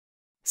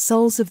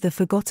 "Souls of the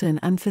forgotten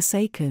and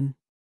forsaken.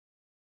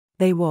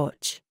 They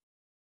watch.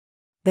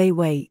 They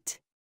wait.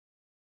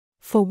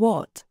 For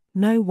what,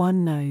 no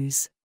one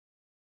knows."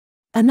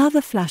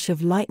 Another flash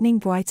of lightning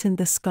brightened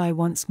the sky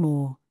once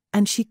more,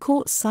 and she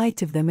caught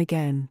sight of them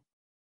again.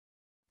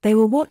 They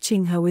were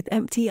watching her with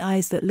empty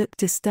eyes that looked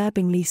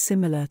disturbingly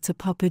similar to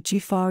Papa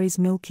Jufari's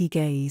milky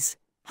gaze,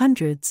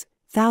 hundreds,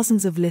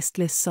 thousands of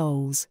listless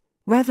souls,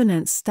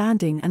 revenants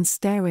standing and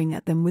staring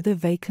at them with a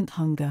vacant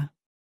hunger.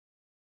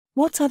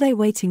 "What are they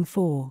waiting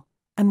for,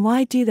 and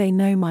why do they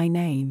know my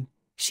name?"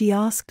 she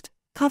asked,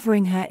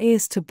 covering her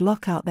ears to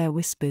block out their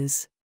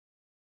whispers.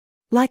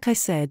 "Like I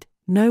said,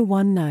 no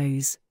one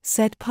knows,"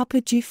 said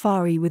Papa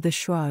Jufari with a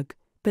shrug,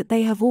 "but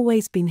they have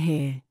always been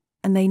here,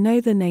 and they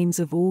know the names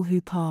of all who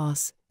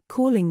pass,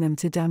 calling them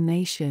to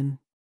damnation."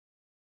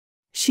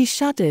 She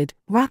shuddered,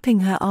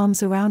 wrapping her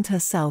arms around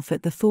herself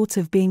at the thought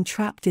of being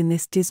trapped in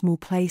this dismal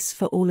place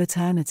for all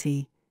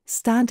eternity,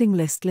 standing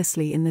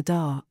listlessly in the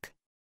dark.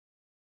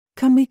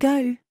 "Can we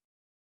go?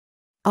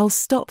 I'll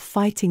stop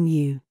fighting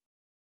you.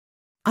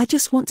 I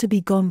just want to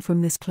be gone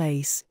from this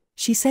place,"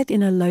 she said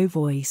in a low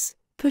voice,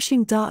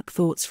 pushing dark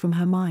thoughts from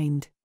her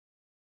mind.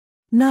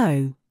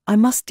 "No, I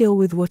must deal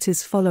with what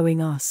is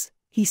following us,"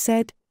 he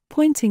said,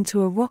 pointing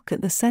to a rock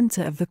at the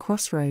center of the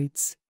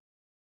crossroads.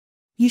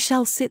 "You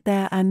shall sit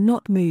there and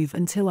not move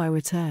until I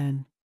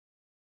return."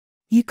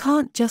 "You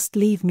can't just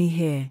leave me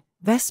here,"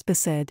 Vesper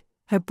said,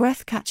 her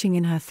breath catching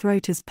in her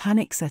throat as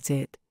panic set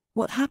it.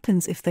 "What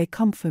happens if they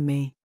come for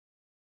me?"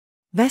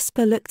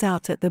 Vesper looked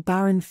out at the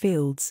barren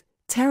fields,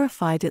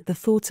 terrified at the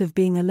thought of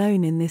being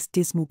alone in this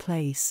dismal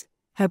place,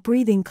 her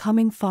breathing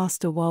coming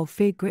faster while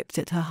fear gripped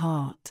at her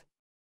heart.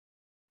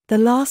 The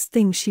last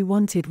thing she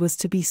wanted was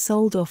to be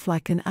sold off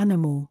like an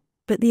animal,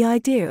 but the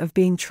idea of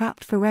being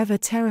trapped forever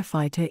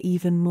terrified her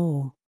even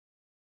more.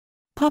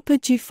 "Papa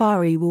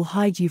Jufari will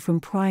hide you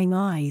from prying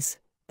eyes,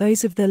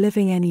 those of the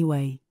living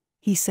anyway,"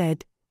 he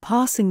said,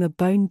 passing the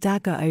bone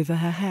dagger over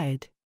her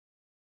head.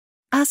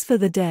 "As for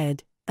the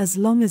dead, as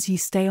long as you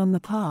stay on the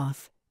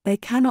path, they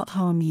cannot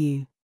harm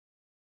you."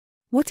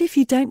 "What if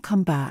you don't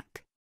come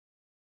back?"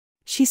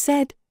 she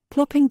said,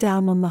 plopping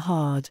down on the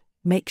hard,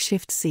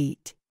 makeshift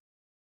seat.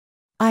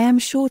 "I am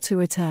sure to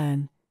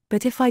return,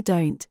 but if I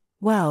don't,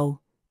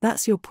 well,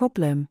 that's your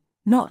problem,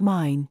 not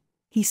mine,"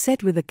 he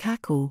said with a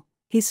cackle,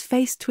 his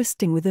face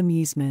twisting with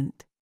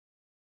amusement.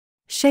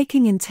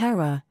 Shaking in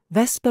terror,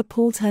 Vesper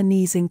pulled her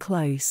knees in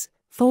close,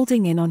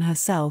 folding in on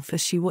herself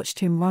as she watched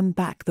him run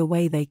back the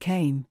way they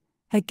came,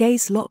 her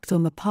gaze locked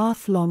on the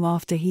path long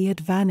after he had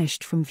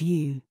vanished from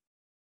view.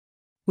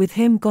 With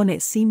him gone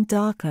it seemed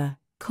darker,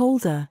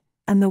 colder,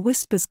 and the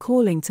whispers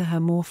calling to her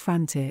more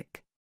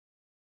frantic.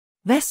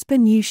 Vesper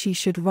knew she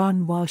should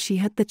run while she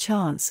had the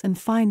chance and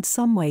find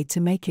some way to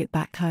make it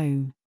back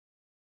home.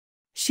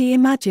 She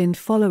imagined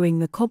following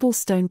the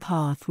cobblestone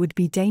path would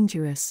be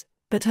dangerous,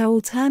 but her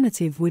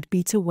alternative would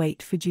be to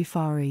wait for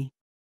Jufari.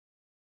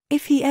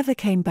 If he ever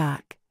came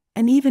back,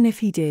 and even if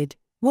he did,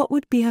 what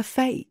would be her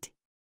fate?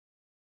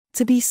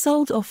 To be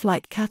sold off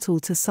like cattle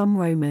to some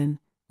Roman,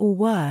 or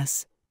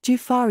worse,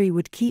 Jufari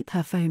would keep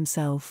her for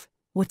himself,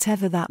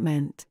 whatever that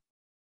meant.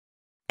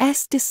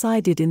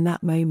 Decided in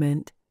that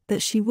moment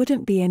that she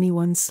wouldn't be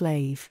anyone's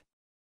slave.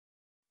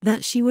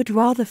 That she would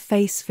rather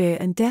face fear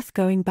and death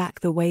going back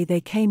the way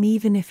they came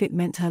even if it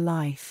meant her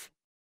life.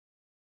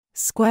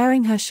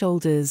 Squaring her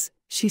shoulders,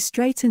 she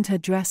straightened her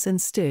dress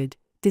and stood,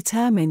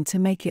 determined to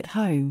make it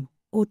home,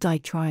 or die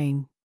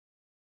trying.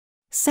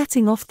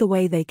 Setting off the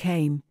way they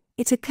came,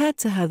 it occurred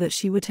to her that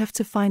she would have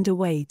to find a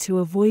way to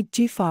avoid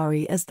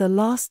Jufari, as the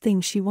last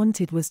thing she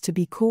wanted was to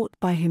be caught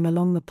by him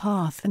along the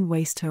path and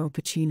waste her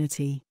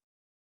opportunity.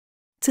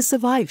 To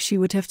survive, she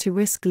would have to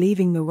risk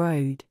leaving the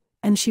road,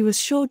 and she was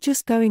sure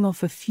just going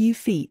off a few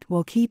feet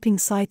while keeping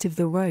sight of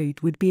the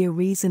road would be a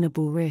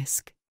reasonable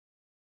risk.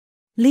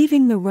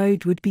 Leaving the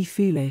road would be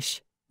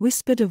foolish,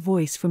 whispered a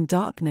voice from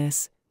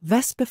darkness,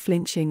 Vesper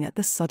flinching at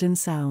the sudden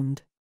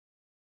sound.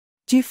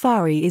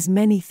 Jufari is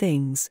many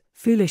things,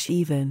 foolish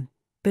even,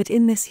 but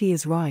in this he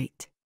is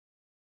right.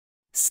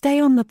 Stay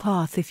on the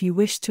path if you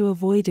wish to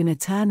avoid an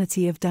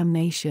eternity of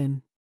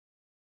damnation.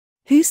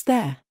 Who's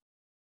there?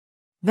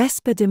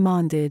 Vesper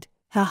demanded,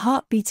 her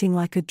heart beating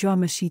like a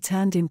drum as she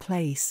turned in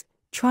place,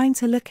 trying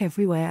to look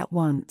everywhere at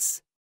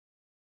once.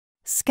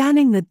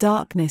 Scanning the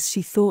darkness,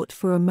 she thought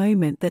for a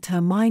moment that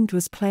her mind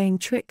was playing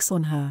tricks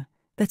on her,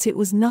 that it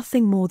was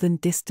nothing more than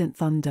distant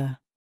thunder.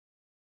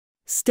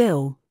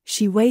 Still,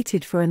 she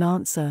waited for an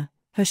answer,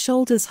 her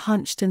shoulders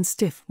hunched and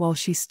stiff while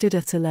she stood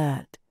at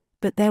alert,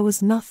 but there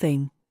was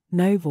nothing,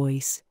 no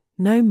voice,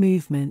 no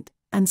movement,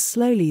 and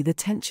slowly the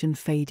tension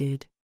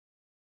faded.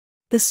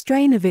 The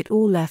strain of it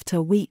all left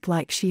her weak,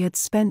 like she had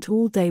spent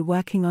all day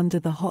working under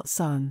the hot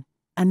sun,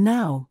 and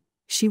now,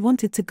 she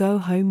wanted to go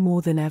home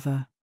more than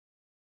ever.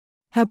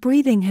 Her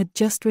breathing had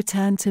just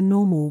returned to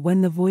normal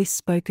when the voice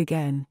spoke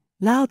again,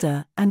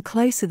 louder and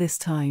closer this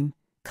time,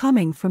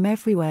 coming from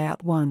everywhere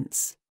at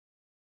once.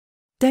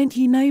 Don't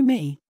you know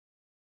me?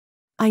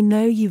 I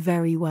know you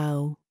very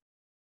well.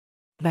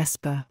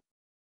 Vesper.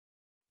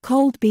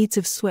 Cold beads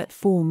of sweat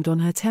formed on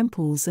her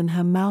temples and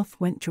her mouth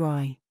went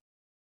dry.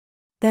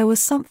 There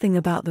was something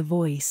about the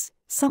voice,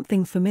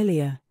 something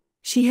familiar.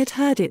 She had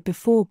heard it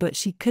before but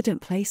she couldn't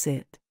place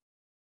it.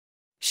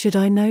 Should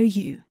I know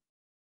you?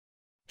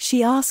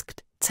 She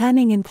asked,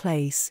 turning in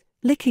place,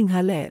 licking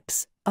her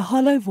lips, a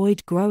hollow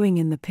void growing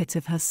in the pit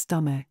of her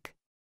stomach.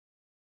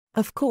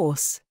 Of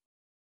course.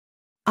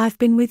 I've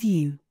been with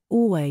you,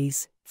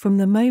 always, from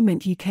the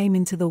moment you came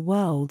into the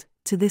world,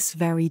 to this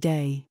very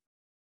day.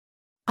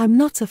 I'm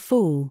not a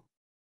fool,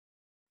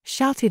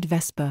 shouted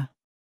Vesper.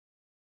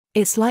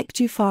 It's like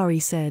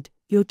Jufari said,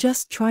 you're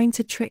just trying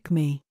to trick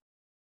me.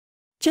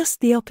 Just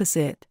the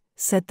opposite,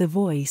 said the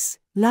voice,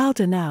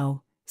 louder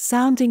now,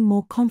 sounding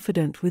more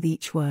confident with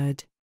each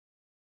word.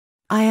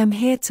 I am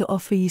here to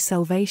offer you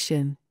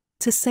salvation,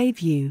 to save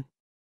you.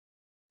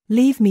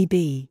 Leave me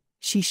be,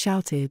 she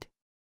shouted.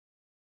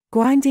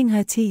 Grinding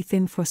her teeth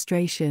in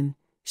frustration,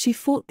 she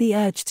fought the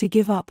urge to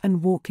give up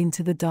and walk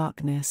into the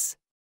darkness.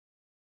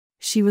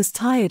 She was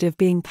tired of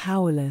being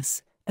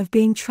powerless, of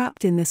being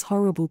trapped in this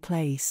horrible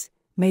place,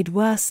 made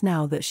worse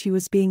now that she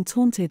was being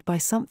taunted by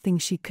something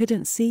she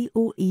couldn't see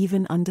or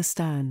even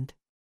understand.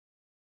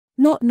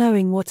 Not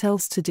knowing what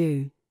else to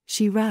do,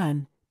 she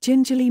ran,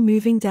 gingerly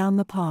moving down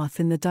the path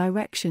in the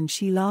direction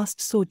she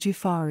last saw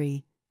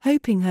Jufari,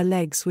 hoping her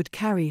legs would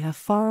carry her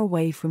far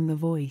away from the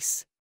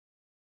voice.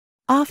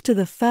 After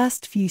the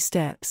first few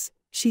steps,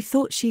 she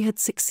thought she had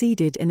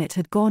succeeded and it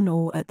had gone,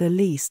 or at the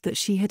least that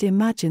she had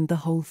imagined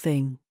the whole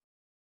thing.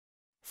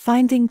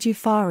 Finding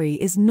Jufari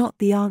is not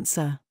the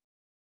answer,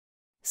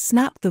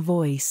 snapped the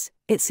voice,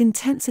 its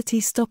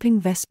intensity stopping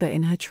Vesper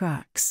in her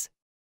tracks.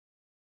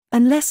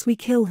 Unless we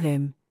kill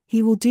him,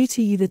 he will do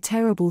to you the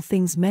terrible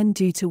things men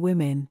do to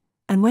women,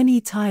 and when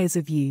he tires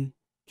of you,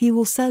 he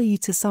will sell you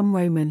to some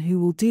Roman who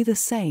will do the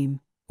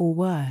same, or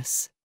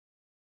worse.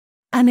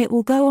 And it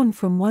will go on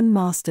from one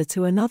master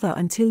to another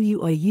until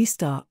you are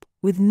used up,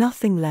 with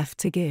nothing left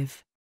to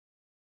give.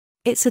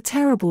 It's a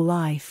terrible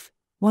life,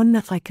 one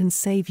that I can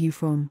save you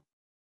from.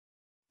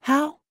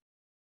 How?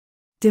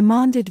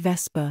 Demanded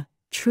Vesper,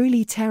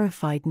 truly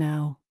terrified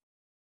now.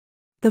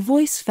 The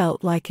voice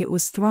felt like it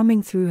was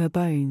thrumming through her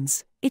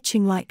bones,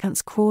 itching like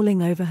ants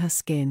crawling over her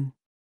skin.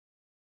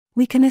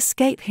 We can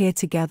escape here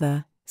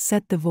together,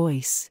 said the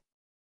voice.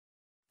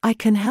 I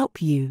can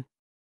help you.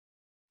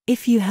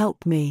 If you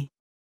help me.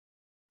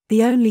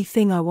 The only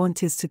thing I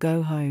want is to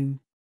go home.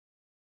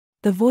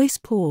 The voice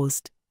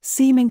paused,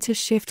 seeming to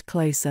shift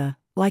closer,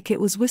 like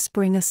it was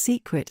whispering a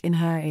secret in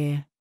her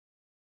ear.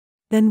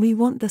 Then we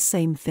want the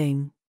same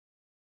thing.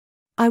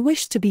 I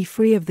wish to be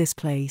free of this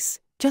place,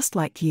 just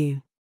like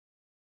you.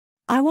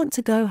 I want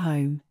to go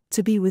home,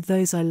 to be with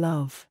those I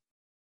love.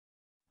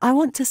 I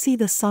want to see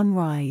the sun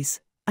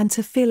rise, and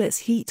to feel its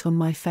heat on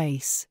my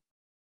face.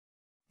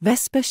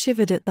 Vesper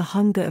shivered at the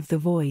hunger of the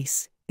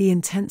voice, the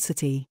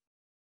intensity.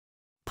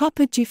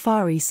 Papa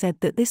Jufari said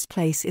that this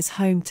place is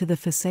home to the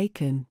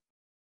forsaken.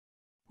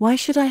 Why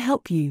should I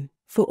help you?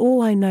 For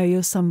all I know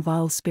you're some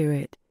vile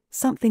spirit,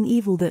 something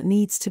evil that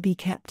needs to be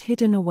kept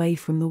hidden away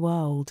from the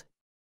world.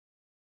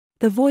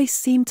 The voice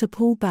seemed to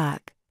pull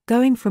back,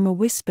 going from a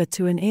whisper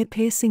to an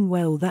ear-piercing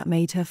wail that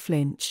made her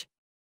flinch.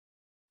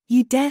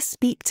 You dare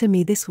speak to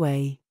me this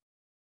way?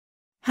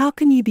 How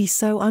can you be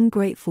so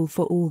ungrateful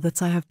for all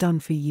that I have done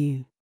for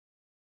you?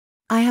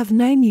 I have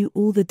known you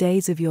all the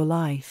days of your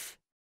life.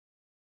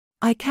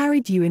 I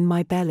carried you in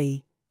my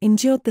belly,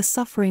 endured the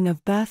suffering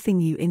of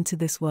birthing you into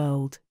this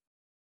world.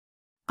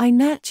 I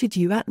nurtured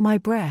you at my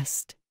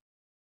breast.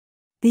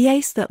 The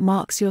ace that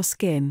marks your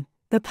skin,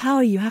 the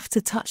power you have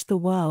to touch the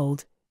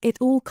world, it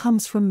all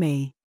comes from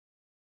me.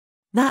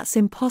 That's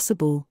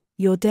impossible,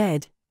 you're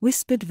dead,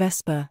 whispered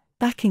Vesper,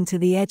 backing to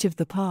the edge of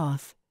the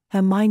path,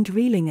 her mind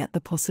reeling at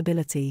the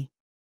possibility.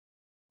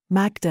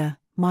 Magda,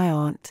 my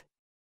aunt.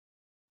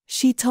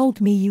 She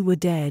told me you were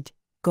dead,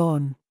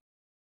 gone.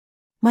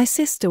 My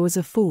sister was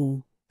a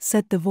fool,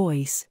 said the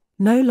voice,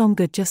 no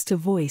longer just a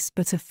voice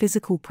but a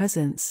physical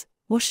presence,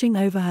 washing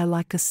over her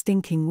like a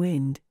stinking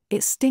wind,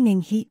 its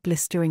stinging heat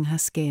blistering her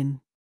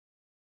skin.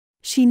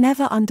 She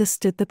never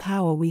understood the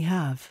power we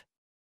have.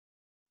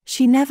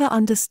 She never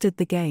understood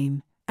the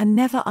game, and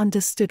never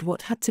understood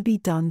what had to be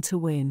done to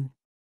win.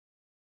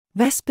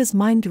 Vesper's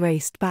mind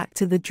raced back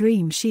to the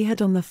dream she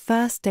had on the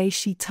first day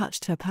she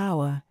touched her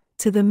power,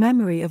 to the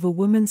memory of a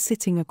woman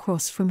sitting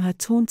across from her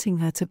taunting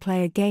her to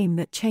play a game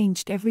that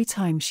changed every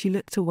time she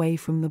looked away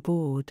from the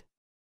board.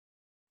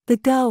 The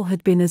girl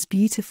had been as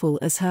beautiful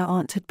as her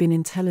aunt had been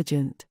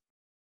intelligent.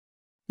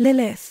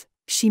 Lilith,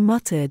 she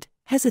muttered,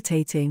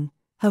 hesitating,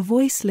 her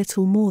voice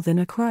little more than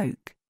a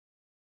croak.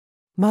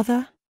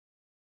 Mother?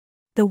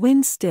 The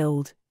wind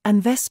stilled,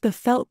 and Vesper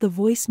felt the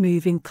voice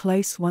moving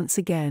close once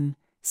again,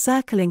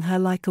 circling her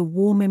like a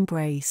warm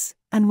embrace,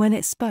 and when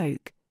it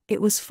spoke,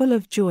 it was full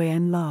of joy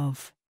and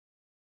love.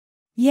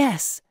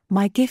 Yes,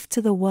 my gift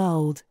to the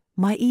world,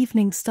 my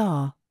evening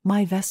star,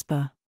 my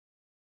Vesper.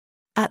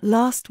 At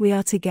last we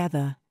are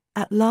together,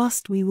 at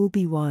last we will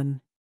be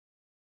one.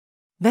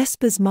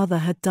 Vesper's mother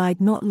had died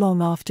not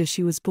long after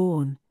she was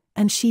born,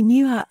 and she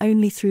knew her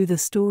only through the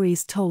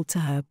stories told to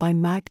her by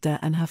Magda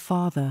and her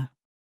father.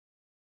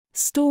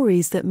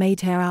 Stories that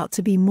made her out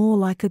to be more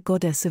like a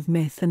goddess of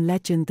myth and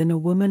legend than a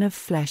woman of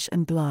flesh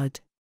and blood.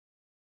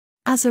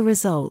 As a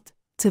result,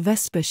 to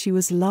Vesper she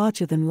was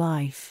larger than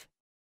life.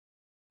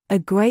 A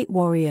great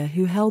warrior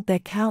who held their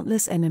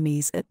countless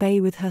enemies at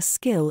bay with her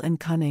skill and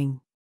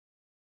cunning.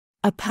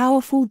 A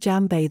powerful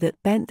djembe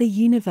that bent the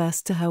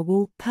universe to her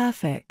will,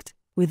 perfect,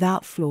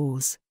 without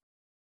flaws.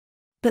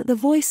 But the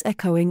voice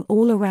echoing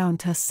all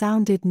around her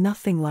sounded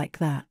nothing like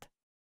that.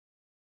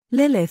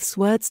 Lilith's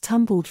words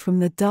tumbled from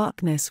the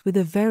darkness with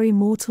a very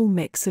mortal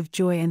mix of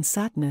joy and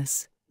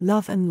sadness,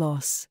 love and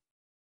loss.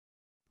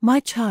 My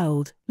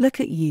child,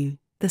 look at you,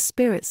 the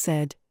spirit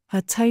said,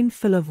 her tone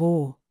full of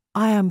awe.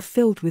 I am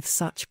filled with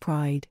such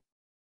pride.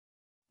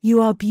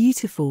 You are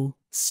beautiful,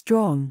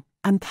 strong,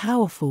 and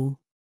powerful.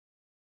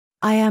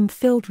 I am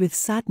filled with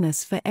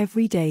sadness for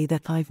every day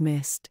that I've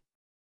missed.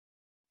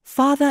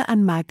 Father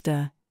and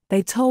Magda,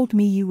 they told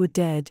me you were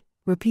dead,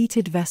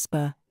 repeated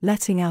Vesper,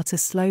 letting out a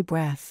slow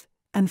breath,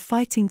 and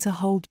fighting to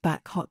hold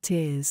back hot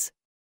tears.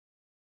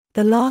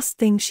 The last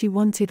thing she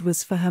wanted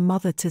was for her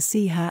mother to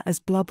see her as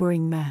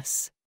blubbering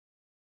mess.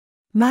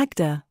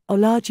 Magda,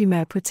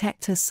 Olajume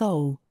protect her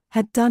soul,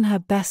 had done her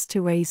best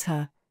to raise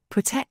her,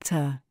 protect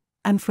her,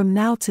 and from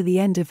now to the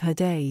end of her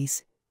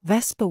days,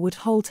 Vesper would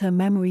hold her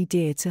memory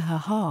dear to her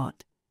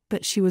heart,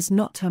 but she was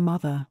not her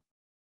mother.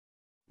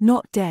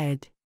 Not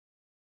dead.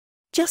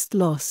 Just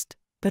lost,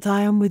 but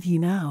I am with you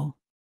now.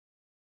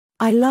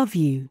 I love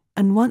you,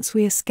 and once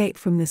we escape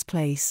from this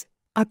place,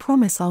 I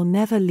promise I'll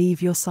never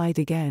leave your side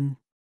again.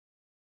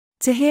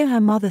 To hear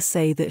her mother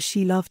say that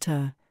she loved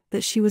her,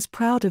 that she was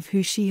proud of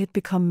who she had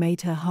become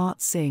made her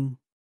heart sing.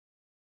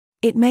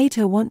 It made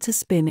her want to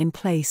spin in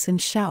place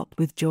and shout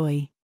with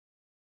joy.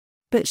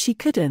 But she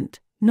couldn't,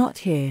 not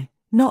here,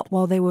 not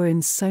while they were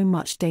in so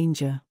much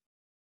danger.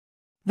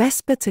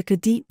 Vesper took a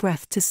deep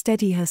breath to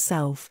steady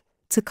herself,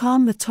 to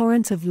calm the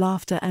torrent of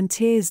laughter and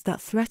tears that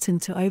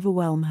threatened to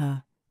overwhelm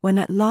her. When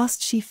at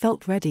last she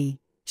felt ready,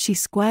 she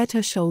squared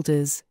her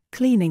shoulders,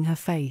 cleaning her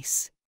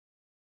face.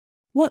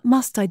 What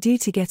must I do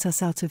to get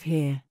us out of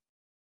here?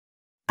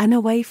 And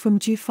away from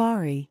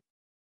Jufari?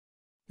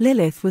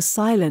 Lilith was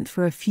silent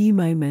for a few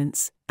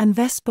moments, and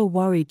Vesper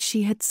worried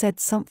she had said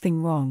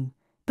something wrong,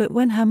 but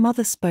when her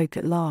mother spoke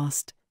at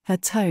last, her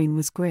tone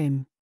was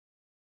grim.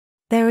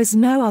 There is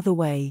no other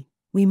way,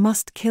 we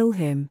must kill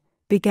him,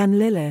 began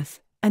Lilith,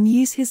 and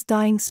use his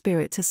dying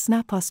spirit to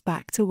snap us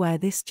back to where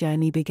this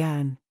journey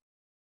began.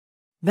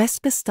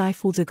 Vesper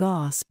stifled a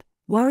gasp,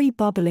 worry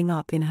bubbling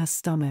up in her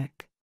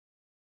stomach.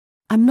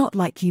 I'm not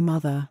like you,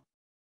 Mother.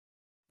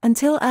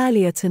 Until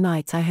earlier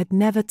tonight I had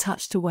never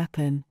touched a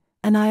weapon,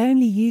 and I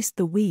only used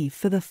the weave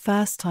for the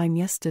first time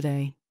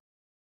yesterday."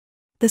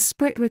 The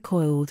spirit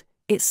recoiled,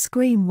 its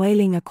scream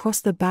wailing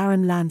across the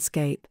barren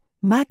landscape.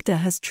 "Magda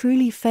has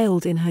truly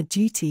failed in her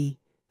duty."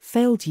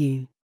 "Failed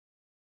you?"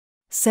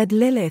 said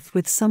Lilith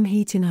with some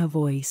heat in her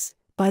voice.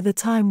 "By the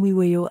time we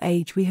were your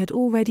age we had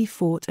already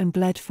fought and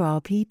bled for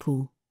our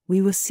people.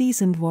 We were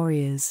seasoned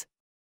warriors."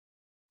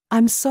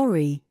 "I'm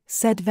sorry,"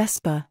 said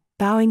Vesper,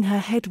 bowing her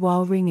head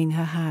while wringing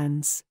her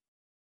hands.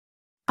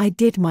 "I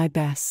did my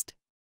best.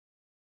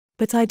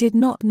 But I did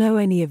not know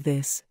any of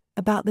this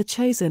about the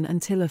Chosen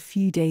until a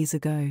few days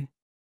ago."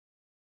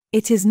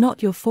 "It is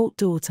not your fault,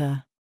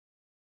 daughter.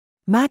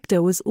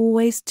 Magda was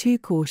always too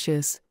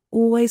cautious,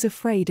 always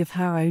afraid of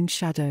her own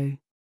shadow."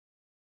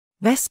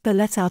 Vesper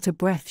let out a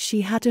breath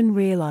she hadn't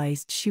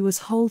realized she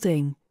was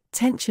holding,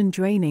 tension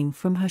draining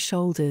from her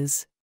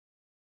shoulders.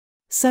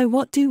 "So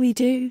what do we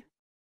do?"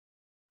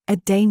 "A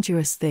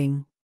dangerous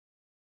thing.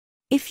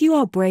 If you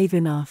are brave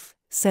enough,"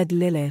 said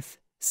Lilith,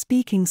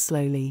 speaking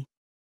slowly.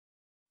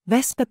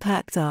 Vesper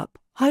perked up,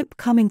 hope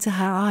coming to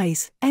her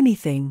eyes.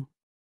 "Anything.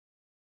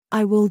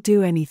 I will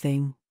do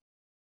anything.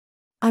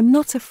 I'm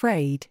not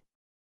afraid."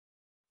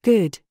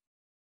 "Good.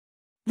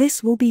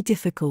 This will be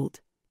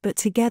difficult, but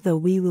together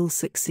we will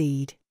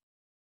succeed.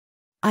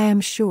 I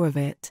am sure of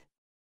it."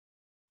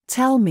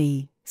 "Tell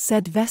me,"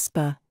 said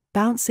Vesper,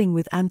 bouncing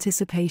with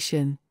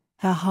anticipation,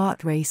 her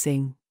heart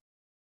racing.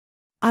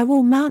 "I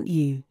will mount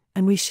you,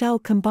 and we shall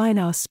combine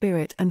our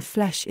spirit and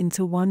flesh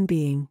into one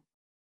being.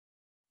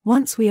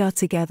 Once we are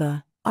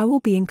together, I will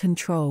be in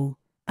control,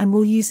 and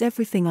will use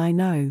everything I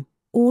know,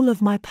 all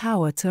of my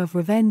power to have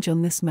revenge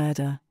on this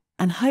murder,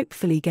 and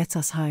hopefully get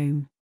us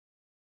home."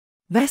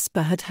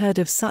 Vesper had heard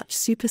of such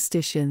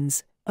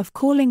superstitions, of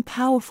calling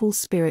powerful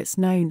spirits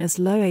known as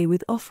loe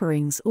with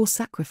offerings or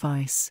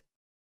sacrifice.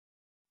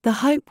 The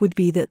hope would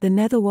be that the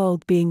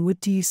netherworld being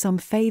would do you some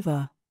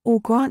favor, or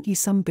grant you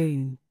some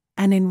boon,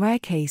 and in rare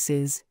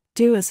cases,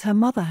 do as her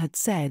mother had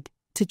said,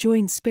 to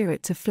join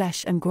spirit to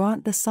flesh and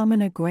grant the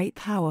summoner great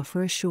power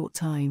for a short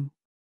time.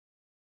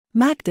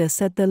 Magda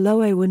said the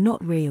loe were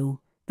not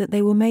real, that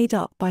they were made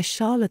up by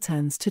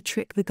charlatans to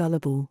trick the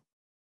gullible.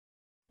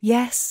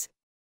 "Yes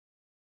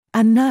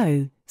and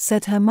no,"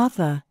 said her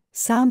mother,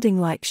 sounding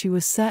like she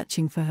was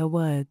searching for her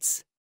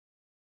words.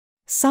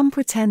 "Some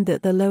pretend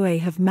that the loe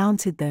have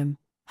mounted them,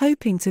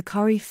 hoping to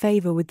curry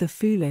favor with the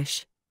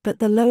foolish, but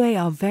the loe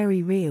are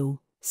very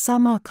real.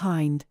 Some are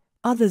kind,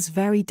 others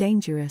very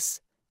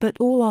dangerous, but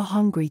all are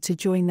hungry to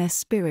join their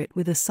spirit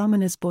with a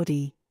summoner's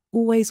body,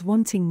 always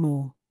wanting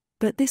more.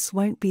 But this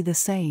won't be the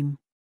same.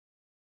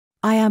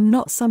 I am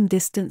not some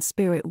distant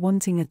spirit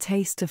wanting a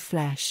taste of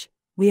flesh.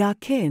 We are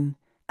kin,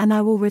 and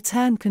I will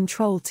return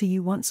control to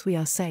you once we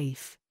are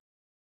safe."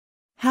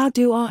 "How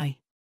do I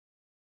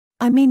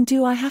mean,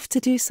 do I have to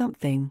do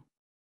something?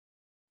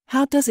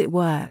 How does it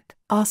work?"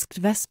 asked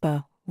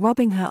Vesper,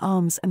 rubbing her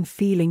arms and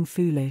feeling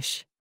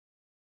foolish.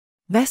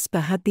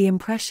 Vesper had the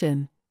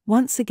impression,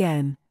 once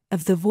again,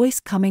 of the voice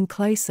coming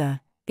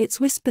closer, its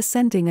whisper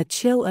sending a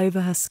chill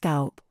over her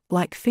scalp,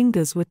 like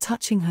fingers were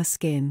touching her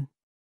skin.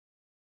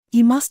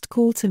 "You must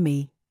call to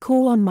me,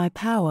 call on my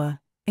power,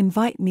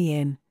 invite me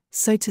in,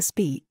 so to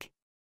speak.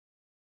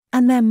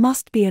 And there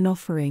must be an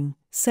offering,"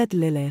 said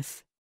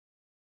Lilith.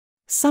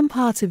 "Some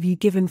part of you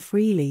given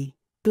freely,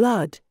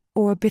 blood,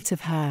 or a bit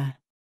of hair.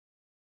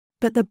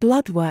 But the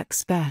blood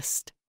works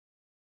best."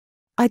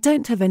 "I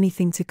don't have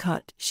anything to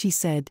cut," she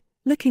said,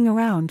 looking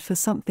around for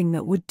something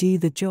that would do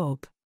the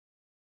job.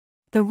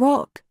 "The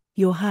rock,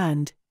 your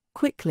hand,"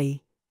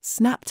 quickly,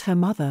 snapped her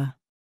mother.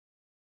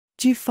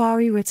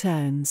 "Jufari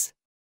returns."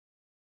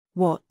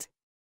 "What?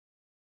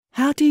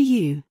 How do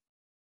you?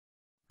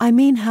 I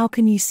mean, how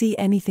can you see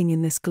anything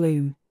in this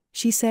gloom?"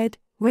 she said,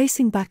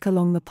 racing back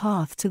along the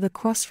path to the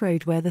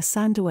crossroad where the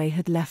Sandaway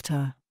had left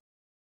her.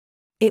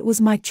 "It was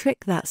my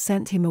trick that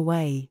sent him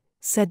away,"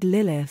 said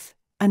Lilith,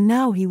 "and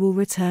now he will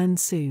return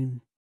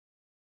soon.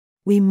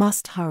 We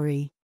must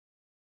hurry.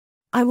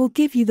 I will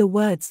give you the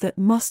words that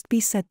must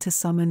be said to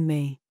summon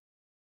me."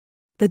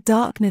 The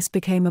darkness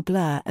became a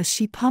blur as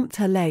she pumped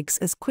her legs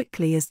as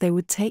quickly as they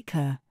would take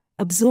her,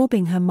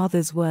 absorbing her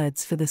mother's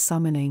words for the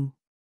summoning.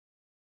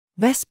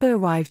 Vesper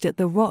arrived at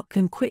the rock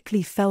and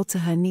quickly fell to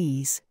her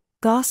knees,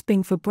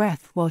 gasping for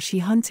breath while she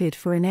hunted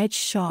for an edge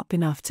sharp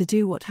enough to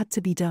do what had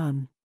to be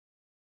done.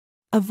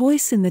 A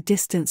voice in the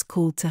distance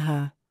called to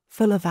her,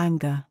 full of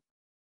anger.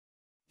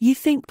 "You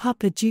think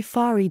Papa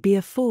Jufari be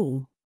a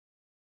fool?"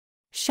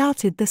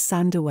 shouted the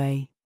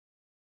Sandaway.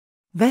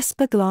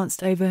 Vesper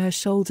glanced over her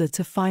shoulder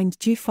to find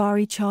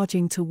Jufari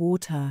charging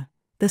toward her,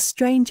 the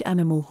strange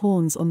animal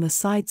horns on the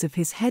sides of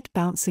his head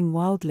bouncing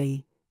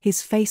wildly,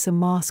 his face a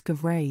mask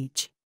of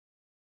rage.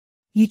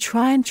 "You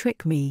try and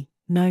trick me,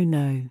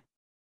 no.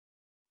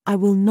 I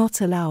will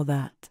not allow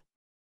that.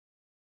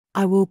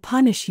 I will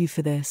punish you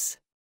for this.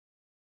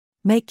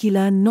 Make you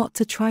learn not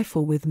to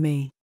trifle with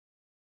me."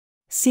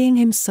 Seeing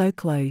him so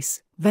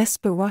close,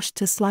 Vesper rushed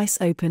to slice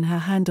open her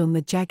hand on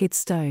the jagged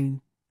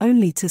stone,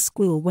 only to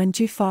squeal when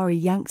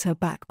Jufari yanked her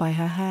back by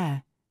her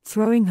hair,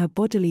 throwing her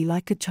bodily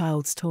like a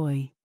child's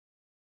toy.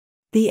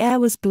 The air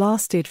was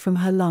blasted from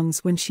her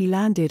lungs when she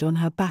landed on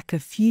her back a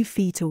few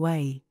feet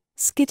away,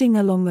 skidding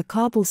along the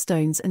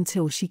cobblestones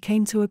until she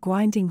came to a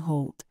grinding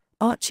halt,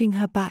 arching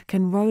her back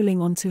and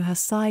rolling onto her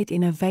side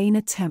in a vain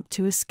attempt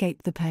to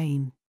escape the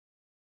pain.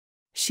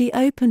 She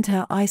opened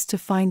her eyes to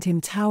find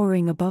him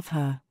towering above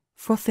her,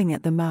 frothing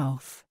at the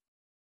mouth.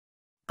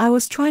 "I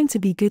was trying to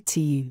be good to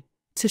you,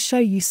 to show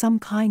you some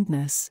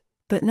kindness,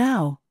 but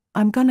now,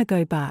 I'm gonna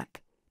go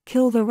back,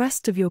 kill the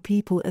rest of your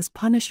people as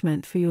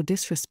punishment for your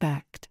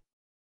disrespect.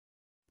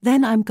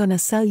 Then I'm gonna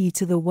sell you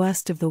to the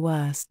worst of the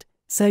worst,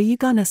 so you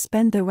gonna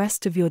spend the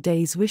rest of your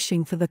days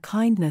wishing for the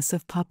kindness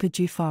of Papa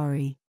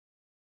Jufari."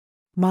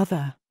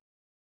 "Mother.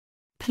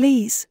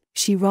 Please,"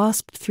 she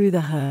rasped through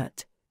the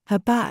hurt, her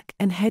back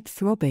and head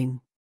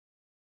throbbing.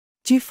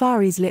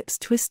 Jufari's lips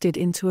twisted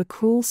into a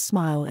cruel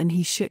smile and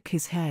he shook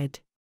his head.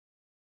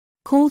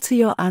 "Call to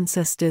your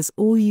ancestors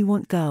all you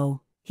want,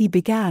 girl," he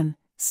began,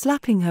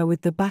 slapping her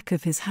with the back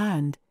of his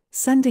hand,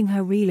 sending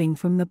her reeling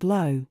from the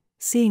blow,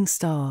 seeing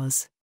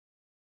stars.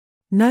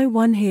 "No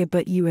one here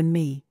but you and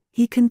me,"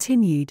 he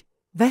continued,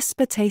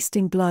 Vesper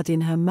tasting blood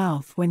in her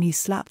mouth when he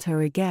slapped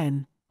her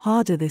again,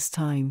 harder this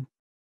time.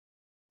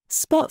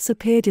 Spots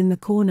appeared in the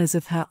corners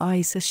of her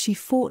eyes as she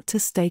fought to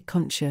stay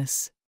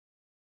conscious.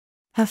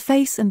 Her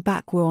face and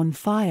back were on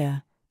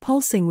fire,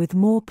 pulsing with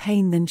more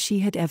pain than she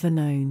had ever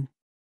known.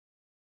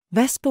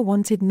 Vesper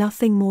wanted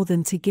nothing more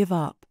than to give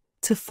up,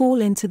 to fall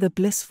into the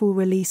blissful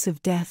release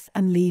of death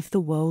and leave the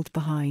world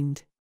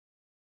behind.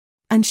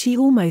 And she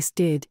almost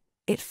did,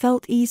 it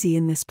felt easy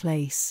in this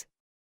place.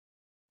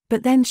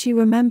 But then she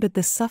remembered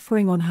the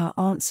suffering on her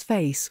aunt's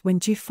face when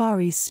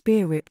Jufari's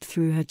spear ripped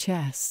through her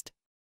chest.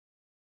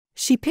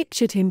 She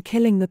pictured him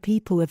killing the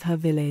people of her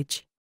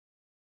village.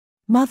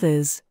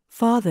 Mothers,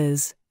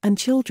 fathers, and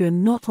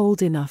children not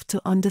old enough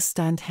to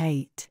understand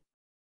hate.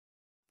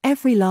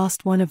 Every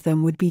last one of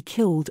them would be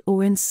killed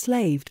or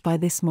enslaved by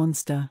this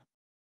monster.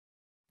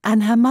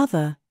 And her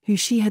mother, who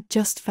she had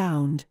just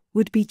found,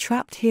 would be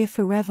trapped here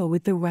forever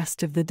with the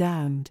rest of the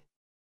damned.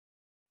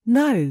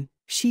 "No,"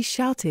 she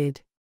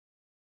shouted.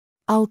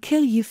 "I'll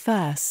kill you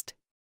first."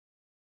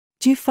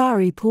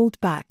 Jufari pulled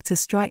back to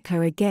strike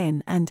her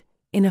again and,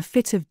 in a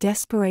fit of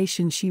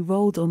desperation, she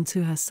rolled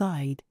onto her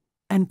side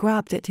and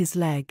grabbed at his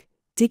leg,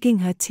 digging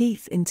her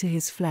teeth into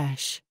his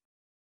flesh.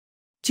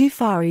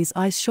 Jufari's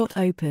eyes shot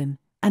open,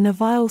 and a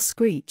vile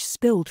screech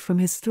spilled from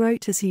his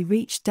throat as he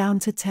reached down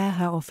to tear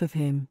her off of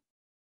him.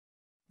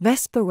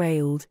 Vesper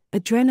railed,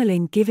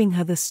 adrenaline giving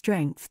her the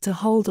strength to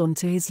hold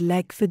onto his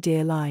leg for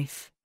dear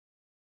life.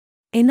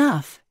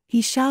 "Enough,"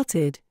 he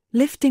shouted,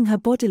 lifting her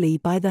bodily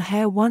by the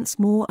hair once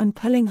more and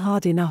pulling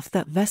hard enough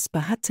that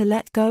Vesper had to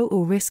let go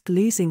or risk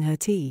losing her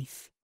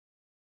teeth.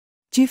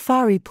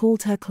 Jufari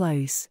pulled her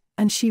close,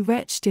 and she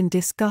retched in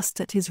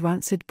disgust at his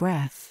rancid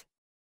breath.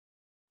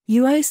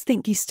 "You always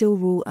think you still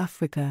rule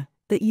Africa,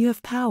 that you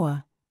have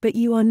power, but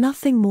you are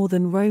nothing more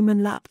than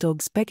Roman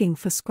lapdogs begging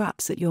for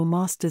scraps at your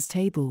master's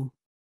table.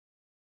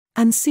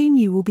 And soon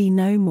you will be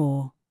no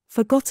more,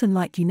 forgotten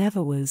like you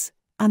never was,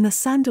 and the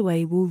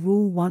Sandaway will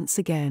rule once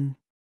again."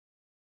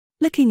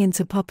 Looking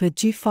into Papa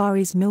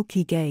Jufari's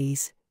milky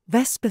gaze,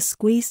 Vesper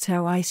squeezed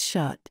her eyes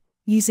shut,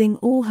 using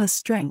all her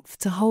strength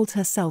to hold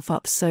herself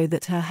up so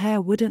that her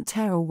hair wouldn't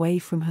tear away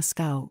from her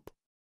scalp.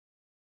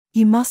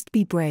 "You must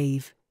be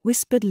brave,"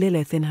 whispered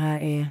Lilith in her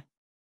ear.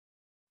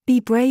 "Be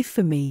brave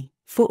for me,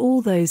 for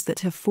all those that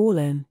have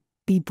fallen,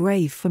 be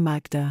brave for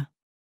Magda."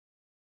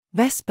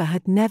 Vesper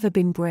had never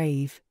been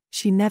brave,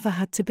 she never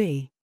had to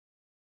be.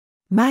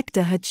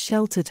 Magda had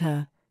sheltered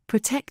her,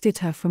 protected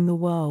her from the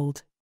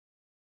world.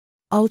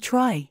 "I'll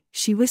try,"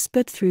 she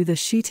whispered through the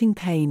shooting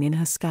pain in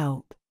her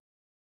scalp.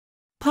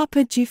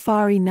 Papa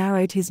Jufari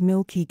narrowed his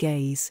milky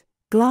gaze,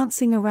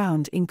 glancing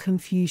around in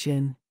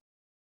confusion.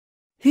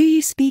 "Who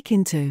you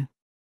speaking to?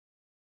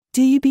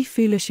 Do you be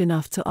foolish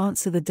enough to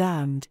answer the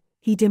damned?"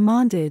 he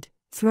demanded,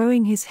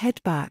 throwing his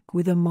head back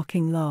with a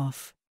mocking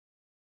laugh.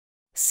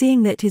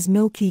 Seeing that his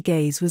milky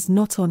gaze was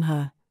not on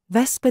her,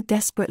 Vesper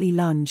desperately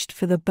lunged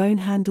for the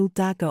bone-handled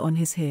dagger on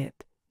his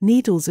hip,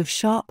 needles of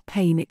sharp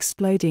pain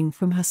exploding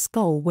from her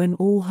skull when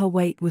all her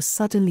weight was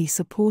suddenly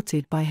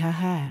supported by her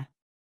hair.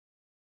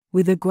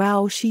 With a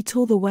growl she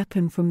tore the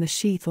weapon from the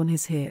sheath on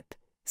his hip,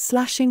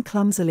 slashing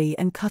clumsily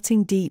and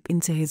cutting deep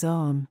into his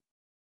arm.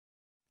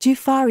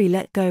 Jufari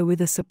let go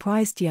with a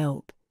surprised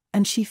yelp,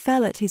 and she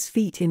fell at his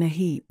feet in a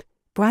heap,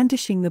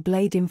 brandishing the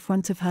blade in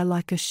front of her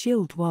like a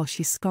shield while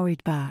she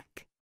scurried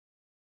back.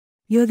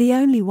 "You're the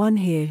only one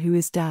here who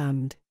is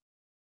damned.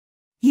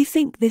 You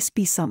think this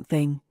be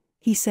something,"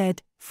 he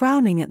said,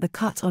 frowning at the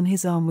cut on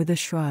his arm with a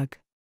shrug.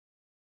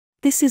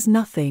 "This is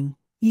nothing.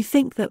 You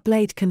think that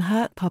blade can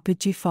hurt Papa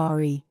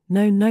Jufari?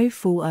 No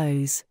fool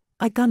O's,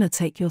 I gonna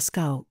take your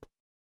scalp.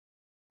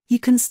 You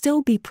can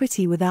still be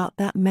pretty without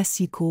that mess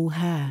you call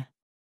hair."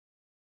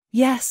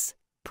 "Yes,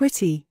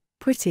 pretty.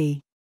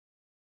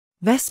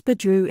 Vesper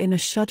drew in a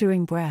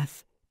shuddering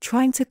breath,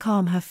 trying to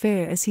calm her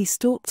fear as he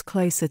stalked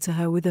closer to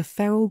her with a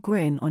feral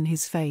grin on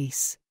his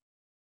face.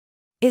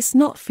 "It's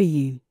not for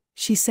you,"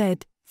 she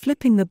said,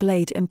 flipping the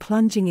blade and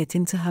plunging it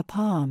into her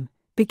palm,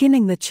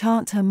 beginning the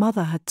chant her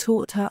mother had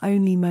taught her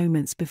only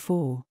moments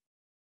before.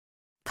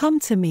 "Come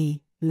to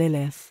me,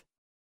 Lilith."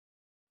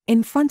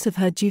 In front of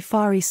her,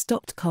 Jufari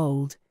stopped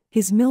cold,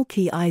 his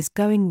milky eyes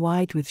going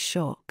wide with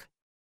shock.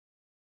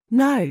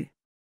 "No!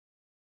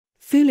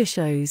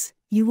 Foolishos,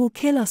 you will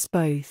kill us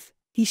both,"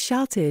 he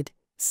shouted,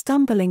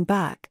 stumbling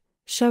back,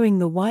 showing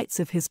the whites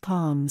of his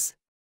palms.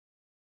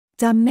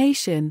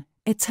 "Damnation,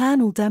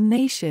 eternal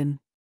damnation."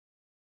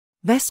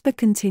 Vesper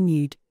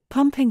continued,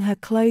 pumping her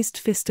closed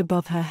fist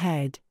above her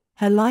head,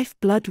 her life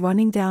blood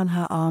running down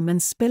her arm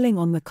and spilling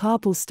on the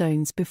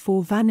cobblestones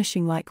before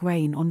vanishing like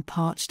rain on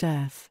parched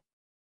earth.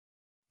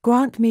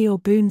 "Grant me your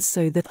boons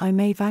so that I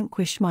may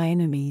vanquish my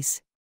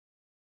enemies.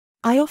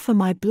 I offer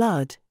my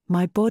blood,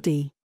 my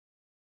body,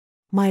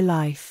 my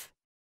life."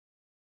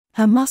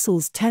 Her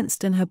muscles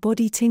tensed and her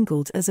body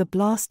tingled as a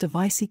blast of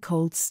icy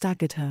cold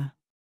staggered her.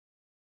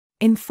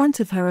 In front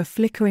of her a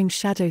flickering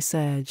shadow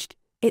surged,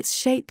 its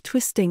shape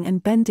twisting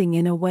and bending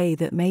in a way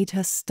that made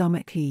her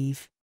stomach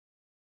heave.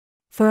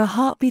 For a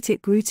heartbeat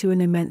it grew to an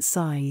immense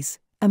size,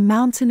 a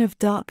mountain of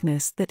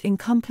darkness that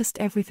encompassed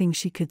everything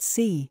she could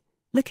see,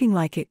 looking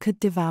like it could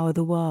devour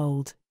the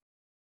world.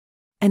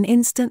 An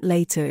instant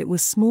later it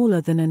was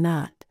smaller than a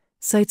gnat,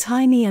 so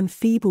tiny and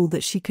feeble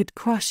that she could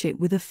crush it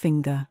with a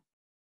finger.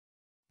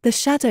 The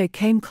shadow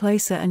came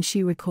closer and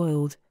she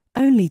recoiled,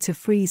 only to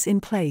freeze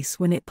in place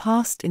when it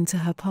passed into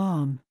her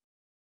palm.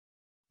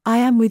 "I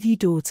am with you,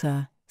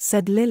 daughter,"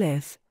 said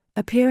Lilith,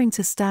 appearing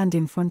to stand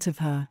in front of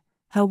her,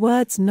 her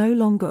words no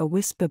longer a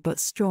whisper but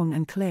strong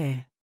and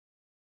clear.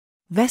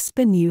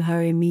 Vesper knew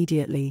her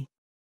immediately.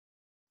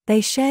 They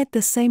shared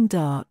the same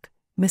dark,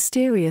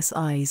 mysterious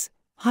eyes,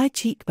 high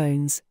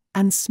cheekbones,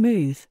 and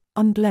smooth,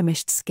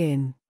 unblemished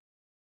skin.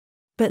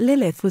 But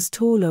Lilith was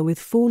taller with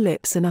full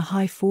lips and a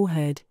high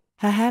forehead,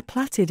 her hair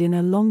plaited in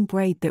a long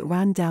braid that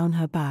ran down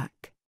her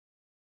back.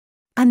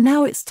 "And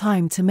now it's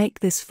time to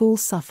make this fool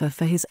suffer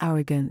for his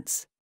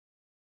arrogance.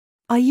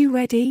 Are you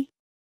ready?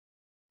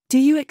 Do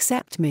you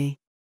accept me?"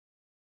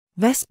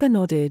 Vesper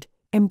nodded,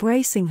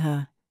 embracing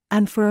her,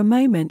 and for a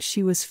moment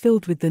she was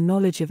filled with the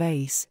knowledge of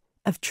Ace,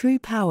 of true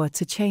power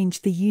to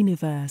change the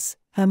universe,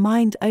 her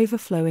mind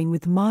overflowing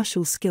with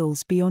martial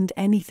skills beyond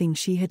anything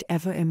she had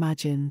ever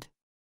imagined.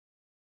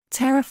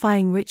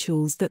 Terrifying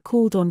rituals that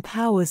called on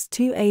powers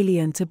too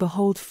alien to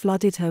behold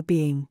flooded her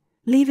being,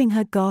 leaving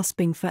her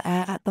gasping for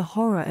air at the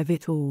horror of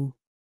it all.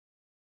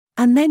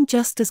 And then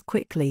just as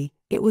quickly,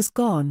 it was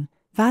gone,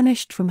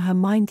 vanished from her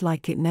mind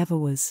like it never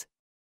was.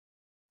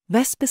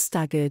 Vesper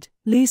staggered,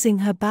 losing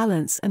her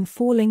balance and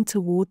falling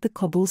toward the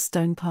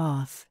cobblestone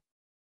path.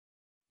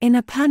 In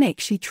a panic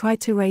she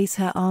tried to raise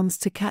her arms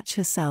to catch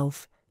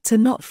herself, to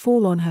not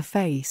fall on her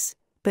face,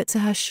 but to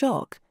her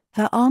shock,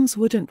 her arms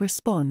wouldn't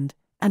respond,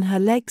 and her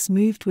legs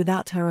moved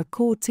without her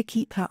accord to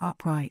keep her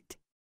upright.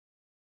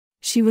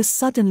 She was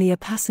suddenly a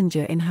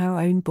passenger in her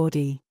own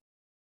body.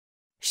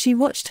 She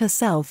watched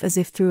herself as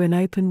if through an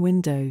open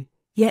window,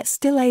 yet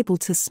still able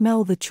to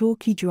smell the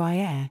chalky dry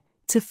air,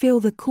 to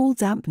feel the cool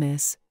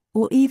dampness,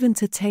 or even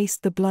to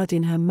taste the blood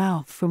in her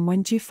mouth from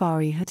when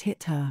Jufari had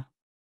hit her.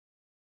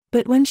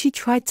 But when she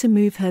tried to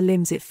move her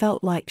limbs it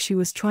felt like she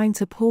was trying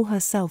to pull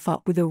herself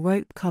up with a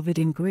rope covered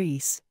in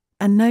grease,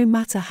 and no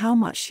matter how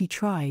much she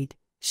tried,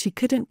 she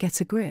couldn't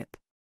get a grip.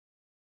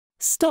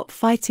 "Stop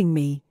fighting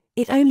me,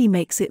 it only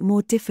makes it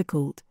more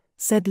difficult,"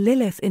 said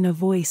Lilith in a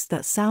voice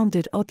that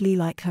sounded oddly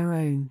like her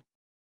own.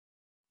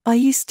 "Are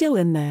you still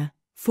in there,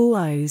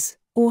 fools,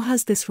 or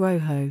has this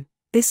Rojo,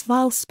 this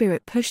vile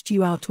spirit pushed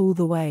you out all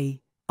the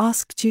way?"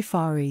 asked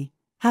Jufari,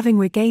 having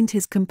regained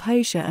his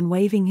composure and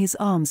waving his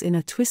arms in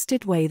a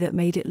twisted way that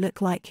made it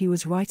look like he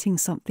was writing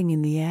something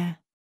in the air.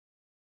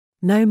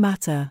 "No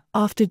matter,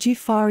 after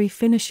Jufari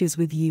finishes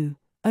with you,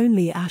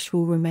 only Ash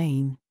will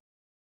remain."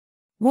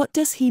 "What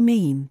does he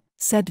mean?"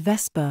 said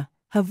Vesper,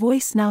 her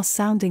voice now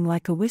sounding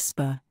like a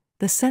whisper,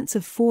 the sense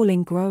of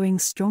falling growing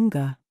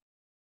stronger.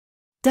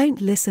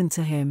 "Don't listen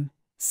to him,"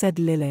 said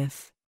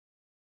Lilith.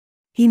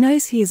 "He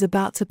knows he is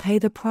about to pay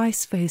the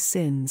price for his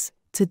sins,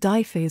 to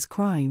die for his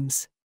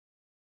crimes."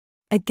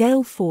 A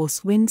gale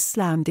force wind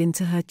slammed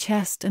into her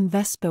chest and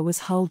Vesper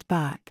was hurled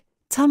back,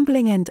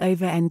 tumbling end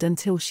over end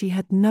until she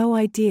had no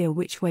idea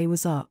which way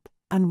was up,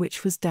 and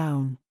which was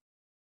down.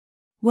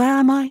 "Where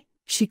am I?"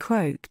 she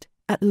croaked,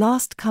 at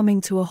last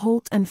coming to a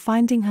halt and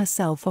finding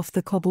herself off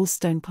the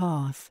cobblestone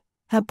path,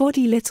 her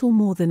body little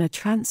more than a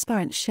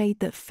transparent shade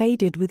that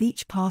faded with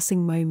each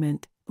passing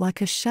moment,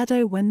 like a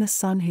shadow when the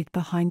sun hid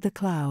behind the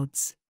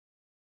clouds.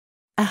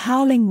 A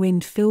howling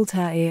wind filled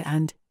her ear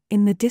and,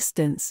 in the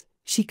distance,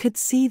 she could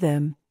see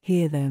them,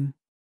 hear them.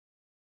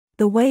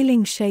 The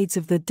wailing shades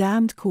of the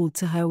damned called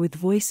to her with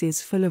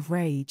voices full of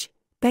rage,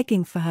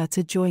 begging for her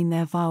to join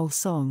their vile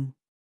song.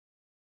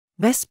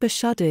 Vesper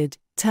shuddered,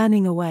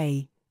 turning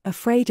away,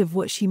 afraid of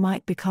what she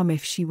might become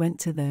if she went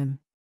to them.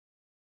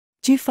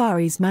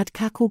 Jufari's mad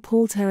cackle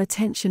pulled her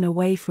attention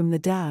away from the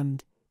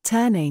damned.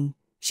 Turning,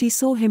 she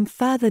saw him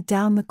further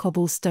down the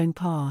cobblestone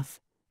path,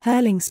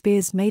 hurling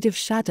spears made of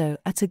shadow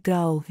at a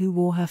girl who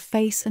wore her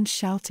face and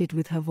shouted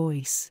with her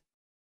voice.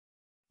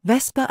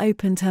 Vesper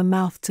opened her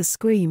mouth to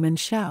scream and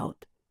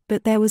shout,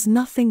 but there was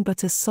nothing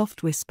but a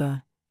soft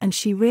whisper, and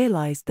she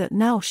realized that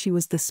now she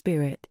was the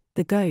spirit,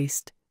 the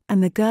ghost,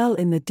 and the girl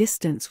in the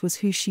distance was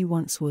who she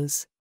once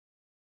was.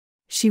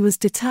 She was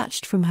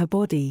detached from her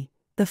body,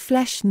 the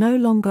flesh no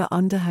longer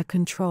under her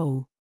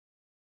control.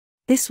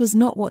 This was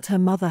not what her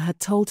mother had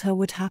told her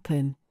would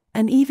happen,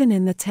 and even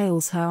in the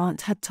tales her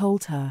aunt had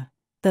told her,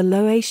 the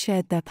Loa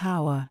shared their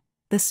power,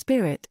 the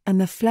spirit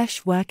and the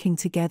flesh working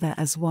together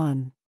as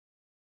one.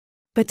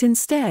 But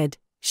instead,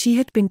 she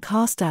had been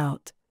cast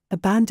out,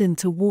 abandoned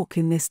to walk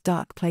in this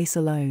dark place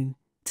alone,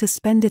 to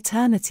spend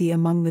eternity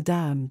among the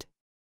damned.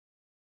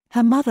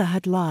 Her mother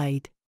had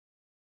lied.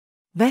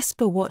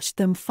 Vesper watched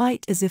them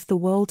fight as if the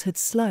world had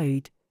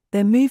slowed,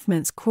 their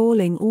movements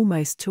crawling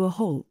almost to a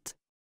halt.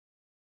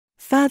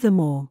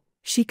 Furthermore,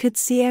 she could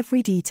see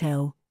every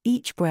detail,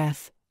 each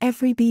breath,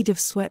 every bead of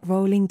sweat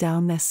rolling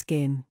down their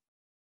skin.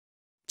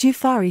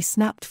 Jufari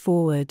snapped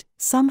forward,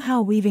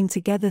 somehow weaving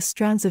together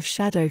strands of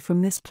shadow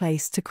from this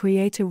place to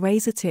create a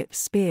razor-tipped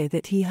spear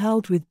that he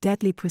hurled with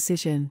deadly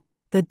precision,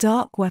 the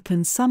dark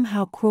weapon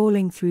somehow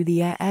crawling through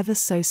the air ever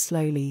so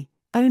slowly,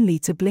 only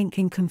to blink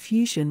in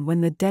confusion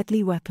when the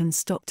deadly weapon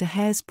stopped a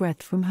hair's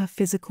breadth from her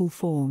physical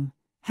form,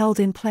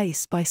 held in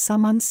place by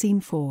some unseen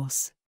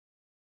force.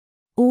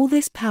 "All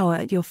this power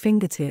at your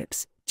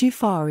fingertips,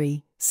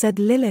 Jufari," said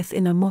Lilith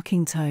in a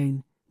mocking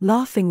tone,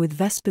 laughing with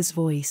Vesper's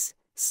voice,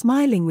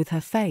 smiling with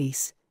her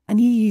face, "and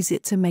you use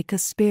it to make a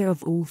spear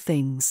of all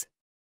things.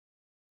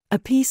 A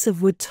piece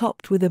of wood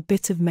topped with a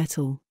bit of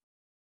metal.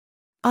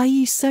 Are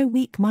you so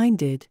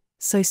weak-minded,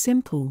 so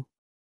simple?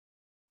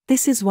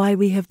 This is why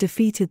we have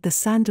defeated the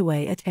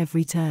Sandaway at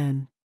every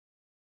turn.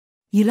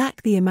 You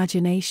lack the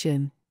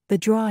imagination, the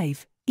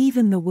drive,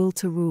 even the will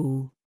to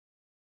rule.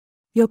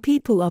 Your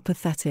people are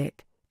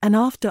pathetic, and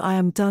after I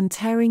am done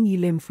tearing you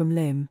limb from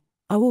limb,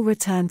 I will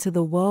return to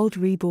the world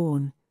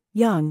reborn,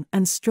 young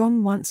and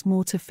strong once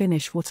more to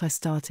finish what I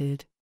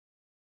started.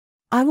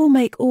 I will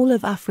make all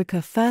of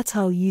Africa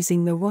fertile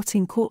using the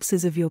rotting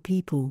corpses of your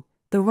people,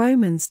 the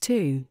Romans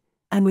too,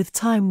 and with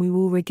time we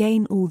will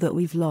regain all that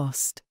we've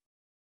lost.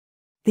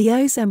 The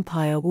O's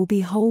empire will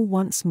be whole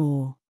once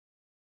more.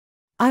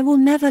 I will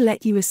never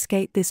let you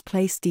escape this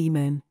place,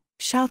 demon,"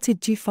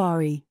 shouted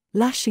Jufari,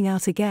 lashing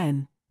out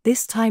again,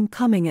 this time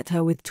coming at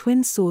her with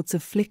twin swords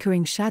of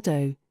flickering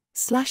shadow,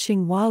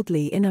 slashing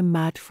wildly in a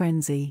mad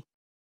frenzy.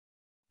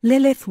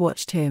 Lilith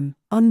watched him,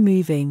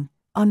 unmoving,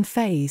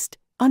 unfazed,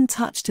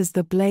 untouched as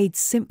the blades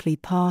simply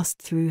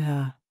passed through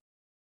her.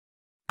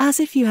 "As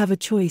if you have a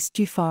choice,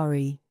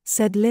 Jufari,"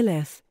 said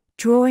Lilith,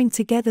 drawing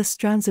together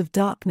strands of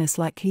darkness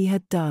like he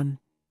had done,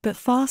 but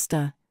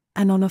faster,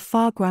 and on a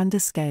far grander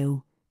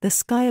scale, the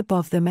sky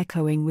above them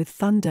echoing with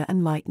thunder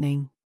and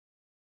lightning.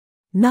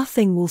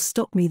 "Nothing will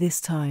stop me this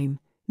time,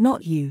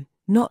 not you,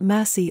 not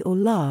mercy or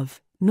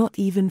love, not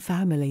even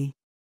family."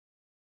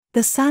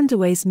 The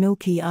Sandaway's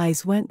milky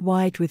eyes went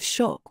wide with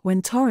shock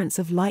when torrents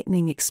of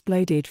lightning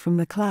exploded from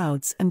the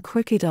clouds and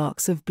crooked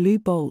arcs of blue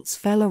bolts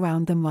fell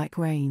around them like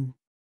rain.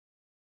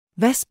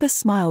 Vesper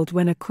smiled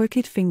when a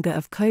crooked finger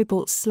of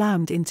cobalt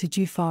slammed into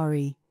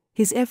Jufari,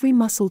 his every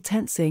muscle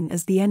tensing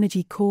as the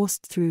energy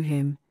coursed through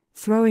him,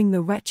 throwing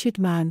the wretched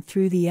man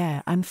through the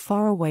air and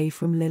far away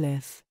from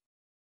Lilith.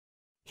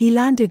 He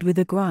landed with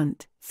a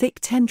grunt, thick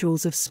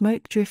tendrils of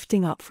smoke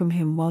drifting up from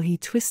him while he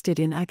twisted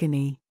in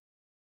agony.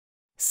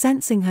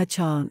 Sensing her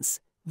chance,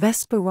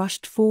 Vesper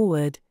rushed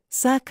forward,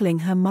 circling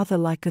her mother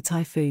like a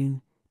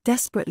typhoon,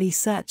 desperately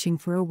searching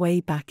for a way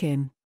back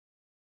in.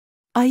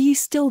 "Are you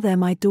still there,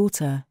 my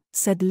daughter?"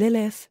 said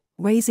Lilith,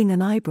 raising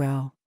an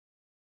eyebrow.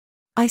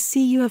 "I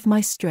see you have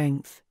my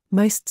strength.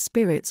 Most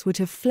spirits would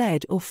have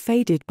fled or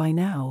faded by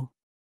now.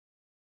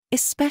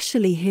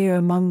 Especially here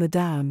among the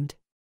damned."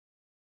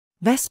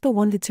 Vesper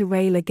wanted to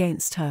rail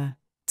against her,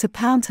 to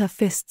pound her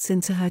fists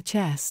into her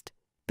chest,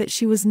 but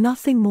she was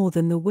nothing more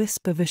than the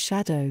wisp of a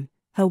shadow,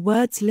 her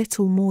words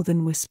little more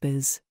than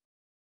whispers.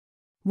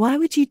 "Why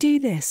would you do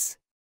this?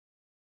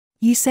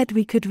 You said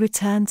we could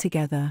return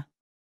together."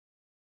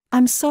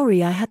 "I'm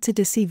sorry I had to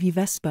deceive you,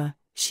 Vesper,"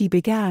 she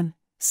began,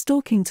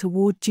 stalking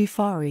toward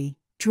Jufari,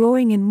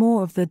 drawing in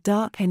more of the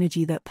dark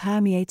energy that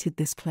permeated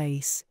this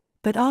place,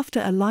 but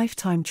after a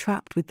lifetime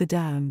trapped with the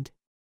damned.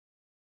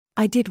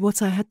 "I did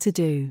what I had to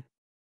do."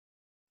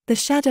 The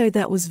shadow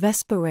that was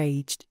Vesper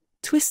raged,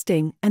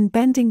 twisting and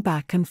bending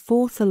back and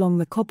forth along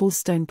the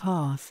cobblestone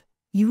path.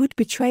 "You would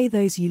betray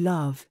those you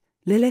love."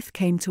 Lilith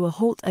came to a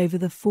halt over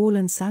the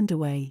fallen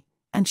Sandaway,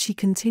 and she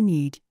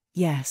continued,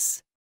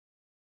 "Yes.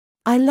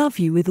 I love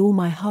you with all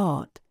my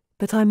heart,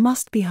 but I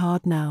must be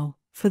hard now,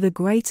 for the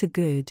greater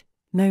good,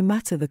 no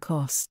matter the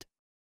cost."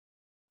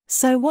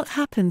 "So what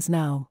happens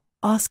now?"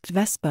 asked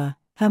Vesper,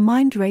 her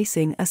mind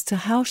racing as to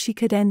how she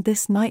could end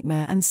this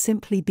nightmare and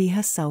simply be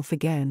herself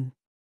again.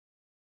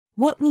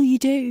 "What will you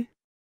do?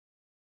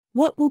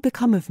 What will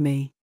become of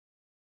me?"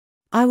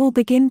 "I will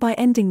begin by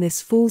ending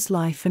this fool's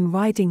life and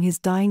riding his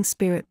dying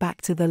spirit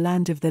back to the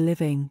land of the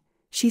living,"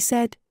 she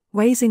said,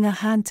 raising a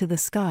hand to the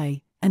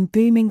sky, and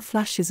booming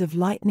flashes of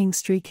lightning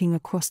streaking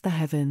across the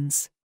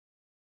heavens.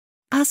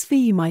 As for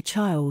you, my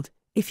child,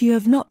 if you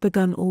have not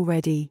begun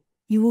already,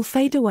 you will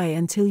fade away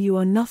until you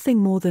are nothing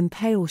more than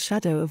pale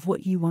shadow of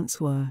what you once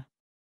were.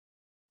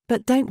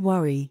 But don't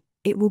worry,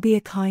 it will be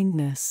a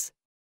kindness.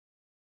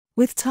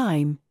 With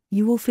time,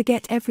 you will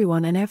forget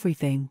everyone and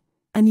everything,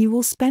 and you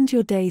will spend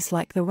your days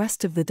like the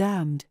rest of the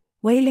damned,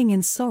 wailing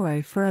in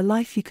sorrow for a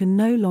life you can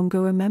no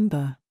longer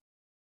remember.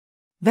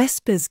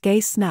 Vesper's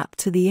gaze snapped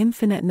to the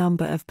infinite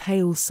number of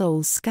pale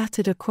souls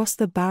scattered across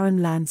the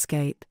barren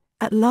landscape,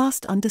 at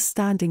last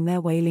understanding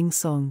their wailing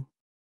song.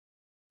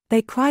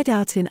 They cried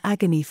out in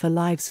agony for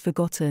lives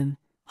forgotten,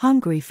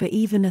 hungry for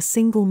even a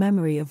single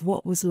memory of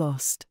what was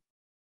lost.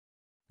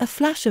 A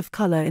flash of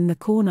color in the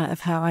corner of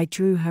her eye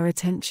drew her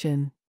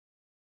attention.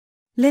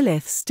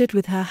 Lilith stood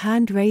with her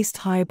hand raised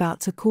high, about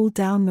to call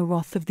down the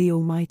wrath of the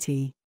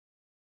Almighty.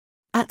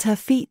 At her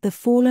feet the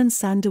fallen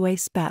Sandaway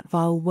spat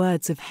vile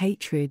words of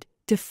hatred,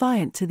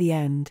 defiant to the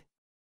end.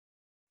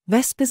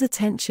 Vesper's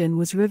attention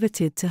was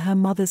riveted to her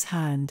mother's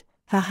hand,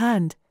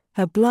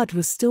 her blood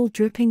was still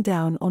dripping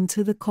down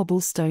onto the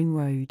cobblestone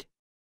road.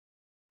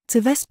 To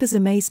Vesper's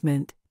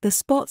amazement, the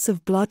spots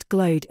of blood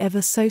glowed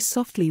ever so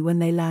softly when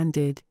they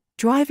landed,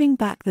 driving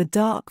back the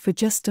dark for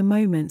just a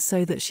moment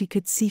so that she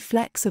could see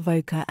flecks of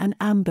ochre and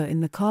amber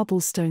in the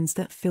cobblestones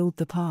that filled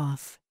the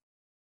path.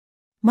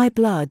 My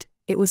blood,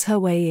 it was her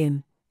way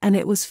in, and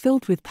it was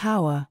filled with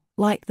power,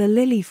 like the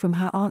lily from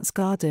her aunt's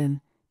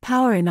garden,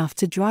 power enough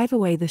to drive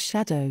away the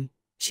shadow,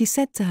 she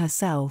said to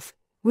herself,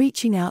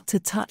 reaching out to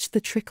touch the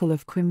trickle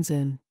of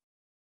crimson.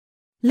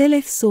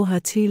 Lilith saw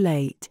her too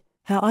late,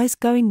 her eyes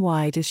going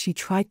wide as she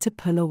tried to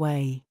pull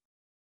away.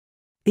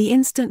 The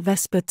instant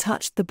Vesper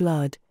touched the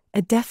blood,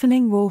 a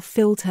deafening roar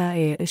filled her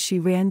ear as she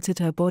re-entered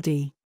her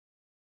body.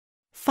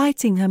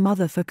 Fighting her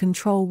mother for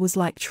control was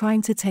like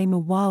trying to tame a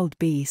wild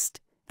beast,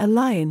 a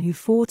lion who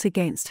fought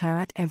against her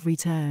at every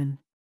turn.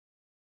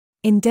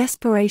 In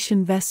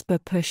desperation, Vesper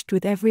pushed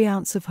with every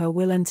ounce of her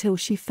will until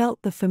she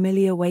felt the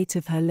familiar weight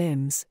of her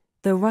limbs,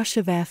 the rush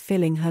of air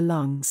filling her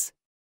lungs.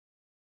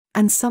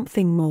 And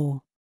something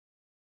more.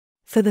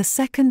 For the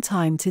second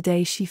time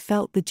today she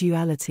felt the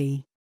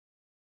duality.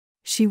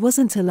 She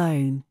wasn't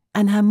alone,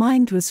 and her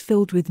mind was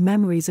filled with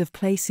memories of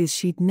places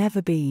she'd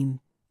never been,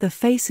 the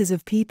faces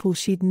of people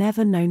she'd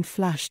never known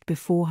flashed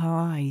before her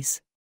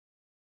eyes.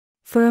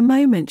 For a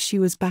moment she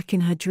was back in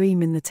her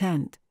dream in the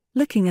tent,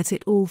 looking at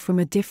it all from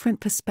a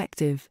different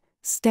perspective,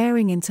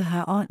 staring into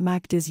her Aunt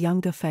Magda's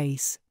younger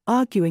face,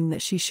 arguing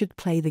that she should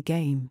play the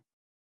game.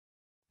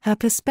 Her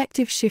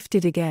perspective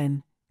shifted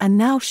again, and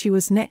now she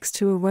was next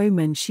to a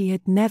Roman she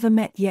had never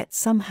met yet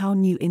somehow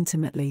knew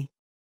intimately.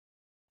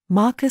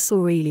 Marcus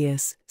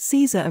Aurelius,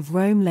 Caesar of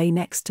Rome, lay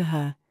next to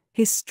her,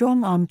 his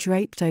strong arm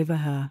draped over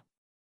her.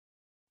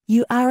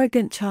 "You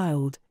arrogant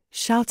child,"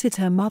 shouted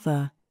her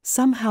mother,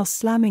 somehow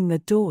slamming the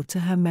door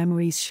to her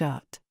memories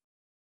shut.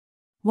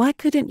 "Why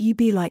couldn't you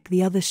be like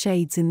the other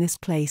shades in this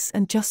place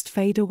and just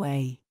fade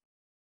away?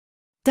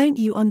 Don't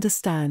you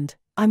understand?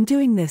 I'm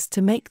doing this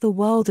to make the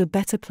world a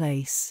better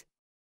place."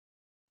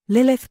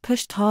 Lilith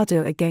pushed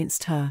harder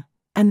against her,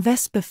 and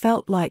Vesper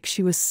felt like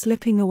she was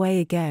slipping away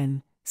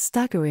again,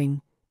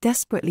 staggering,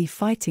 desperately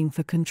fighting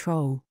for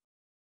control.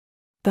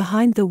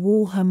 Behind the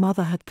wall her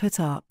mother had put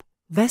up,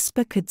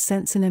 Vesper could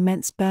sense an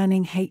immense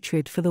burning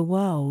hatred for the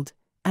world,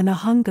 and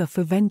a hunger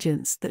for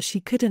vengeance that she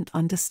couldn't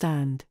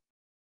understand.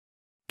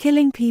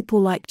 Killing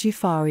people like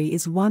Jufari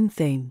is one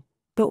thing,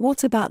 but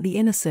what about the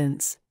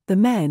innocents, the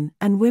men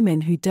and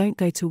women who don't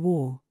go to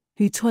war,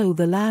 who toil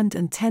the land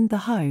and tend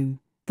the home,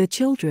 the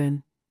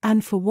children,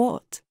 and for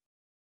what?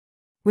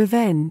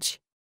 Revenge?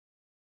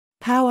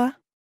 Power?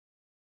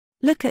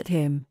 "Look at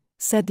him,"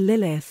 said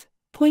Lilith,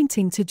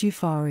 pointing to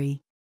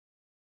Jufari.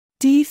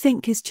 "Do you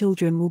think his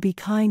children will be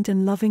kind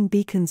and loving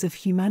beacons of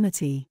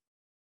humanity?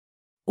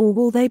 Or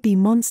will they be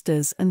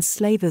monsters and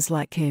slavers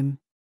like him?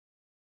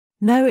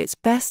 No, it's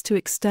best to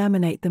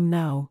exterminate them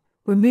now,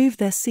 remove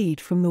their seed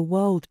from the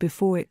world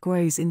before it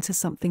grows into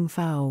something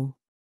foul.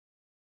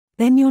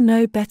 Then you're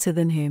no better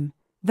than him,"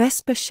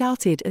 Vesper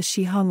shouted as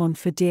she hung on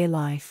for dear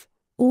life,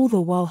 all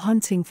the while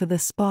hunting for the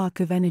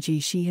spark of energy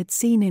she had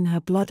seen in her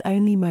blood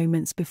only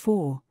moments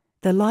before,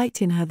 the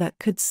light in her that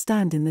could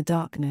stand in the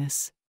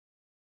darkness.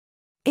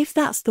 "If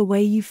that's the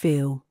way you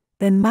feel,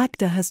 then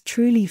Magda has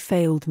truly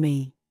failed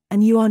me,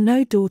 and you are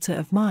no daughter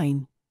of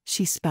mine,"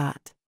 she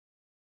spat.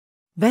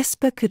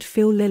 Vesper could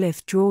feel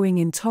Lilith drawing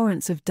in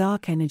torrents of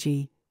dark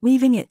energy,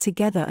 weaving it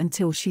together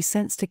until she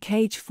sensed a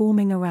cage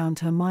forming around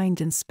her mind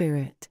and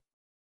spirit.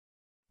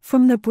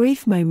 From the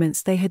brief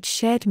moments they had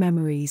shared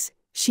memories,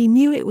 she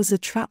knew it was a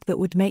trap that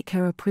would make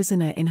her a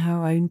prisoner in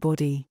her own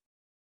body.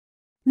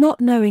 Not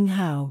knowing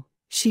how,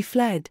 she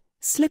fled,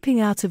 slipping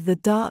out of the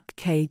dark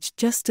cage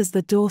just as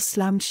the door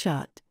slammed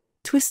shut,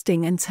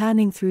 twisting and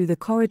turning through the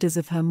corridors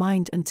of her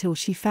mind until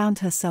she found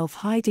herself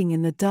hiding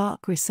in the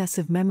dark recess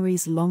of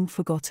memories long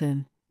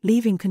forgotten,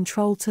 leaving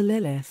control to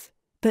Lilith,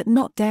 but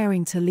not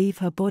daring to leave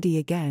her body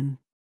again.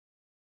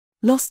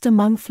 Lost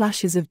among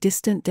flashes of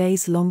distant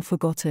days long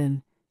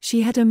forgotten,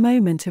 she had a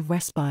moment of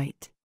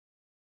respite.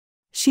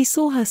 She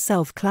saw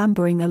herself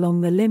clambering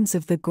along the limbs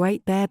of the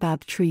great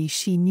baobab tree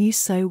she knew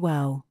so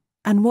well,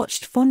 and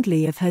watched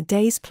fondly of her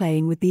days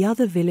playing with the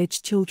other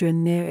village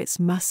children near its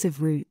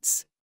massive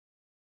roots.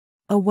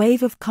 A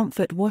wave of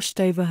comfort washed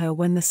over her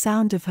when the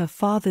sound of her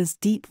father's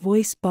deep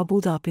voice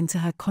bubbled up into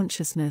her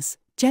consciousness,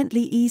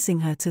 gently easing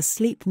her to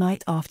sleep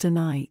night after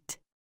night.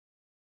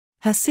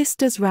 Her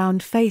sister's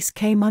round face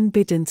came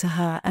unbidden to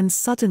her, and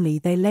suddenly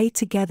they lay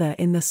together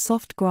in the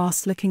soft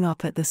grass looking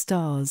up at the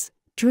stars,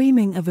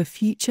 dreaming of a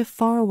future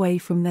far away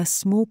from their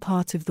small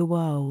part of the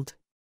world.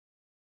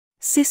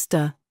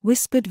 "Sister,"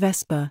 whispered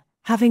Vesper,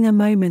 having a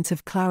moment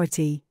of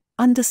clarity,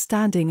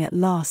 understanding at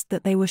last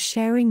that they were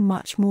sharing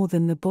much more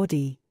than the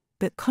body,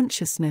 but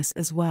consciousness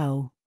as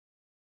well.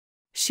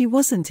 She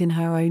wasn't in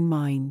her own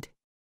mind,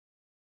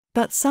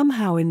 but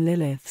somehow in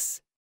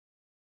Lilith's.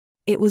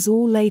 It was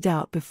all laid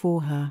out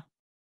before her.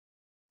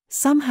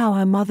 Somehow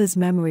her mother's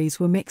memories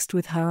were mixed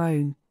with her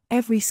own,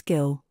 every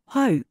skill,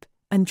 hope,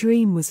 and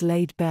dream was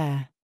laid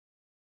bare.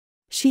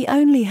 She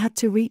only had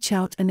to reach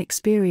out and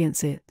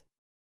experience it.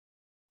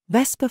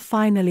 Vesper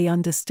finally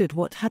understood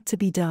what had to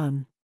be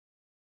done.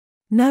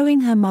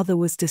 Knowing her mother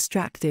was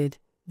distracted,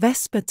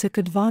 Vesper took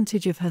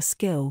advantage of her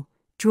skill,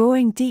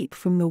 drawing deep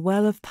from the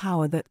well of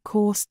power that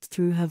coursed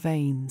through her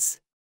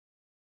veins.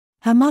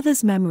 Her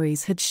mother's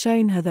memories had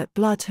shown her that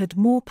blood had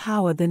more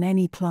power than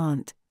any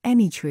plant,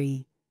 any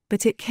tree,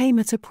 but it came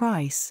at a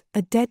price,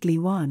 a deadly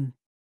one.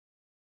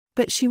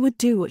 But she would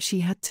do what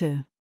she had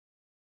to.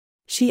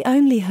 She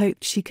only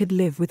hoped she could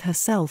live with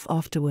herself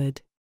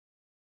afterward.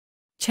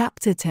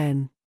 Chapter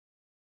 10.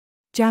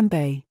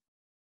 Jambe.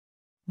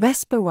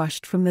 Vesper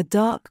rushed from the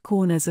dark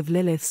corners of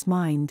Lilith's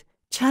mind,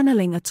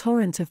 channeling a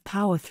torrent of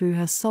power through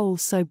her soul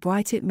so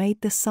bright it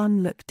made the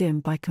sun look dim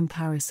by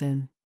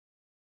comparison.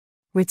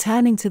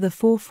 Returning to the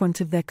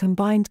forefront of their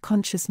combined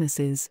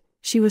consciousnesses,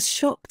 she was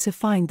shocked to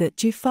find that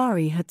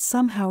Jufari had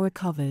somehow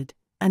recovered,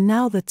 and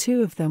now the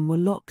two of them were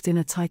locked in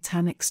a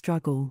titanic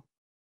struggle.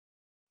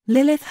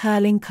 Lilith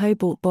hurling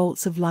cobalt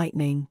bolts of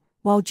lightning,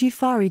 while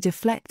Jufari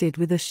deflected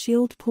with a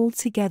shield pulled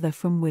together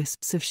from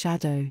wisps of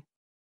shadow,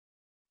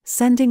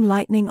 sending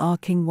lightning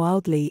arcing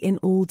wildly in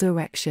all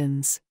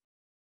directions.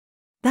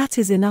 "That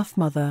is enough,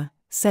 Mother,"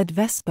 said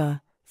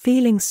Vesper,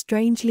 feeling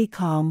strangely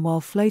calm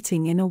while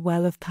floating in a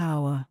well of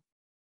power.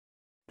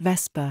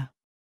 Vesper.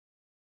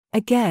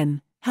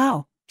 Again,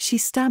 how? She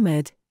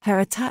stammered, her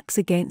attacks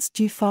against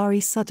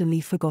Jufari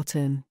suddenly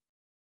forgotten.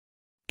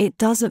 "It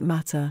doesn't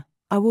matter,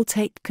 I will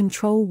take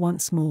control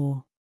once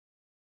more."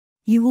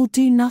 "You will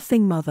do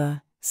nothing,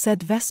 Mother,"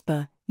 said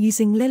Vesper,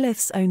 using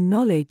Lilith's own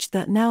knowledge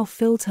that now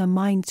filled her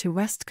mind to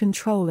wrest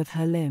control of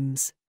her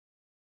limbs.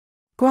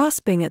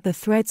 Grasping at the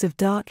threads of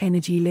dark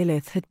energy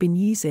Lilith had been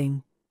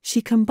using,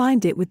 she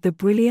combined it with the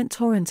brilliant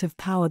torrent of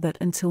power that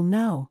until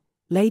now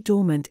lay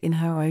dormant in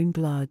her own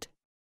blood.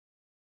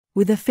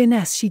 With a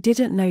finesse she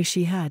didn't know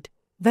she had,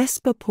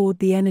 Vesper poured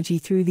the energy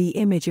through the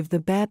image of the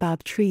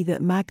baobab tree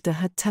that Magda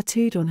had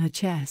tattooed on her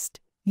chest,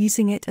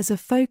 using it as a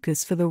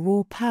focus for the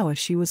raw power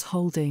she was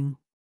holding.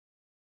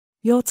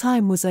 "Your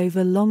time was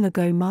over long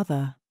ago,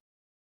 Mother.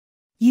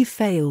 You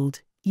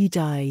failed, you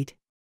died.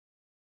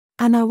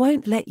 And I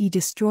won't let you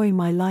destroy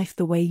my life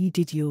the way you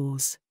did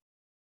yours.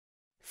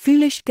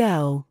 Foolish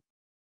girl.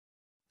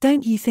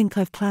 Don't you think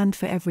I've planned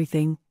for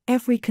everything,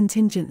 every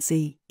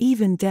contingency,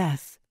 even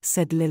death,"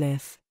 said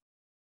Lilith.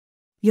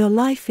 "Your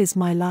life is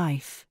my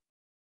life.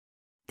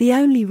 The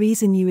only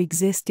reason you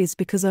exist is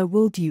because I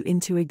willed you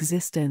into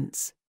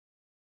existence.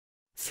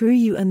 Through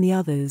you and the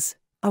others,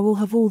 I will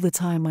have all the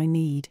time I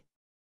need."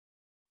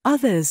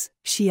 "Others?"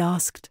 she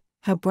asked,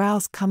 her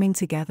brows coming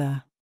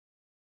together.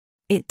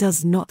 "It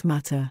does not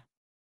matter.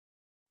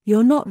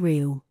 You're not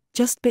real,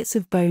 just bits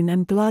of bone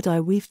and blood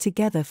I weave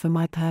together for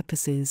my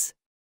purposes."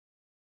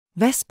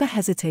 Vesper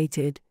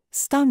hesitated,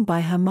 stung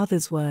by her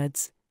mother's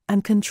words,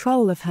 and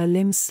control of her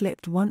limbs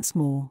slipped once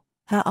more,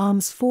 her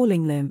arms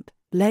falling limp,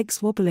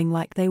 legs wobbling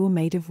like they were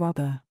made of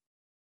rubber.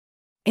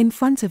 In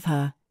front of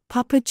her,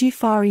 Papa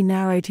Jufari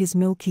narrowed his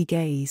milky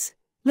gaze,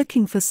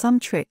 looking for some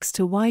tricks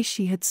to why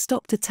she had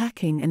stopped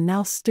attacking and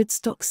now stood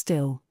stock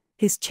still,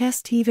 his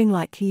chest heaving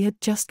like he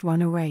had just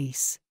run a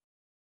race.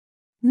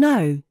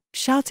 "No!"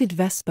 shouted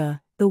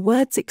Vesper, the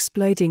words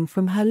exploding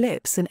from her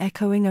lips and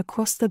echoing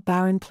across the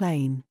barren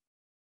plain.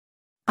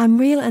 "I'm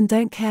real and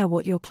don't care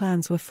what your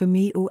plans were for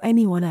me or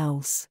anyone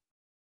else.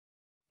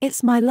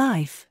 It's my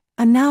life,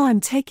 and now I'm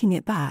taking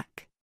it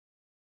back."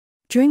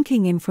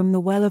 Drinking in from the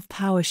well of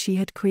power she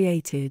had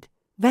created,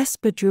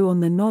 Vesper drew on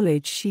the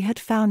knowledge she had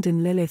found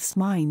in Lilith's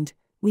mind,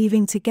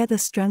 weaving together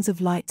strands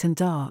of light and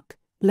dark,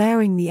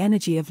 layering the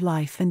energy of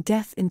life and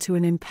death into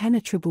an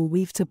impenetrable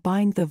weave to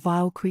bind the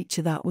vile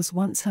creature that was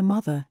once her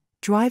mother,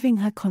 driving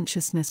her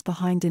consciousness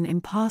behind an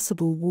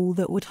impassable wall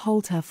that would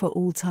hold her for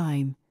all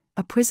time,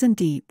 a prison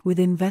deep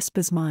within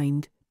Vesper's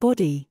mind,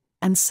 body,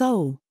 and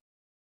soul.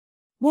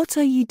 "What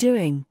are you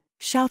doing?"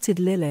 shouted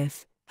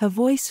Lilith, her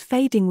voice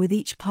fading with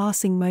each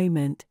passing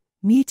moment,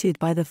 muted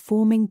by the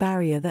forming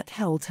barrier that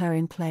held her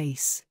in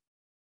place.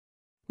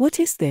 "What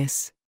is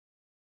this?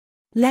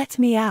 Let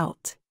me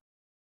out."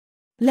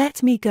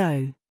 Let me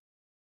go.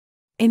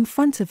 In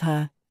front of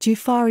her,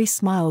 Jufari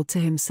smiled to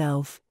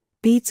himself,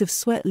 beads of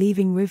sweat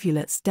leaving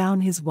rivulets down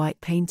his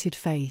white-painted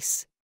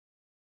face.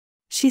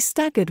 She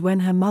staggered when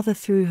her mother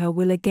threw her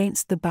will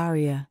against the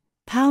barrier,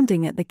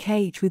 pounding at the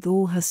cage with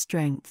all her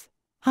strength,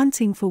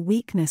 hunting for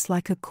weakness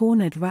like a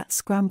cornered rat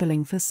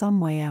scrambling for some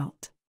way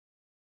out.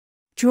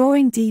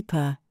 Drawing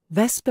deeper,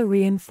 Vesper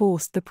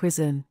reinforced the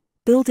prison,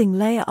 building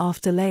layer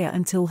after layer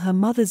until her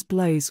mother's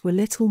blows were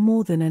little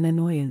more than an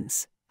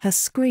annoyance, her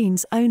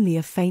screams only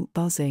a faint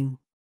buzzing.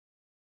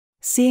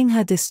 Seeing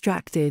her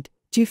distracted,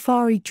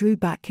 Jufari drew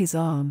back his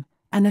arm,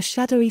 and a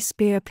shadowy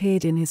spear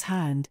appeared in his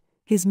hand,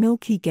 his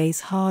milky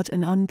gaze hard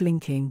and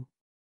unblinking.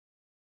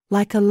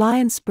 Like a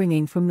lion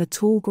springing from the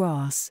tall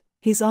grass,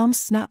 his arm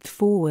snapped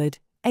forward,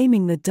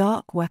 aiming the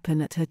dark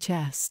weapon at her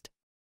chest.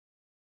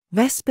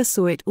 Vesper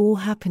saw it all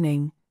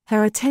happening,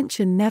 her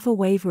attention never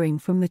wavering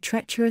from the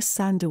treacherous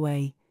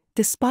Sandaway,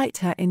 despite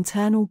her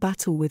internal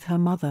battle with her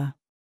mother.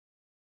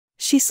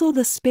 She saw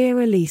the spear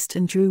released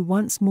and drew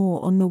once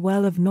more on the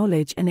well of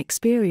knowledge and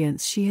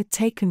experience she had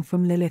taken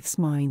from Lilith's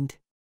mind.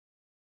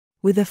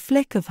 With a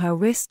flick of her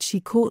wrist she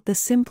caught the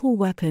simple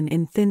weapon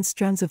in thin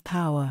strands of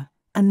power,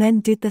 and then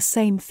did the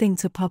same thing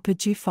to Papa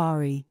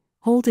Jufari,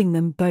 holding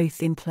them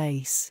both in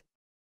place.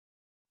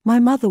 My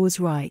mother was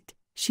right,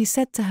 she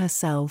said to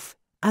herself,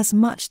 as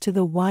much to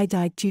the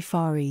wide-eyed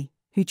Jufari,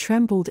 who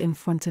trembled in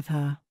front of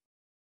her.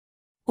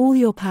 All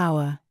your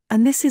power,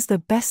 and this is the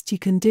best you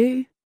can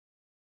do?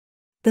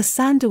 The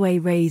Sandaway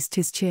raised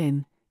his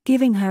chin,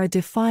 giving her a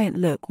defiant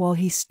look while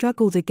he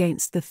struggled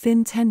against the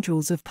thin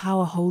tendrils of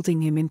power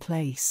holding him in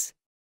place.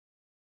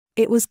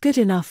 It was good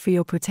enough for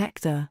your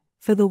protector,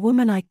 for the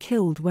woman I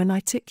killed when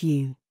I took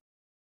you.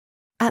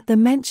 At the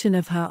mention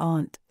of her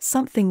aunt,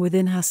 something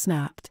within her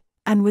snapped,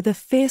 and with a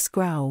fierce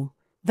growl,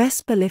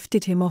 Vesper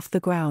lifted him off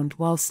the ground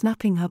while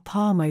snapping her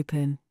palm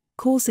open,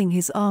 causing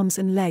his arms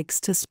and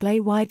legs to splay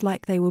wide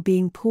like they were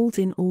being pulled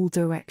in all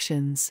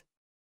directions.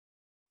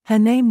 Her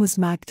name was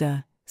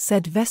Magda,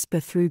 said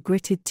Vesper through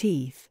gritted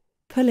teeth,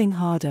 pulling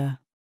harder.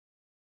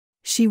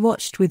 She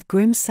watched with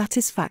grim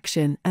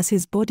satisfaction as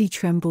his body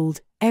trembled,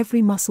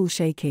 every muscle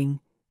shaking,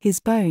 his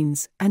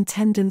bones and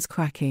tendons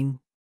cracking.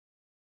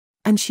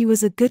 And she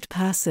was a good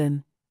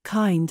person,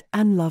 kind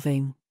and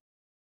loving.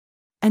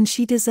 And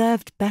she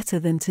deserved better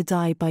than to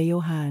die by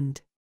your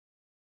hand.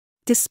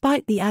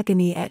 Despite the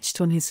agony etched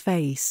on his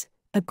face,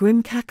 a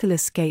grim cackle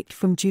escaped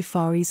from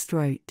Jufari's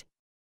throat.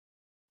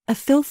 A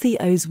filthy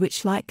O's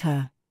witch like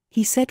her,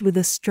 he said with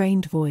a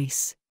strained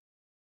voice.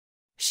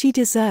 She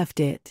deserved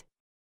it.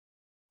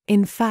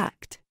 In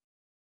fact,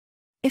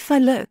 if I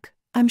look,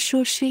 I'm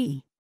sure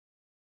she.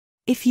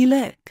 If you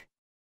look,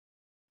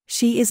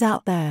 she is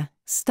out there,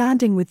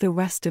 standing with the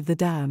rest of the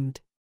damned.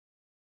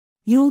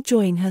 You'll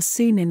join her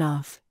soon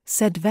enough,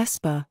 said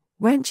Vesper,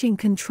 wrenching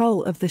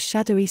control of the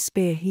shadowy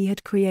spear he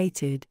had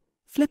created,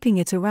 flipping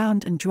it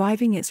around and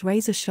driving its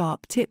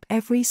razor-sharp tip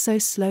ever so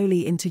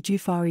slowly into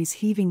Jufari's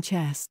heaving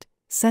chest,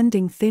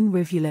 sending thin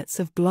rivulets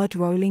of blood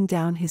rolling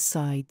down his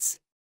sides.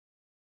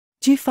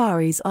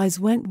 Jufari's eyes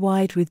went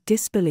wide with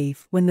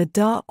disbelief when the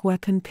dark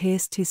weapon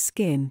pierced his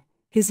skin,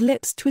 his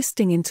lips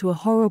twisting into a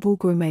horrible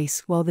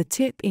grimace while the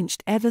tip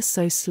inched ever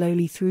so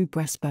slowly through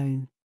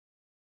breastbone.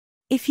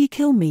 If you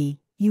kill me,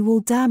 you will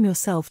damn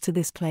yourself to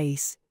this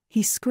place,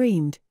 he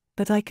screamed,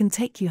 but I can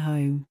take you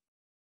home.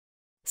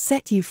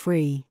 Set you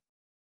free.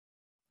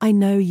 I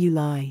know you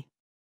lie.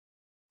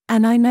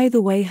 And I know the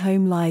way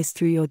home lies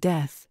through your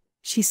death,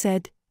 she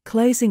said,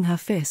 closing her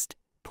fist,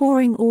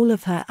 pouring all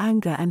of her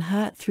anger and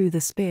hurt through the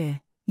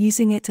spear,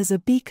 using it as a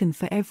beacon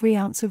for every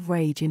ounce of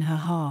rage in her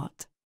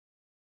heart.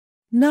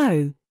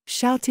 No,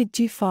 shouted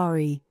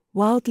Jufari,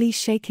 wildly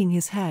shaking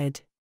his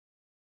head.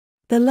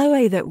 The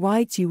Loe that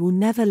rides you will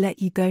never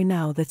let you go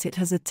now that it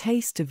has a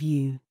taste of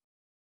you.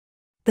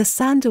 The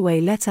Sandaway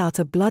let out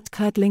a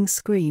blood-curdling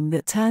scream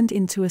that turned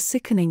into a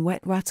sickening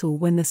wet rattle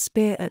when the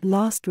spear at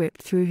last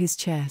ripped through his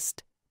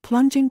chest,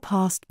 plunging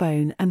past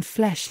bone and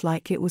flesh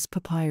like it was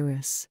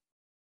papyrus.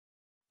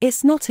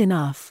 It's not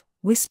enough,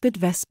 whispered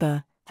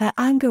Vesper, her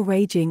anger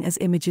raging as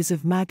images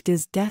of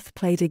Magda's death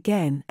played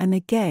again and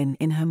again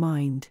in her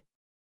mind.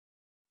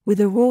 With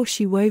a roar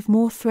she wove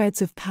more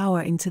threads of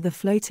power into the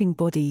floating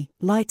body,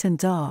 light and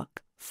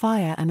dark,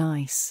 fire and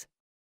ice.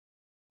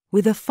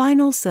 With a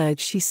final surge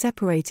she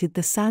separated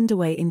the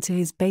Sandaway into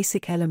his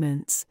basic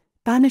elements,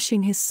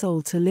 banishing his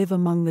soul to live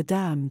among the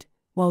damned,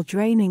 while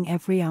draining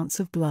every ounce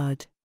of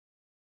blood.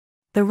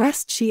 The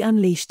rest she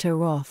unleashed her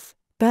wrath,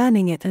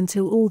 burning it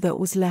until all that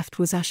was left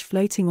was ash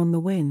floating on the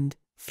wind,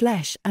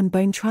 flesh and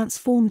bone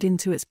transformed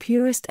into its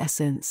purest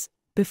essence,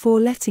 before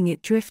letting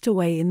it drift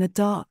away in the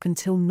dark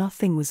until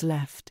nothing was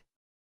left.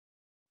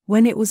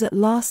 When it was at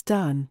last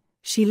done,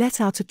 she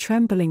let out a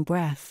trembling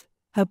breath,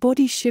 her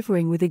body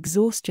shivering with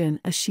exhaustion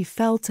as she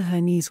fell to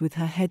her knees with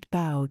her head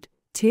bowed,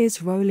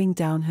 tears rolling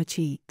down her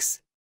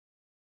cheeks.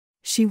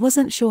 She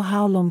wasn't sure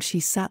how long she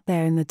sat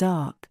there in the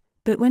dark,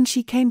 but when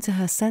she came to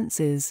her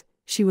senses,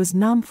 she was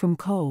numb from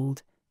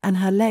cold, and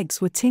her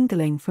legs were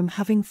tingling from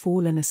having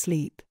fallen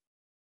asleep.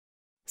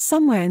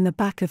 Somewhere in the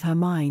back of her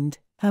mind,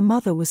 her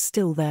mother was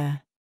still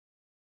there.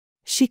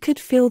 She could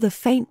feel the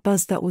faint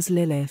buzz that was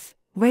Lilith,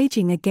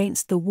 raging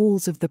against the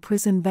walls of the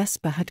prison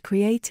Vesper had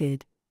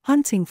created,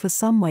 hunting for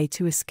some way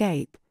to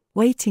escape,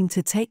 waiting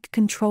to take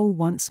control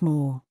once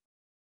more.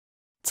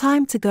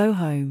 "Time to go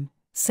home,"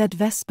 said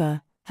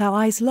Vesper, her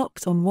eyes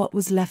locked on what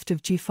was left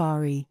of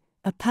Jufari,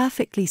 a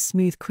perfectly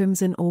smooth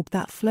crimson orb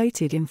that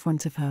floated in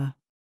front of her.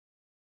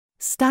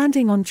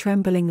 Standing on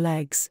trembling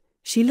legs,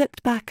 she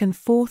looked back and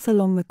forth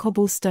along the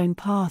cobblestone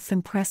path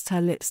and pressed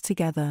her lips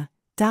together,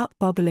 doubt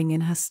bubbling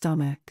in her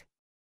stomach.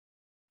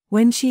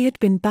 When she had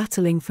been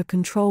battling for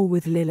control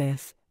with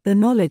Lilith, the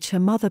knowledge her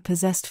mother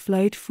possessed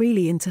flowed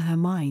freely into her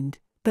mind,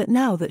 but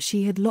now that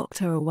she had locked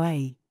her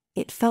away,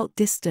 it felt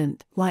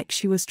distant, like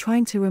she was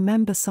trying to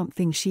remember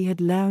something she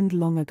had learned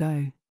long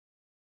ago.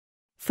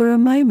 For a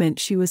moment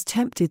she was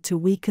tempted to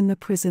weaken the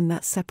prison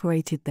that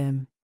separated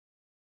them.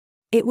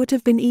 It would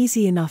have been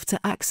easy enough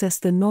to access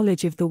the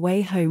knowledge of the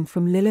way home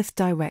from Lilith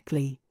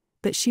directly,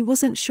 but she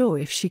wasn't sure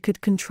if she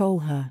could control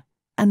her,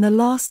 and the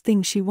last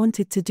thing she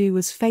wanted to do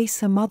was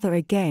face her mother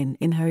again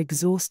in her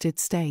exhausted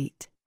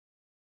state.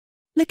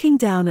 Looking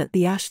down at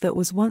the ash that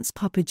was once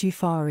Papa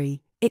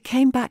Jufari, it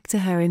came back to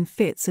her in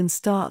fits and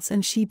starts,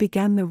 and she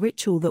began the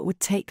ritual that would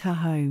take her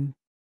home.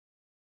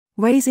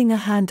 Raising a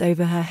hand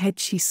over her head,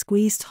 she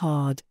squeezed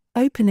hard,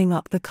 opening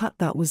up the cut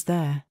that was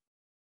there.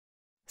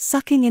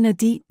 Sucking in a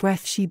deep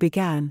breath, she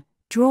began,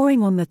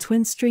 drawing on the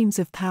twin streams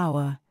of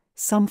power,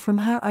 some from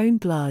her own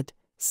blood,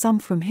 some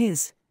from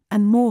his,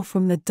 and more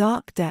from the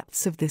dark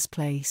depths of this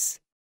place.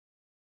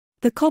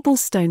 The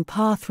cobblestone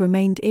path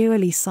remained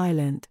eerily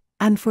silent,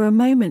 and for a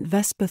moment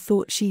Vesper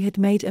thought she had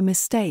made a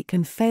mistake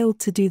and failed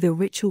to do the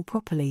ritual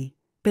properly,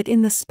 but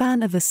in the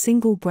span of a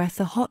single breath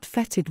a hot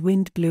fetid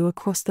wind blew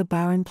across the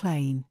barren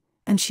plain,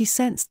 and she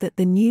sensed that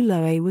the new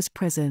Loe was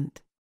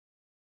present.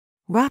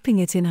 Wrapping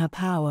it in her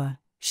power,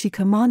 she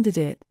commanded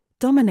it,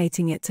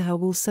 dominating it to her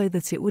will so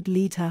that it would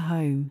lead her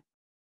home.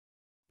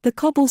 The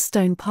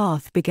cobblestone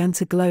path began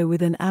to glow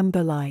with an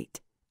amber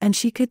light, and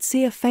she could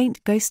see a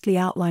faint ghostly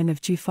outline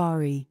of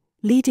Jufari,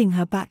 leading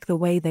her back the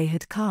way they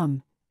had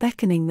come,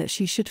 beckoning that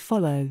she should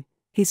follow,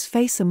 his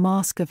face a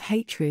mask of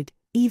hatred,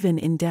 even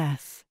in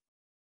death.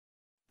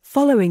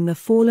 Following the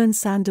fallen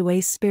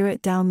Sandaway's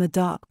spirit down the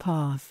dark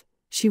path,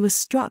 she was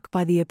struck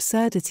by the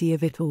absurdity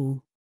of it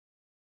all.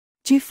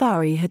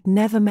 Jufari had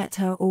never met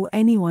her or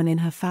anyone in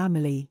her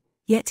family,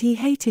 yet he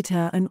hated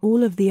her and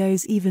all of the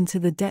O's, even to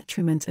the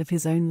detriment of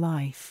his own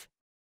life.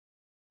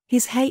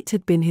 His hate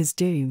had been his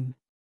doom.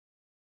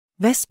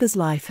 Vesper's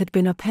life had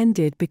been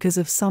upended because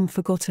of some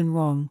forgotten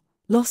wrong,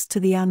 lost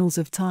to the annals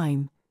of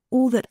time,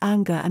 all that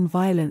anger and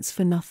violence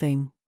for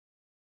nothing.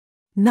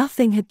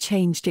 Nothing had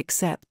changed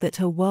except that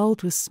her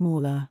world was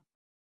smaller.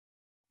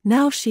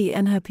 Now she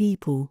and her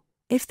people,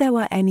 if there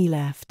were any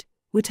left,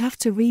 would have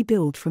to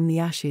rebuild from the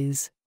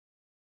ashes.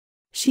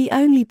 She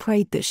only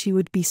prayed that she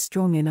would be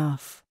strong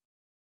enough.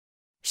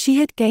 She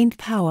had gained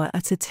power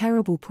at a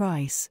terrible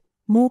price,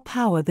 more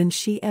power than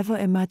she ever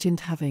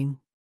imagined having.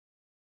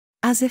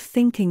 As if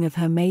thinking of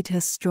her made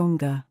her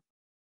stronger.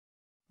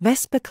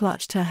 Vesper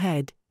clutched her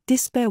head,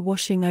 despair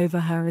washing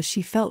over her as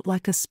she felt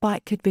like a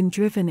spike had been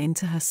driven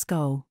into her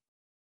skull.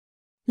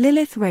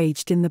 Lilith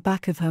raged in the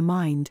back of her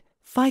mind,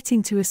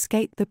 fighting to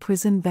escape the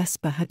prison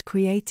Vesper had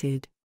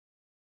created.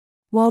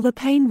 While the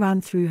pain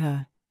ran through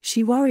her,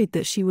 she worried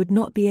that she would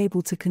not be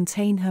able to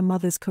contain her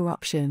mother's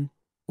corruption,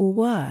 or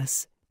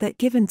worse, that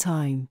given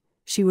time,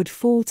 she would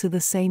fall to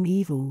the same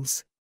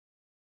evils.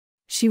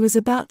 She was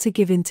about to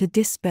give in to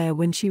despair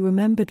when she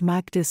remembered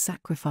Magda's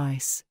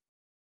sacrifice.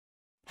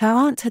 Her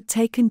aunt had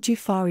taken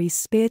Jufari's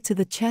spear to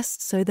the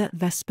chest so that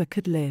Vesper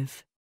could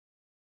live.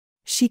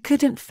 She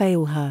couldn't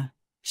fail her,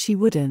 she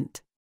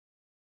wouldn't.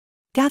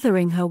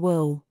 Gathering her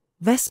will,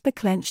 Vesper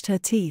clenched her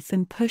teeth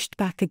and pushed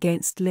back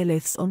against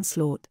Lilith's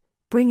onslaught,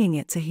 bringing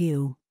it to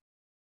heel.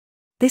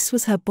 This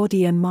was her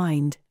body and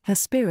mind, her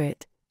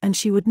spirit, and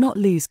she would not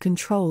lose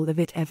control of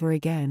it ever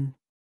again.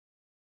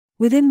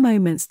 Within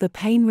moments the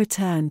pain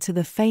returned to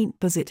the faint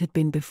buzz it had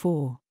been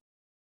before.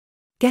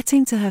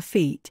 Getting to her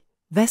feet,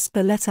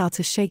 Vesper let out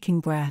a shaking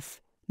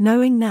breath,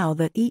 knowing now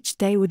that each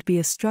day would be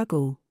a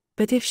struggle,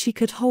 but if she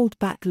could hold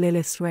back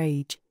Lilith's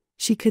rage,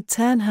 she could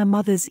turn her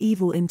mother's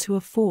evil into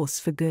a force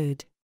for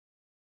good.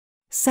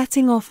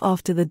 Setting off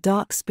after the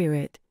dark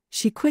spirit,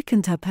 she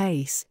quickened her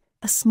pace,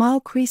 a smile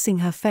creasing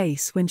her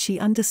face when she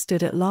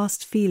understood at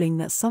last, feeling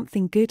that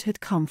something good had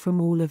come from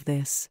all of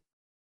this.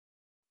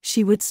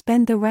 She would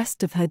spend the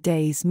rest of her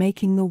days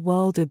making the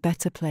world a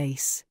better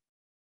place.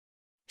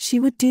 She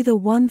would do the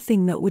one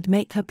thing that would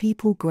make her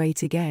people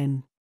great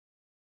again.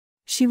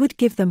 She would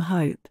give them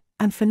hope,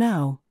 and for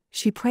now,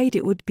 she prayed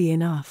it would be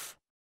enough.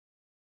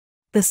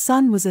 The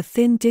sun was a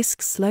thin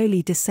disk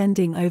slowly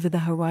descending over the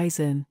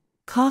horizon,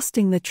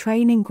 casting the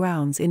training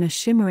grounds in a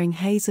shimmering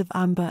haze of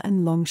amber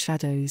and long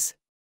shadows.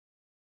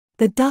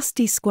 The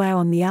dusty square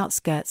on the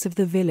outskirts of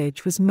the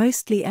village was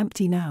mostly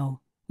empty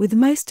now, with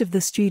most of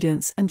the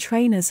students and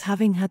trainers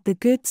having had the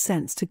good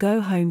sense to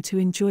go home to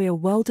enjoy a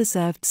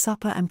well-deserved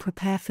supper and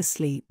prepare for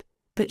sleep,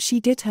 but she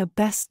did her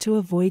best to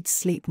avoid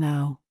sleep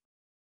now.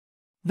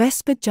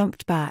 Vesper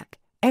jumped back,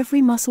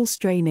 every muscle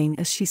straining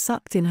as she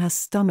sucked in her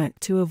stomach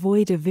to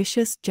avoid a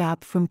vicious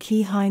jab from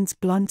Keyhind's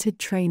blunted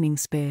training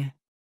spear.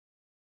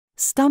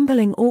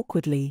 Stumbling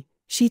awkwardly,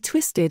 she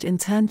twisted and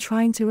turned,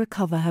 trying to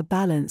recover her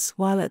balance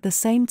while at the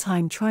same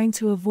time trying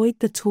to avoid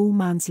the tall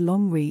man's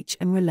long reach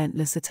and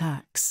relentless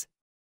attacks.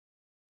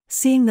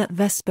 Seeing that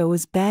Vesper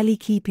was barely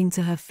keeping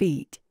to her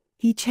feet,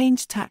 he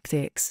changed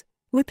tactics,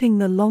 whipping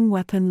the long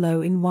weapon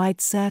low in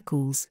wide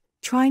circles,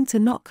 trying to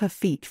knock her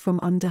feet from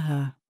under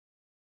her.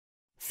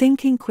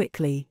 Thinking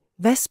quickly,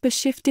 Vesper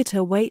shifted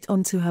her weight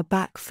onto her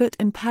back foot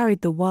and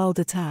parried the wild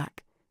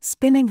attack,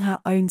 spinning her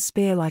own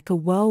spear like a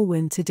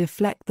whirlwind to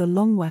deflect the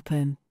long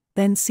weapon.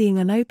 Then seeing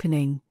an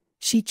opening,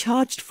 she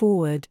charged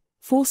forward,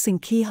 forcing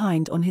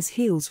Keyhind on his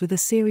heels with a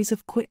series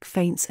of quick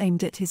feints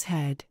aimed at his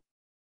head.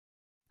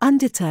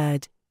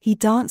 Undeterred, he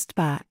danced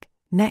back,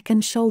 neck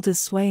and shoulders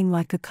swaying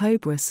like a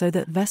cobra so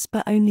that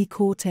Vesper only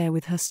caught air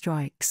with her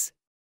strikes.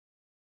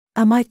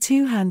 "Am I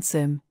too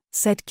handsome?"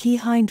 said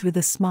Keyhind with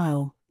a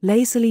smile,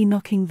 lazily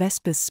knocking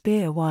Vesper's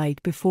spear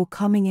wide before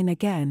coming in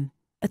again,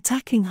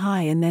 attacking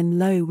high and then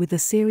low with a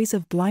series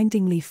of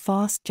blindingly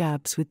fast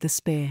jabs with the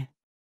spear.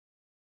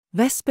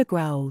 Vesper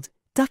growled,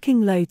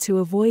 ducking low to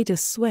avoid a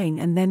swing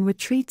and then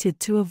retreated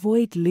to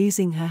avoid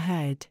losing her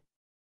head.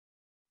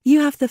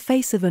 "You have the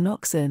face of an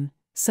oxen,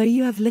 so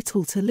you have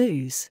little to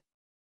lose."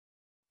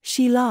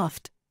 She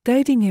laughed,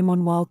 goading him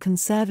on while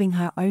conserving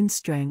her own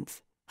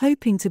strength,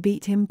 hoping to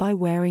beat him by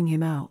wearing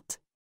him out.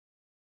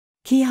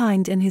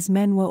 Keyhind and his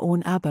men were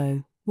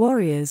Abo,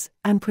 warriors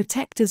and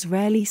protectors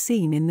rarely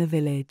seen in the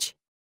village.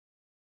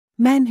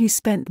 Men who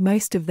spent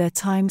most of their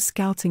time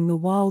scouting the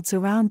wilds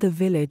around the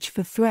village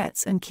for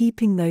threats and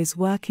keeping those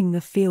working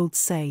the fields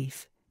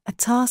safe, a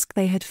task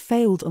they had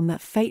failed on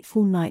that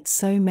fateful night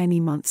so many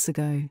months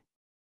ago.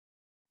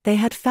 They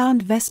had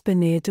found Vesper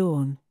near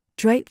dawn,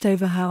 draped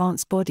over her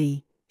aunt's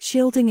body,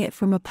 shielding it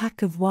from a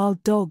pack of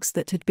wild dogs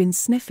that had been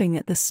sniffing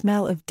at the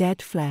smell of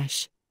dead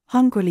flesh,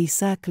 hungrily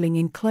circling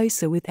in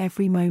closer with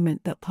every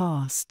moment that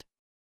passed.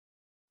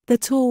 The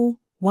tall,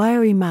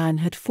 wiry man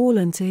had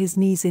fallen to his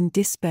knees in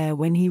despair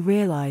when he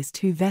realized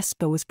who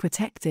Vesper was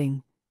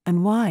protecting,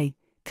 and why,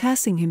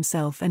 cursing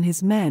himself and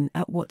his men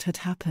at what had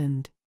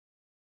happened.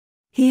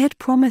 He had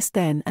promised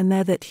then and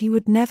there that he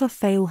would never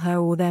fail her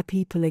or their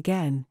people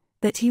again,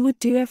 that he would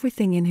do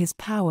everything in his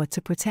power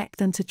to protect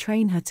and to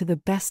train her to the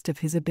best of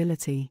his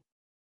ability.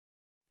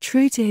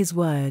 True to his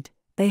word,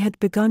 they had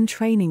begun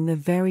training the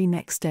very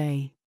next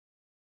day.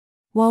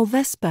 While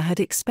Vesper had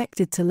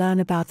expected to learn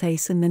about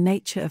Ace and the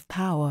nature of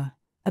power,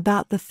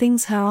 about the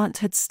things her aunt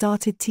had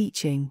started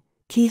teaching,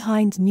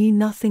 Keyhind knew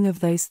nothing of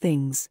those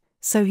things,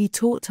 so he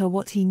taught her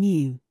what he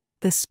knew: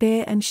 the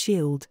spear and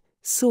shield,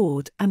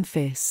 sword and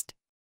fist.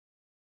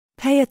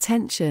 "Pay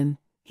attention,"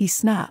 he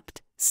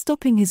snapped,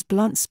 stopping his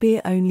blunt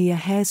spear only a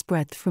hair's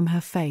breadth from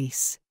her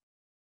face.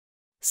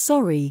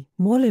 "Sorry,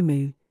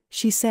 Molimu,"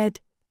 she said,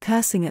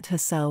 cursing at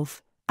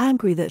herself,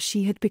 angry that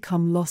she had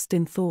become lost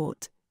in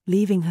thought,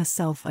 leaving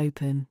herself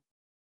open.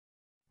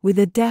 With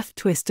a deft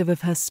twist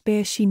of her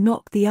spear she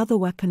knocked the other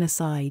weapon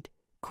aside,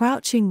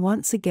 crouching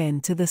once again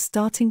to the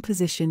starting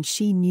position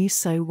she knew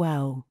so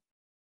well.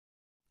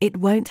 It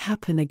won't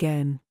happen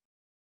again.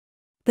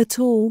 The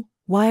tall,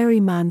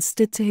 wiry man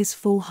stood to his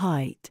full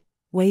height,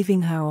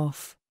 waving her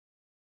off.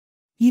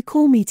 "You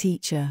call me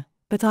teacher,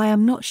 but I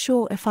am not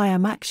sure if I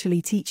am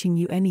actually teaching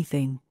you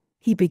anything,"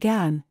 he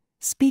began,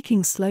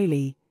 speaking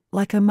slowly,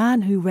 like a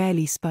man who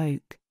rarely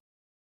spoke.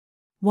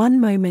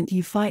 "One moment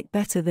you fight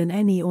better than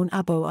any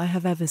Abo I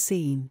have ever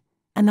seen,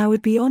 and I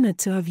would be honored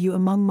to have you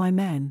among my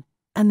men,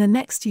 and the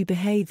next you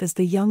behave as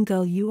the young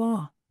girl you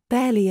are,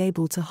 barely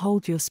able to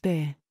hold your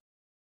spear."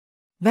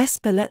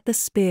 Vesper let the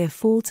spear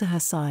fall to her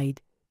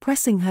side,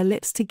 pressing her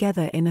lips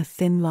together in a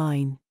thin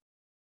line.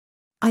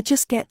 "I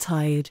just get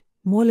tired,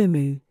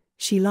 Molimu,"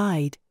 she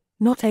lied,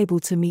 not able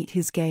to meet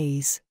his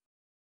gaze.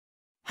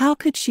 How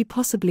could she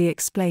possibly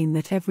explain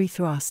that every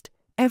thrust,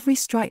 every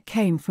strike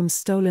came from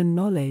stolen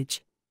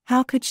knowledge?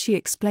 How could she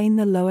explain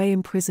the Loe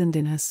imprisoned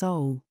in her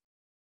soul?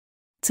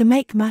 To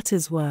make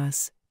matters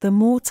worse, the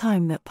more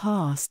time that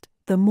passed,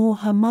 the more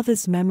her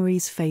mother's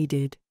memories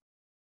faded.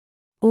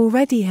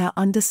 Already her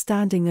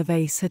understanding of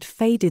Ace had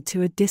faded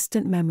to a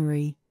distant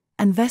memory,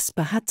 and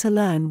Vesper had to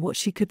learn what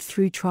she could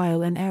through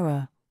trial and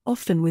error,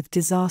 often with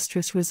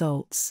disastrous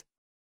results.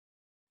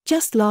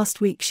 Just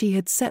last week she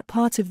had set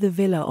part of the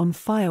villa on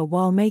fire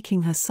while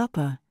making her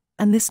supper,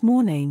 and this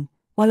morning,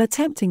 while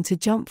attempting to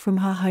jump from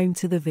her home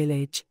to the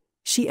village,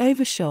 she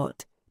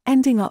overshot,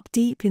 ending up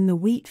deep in the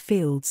wheat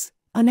fields,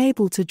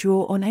 unable to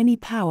draw on any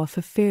power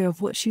for fear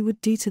of what she would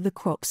do to the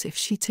crops if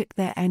she took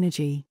their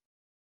energy.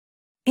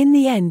 In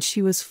the end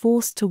she was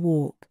forced to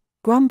walk,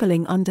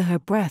 grumbling under her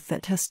breath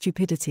at her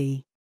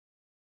stupidity.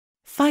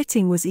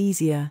 Fighting was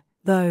easier,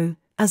 though,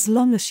 as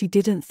long as she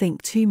didn't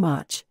think too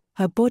much,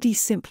 her body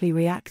simply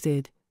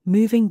reacted,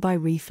 moving by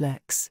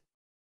reflex.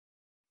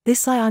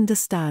 "This I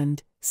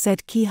understand,"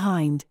 said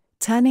Keyhind,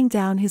 turning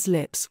down his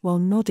lips while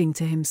nodding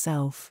to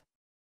himself.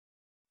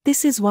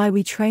 "This is why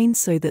we train,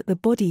 so that the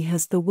body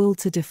has the will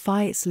to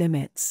defy its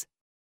limits."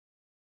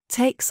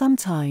 Take some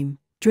time,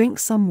 drink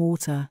some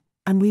water,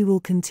 and we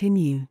will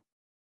continue.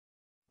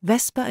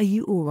 Vesper, are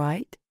you all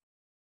right?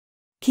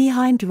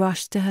 Keyhind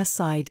rushed to her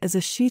side as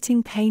a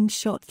shooting pain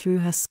shot through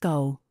her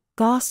skull,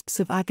 gasps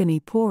of agony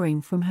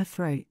pouring from her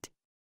throat.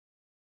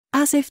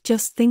 As if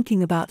just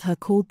thinking about her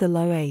called the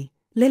loe,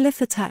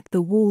 Lilith attacked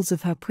the walls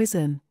of her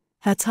prison,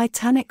 her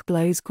titanic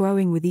blows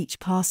growing with each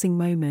passing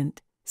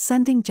moment,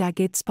 sending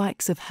jagged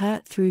spikes of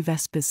hurt through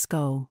Vesper's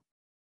skull.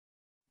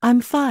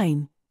 I'm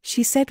fine,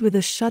 she said with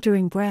a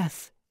shuddering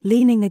breath,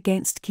 leaning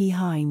against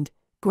Keyhind,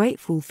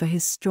 grateful for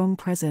his strong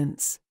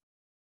presence.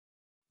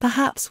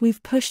 Perhaps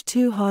we've pushed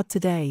too hard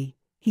today,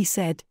 he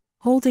said,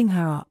 holding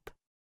her up.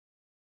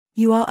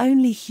 You are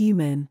only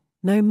human,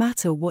 no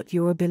matter what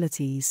your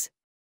abilities.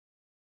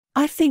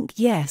 I think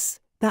yes,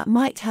 that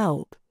might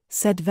help,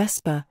 said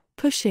Vesper,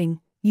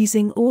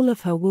 using all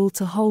of her will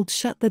to hold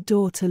shut the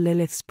door to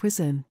Lilith's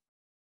prison.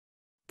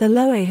 The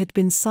loe had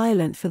been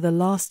silent for the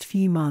last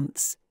few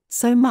months,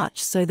 so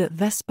much so that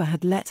Vesper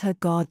had let her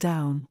guard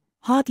down,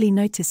 hardly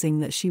noticing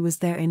that she was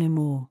there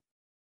anymore.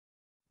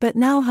 But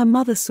now her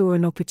mother saw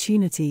an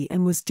opportunity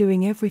and was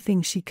doing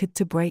everything she could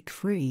to break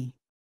free.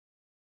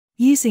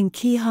 Using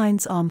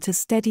Keyhind's arm to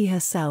steady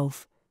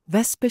herself,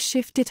 Vesper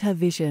shifted her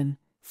vision,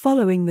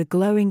 following the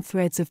glowing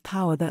threads of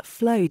power that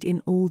flowed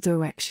in all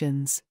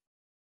directions.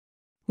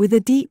 With a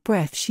deep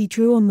breath she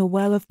drew on the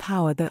well of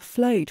power that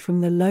flowed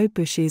from the low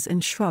bushes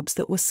and shrubs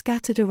that were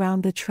scattered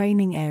around the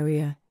training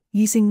area,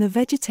 using the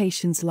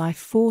vegetation's life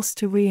force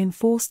to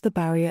reinforce the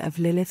barrier of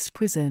Lilith's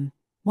prison,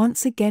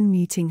 once again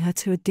muting her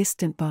to a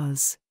distant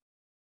buzz.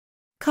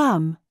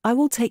 Come, I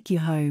will take you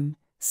home,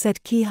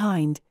 said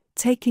Keyhind,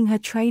 taking her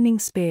training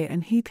spear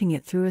and hooping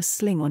it through a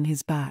sling on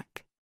his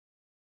back.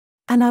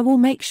 And I will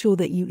make sure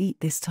that you eat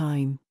this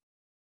time.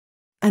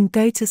 And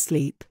go to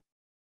sleep.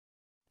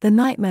 The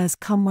nightmares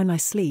come when I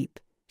sleep,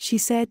 she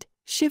said,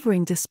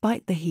 shivering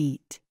despite the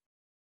heat.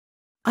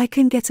 I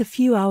can get a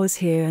few hours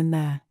here and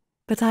there,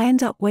 but I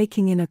end up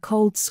waking in a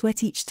cold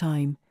sweat each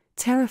time,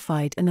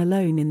 terrified and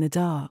alone in the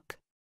dark.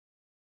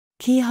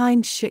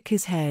 Keyhind shook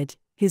his head,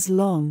 his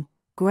long,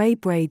 grey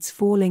braids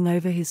falling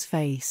over his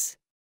face.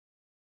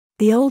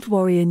 The old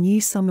warrior knew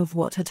some of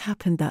what had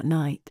happened that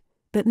night,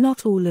 but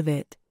not all of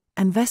it,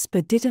 and Vesper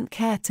didn't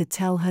care to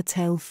tell her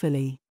tale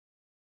fully.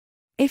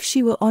 If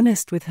she were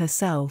honest with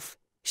herself,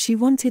 she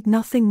wanted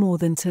nothing more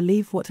than to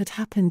leave what had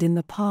happened in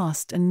the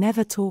past and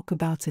never talk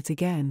about it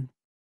again.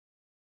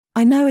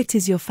 I know it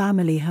is your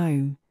family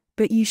home,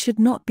 but you should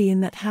not be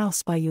in that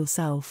house by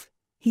yourself,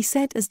 he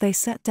said as they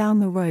sat down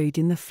the road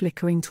in the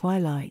flickering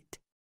twilight.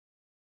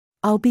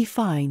 I'll be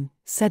fine,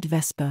 said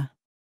Vesper.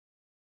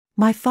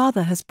 My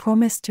father has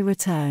promised to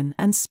return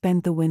and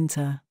spend the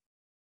winter.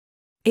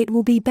 It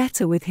will be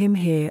better with him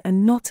here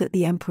and not at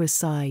the Emperor's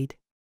side.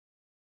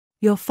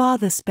 Your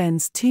father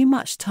spends too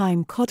much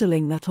time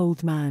coddling that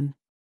old man.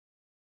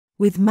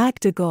 With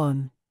Magda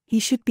gone, he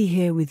should be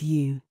here with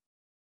you.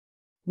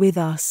 With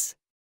us.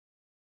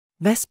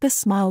 Vesper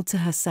smiled to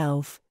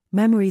herself,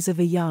 memories of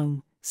a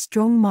young,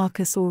 strong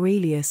Marcus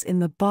Aurelius in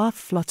the bath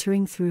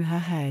fluttering through her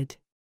head.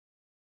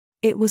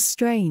 It was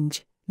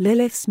strange,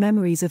 Lilith's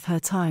memories of her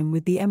time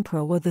with the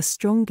Emperor were the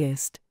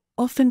strongest,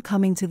 often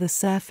coming to the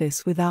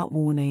surface without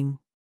warning.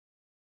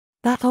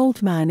 That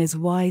old man is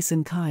wise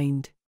and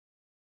kind.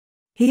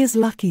 He is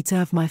lucky to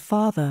have my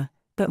father,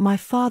 but my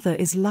father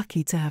is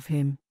lucky to have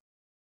him.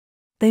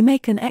 They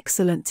make an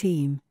excellent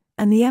team,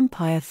 and the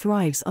Empire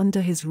thrives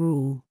under his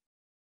rule.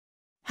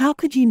 How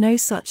could you know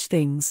such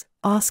things?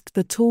 Asked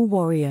the tall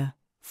warrior,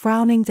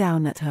 frowning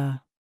down at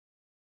her.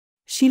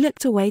 She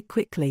looked away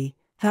quickly,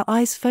 her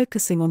eyes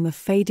focusing on the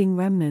fading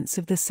remnants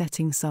of the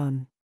setting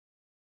sun.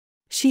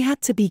 She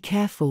had to be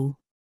careful.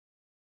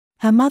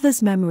 Her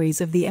mother's memories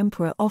of the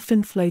Emperor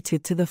often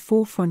floated to the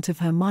forefront of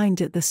her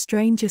mind at the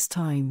strangest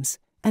times,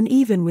 and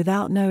even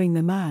without knowing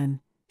the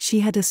man, she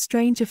had a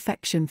strange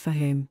affection for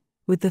him,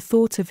 with the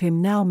thought of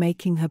him now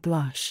making her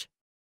blush.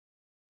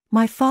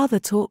 My father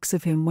talks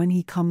of him when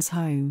he comes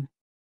home.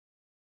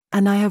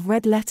 And I have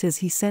read letters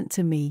he sent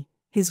to me,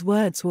 his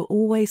words were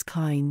always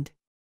kind.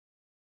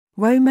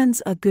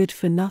 Romans are good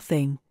for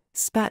nothing,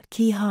 spat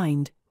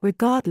Keyhind,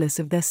 regardless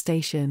of their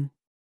station.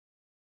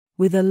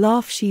 With a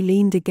laugh she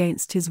leaned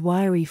against his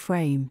wiry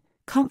frame,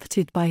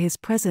 comforted by his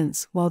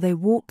presence while they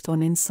walked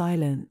on in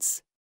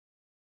silence.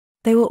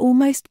 They were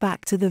almost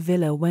back to the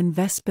villa when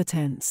Vesper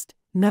tensed,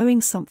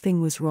 knowing something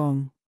was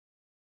wrong.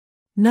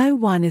 No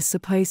one is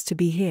supposed to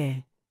be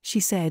here, she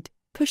said,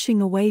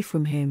 pushing away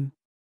from him.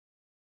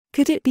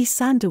 Could it be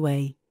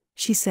Sandaway?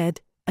 She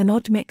said, an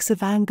odd mix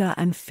of anger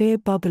and fear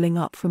bubbling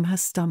up from her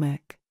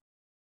stomach.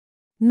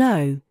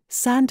 No,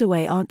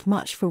 Sandaway aren't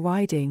much for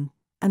riding,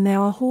 and there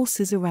are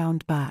horses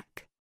around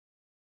back.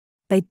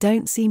 They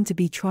don't seem to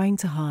be trying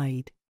to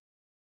hide.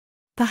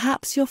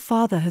 Perhaps your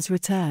father has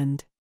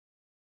returned.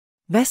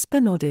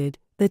 Vesper nodded,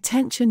 the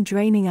tension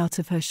draining out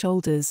of her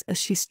shoulders as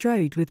she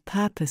strode with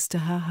purpose to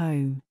her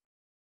home.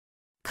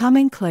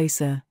 Coming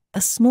closer,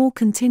 a small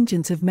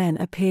contingent of men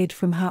appeared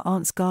from her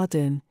aunt's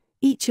garden,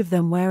 each of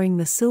them wearing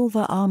the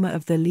silver armor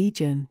of the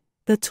Legion,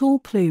 the tall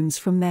plumes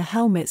from their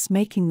helmets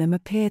making them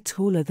appear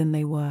taller than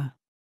they were.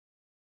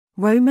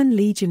 "Roman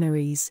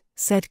legionaries,"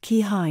 said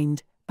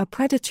Keyhind, a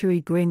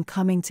predatory grin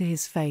coming to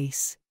his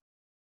face.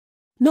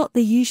 "Not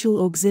the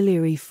usual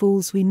auxiliary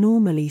fools we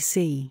normally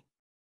see.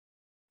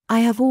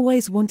 I have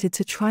always wanted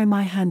to try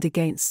my hand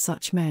against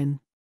such men,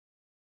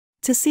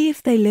 to see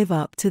if they live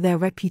up to their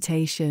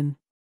reputation."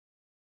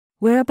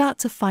 "We're about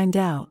to find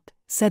out,"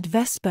 said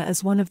Vesper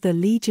as one of the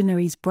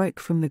legionaries broke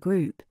from the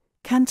group,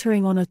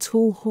 cantering on a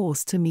tall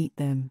horse to meet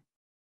them.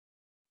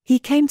 He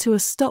came to a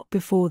stop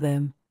before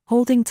them,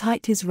 holding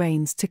tight his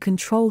reins to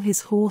control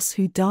his horse,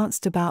 who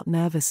danced about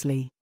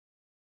nervously.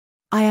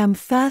 "I am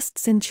 1st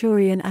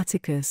Centurion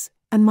Atticus,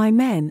 and my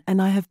men and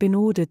I have been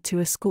ordered to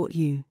escort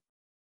you."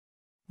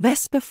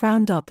 Vesper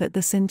frowned up at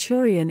the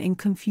centurion in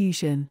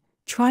confusion,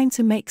 trying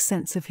to make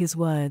sense of his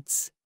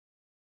words.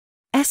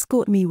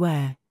 "Escort me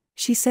where?"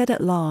 she said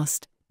at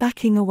last,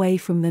 backing away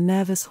from the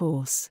nervous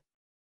horse.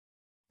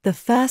 The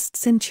 1st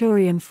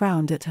centurion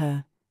frowned at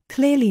her,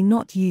 clearly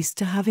not used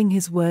to having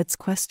his words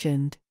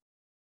questioned.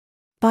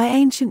 "By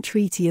ancient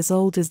treaty as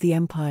old as the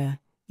empire,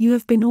 you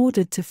have been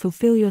ordered to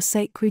fulfill your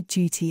sacred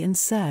duty and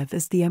serve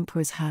as the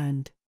emperor's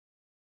hand."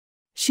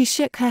 She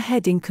shook her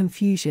head in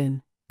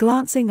confusion,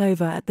 glancing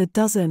over at the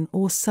dozen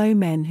or so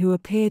men who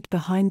appeared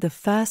behind the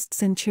 1st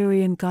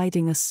centurion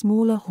guiding a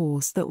smaller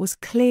horse that was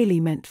clearly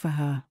meant for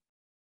her.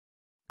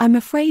 "I'm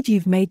afraid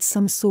you've made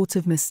some sort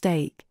of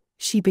mistake,"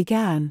 she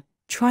began,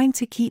 trying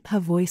to keep her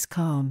voice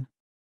calm.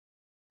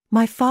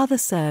 "My father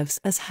serves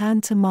as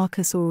hand to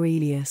Marcus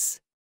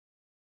Aurelius."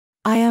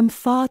 "I am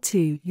far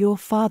too. Your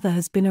father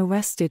has been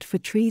arrested for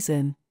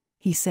treason,"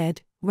 he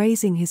said,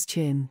 raising his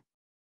chin.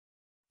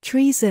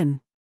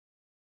 "Treason?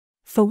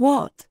 For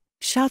what?"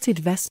 shouted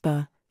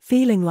Vesper,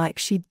 feeling like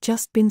she'd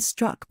just been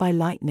struck by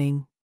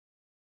lightning.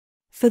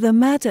 "For the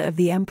murder of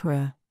the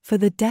emperor, for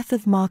the death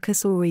of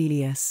Marcus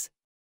Aurelius."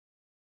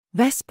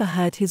 Vesper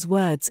heard his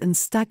words and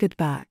staggered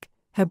back,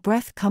 her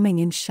breath coming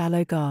in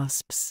shallow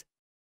gasps.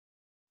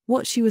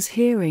 What she was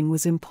hearing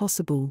was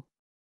impossible.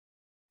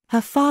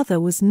 Her father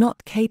was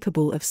not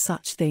capable of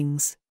such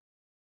things.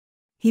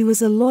 He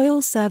was a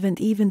loyal servant,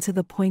 even to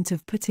the point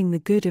of putting the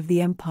good of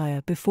the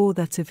empire before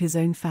that of his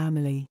own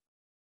family.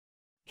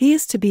 He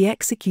is to be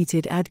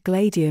executed ad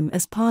gladium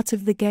as part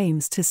of the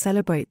games to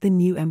celebrate the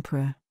new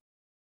emperor.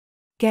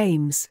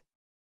 "Games?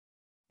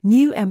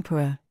 New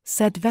emperor,"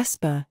 said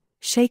Vesper,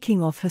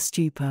 shaking off her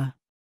stupor.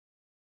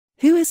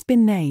 "Who has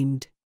been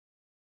named?"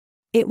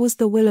 "It was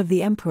the will of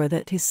the emperor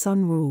that his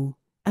son rule,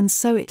 and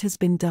so it has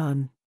been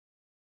done."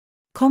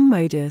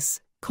 Commodus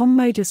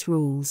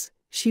rules,"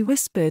 she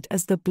whispered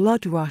as the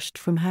blood rushed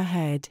from her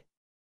head.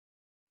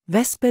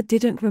 Vesper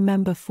didn't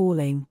remember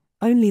falling,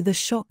 only the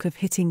shock of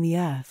hitting the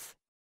earth.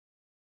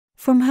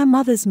 From her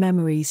mother's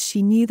memories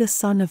she knew the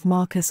son of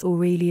Marcus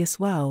Aurelius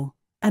well,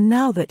 and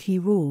now that he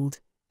ruled,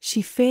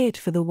 she feared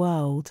for the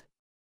world.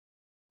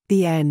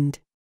 The end.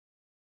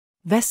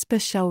 Vesper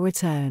shall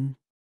return.